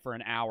the guy for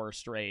an hour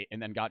straight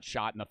and then got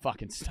shot in the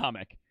fucking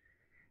stomach.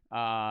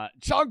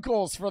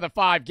 Chunkles for the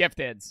 5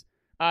 gifteds.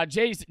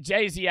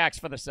 JZX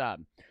for the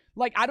sub.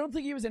 Like, I don't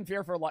think he was in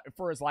fear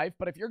for his life,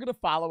 but if you're going to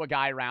follow a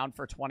guy around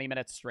for 20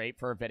 minutes straight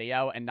for a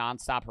video and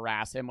nonstop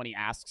harass him when he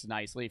asks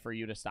nicely for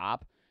you to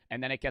stop,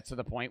 and then it gets to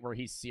the point where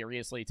he's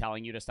seriously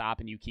telling you to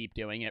stop and you keep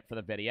doing it for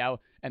the video,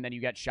 and then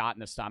you get shot in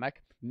the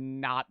stomach,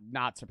 not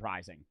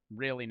surprising.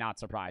 Really not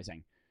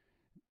surprising.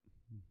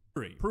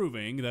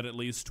 Proving that at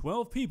least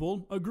 12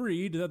 people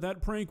agreed that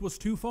that prank was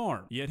too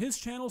far. Yet his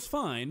channel's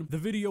fine. The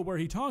video where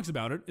he talks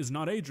about it is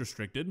not age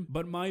restricted,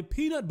 but my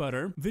peanut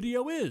butter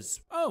video is.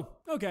 Oh,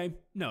 okay.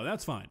 No,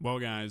 that's fine. Well,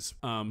 guys,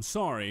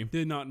 sorry.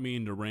 Did not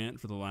mean to rant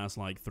for the last,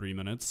 like, 3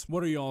 minutes.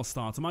 What are y'all's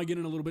thoughts? Am I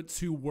getting a little bit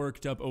too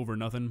worked up over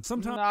nothing?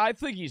 Sometimes. No, I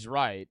think he's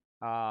right.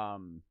 I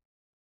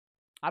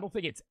don't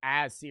think it's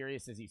as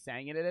serious as he's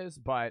saying it is,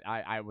 but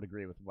I would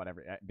agree with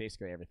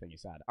basically everything he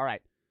said. All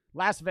right.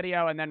 Last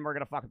video, and then we're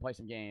going to fucking play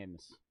some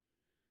games.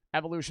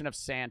 Evolution of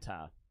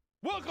Santa.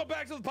 Welcome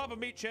back to the Papa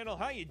Meat channel.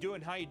 How you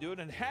doing? How you doing?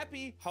 And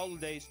happy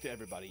holidays to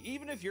everybody.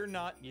 Even if you're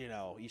not, you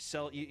know,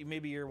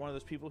 maybe you're one of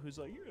those people who's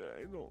like,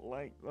 I don't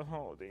like the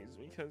holidays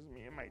because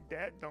me and my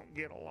dad don't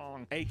get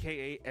along.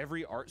 AKA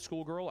every art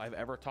school girl I've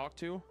ever talked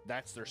to,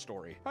 that's their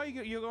story. Oh,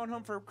 you going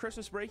home for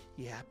Christmas break?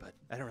 Yeah, but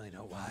I don't really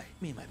know why.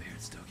 Me and my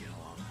parents still get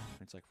along.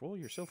 It's like, well,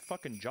 you're so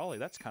fucking jolly.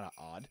 That's kind of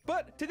odd.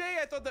 But today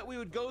I thought that we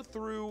would go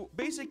through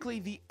basically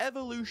the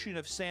evolution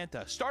of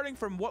Santa, starting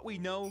from what we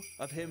know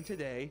of him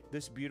today,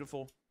 this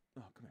beautiful...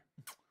 Oh, come here.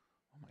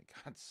 Oh, my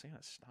God,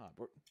 Santa, stop.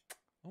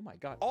 Oh, my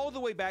God. All the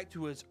way back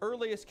to his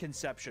earliest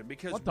conception,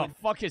 because... What the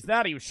fuck is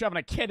that? He was shoving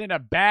a kid in a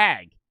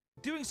bag.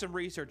 Doing some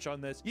research on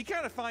this, you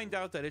kind of find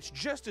out that it's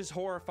just as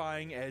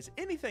horrifying as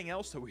anything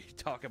else that we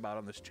talk about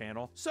on this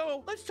channel.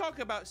 So let's talk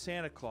about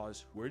Santa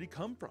Claus. Where'd he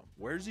come from?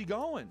 Where's he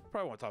going?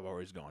 Probably want to talk about where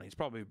he's going. He's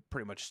probably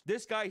pretty much,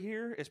 this guy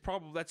here is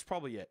that's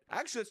probably it.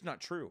 Actually, that's not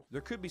true.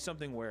 There could be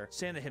something where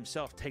Santa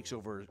himself takes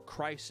over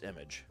Christ's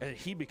image and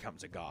he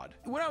becomes a god.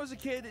 When I was a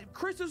kid,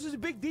 Christmas was a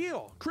big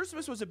deal.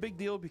 Christmas was a big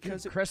deal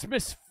because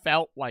Christmas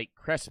felt like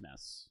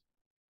Christmas.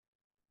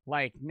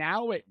 Like,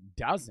 now it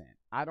doesn't.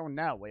 I don't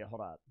know. Wait,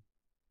 hold up.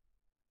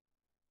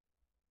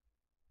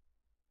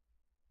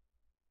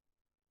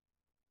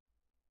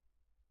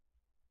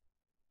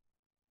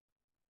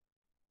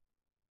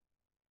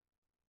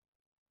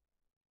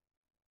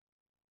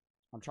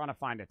 I'm trying to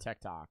find a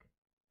TikTok.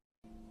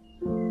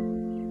 To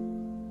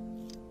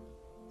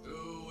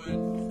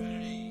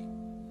infinity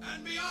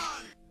and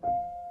beyond.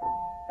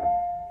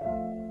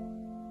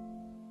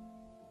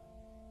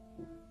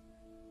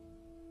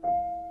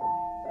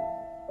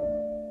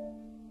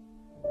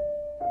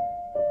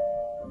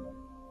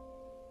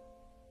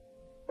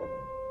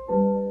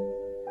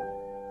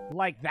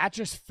 Like, it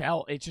just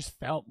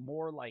felt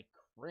more like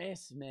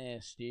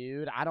Christmas,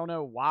 dude. I don't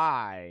know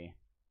why.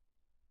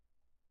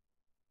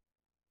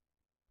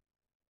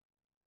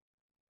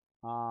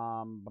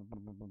 Hold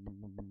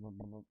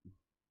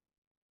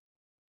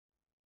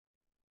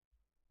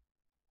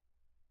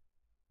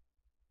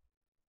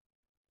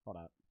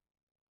up.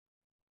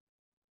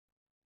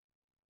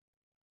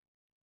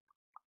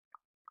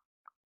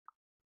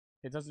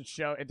 It doesn't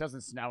snow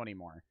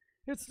anymore.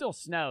 It still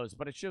snows,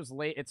 but it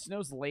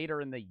snows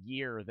later in the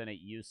year than it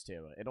used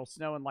to. It'll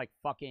snow in like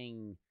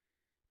fucking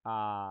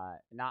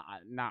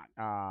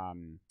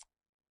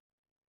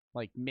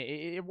like,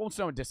 it won't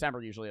snow in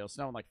December usually. It'll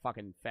snow in, like,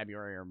 fucking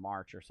February or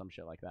March or some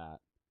shit like that.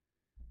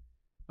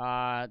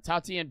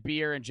 Tati and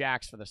Beer and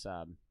Jax for the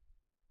sub.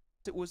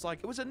 It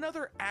was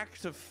another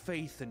act of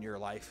faith in your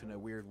life in a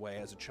weird way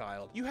as a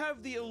child. You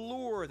have the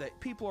allure that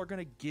people are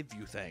going to give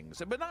you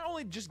things, but not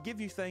only just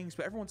give you things,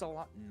 but everyone's a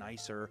lot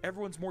nicer.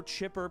 Everyone's more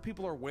chipper.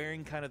 People are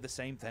wearing kind of the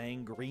same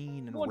thing,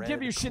 green and red.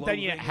 Give you shit clothing.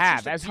 that you didn't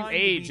have. As you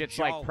age, it's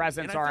jolly. like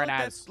presents aren't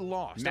as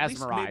lost.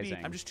 mesmerizing.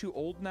 Maybe I'm just too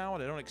old now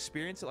and I don't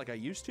experience it like I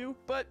used to,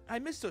 but I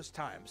miss those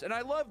times. And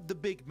I love the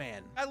big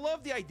man. I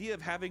love the idea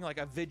of having like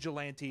a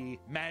vigilante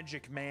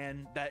magic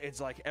man that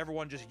it's like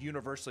everyone just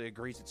universally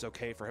agrees it's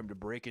okay for him to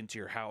break into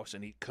your house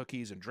and eat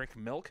cookies and drink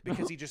milk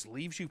because he just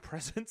leaves you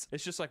presents.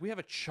 It's just like, we have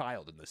a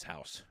child in this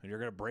house and you're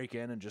gonna break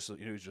in and just,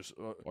 you know, he's just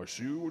I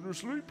see you when you're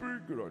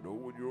sleeping and I know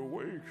when you're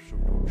awake, so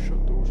don't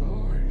shut those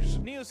eyes.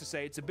 Needless to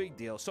say, it's a big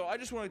deal. So I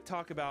just want to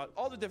talk about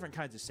all the different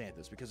kinds of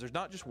Santas because there's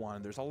not just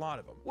one, there's a lot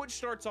of them, which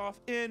starts off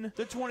in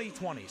the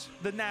 2020s,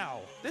 the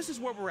now. This is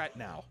where we're at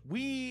now.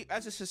 We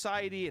as a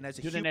society and as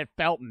a and it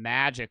felt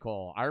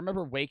magical. I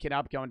remember waking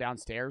up, going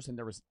downstairs, and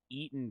there was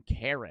eaten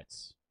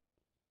carrots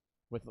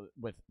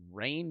with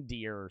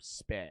reindeer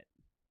spit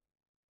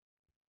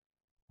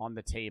on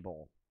the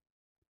table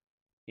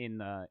in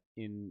the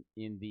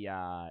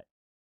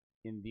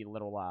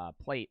little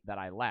plate that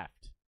I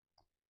left.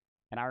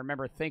 And I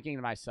remember thinking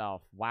to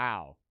myself,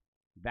 wow,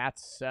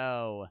 that's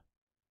so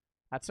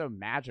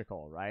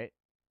magical, right?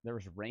 There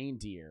was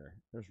reindeer.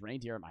 There's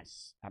reindeer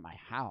at my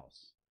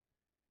house.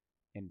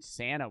 And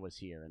Santa was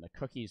here and the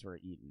cookies were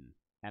eaten.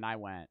 And I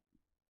went,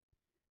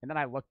 and then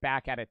I look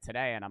back at it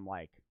today and I'm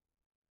like,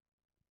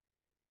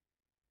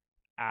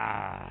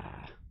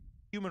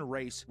 human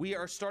race, we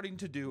are starting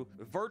to do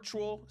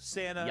virtual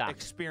Santa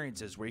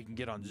experiences where you can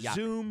get on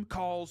Zoom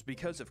calls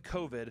because of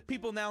COVID.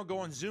 People now go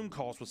on Zoom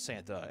calls with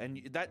Santa,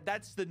 and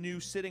that's the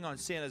new sitting on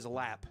Santa's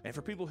lap. And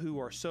for people who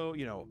are so,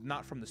 you know,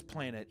 not from this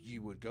planet,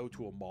 you would go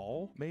to a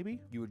mall, maybe?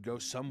 You would go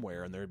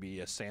somewhere and there'd be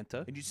a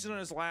Santa, and you'd sit on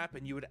his lap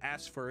and you would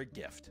ask for a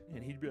gift.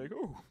 And he'd be like,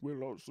 oh,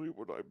 well, I'll see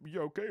what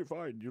yeah, okay,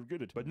 fine, you'll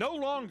get it. But no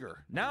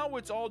longer. Now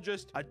it's all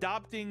just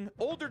adopting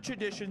older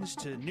traditions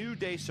to new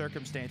day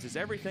circumstances.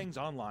 Everything's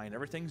online,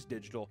 everything's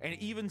digital. And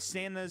even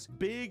Santa's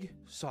big,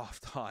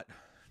 soft, hot,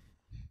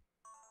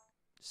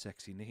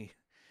 sexy knee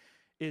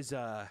is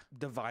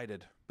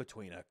divided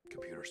between a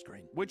computer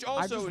screen. Which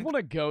also, I just want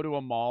to go to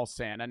a mall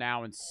Santa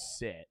now and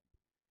sit.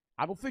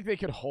 I don't think they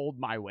could hold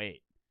my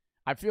weight.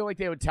 I feel like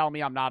they would tell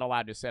me I'm not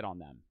allowed to sit on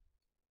them.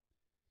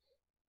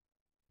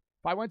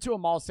 If I went to a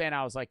mall Santa,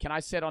 I was like, can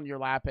I sit on your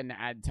lap and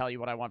tell you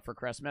what I want for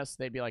Christmas?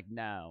 They'd be like,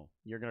 no,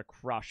 you're going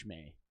to crush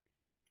me.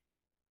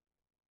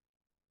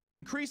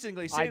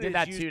 Increasingly, Santa I did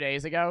that 2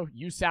 days ago.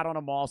 You sat on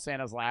a mall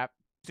Santa's lap.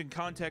 In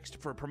context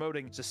for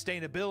promoting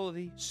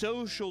sustainability,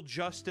 social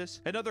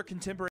justice, and other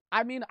contemporary...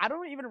 I mean, I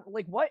don't even...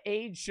 Like, what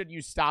age should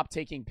you stop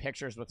taking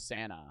pictures with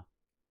Santa?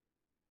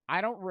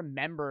 I don't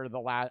remember the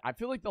last... I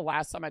feel like the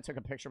last time I took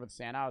a picture with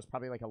Santa, I was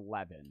probably like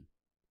 11.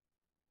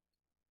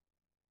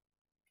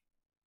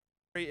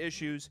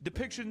 Issues,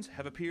 depictions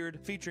have appeared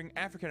featuring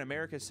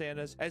African-American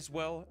Santas as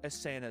well as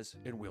Santas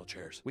in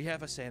wheelchairs. We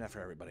have a Santa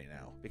for everybody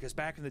now, because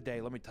back in the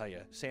day, let me tell you,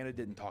 Santa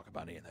didn't talk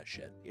about any of that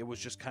shit. It was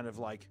just kind of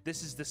like,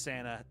 this is the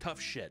Santa,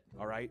 tough shit,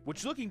 all right?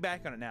 Which, looking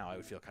back on it now,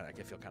 I feel kind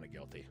of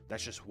guilty.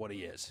 That's just what he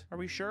is. Are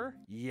we sure?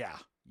 Yeah.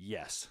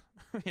 Yes.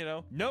 You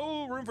know,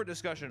 no room for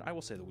discussion. I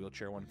will say the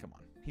wheelchair one. Come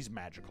on, he's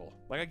magical.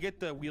 Like, I get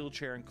the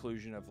wheelchair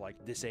inclusion of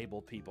like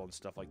disabled people and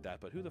stuff like that,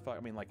 but who the fuck? I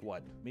mean, like,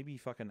 what? Maybe he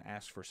fucking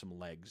asked for some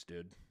legs,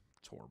 dude.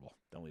 It's horrible.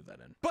 Don't leave that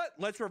in. But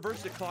let's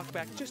reverse the clock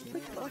back just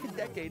like a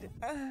decade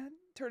and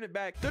turn it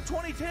back. The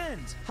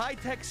 2010s.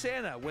 High-tech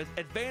Santa with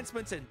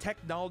advancements in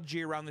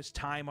technology around this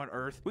time on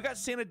Earth. We got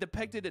Santa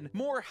depicted in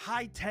more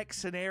high-tech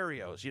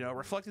scenarios, you know,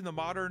 reflecting the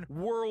modern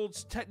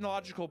world's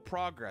technological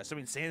progress. I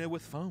mean, Santa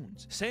with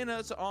phones.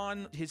 Santa's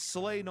on his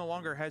sleigh no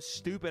longer has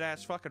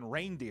stupid-ass fucking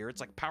reindeer. It's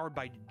like powered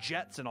by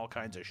jets and all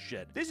kinds of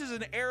shit. This is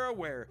an era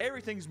where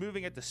everything's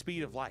moving at the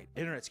speed of light.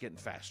 Internet's getting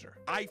faster.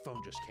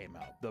 iPhone just came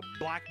out. The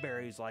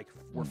Blackberries, like,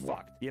 were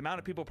fucked. The amount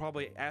of people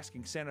probably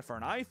asking Santa for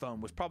an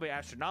iPhone was probably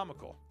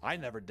astronomical. I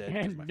never did.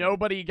 And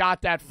nobody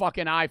got that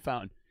fucking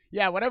iPhone.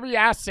 Yeah, whatever you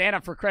asked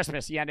Santa for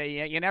Christmas, you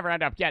never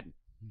end up getting.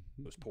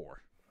 It was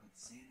poor.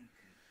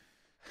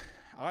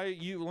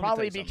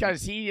 Probably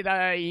because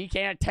he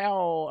can't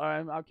tell.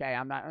 Okay,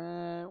 I'm not.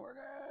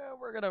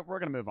 We're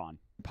gonna move on.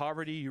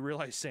 Poverty, you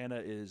realize Santa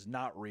is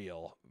not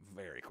real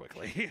very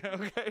quickly.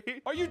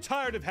 Okay. Are you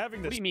tired of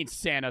having this? What do you mean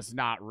Santa's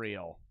not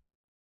real?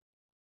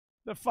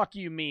 The fuck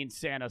you mean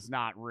Santa's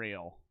not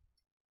real?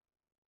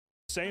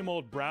 Same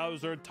old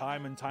browser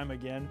time and time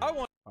again.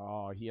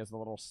 Oh, he has the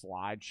little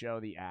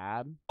slideshow, the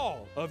ad.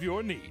 All of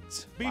your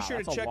needs. Be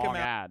sure to check him out.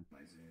 Ad.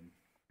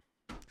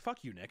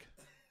 Fuck you, Nick.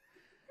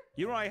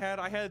 You know what I had?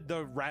 I had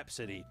the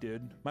Rhapsody,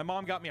 dude. My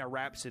mom got me a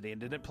Rhapsody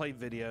and didn't play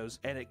videos,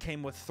 and it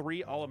came with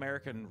 3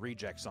 All-American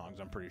Reject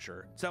songs, I'm pretty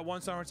sure. It's that one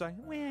song where it's like,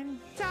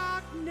 when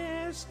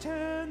darkness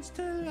turns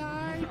to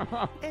light,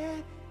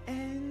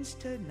 ends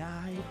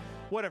tonight.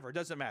 Whatever, it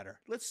doesn't matter.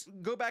 Let's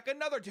go back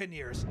another 10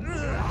 years.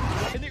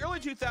 In the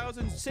early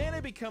 2000s,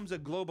 Santa becomes a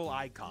global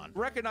icon,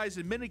 recognized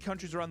in many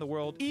countries around the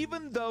world,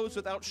 even those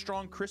without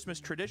strong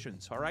Christmas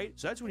traditions, all right?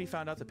 So that's when he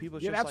found out that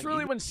people Yeah, just that's like,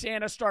 really when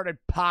Santa started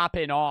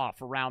popping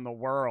off around the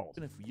world.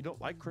 And if you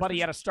don't like Christmas, But he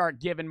had to start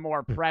giving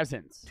more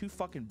presents. Too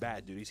fucking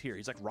bad, dude. He's here.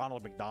 He's like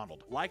Ronald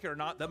McDonald. Like it or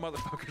not, that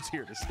motherfucker's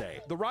here to stay.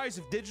 The rise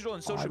of digital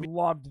and social media.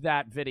 I loved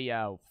that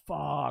video.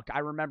 Fuck, I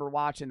remember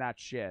watching that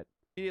shit.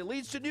 It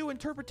leads to new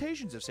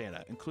interpretations of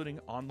Santa, including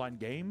online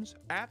games,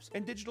 apps,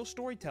 and digital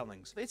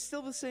storytellings. It's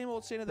still the same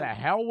old Santa. The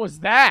hell was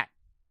that?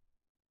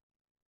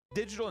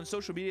 Digital and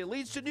social media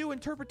leads to new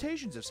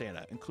interpretations of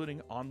Santa,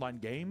 including online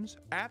games,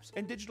 apps,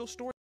 and digital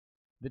story.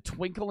 The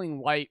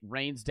twinkling light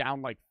rains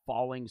down like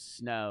falling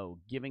snow,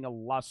 giving a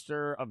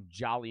luster of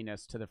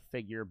jolliness to the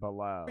figure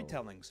below.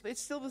 Storytellings. It's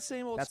still the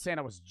same old. That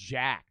Santa was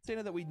jacked.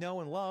 Santa that we know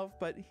and love,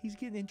 but he's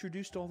getting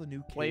introduced to all the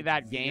new kids. Play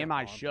that game,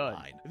 I should.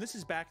 And this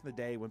is back in the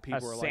day when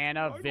people were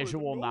Santa like,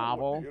 visual know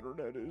novel. What the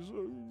internet is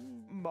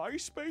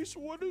MySpace.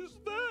 What is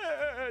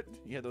that?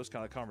 You had those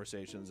kind of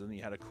conversations, and then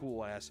you had a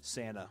cool ass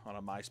Santa on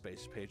a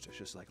MySpace page that's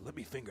just like, let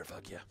me finger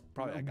fuck you.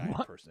 Probably that guy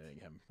impersonating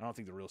him. I don't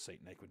think the real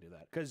Saint Nick would do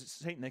that because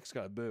Saint Nick's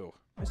got a boo.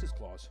 Mrs.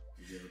 Claus.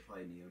 Did you ever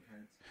play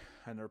Neopets?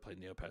 I never played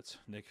Neopets.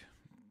 Nick,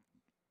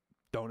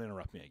 don't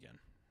interrupt me again,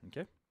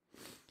 okay?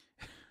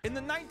 In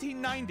the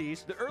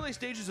 1990s, the early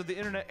stages of the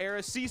internet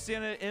era see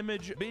Santa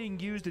image being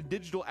used in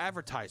digital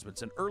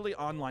advertisements and early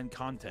online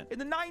content. In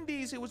the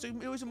 90s, it was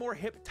a more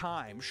hip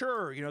time.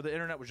 Sure, you know, the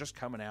internet was just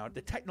coming out.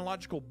 The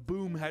technological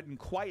boom hadn't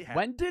quite happened.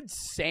 When did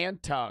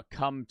Santa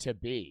come to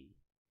be?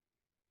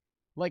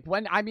 Like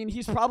when, I mean,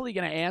 he's probably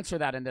going to answer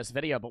that in this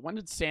video, but when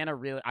did Santa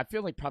really, I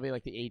feel like probably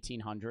like the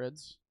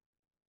 1800s.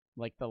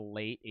 Like the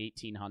late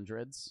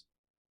 1800s.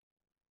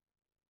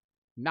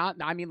 Not,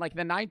 I mean, like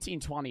the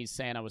 1920s,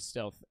 Santa was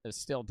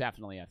still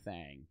definitely a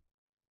thing.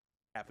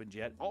 Happened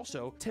yet.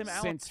 Also, Tim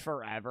Allen. Since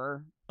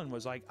forever.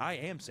 Was like, I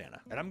am Santa,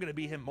 and I'm going to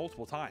be him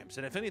multiple times.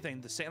 And if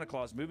anything, the Santa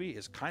Claus movie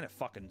is kind of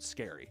fucking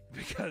scary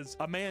because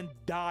a man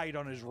died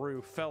on his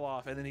roof, fell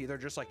off, and then they're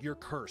just like, you're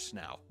cursed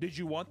now. Did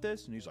you want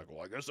this? And he's like,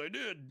 well, I guess I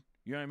did.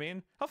 You know what I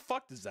mean? How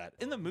fucked is that?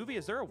 In the movie,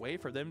 is there a way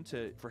for him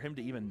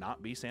to even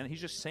not be Santa?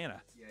 He's just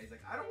Santa. Yeah, he's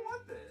like, I don't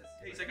want this.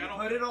 He's like, you I don't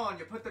put it on.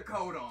 You put the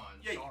coat on.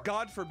 Yeah, Sorry.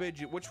 God forbid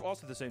you. Which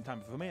also at the same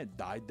time, if a man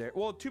died there,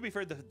 well, to be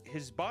fair,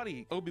 his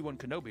body, Obi-Wan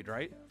Kenobi'd,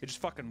 right? It just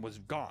fucking was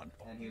gone.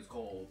 And he was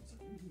cold.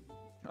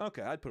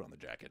 Okay, I'd put on the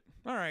jacket.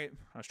 All right,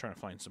 I was trying to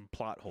find some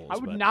plot holes. I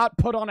would not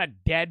put on a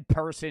dead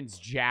person's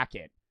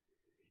jacket.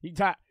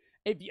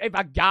 If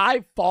a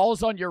guy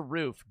falls on your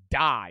roof,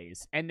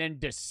 dies, and then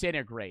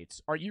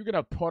disintegrates, are you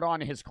gonna put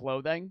on his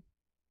clothing?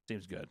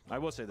 Seems good. I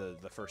will say the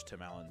first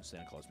Tim Allen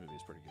Santa Claus movie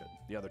is pretty good.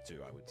 The other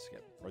two I would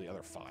skip, or the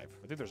other 5.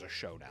 I think there's a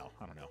show now.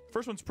 I don't know.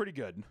 First one's pretty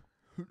good.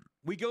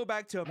 We go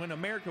back to when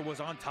America was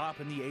on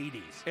top in the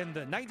 80s. In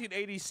the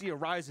 1980s, see a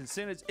rise in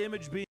Santa's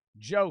image being...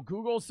 Joe,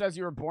 Google says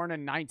you were born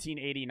in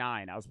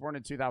 1989. I was born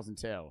in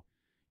 2002.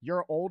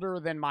 You're older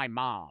than my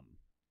mom.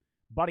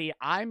 Buddy,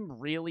 I'm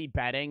really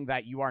betting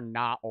that you are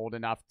not old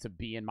enough to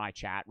be in my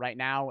chat right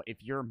now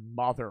if your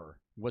mother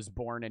was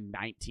born in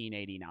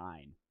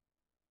 1989.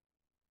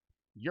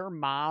 Your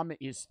mom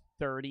is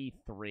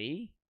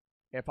 33,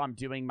 if I'm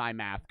doing my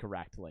math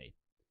correctly.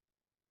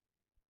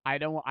 I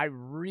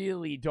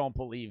really don't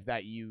believe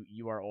that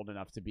you are old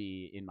enough to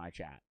be in my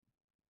chat.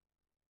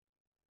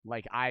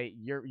 Like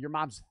your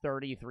mom's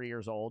 33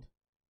 years old.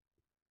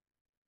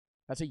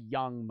 That's a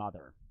young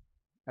mother.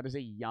 That is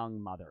a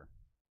young mother.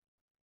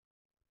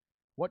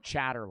 What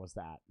chatter was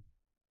that?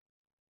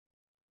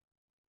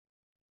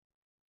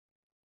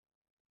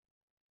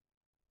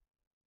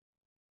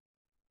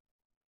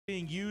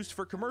 Being used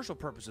for commercial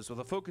purposes with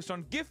a focus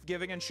on gift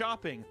giving and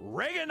shopping.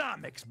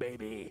 Reaganomics,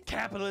 baby.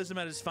 Capitalism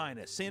at its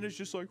finest. Santa's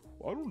just like,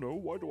 I don't know.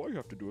 Why do I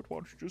have to do it? Why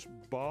don't you just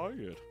buy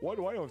it? Why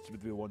do I have to be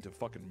the one to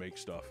fucking make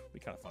stuff? It'd be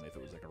kind of funny if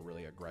it was like a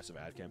really aggressive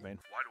ad campaign.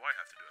 Why do I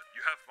have to do it?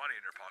 You have money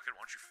in your pocket.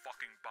 Why don't you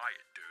fucking buy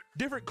it, dude?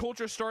 Different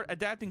cultures start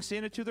adapting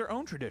Santa to their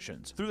own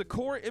traditions. Through the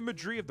core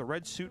imagery of the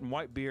red suit and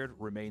white beard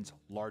remains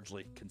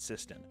largely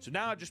consistent. So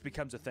now it just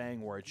becomes a thing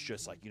where it's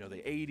just like, you know,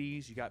 the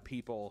 80s, you got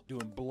people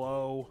doing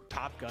blow.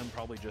 Top Gun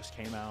probably just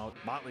came out.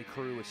 Motley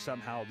Crue is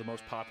somehow the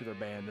most popular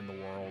band in the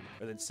world.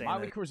 And then Santa...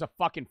 Motley Crue is a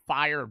fucking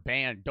fire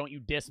band. Don't you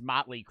diss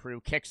Motley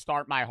Crue.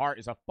 Kickstart My Heart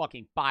is a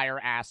fucking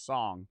fire-ass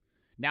song.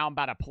 Now I'm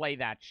about to play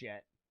that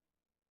shit.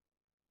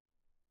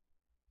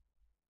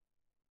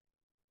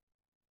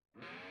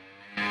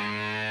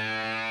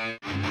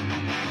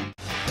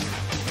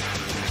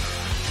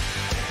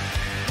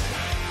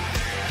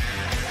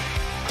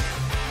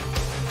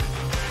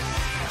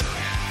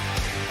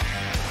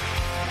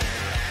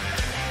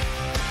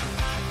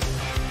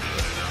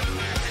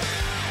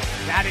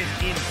 That is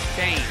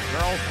insane.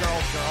 Girls,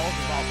 Girls, Girls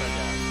is also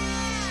good.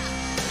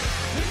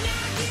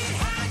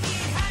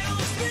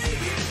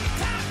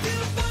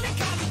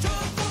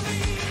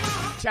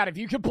 Chad, if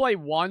you could play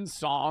one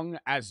song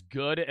as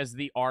good as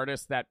the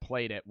artist that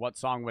played it, what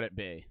song would it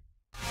be?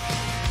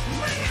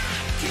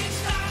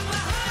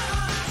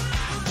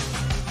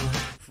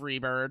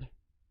 Freebird.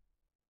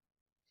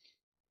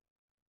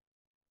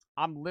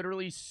 I'm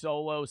literally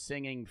solo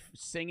singing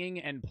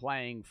and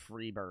playing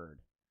Freebird.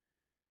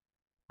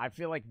 I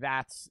feel like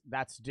that's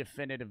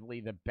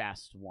definitively the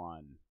best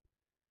one.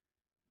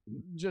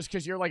 Just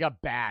because you're like a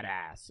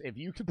badass. If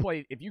you could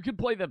play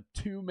the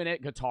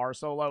 2-minute guitar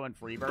solo in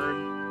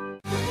Freebird.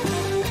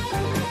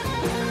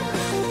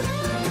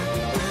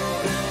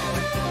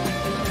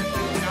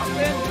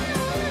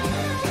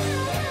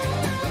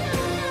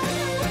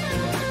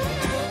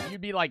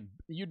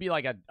 You'd be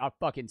like a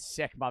fucking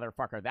sick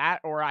motherfucker. That,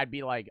 or I'd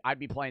be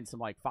playing some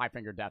like Five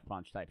Finger Death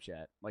Punch type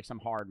shit. Like some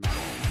hard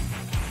metal.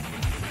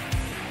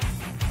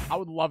 I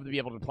would love to be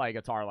able to play a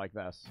guitar like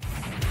this.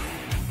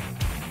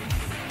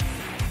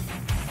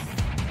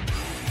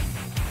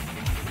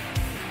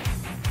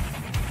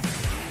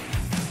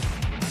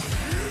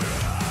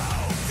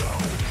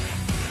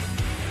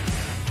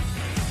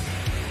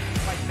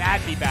 Like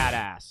that'd be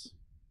badass.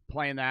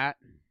 Playing that.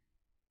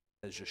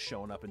 Is just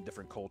showing up in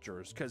different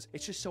cultures because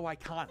it's just so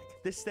iconic.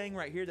 This thing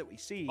right here that we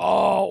see.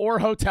 Oh, or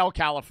Hotel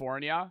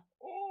California.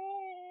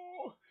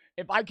 Oh,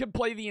 if I could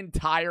play the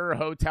entire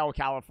Hotel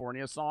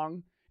California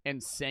song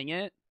and sing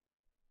it.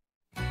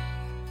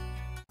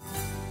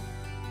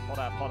 Hold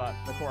up,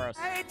 the chorus.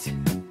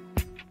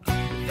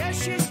 There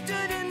she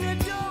stood in the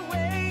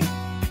doorway.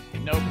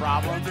 No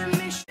problem.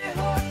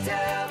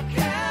 Hotel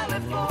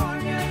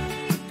California.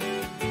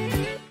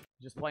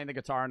 Just playing the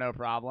guitar, no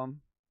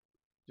problem.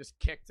 Just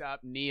kicked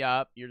up, knee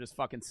up. You're just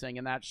fucking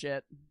singing that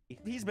shit.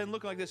 He's been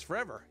looking like this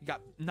forever. He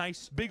got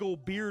nice big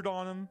old beard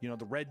on him. You know,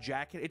 the red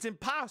jacket. It's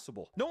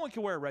impossible. No one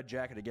can wear a red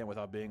jacket again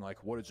without being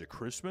like, what is it,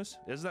 Christmas?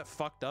 Isn't that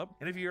fucked up?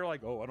 And if you're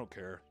like, oh, I don't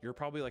care, you're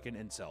probably like an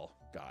incel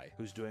guy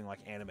who's doing like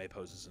anime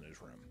poses in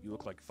his room. You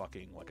look like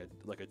fucking like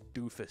a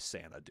doofus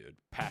Santa, dude.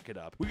 Pack it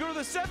up. We go to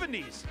the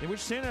 70s, in which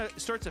Santa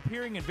starts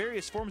appearing in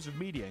various forms of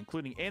media,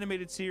 including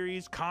animated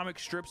series, comic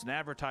strips, and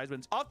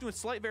advertisements, often with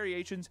slight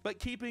variations, but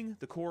keeping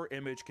the core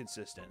image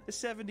consistent. The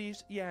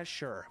 70s, yeah,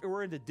 sure.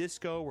 We're into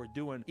disco. We're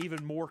doing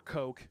even more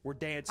coke. We're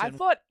dancing. I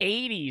thought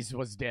 80s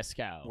was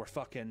disco. We're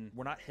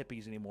not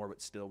hippies anymore, but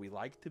still we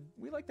like to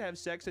have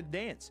sex and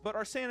dance. But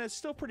our Santa is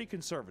still pretty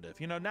conservative.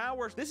 You know, now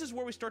this is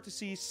where we start to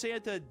see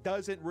Santa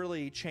doesn't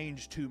really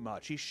change too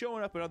much. He's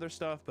showing up in other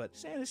stuff, but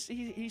Santa's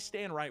he's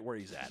staying right where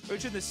he's at.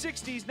 Which in the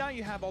 60s, now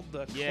you have all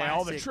the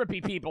all the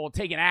trippy people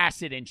taking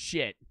acid and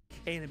shit.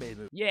 Anime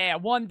movie. Yeah,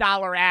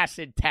 $1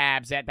 acid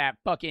tabs at that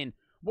fucking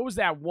what was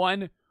that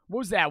one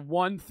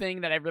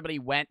thing that everybody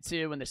went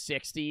to in the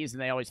 60s,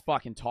 and they always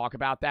fucking talk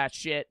about that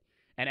shit,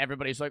 and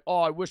everybody's like, oh,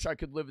 I wish I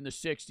could live in the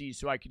 60s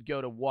so I could go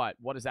to what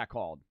is that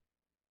called?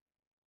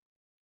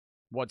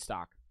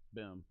 Woodstock.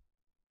 Boom.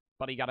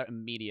 But he got it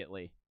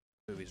immediately.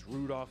 Movies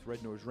Rudolph,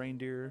 Red-Nosed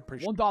Reindeer.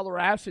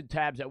 $1 acid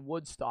tabs at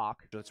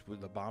Woodstock. That's where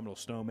the Abominable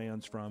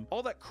Snowman's from.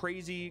 All that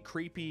crazy,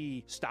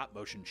 creepy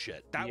stop-motion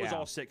shit. That was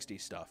all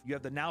 60s stuff. You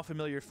have the now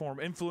familiar form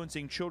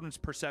influencing children's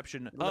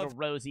perception little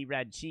rosy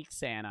red cheek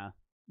Santa.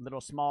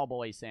 Little small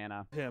boy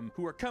Santa. Him,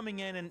 who are coming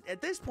in, and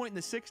at this point in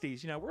the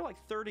 60s, you know, we're like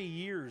 30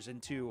 years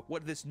into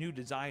what this new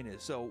design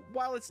is. So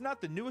while it's not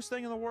the newest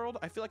thing in the world,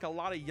 I feel like a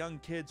lot of young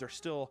kids are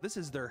still, this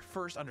is their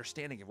first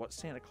understanding of what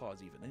Santa Claus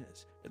even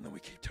is. And then we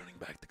keep turning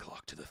back the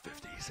clock to the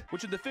 50s.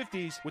 Which in the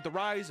 50s, with the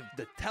rise of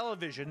the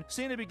television,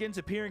 Santa begins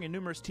appearing in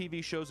numerous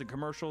TV shows and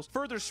commercials,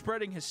 further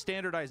spreading his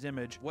standardized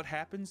image. What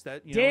happens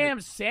that, you know... Damn,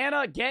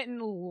 Santa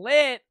getting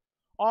lit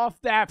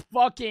off that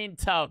fucking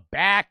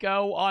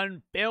tobacco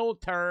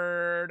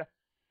unfiltered.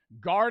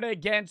 Guard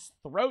against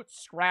throat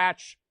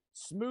scratch.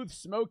 Smooth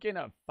smoking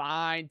of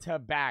fine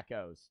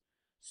tobaccos.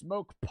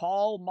 Smoke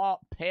Pall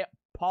Mall,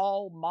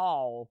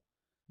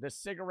 the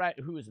cigarette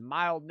whose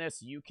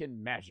mildness you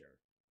can measure.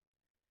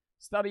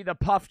 Study the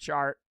puff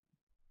chart.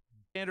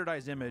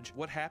 Standardized image.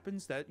 What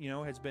happens that, you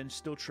know, has been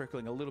still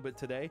trickling a little bit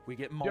today. We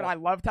get more. Dude, I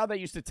loved how they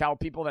used to tell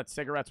people that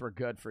cigarettes were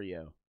good for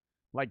you.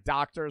 Like,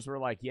 doctors were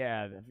like,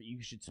 yeah,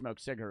 you should smoke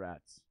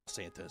cigarettes.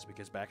 Santas,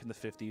 because back in the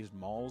 50s,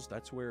 malls,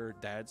 that's where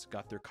dads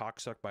got their cock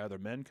sucked by other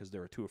men because they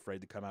were too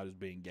afraid to come out as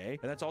being gay.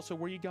 And that's also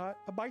where you got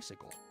a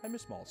bicycle. I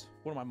miss malls.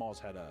 One of my malls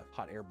had a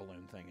hot air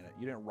balloon thing in it.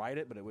 You didn't ride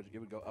it, but it would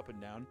go up and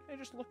down. It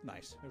just looked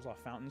nice. There's a lot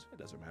of fountains. It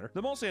doesn't matter.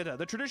 The mall Santa.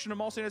 The tradition of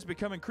mall Santa has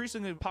become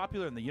increasingly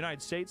popular in the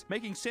United States,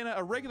 making Santa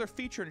a regular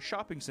feature in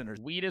shopping centers.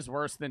 Weed is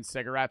worse than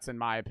cigarettes, in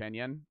my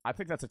opinion. I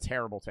think that's a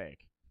terrible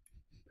take.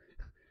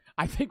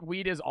 I think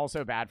weed is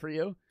also bad for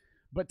you.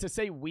 But to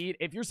say weed,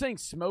 if you're saying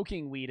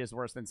smoking weed is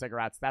worse than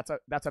cigarettes, that's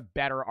a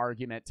better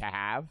argument to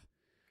have.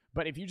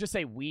 But if you just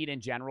say weed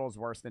in general is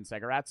worse than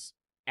cigarettes,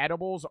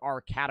 edibles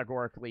are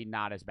categorically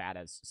not as bad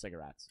as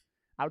cigarettes.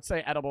 I would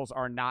say edibles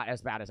are not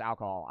as bad as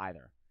alcohol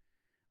either.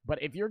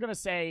 But if you're going to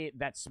say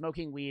that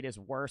smoking weed is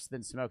worse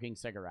than smoking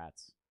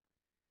cigarettes,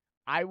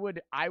 I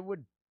would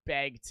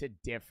beg to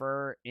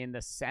differ in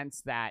the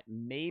sense that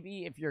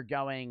maybe if you're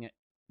going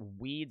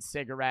weed,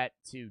 cigarette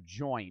to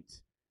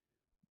joint,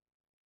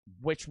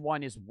 which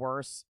one is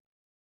worse?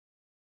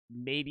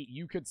 Maybe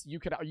you could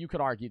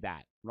argue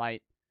that,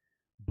 right?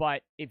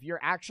 But if you're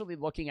actually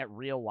looking at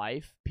real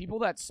life, people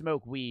that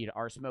smoke weed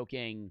are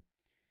smoking.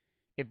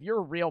 if you're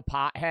a real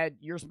pothead,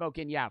 you're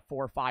smoking, 4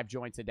 or 5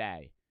 joints a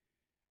day.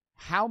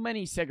 How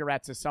many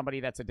cigarettes is somebody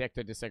that's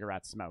addicted to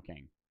cigarettes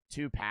smoking?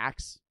 2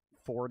 packs,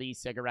 40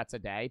 cigarettes a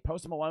day.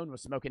 Post Malone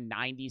was smoking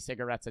 90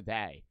 cigarettes a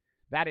day.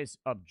 That is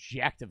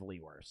objectively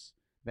worse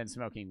than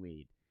smoking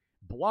weed.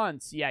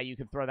 Blunts, you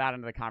could throw that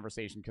into the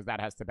conversation because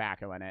that has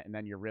tobacco in it, and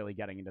then you're really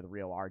getting into the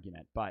real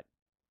argument. But,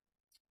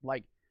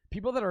 like,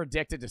 people that are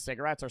addicted to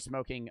cigarettes are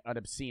smoking an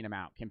obscene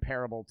amount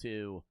comparable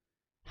to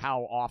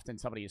how often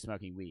somebody is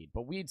smoking weed.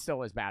 But weed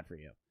still is bad for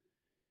you.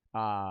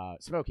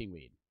 Smoking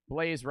weed.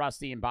 Blaze,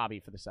 Rusty, and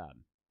Bobby for the sub.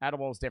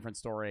 Edibles, different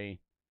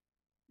story.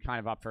 Kind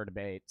of up for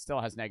debate.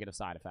 Still has negative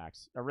side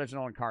effects.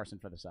 Original and Carson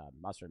for the sub.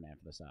 Mustard Man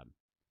for the sub.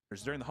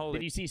 During the holiday.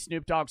 Did you see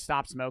Snoop Dogg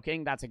stop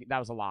smoking? That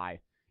was a lie.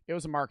 It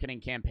was a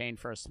marketing campaign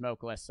for a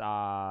smokeless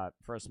fire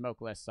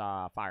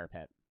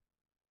pit.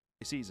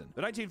 Season.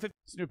 The 1950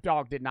 Snoop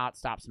Dogg did not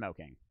stop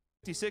smoking.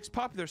 56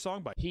 popular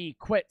song by he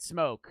quit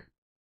smoke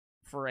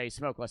for a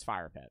smokeless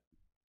fire pit.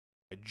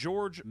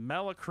 George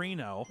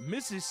Malacrino,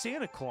 Mrs.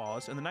 Santa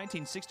Claus, in the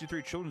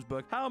 1963 children's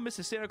book, How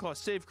Mrs. Santa Claus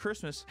Saved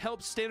Christmas,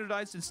 helped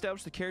standardize and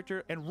establish the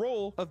character and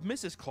role of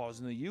Mrs. Claus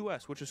in the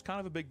U.S., which is kind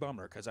of a big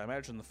bummer, because I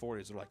imagine in the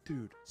 40s, they're like,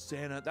 dude,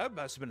 Santa, that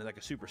must have been like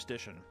a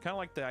superstition. Kind of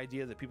like the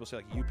idea that people say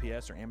like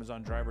UPS or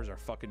Amazon drivers are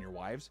fucking your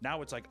wives.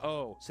 Now it's like,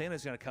 oh,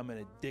 Santa's gonna come in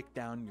and dick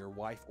down your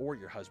wife or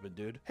your husband,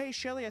 dude. Hey,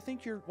 Shelly, I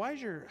think why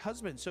is your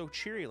husband so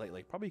cheery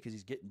lately? Probably because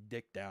he's getting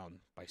dicked down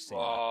by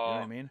Santa. You know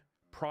what I mean?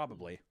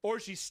 Probably. Or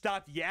she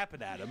stopped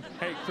yapping at him.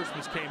 Hey,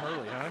 Christmas came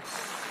early, huh?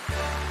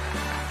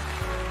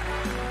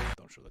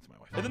 Don't show that to my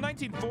wife. In the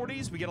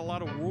 1940s, we get a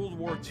lot of World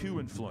War II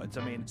influence.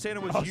 I mean,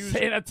 Santa was used...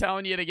 Santa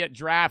telling you to get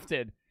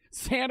drafted.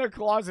 Santa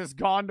Claus has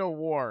gone to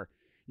war.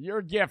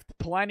 Your gift,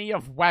 plenty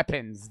of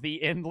weapons. The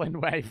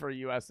inland way for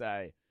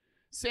USA.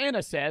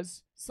 Santa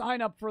says, sign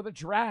up for the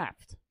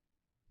draft.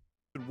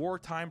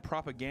 Wartime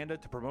propaganda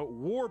to promote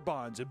war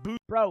bonds and boost.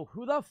 Bro,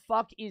 who the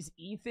fuck is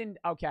Ethan?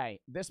 Okay,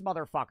 this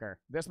motherfucker.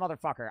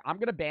 I'm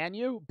gonna ban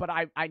you, but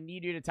I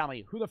need you to tell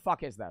me who the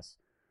fuck is this.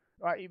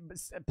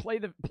 Play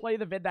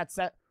the vid that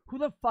set. Who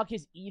the fuck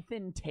is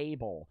Ethan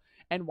Table?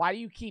 And why do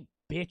you keep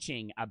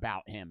bitching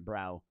about him,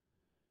 bro?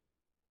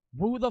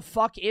 Who the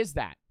fuck is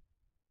that?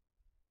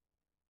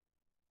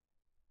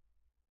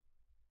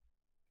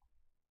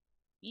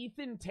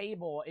 Ethan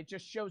Table, it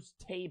just shows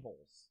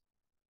tables.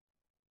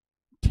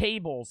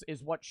 Tables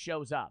is what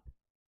shows up.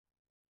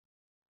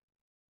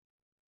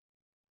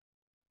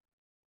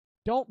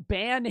 Don't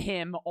ban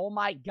him. Oh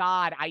my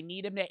god, I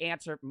need him to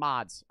answer.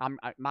 Mods,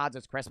 Mods,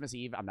 it's Christmas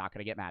Eve. I'm not going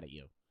to get mad at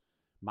you.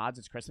 Mods,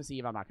 it's Christmas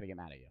Eve. I'm not going to get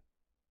mad at you.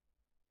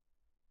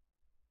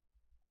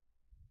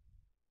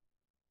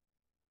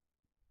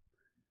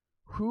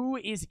 Who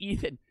is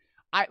Ethan?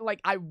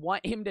 I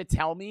want him to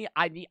tell me.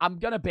 I'm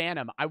going to ban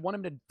him. I want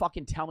him to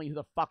fucking tell me who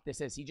the fuck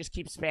this is. He just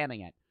keeps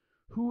spamming it.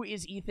 Who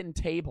is Ethan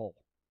Table?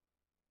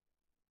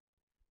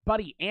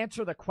 Buddy,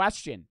 answer the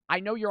question. I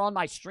know you're on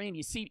my stream.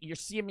 You're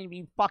seeing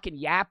me fucking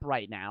yap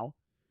right now.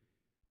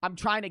 I'm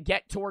trying to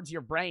get towards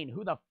your brain.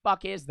 Who the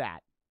fuck is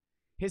that?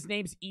 His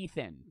name's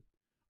Ethan.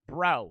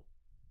 Bro.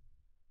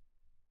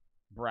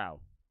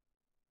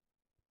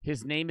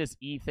 His name is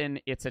Ethan.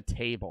 It's a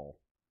table.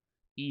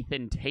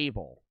 Ethan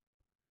Table.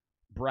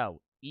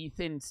 Bro.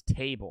 Ethan's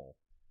Table.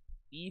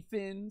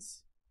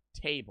 Ethan's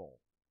Table.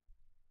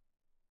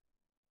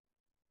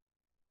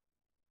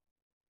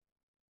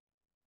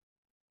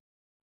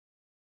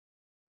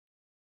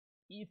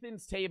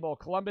 Ethan's Table,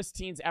 Columbus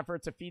teens'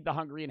 effort to feed the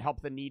hungry and help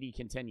the needy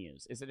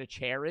continues. Is it a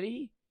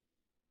charity?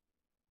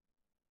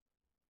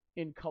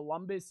 In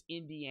Columbus,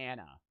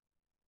 Indiana.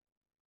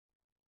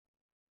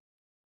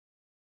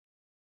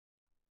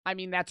 I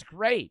mean, that's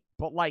great,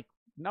 but like,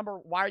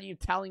 why are you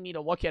telling me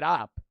to look it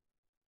up?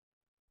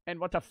 And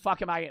what the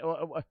fuck am I,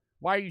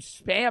 why are you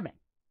spamming?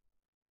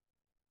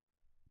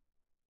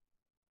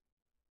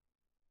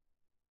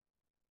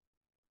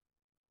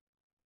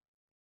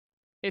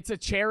 It's a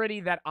charity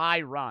that I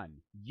run.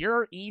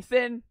 You're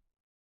Ethan?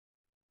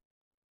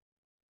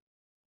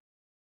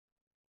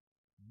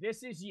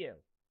 This is you.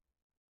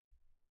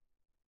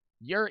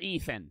 You're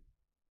Ethan.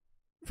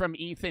 From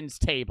Ethan's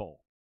Table.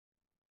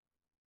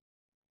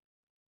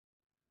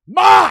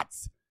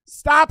 Mods!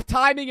 Stop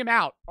timing him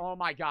out. Oh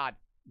my god.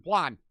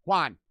 Juan.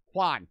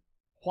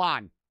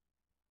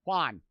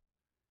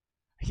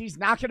 He's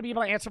not going to be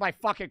able to answer my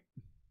fucking...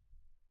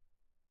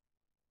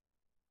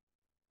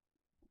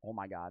 Oh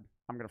my god.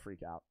 I'm going to freak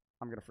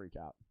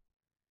out.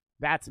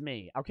 That's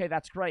me. Okay,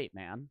 that's great,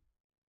 man.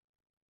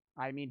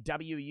 I mean,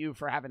 W you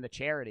for having the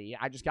charity.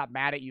 I just got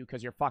mad at you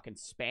because you're fucking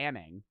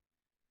spamming.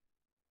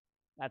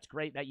 That's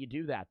great that you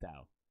do that,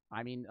 though.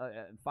 I mean,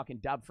 fucking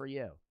dub for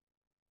you.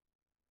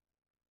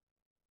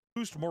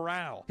 Boost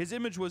morale. His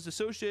image was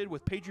associated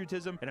with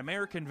patriotism and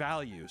American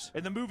values.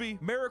 In the movie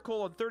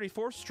Miracle on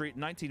 34th Street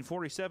in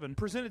 1947,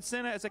 presented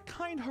Santa as a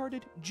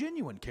kind-hearted,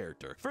 genuine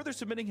character, further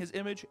cementing his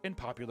image in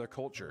popular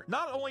culture.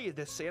 Not only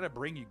does Santa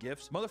bring you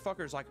gifts,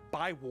 motherfuckers like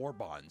buy war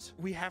bonds.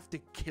 We have to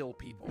kill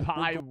people.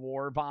 Buy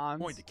war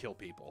bonds? Going to kill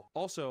people.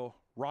 Also,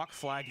 rock,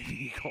 flag, and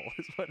eagle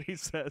is what he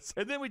says.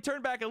 And then we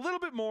turn back a little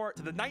bit more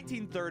to the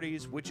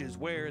 1930s, which is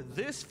where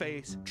this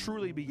face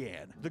truly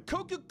began. The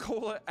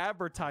Coca-Cola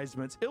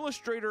advertisements,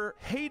 illustrator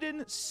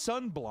Hayden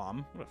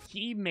Sundblom.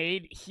 He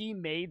made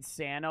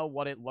Santa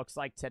what it looks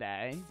like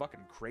today.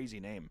 Fucking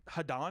crazy name.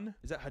 Hadan?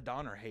 Is that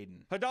Hadan or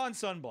Hayden? Hadan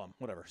Sundblom,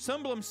 whatever.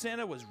 Sundblom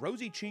Santa was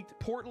rosy-cheeked,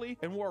 portly,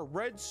 and wore a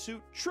red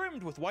suit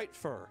trimmed with white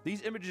fur.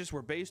 These images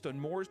were based on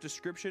Moore's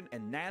description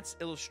and Nat's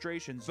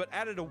illustrations, but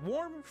added a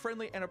warm,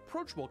 friendly, and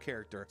approachable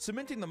character,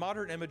 cementing the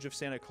modern image of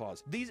Santa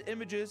Claus. These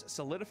images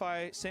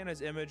solidify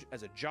Santa's image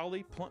as a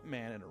jolly, plump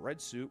man in a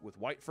red suit with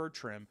white fur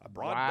trim, a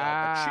broad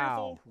belt, a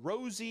cheerful,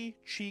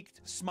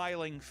 rosy-cheeked,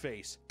 smiling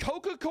face.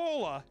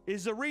 Coca-Cola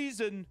is the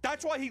reason.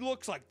 That's why he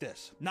looks like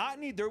this.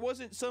 There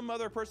wasn't some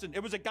other person.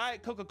 It was a guy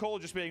at Coca-Cola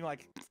just being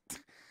like,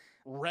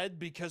 red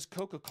because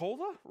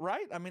Coca-Cola,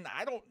 right? I mean,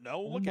 I don't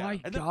know. Look at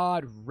it. Oh my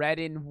God, red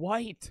and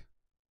white.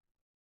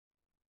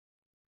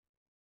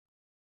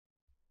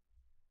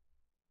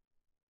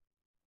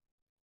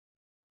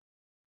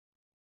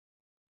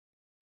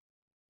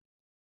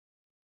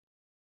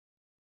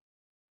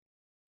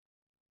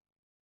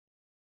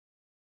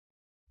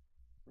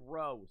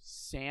 Bro,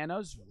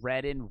 Santa's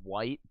red and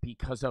white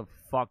because of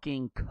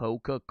fucking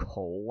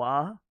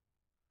Coca-Cola?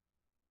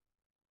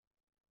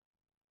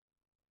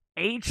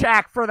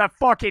 A-Chack for the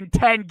fucking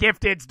 10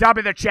 gifteds.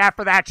 W the chat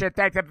for that shit.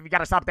 Thanks if you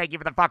gotta stop. Thank you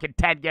for the fucking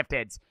 10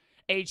 gifteds.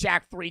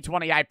 A-Chack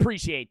 320. I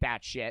appreciate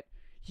that shit.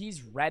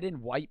 He's red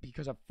and white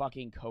because of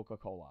fucking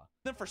Coca-Cola.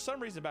 Then for some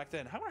reason back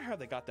then, I wonder how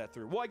they got that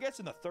through. Well, I guess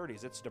in the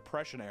 30s, it's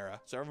Depression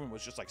era, so everyone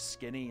was just like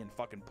skinny and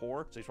fucking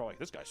poor. So he's probably like,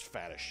 this guy's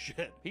fat as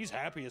shit. He's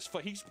happy as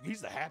fuck. He's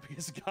the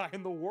happiest guy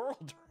in the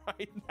world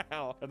right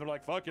now. And they're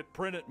like, fuck it,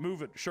 print it,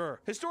 move it,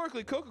 sure.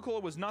 Historically, Coca-Cola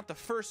was not the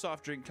first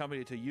soft drink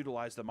company to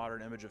utilize the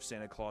modern image of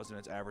Santa Claus in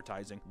its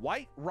advertising.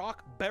 White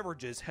Rock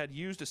Beverages had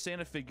used a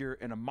Santa figure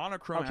in a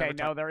monochrome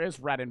no, there is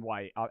red and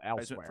white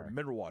elsewhere. For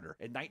mineral water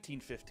in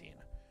 1915.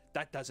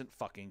 That doesn't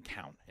fucking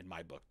count in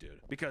my book, dude.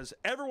 Because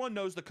everyone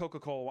knows the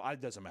Coca-Cola. It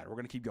doesn't matter. We're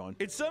going to keep going.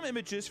 In some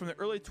images from the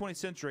early 20th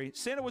century,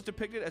 Santa was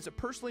depicted as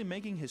personally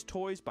making his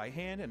toys by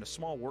hand in a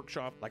small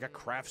workshop like a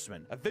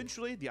craftsman.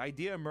 Eventually, the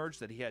idea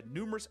emerged that he had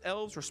numerous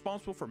elves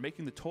responsible for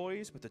making the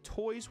toys, but the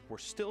toys were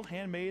still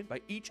handmade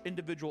by each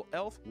individual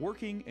elf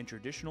working in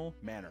traditional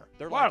manner.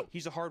 They're like,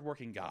 he's a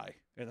hardworking guy.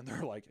 And then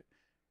they're like,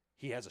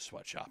 he has a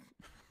sweatshop.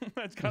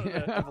 That's kind of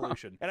the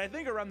evolution. And I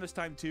think around this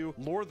time, too,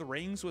 Lord of the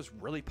Rings was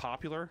really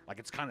popular. Like,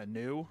 it's kind of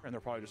new. And they're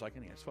probably just like,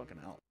 it's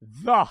fucking out.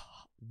 The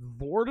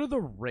Lord of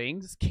the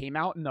Rings came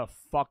out in the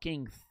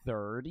fucking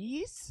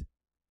 30s?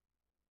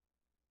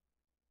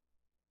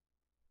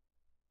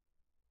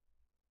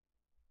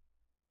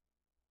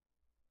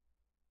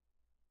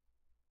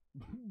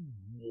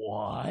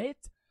 What?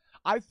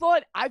 I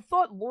thought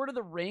Lord of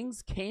the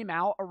Rings came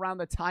out around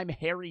the time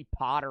Harry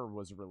Potter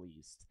was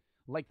released.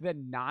 Like the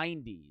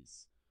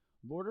 90s.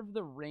 Lord of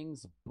the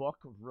Rings book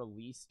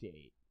release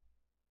date.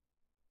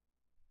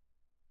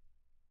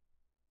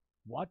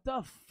 What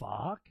the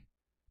fuck?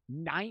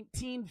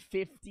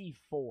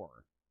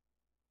 1954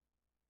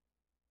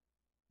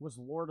 was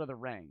Lord of the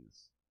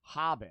Rings.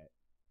 Hobbit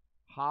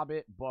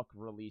book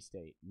release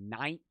date.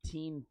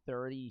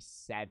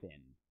 1937.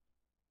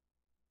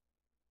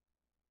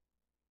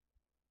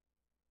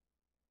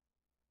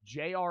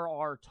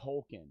 J.R.R.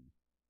 Tolkien.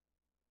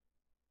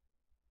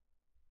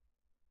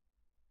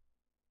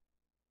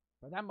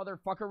 But that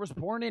motherfucker was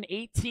born in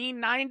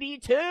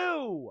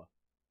 1892.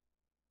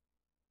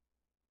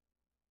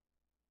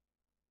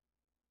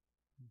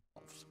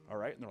 All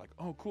right, and they're like,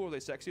 oh, cool, are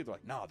they sexy? They're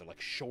like, no, they're like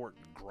short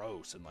and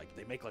gross, and like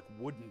they make like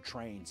wooden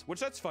trains,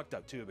 which that's fucked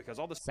up too, because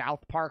all the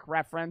South Park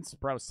reference,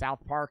 bro.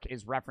 South Park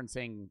is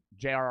referencing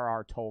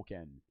J.R.R.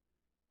 Tolkien.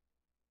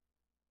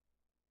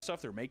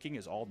 Stuff they're making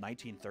is all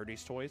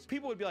 1930s toys.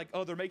 People would be like,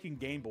 oh, they're making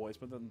Game Boys,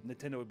 but then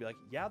Nintendo would be like,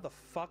 yeah, the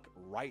fuck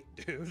right,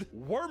 dude.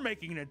 We're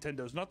making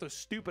Nintendos, not the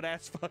stupid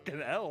ass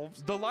fucking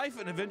elves. The Life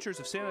and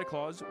Adventures of Santa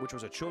Claus, which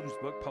was a children's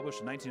book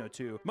published in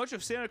 1902. Much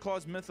of Santa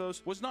Claus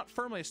mythos was not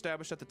firmly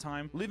established at the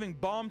time, leaving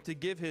Baum to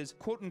give his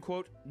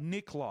quote-unquote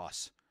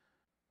Niklaus.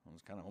 I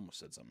was kind of almost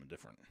said something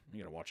different. You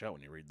gotta watch out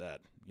when you read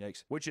that.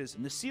 Yikes. Which is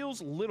Nasiel's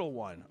Little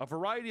One, a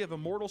variety of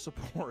immortal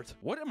support.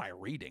 What am I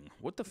reading?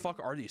 What the fuck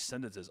are these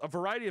sentences? A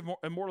variety of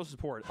immortal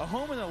support. A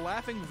home in the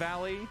laughing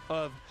valley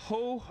of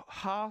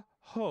Ho-Ha-Ho,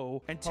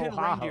 and 10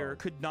 reindeer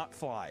could not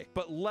fly,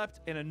 but leapt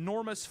in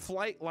enormous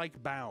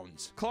flight-like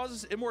bounds.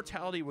 Claus's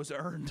immortality was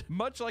earned,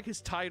 much like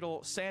his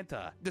title,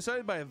 Santa.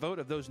 Decided by a vote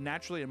of those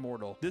naturally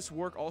immortal, this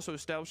work also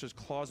establishes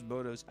Claus'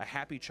 motives, a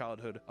happy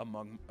childhood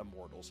among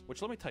immortals.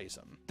 Which, let me tell you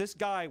something. This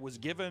guy was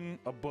given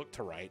a book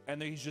to write,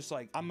 and then he's just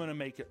like, I'm gonna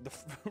make it.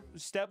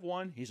 Step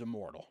one, he's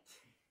immortal.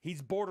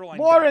 He's borderline.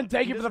 Lauren,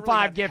 thank you for the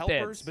 5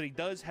 gifteds. But he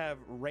does have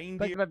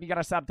reindeer. You got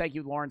a sub. Thank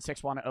you, Lauren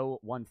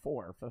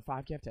 61014 for the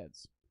 5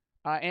 gifteds.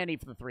 Andy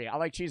for the 3. I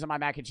like cheese on my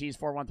mac and cheese.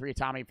 413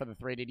 Tommy for the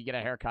 3. Did you get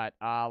a haircut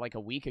like a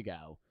week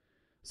ago?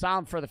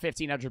 Sound for the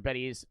 1500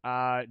 biddies.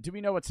 Do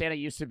we know what Santa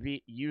used to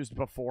be used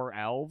before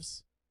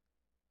elves?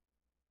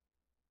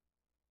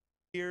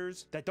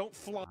 Ears that don't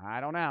fly. I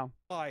don't know.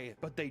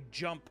 but they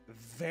jump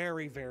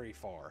very, very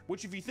far.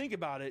 Which, if you think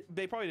about it,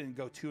 they probably didn't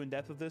go too in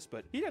depth with this,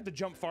 but you'd have to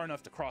jump far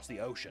enough to cross the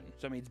ocean.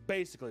 So, I mean, it's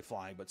basically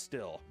flying, but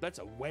still, that's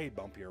a way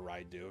bumpier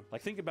ride, dude.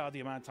 Like, think about the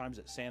amount of times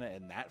that Santa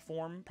in that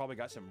form probably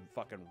got some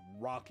fucking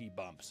rocky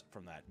bumps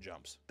from that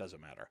jumps.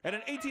 Doesn't matter. And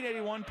in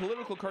 1881,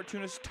 political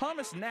cartoonist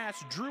Thomas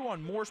Nast drew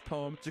on Moore's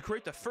poem to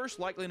create the first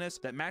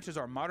likeliness that matches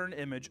our modern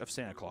image of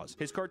Santa Claus.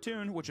 His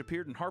cartoon, which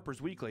appeared in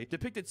Harper's Weekly,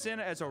 depicted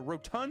Santa as a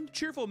rotund,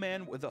 cheerful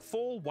man with a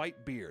full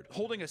white beard,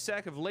 holding a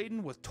sack of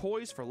laden with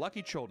toys for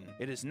lucky children.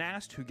 It is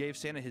Nast who gave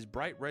Santa his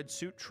bright red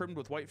suit trimmed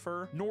with white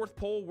fur, North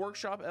Pole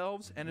workshop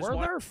elves, and his Were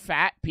there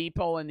fat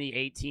people in the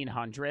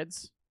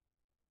 1800s?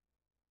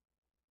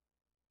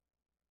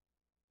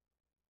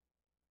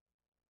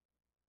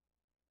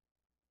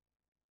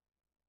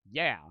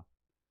 Yeah.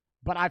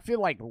 But I feel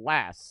like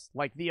less.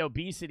 Like, the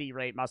obesity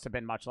rate must have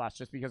been much less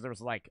just because there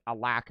was, like, a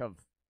lack of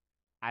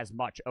as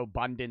much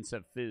abundance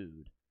of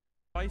food.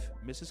 Wife,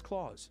 Mrs.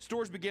 Claus.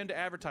 Stores began to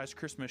advertise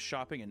Christmas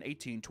shopping in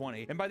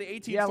 1820, and by the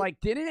 1840s... Yeah, like,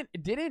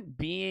 didn't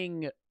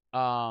being,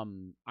 I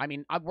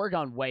mean, we're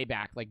going way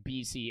back, like,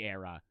 BC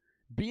era.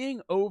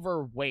 Being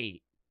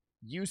overweight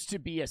used to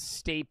be a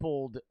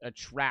stapled,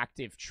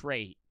 attractive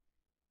trait,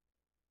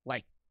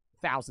 like,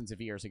 thousands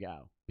of years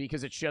ago,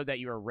 because it showed that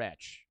you were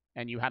rich,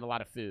 and you had a lot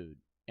of food,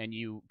 and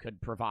you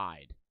could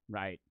provide,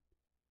 right?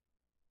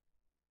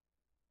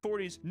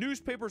 40s,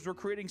 newspapers were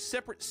creating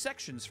separate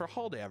sections for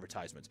holiday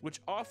advertisements, which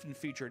often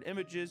featured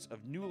images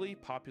of newly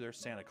popular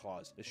Santa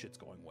Claus. This shit's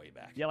going way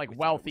back. Yeah, like We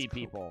wealthy thought it was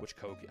people. Coke, which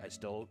Coke, I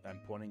still am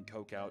pointing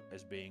Coke out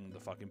as being the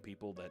fucking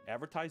people that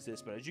advertise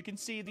this, but as you can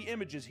see, the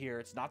images here,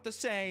 it's not the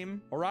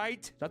same, all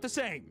right? Not the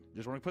same.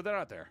 Just want to put that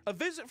out there. A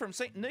Visit from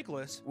St.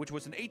 Nicholas, which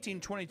was an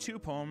 1822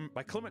 poem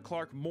by Clement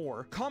Clark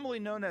Moore, commonly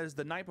known as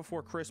The Night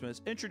Before Christmas,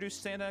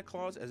 introduced Santa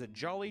Claus as a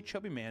jolly,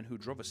 chubby man who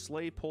drove a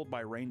sleigh pulled by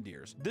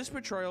reindeers. This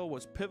portrayal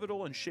was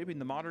pivotal in shaping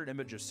the modern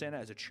image of Santa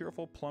as a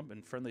cheerful, plump,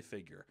 and friendly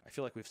figure. I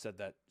feel like we've said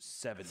that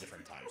 7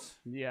 different times.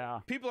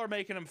 Yeah. People are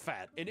making him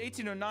fat. In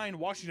 1809,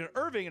 Washington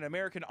Irving, an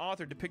American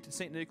author, depicted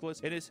St.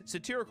 Nicholas in his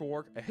satirical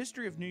work, A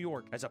History of New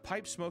York, as a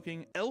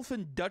pipe-smoking,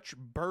 elfin Dutch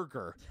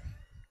burger.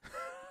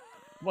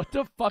 What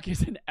the fuck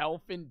is an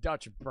elfin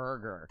Dutch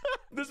burger?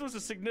 This was a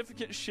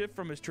significant shift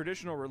from his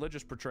traditional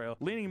religious portrayal,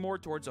 leaning more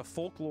towards a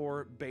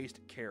folklore-based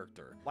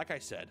character. Like I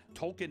said,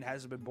 Tolkien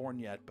hasn't been born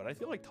yet, but I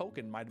feel like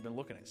Tolkien might have been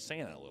looking at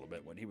Santa a little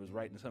bit when he was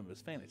writing some of his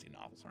fantasy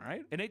novels, all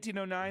right? In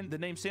 1809, the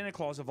name Santa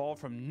Claus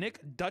evolved from Nick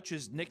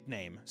Dutch's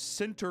nickname,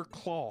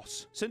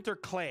 Sinterklaas.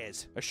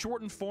 Sinterklaas, a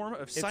shortened form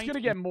of It's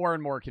gonna get more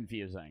and more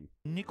confusing.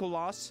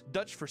 Nicholas,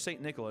 Dutch for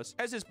St. Nicholas.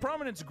 As his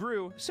prominence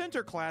grew,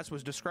 Sinterklaas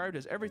was described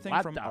as everything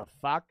What from the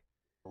fuck?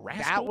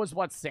 rascal. That was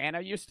what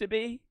Santa used to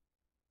be?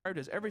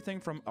 As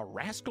everything from a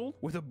rascal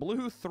with a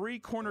blue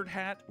 3-cornered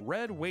hat,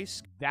 red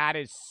waist. That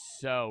is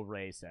so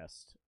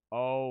racist.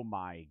 Oh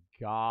my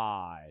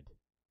god.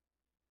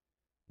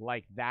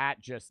 Like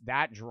that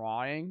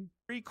drawing.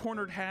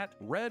 3-cornered hat,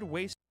 red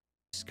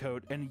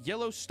waistcoat, and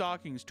yellow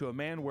stockings to a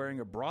man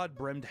wearing a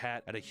broad-brimmed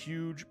hat and a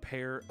huge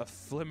pair of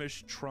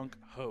Flemish trunk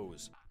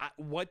hose.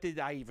 What did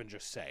I even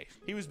just say?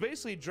 He was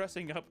basically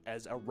dressing up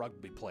as a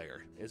rugby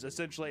player.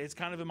 It's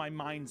kind of in my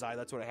mind's eye,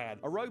 that's what I had.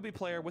 A rugby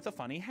player with a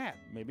funny hat.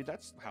 Maybe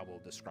that's how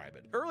we'll describe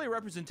it. Early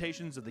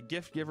representations of the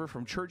gift giver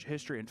from church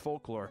history and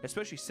folklore,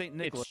 especially St.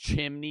 Nicholas. It's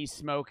chimney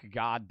smoke,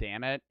 god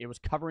damn it. It was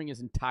covering his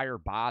entire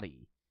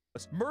body.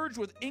 Merged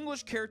with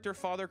English character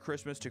Father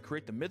Christmas to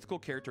create the mythical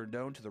character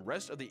known to the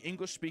rest of the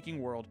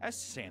English-speaking world as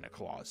Santa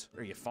Claus.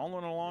 Are you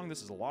following along?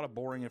 This is a lot of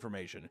boring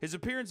information. His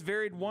appearance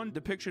varied, one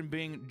depiction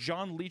being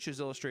John Leach's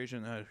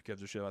illustration. Who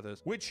gives a shit about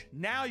this? Which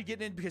now you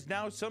get in, because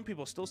now some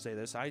people still say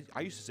this. I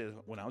used to say this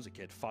when I was a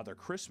kid, Father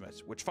Christmas,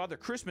 which Father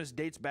Christmas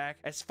dates back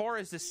as far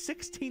as the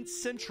 16th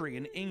century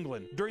in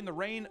England during the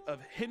reign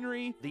of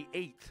Henry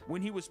VIII,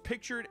 when he was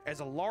pictured as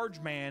a large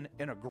man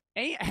in a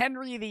Ain't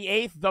Henry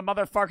VIII the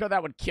motherfucker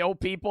that would kill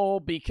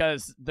people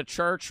because the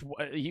church,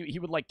 he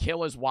would like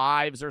kill his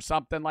wives or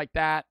something like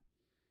that?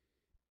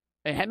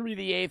 And Henry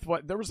VIII,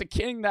 there was a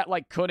king that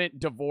like couldn't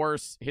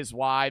divorce his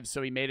wives,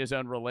 so he made his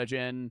own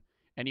religion,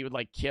 and he would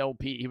like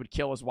he would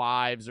kill his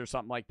wives or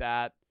something like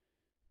that.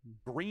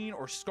 Green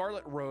or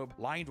scarlet robe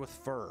lined with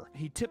fur.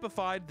 He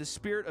typified the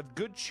spirit of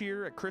good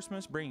cheer at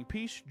Christmas, bringing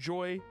peace,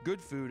 joy,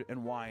 good food,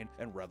 and wine,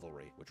 and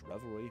revelry. Which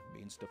revelry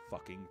means to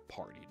fucking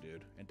party,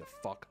 dude. And to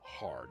fuck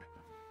hard.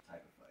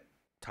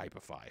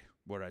 Typify.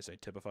 What did I say?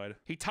 Typified?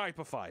 He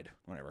typified.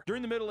 Whatever.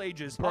 During the Middle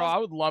Ages... Bro, I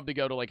would love to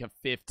go to like a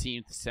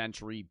 15th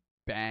century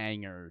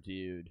banger,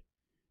 dude.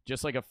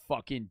 Just like a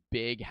fucking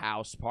big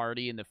house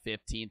party in the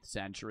 15th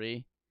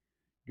century.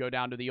 Go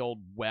down to the old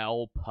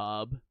Well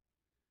pub.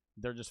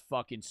 They're just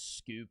fucking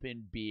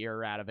scooping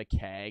beer out of a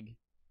keg.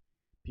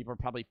 People are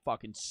probably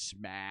fucking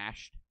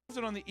smashed.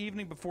 On the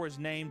evening before his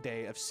name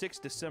day of 6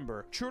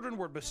 December, children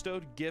were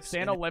bestowed gifts.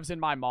 Santa lives in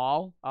my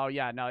mall? Oh,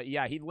 yeah, no,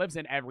 yeah, he lives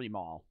in every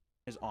mall.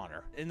 his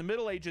honor. In the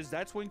Middle Ages,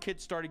 that's when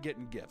kids started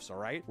getting gifts, all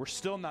right? We're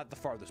still not the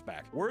farthest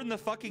back. We're in the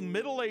fucking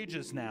Middle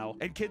Ages now,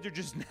 and kids are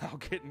just now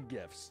getting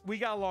gifts. We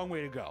got a long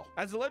way to go.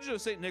 As the legend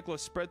of St.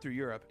 Nicholas spread through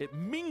Europe, it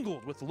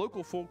mingled with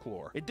local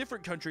folklore. In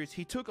different countries,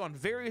 he took on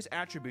various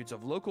attributes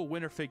of local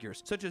winter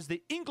figures, such as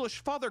the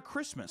English Father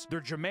Christmas, their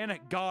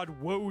Germanic god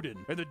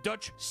Woden, and the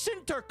Dutch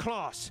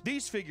Sinterklaas.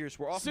 These figures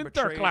were often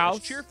portrayed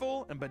as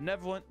cheerful and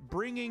benevolent,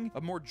 bringing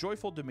a more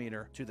joyful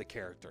demeanor to the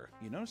character.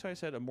 You notice how I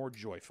said a more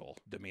joyful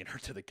demeanor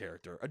to the character?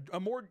 A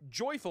more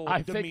joyful demeanor.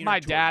 I think my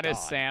dad is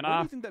Santa. Where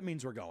do you think that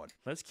means we're going?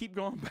 Let's keep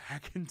going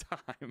back in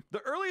time. The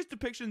earliest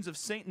depictions of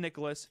St.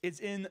 Nicholas is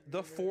in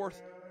the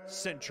 4th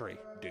century,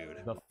 dude.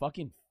 The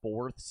fucking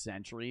 4th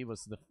century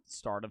was the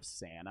start of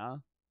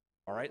Santa?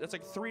 All right, that's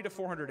like 300 to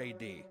 400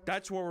 AD.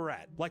 That's where we're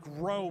at. Like,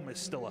 Rome is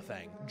still a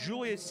thing.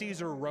 Julius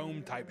Caesar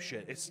Rome type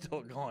shit is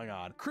still going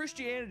on.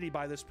 Christianity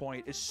by this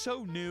point is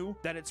so new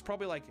that it's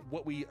probably like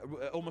what we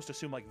almost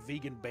assume like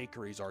vegan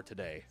bakeries are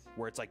today,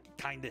 where it's like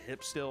kind of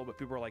hip still, but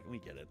people are like, we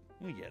get it.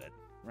 We get it.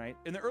 Right?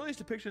 In the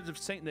earliest depictions of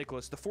St.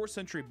 Nicholas, the 4th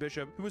century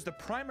bishop, who was the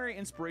primary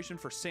inspiration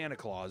for Santa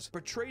Claus,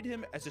 portrayed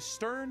him as a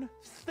stern,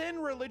 thin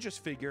religious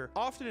figure,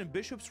 often in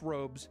bishop's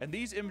robes, and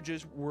these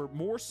images were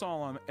more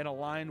solemn and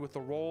aligned with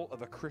the role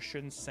of a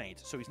Christian saint.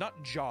 So he's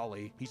not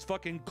jolly, he's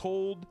fucking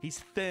cold, he's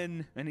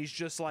thin, and he's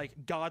just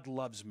like, God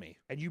loves me,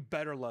 and you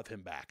better love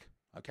him back.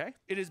 Okay?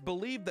 It is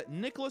believed that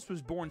Nicholas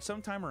was born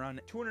sometime around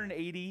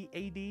 280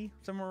 AD,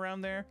 somewhere around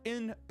there,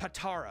 in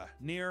Patara,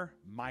 near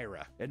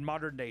Myra, in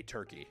modern-day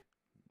Turkey.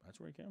 That's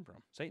where he came from.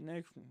 Saint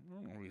Nick,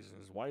 he's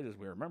as white as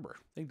we remember.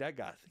 I think that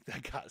got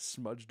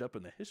smudged up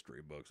in the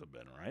history books a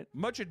bit, right?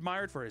 Much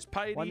admired for his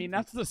piety. Well, I mean,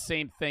 that's the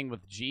same thing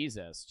with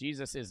Jesus.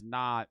 Jesus is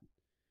not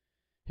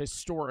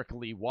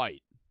historically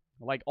white.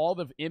 Like, all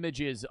the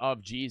images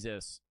of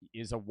Jesus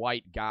is a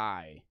white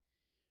guy,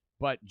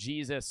 but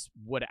Jesus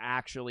would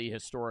actually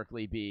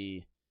historically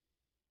be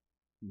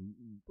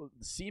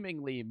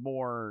seemingly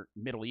more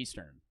Middle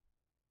Eastern.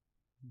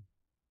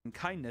 And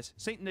kindness,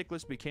 St.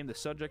 Nicholas became the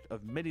subject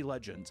of many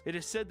legends. It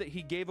is said that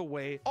he gave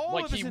away all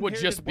like of his he would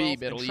just be wealth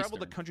Middle and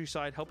traveled Eastern. the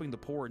countryside helping the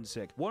poor and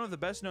sick. One of the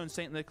best-known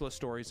St. Nicholas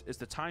stories is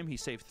the time he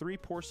saved 3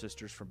 poor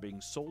sisters from being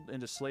sold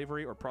into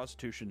slavery or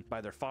prostitution by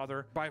their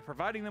father by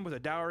providing them with a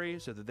dowry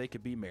so that they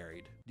could be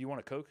married. Do you want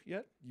a Coke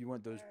yet? You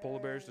want those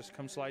polar bears just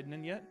come sliding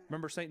in yet?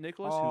 Remember St.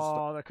 Nicholas?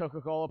 Oh, the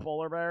Coca-Cola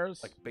polar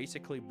bears? Like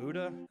basically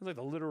Buddha? It's like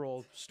the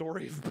literal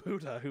story of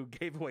Buddha who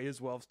gave away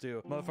his wealth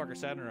to motherfucker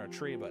sat under a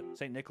tree, but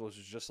St. Nicholas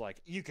was just like,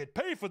 you could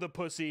pay for the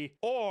pussy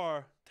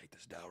or take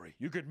this dowry.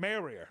 You could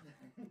marry her.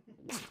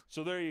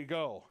 So there you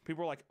go.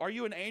 People are like, are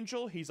you an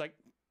angel? He's like,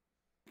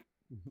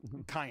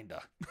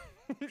 kinda.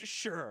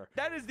 Sure.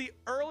 That is the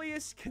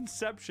earliest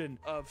conception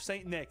of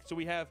St. Nick. So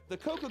we have the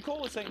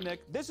Coca-Cola St.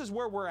 Nick. This is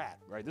where we're at,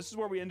 right? This is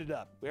where we ended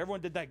up. Everyone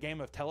did that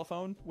game of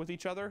telephone with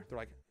each other. They're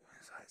like,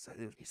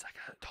 he's like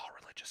a tall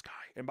religious guy.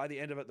 And by the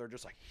end of it, they're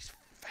just like, he's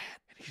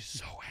fat and he's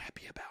so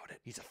happy about it.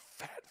 He's a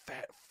fat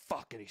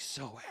fuck and he's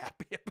so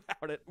happy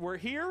about it. We're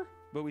here,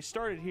 but we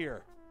started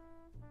here.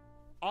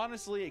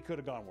 Honestly, it could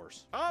have gone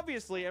worse.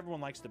 Obviously,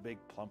 everyone likes the big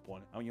plump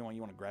one. Oh, you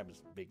want to grab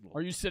his big little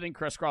Are you sitting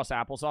crisscross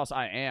applesauce?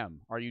 I am.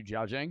 Are you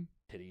judging?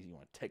 titties. You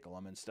want to tickle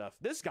them and stuff.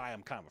 This guy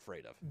I'm kind of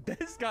afraid of.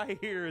 This guy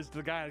here is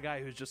the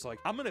guy who's just like,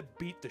 I'm going to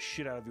beat the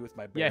shit out of you with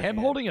my bare Yeah, him hand.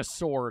 holding a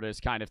sword is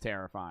kind of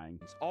terrifying.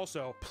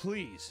 Also,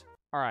 please.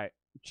 All right,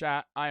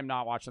 chat, I am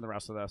not watching the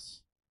rest of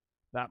this.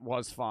 That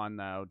was fun,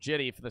 though.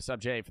 Jitty for the sub,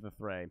 J for the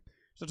 3.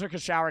 So took a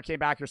shower, came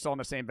back, you're still in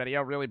the same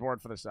video. Really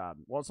bored for the sub.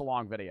 Well, it's a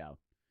long video.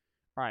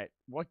 All right,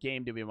 what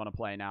game do we want to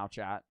play now,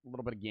 chat? A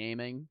little bit of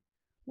gaming.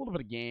 A little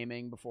bit of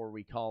gaming before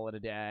we call it a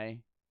day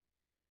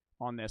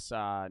on this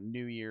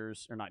New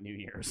Year's, or not New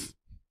Year's,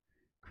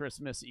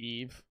 Christmas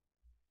Eve.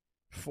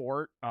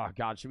 Fort. Oh,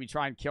 God, should we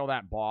try and kill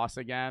that boss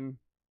again?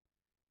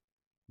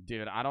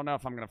 Dude, I don't know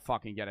if I'm going to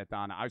fucking get it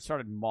done. I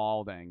started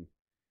malding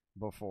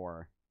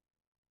before.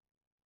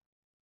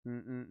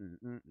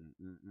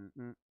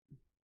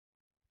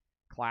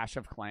 Clash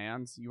of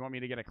Clans. You want me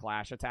to get a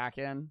Clash attack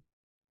in?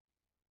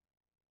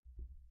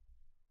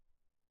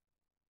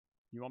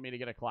 You want me to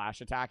get a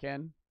Clash attack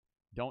in?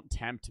 Don't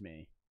tempt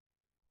me.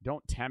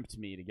 Don't tempt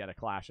me to get a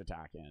Clash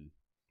attack in.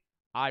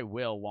 I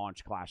will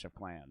launch Clash of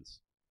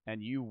Clans.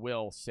 And you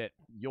will sit.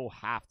 You'll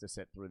have to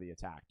sit through the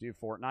attack. Do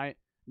Fortnite?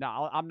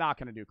 No, I'm not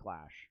going to do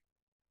Clash.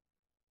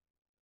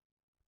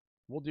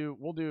 We'll do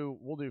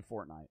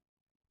Fortnite.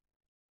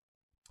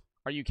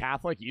 Are you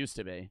Catholic? Used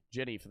to be.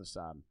 Jitty for the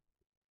sub.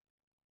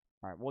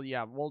 All right. Well,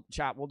 yeah. We'll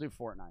chat. We'll do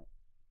Fortnite.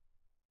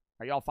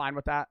 Are y'all fine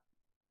with that?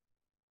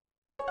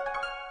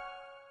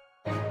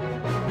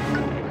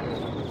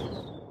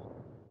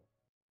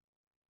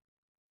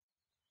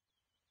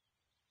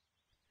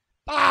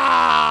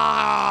 Oh!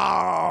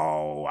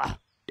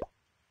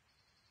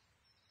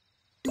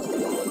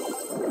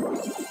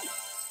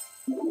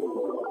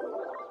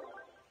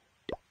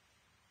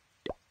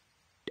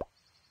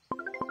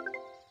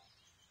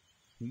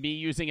 Me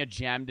using a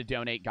gem to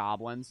donate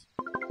goblins.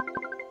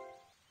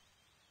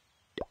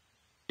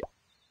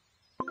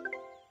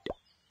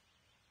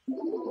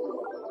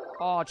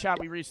 Oh, chat,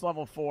 we reached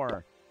level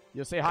 4.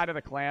 You'll say hi to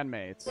the clan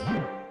mates.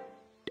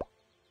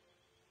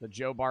 The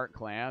Joe Bart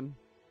clan.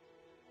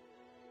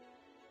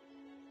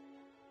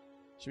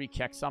 Should we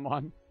kick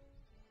someone?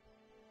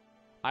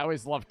 I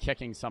always love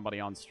kicking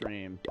somebody on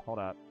stream. Hold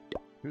up.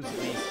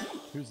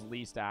 Who's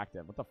least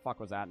active? What the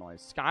fuck was that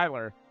noise?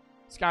 Skylar.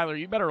 Skylar,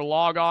 you better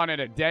log on in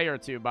a day or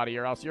two, buddy,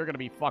 or else you're going to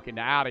be fucking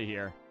out of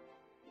here.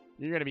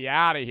 You're going to be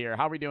out of here.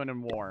 How are we doing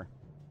in war?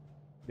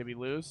 Did we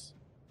lose?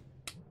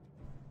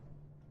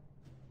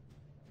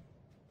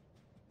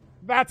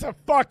 That's a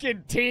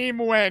fucking team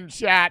win,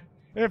 chat.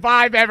 If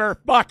I've ever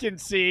fucking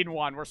seen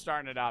one. We're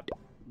starting it up.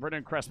 We're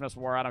doing Christmas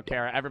war. I don't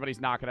care.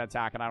 Everybody's not going to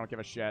attack, and I don't give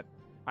a shit.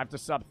 I have to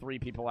sub 3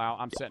 people out.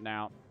 I'm sitting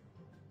out.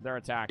 They're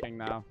attacking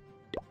now.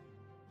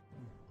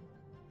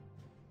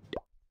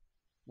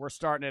 We're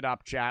starting it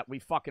up, chat. We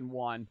fucking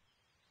won.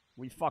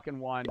 We fucking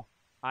won.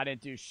 I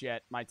didn't do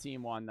shit. My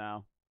team won,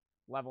 though.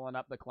 Leveling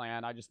up the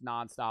clan. I just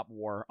nonstop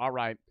war. All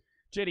right.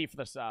 Jitty for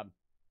the sub.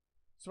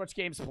 Switch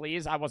games,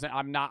 please.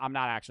 I'm not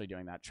actually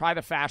doing that. Try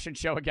the fashion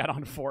show again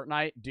on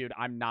Fortnite. Dude,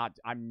 I'm not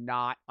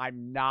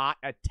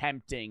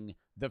attempting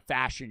the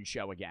fashion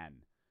show again.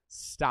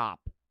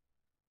 Stop.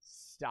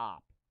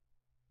 Stop.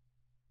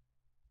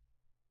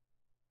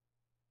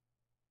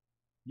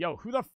 Yo, who the